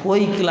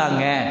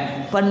 போய்க்கலாங்க,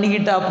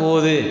 பண்ணிக்கிட்டா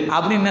போகுது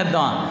அப்படின்னு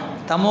அர்த்தம்.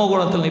 தமோ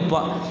குணத்தில்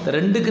நிற்போம்.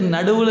 ரெண்டுக்கு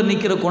நடுவில்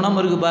நிற்கிற குணம்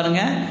இருக்குது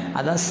பாருங்கள்,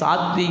 அதான்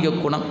சாத்வீக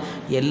குணம்.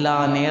 எல்லா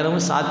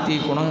நேரமும்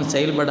சாத்வீக குணம்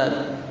செயல்படாது.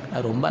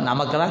 ரொம்ப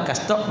நமக்கெல்லாம்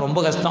கஷ்டம், ரொம்ப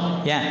கஷ்டம்.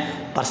 ஏன்?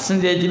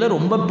 பர்சன்டேஜில்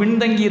ரொம்ப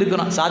பின்தங்கி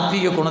இருக்கிறோம்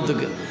சாத்வீக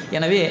குணத்துக்கு.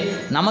 எனவே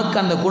நமக்கு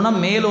அந்த குணம்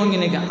மேலோங்கி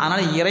நிற்கும்.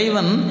 ஆனால்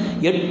இறைவன்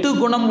 8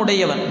 குணம்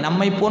உடையவன்,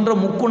 நம்மை போன்ற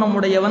முக்குணம்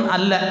உடையவன்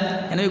அல்ல.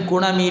 எனவே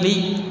குணமிலி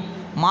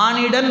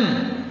மானிடன்.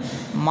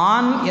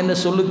 மான் என்ற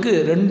சொல்லுக்கு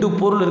 2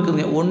 பொருள்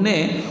இருக்குதுங்க. ஒன்று,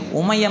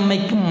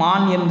 உமையம்மைக்கும்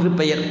மான் என்று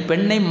பெயர்,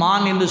 பெண்ணை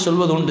மான் என்று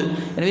சொல்வது உண்டு.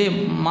 எனவே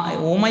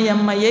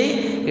உமையம்மையை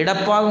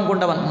இடப்பாகம்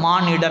கொண்டவன்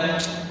மானிடன்,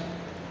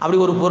 அப்படி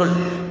ஒரு பொருள்.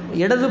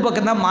 இடது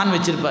பக்கம்தான் மான்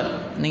வச்சுருப்பார்.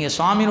 நீங்கள்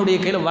சுவாமியினுடைய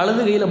கையில்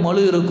வலது கையில்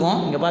மழு இருக்கும்,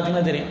 இங்கே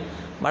பார்த்தீங்கன்னா தெரியும்.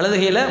 வலது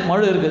கையில்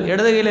மழு இருக்குது,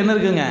 இடது கையில் என்ன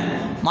இருக்குங்க?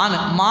 மான்.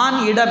 மான்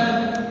இடன்,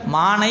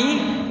 மானை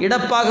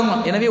இடப்பாகம்.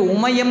 எனவே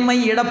உமையம்மை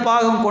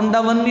இடப்பாகம்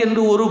கொண்டவன்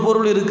என்று ஒரு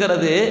பொருள்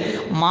இருக்கிறது,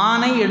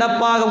 மானை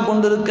இடப்பாகம்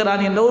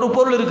கொண்டிருக்கிறான் என்ற ஒரு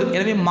பொருள் இருக்குது.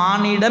 எனவே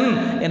மானிடன்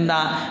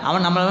என்றால்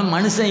அவன் நம்ம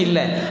மனுஷன்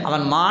இல்லை,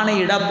 அவன் மானை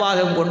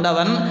இடப்பாகம்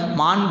கொண்டவன்,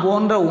 மான்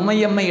போன்ற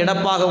உமையம்மை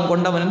இடப்பாகம்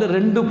கொண்டவன் என்று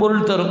 2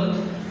 பொருள் தரும்.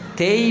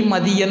 தேய்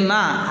மதியன்னா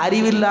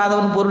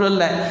அறிவில்லாதவன் பொருள்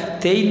அல்ல,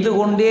 தேய்ந்து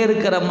கொண்டே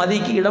இருக்கிற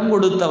மதிக்கு இடம்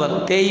கொடுத்தவன்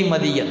தேய்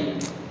மதியன்.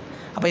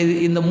 அப்போ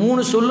இந்த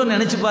 3 சொல்லும்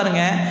நினச்சி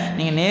பாருங்கள்.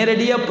 நீங்கள்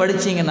நேரடியாக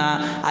படித்தீங்கன்னா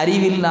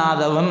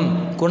அறிவில்லாதவன்,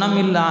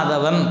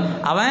 குணமில்லாதவன்,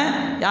 அவன்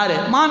யார்?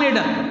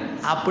 மானிடன்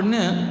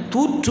அப்படின்னு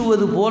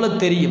தூற்றுவது போல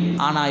தெரியும்.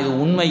 ஆனால் இது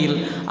உண்மையில்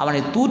அவனை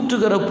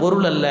தூற்றுகிற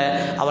பொருள் அல்ல,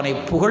 அவனை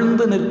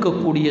புகழ்ந்து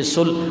நிற்கக்கூடிய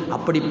சொல்.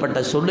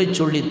 அப்படிப்பட்ட சொல்லை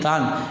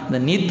சொல்லித்தான் இந்த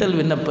நீத்தல்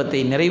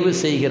விண்ணப்பத்தை நிறைவு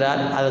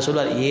செய்கிறார். அதை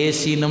சொல்வார்,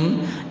 ஏசினும்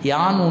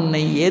யான்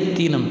உன்னை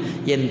ஏத்தினும்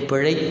என்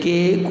பிழைக்கே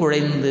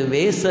குழைந்து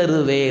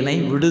வேசருவேனை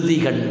விடுதி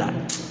கண்டான்.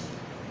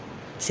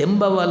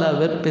 செம்பவள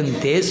வெற்பின்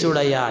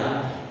தேசுடையாய்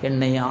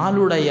என்னை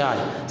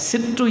ஆளுடையாய்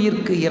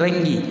சிற்றுயிர்க்கு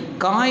இறங்கி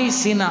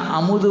காய்சின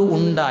அமுது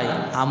உண்டாய்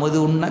அமுது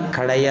உண்ண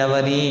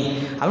கடையவனே.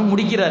 அவன்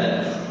முடிக்கிறார்.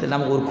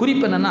 நமக்கு ஒரு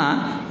குறிப்பு என்னென்னா,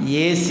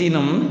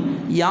 ஏசினும்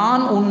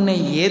யான் உன்னை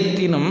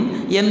ஏத்தினும்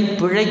என்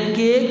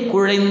பிழைக்கே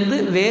குழைந்து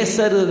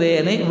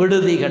வேசருவேனை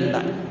விடுதி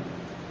கண்டாய்.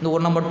 இந்த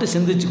ஒன்றை மட்டும்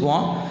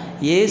சிந்திச்சுக்குவோம்.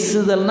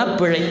 ஏசுதல்னா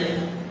பிழை.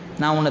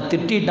 நான் உன்னை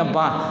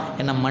திட்டேன்ப்பா,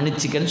 என்னை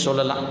மன்னிச்சிக்கன்னு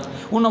சொல்லலாம்.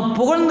 உன்னை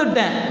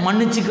புகழ்ந்துட்டேன்,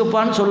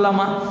 மன்னிச்சிக்கப்பான்னு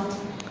சொல்லலாமா?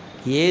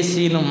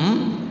 ஏசினும்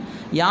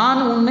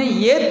யான் உன்னை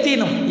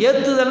ஏத்தினும்,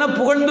 ஏத்துதல்னா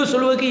புகழ்ந்து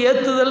சொல்வதற்கு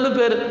ஏத்துதல்னு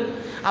பேர்.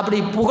 அப்படி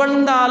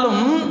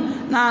புகழ்ந்தாலும்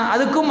நான்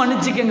அதுக்கும்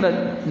மன்னிச்சிக்கங்கிறார்.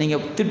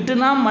 நீங்கள்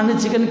திட்டுனா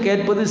மன்னிச்சிக்கன்னு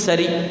கேட்பது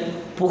சரி,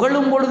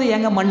 புகழும் பொழுது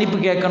ஏங்க மன்னிப்பு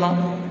கேட்கணும்?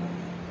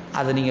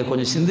 அதை நீங்கள்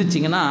கொஞ்சம்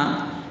சிந்திச்சிங்கன்னா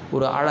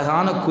ஒரு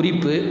அழகான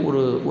குறிப்பு,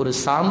 ஒரு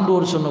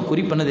சான்றோர் சொன்ன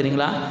குறிப்பு என்ன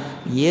தெரியுங்களா?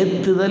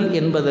 ஏற்றுதல்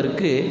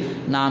என்பதற்கு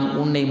நான்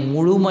உன்னை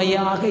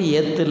முழுமையாக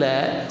ஏற்றல,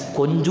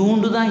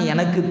 கொஞ்சூண்டு தான்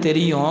எனக்கு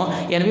தெரியும்,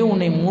 எனவே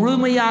உன்னை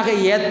முழுமையாக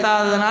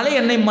ஏற்றாததுனால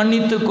என்னை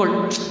மன்னித்துக்கொள்.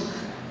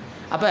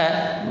 அப்போ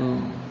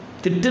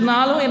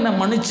திட்டுனாலும் என்னை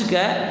மன்னிச்சுக்க,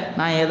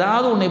 நான்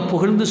ஏதாவது உன்னை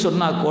புகழ்ந்து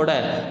சொன்னால் கூட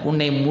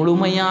உன்னை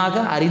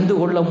முழுமையாக அறிந்து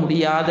கொள்ள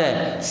முடியாத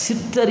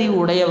சிற்றறிவு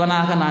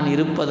உடையவனாக நான்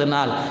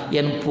இருப்பதனால்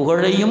என்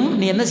புகழையும்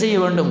நீ என்ன செய்ய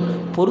வேண்டும்?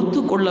 பொறுத்து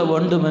கொள்ள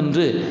வேண்டும்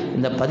என்று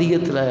இந்த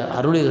பதிகத்தில்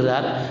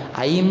அருளுகிறார்.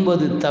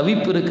 50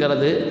 தவிப்பு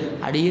இருக்கிறது.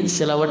 அடியில்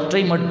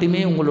சிலவற்றை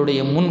மட்டுமே உங்களுடைய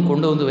முன்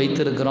கொண்டு வந்து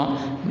வைத்திருக்கிறோம்.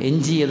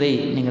 எஞ்சியதை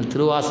நீங்கள்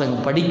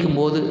திருவாசகம்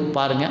படிக்கும்போது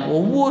பாருங்கள்,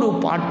 ஒவ்வொரு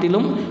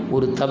பாட்டிலும்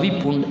ஒரு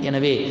தவிப்பு உண்டு.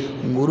 எனவே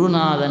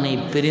குருநாதனை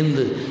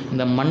பிரிந்து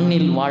இந்த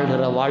மண்ணில்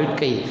வாழ்கிற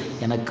வாழ்க்கை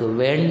எனக்கு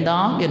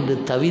வேண்டாம் என்று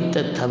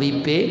தவித்த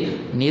தவிப்பே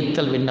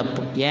நீத்தல்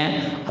விண்ணப்பம். ஏன்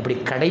அப்படி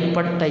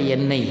கடைப்பட்ட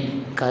என்னை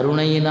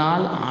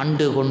கருணையினால்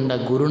ஆண்டு கொண்ட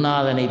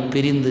குருநாதனை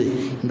பிரிந்து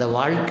இந்த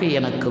வாழ்க்கை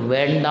எனக்கு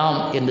வேண்டாம்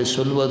என்று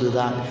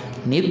சொல்வதுதான்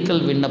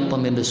நீத்தல்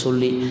விண்ணப்பம் என்று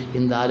சொல்லி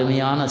இந்த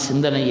அருமையான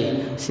சிந்தனையை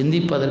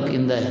சிந்திப்பதற்கு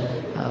இந்த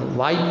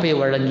வாய்ப்பை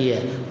வழங்கிய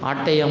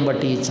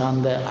ஆட்டையம்பட்டியை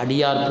சார்ந்த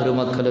அடியார்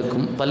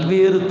பெருமக்களுக்கும்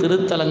பல்வேறு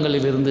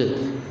திருத்தலங்களிலிருந்து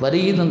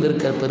வருகை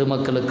தந்திருக்கிற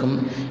பெருமக்களுக்கும்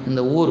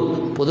இந்த ஊர்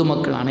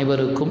பொதுமக்கள்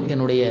அனைவருக்கும்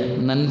என்னுடைய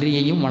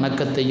நன்றியையும்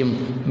வணக்கத்தையும்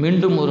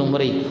மீண்டும் ஒரு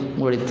முறை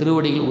உங்களுடைய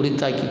திருவடியில்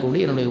உரித்தாக்கி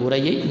கொண்டு என்னுடைய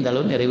உரையை இந்த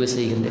அளவு நிறைவு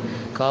செய்கின்றேன்.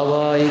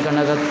 காவாய்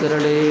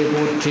கனகத்திரளே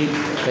போற்றி,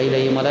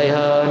 கைலை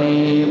மலையானே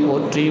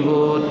போற்றி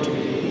போற்றி.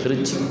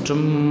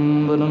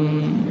 திருச்சிற்றம்பலம்.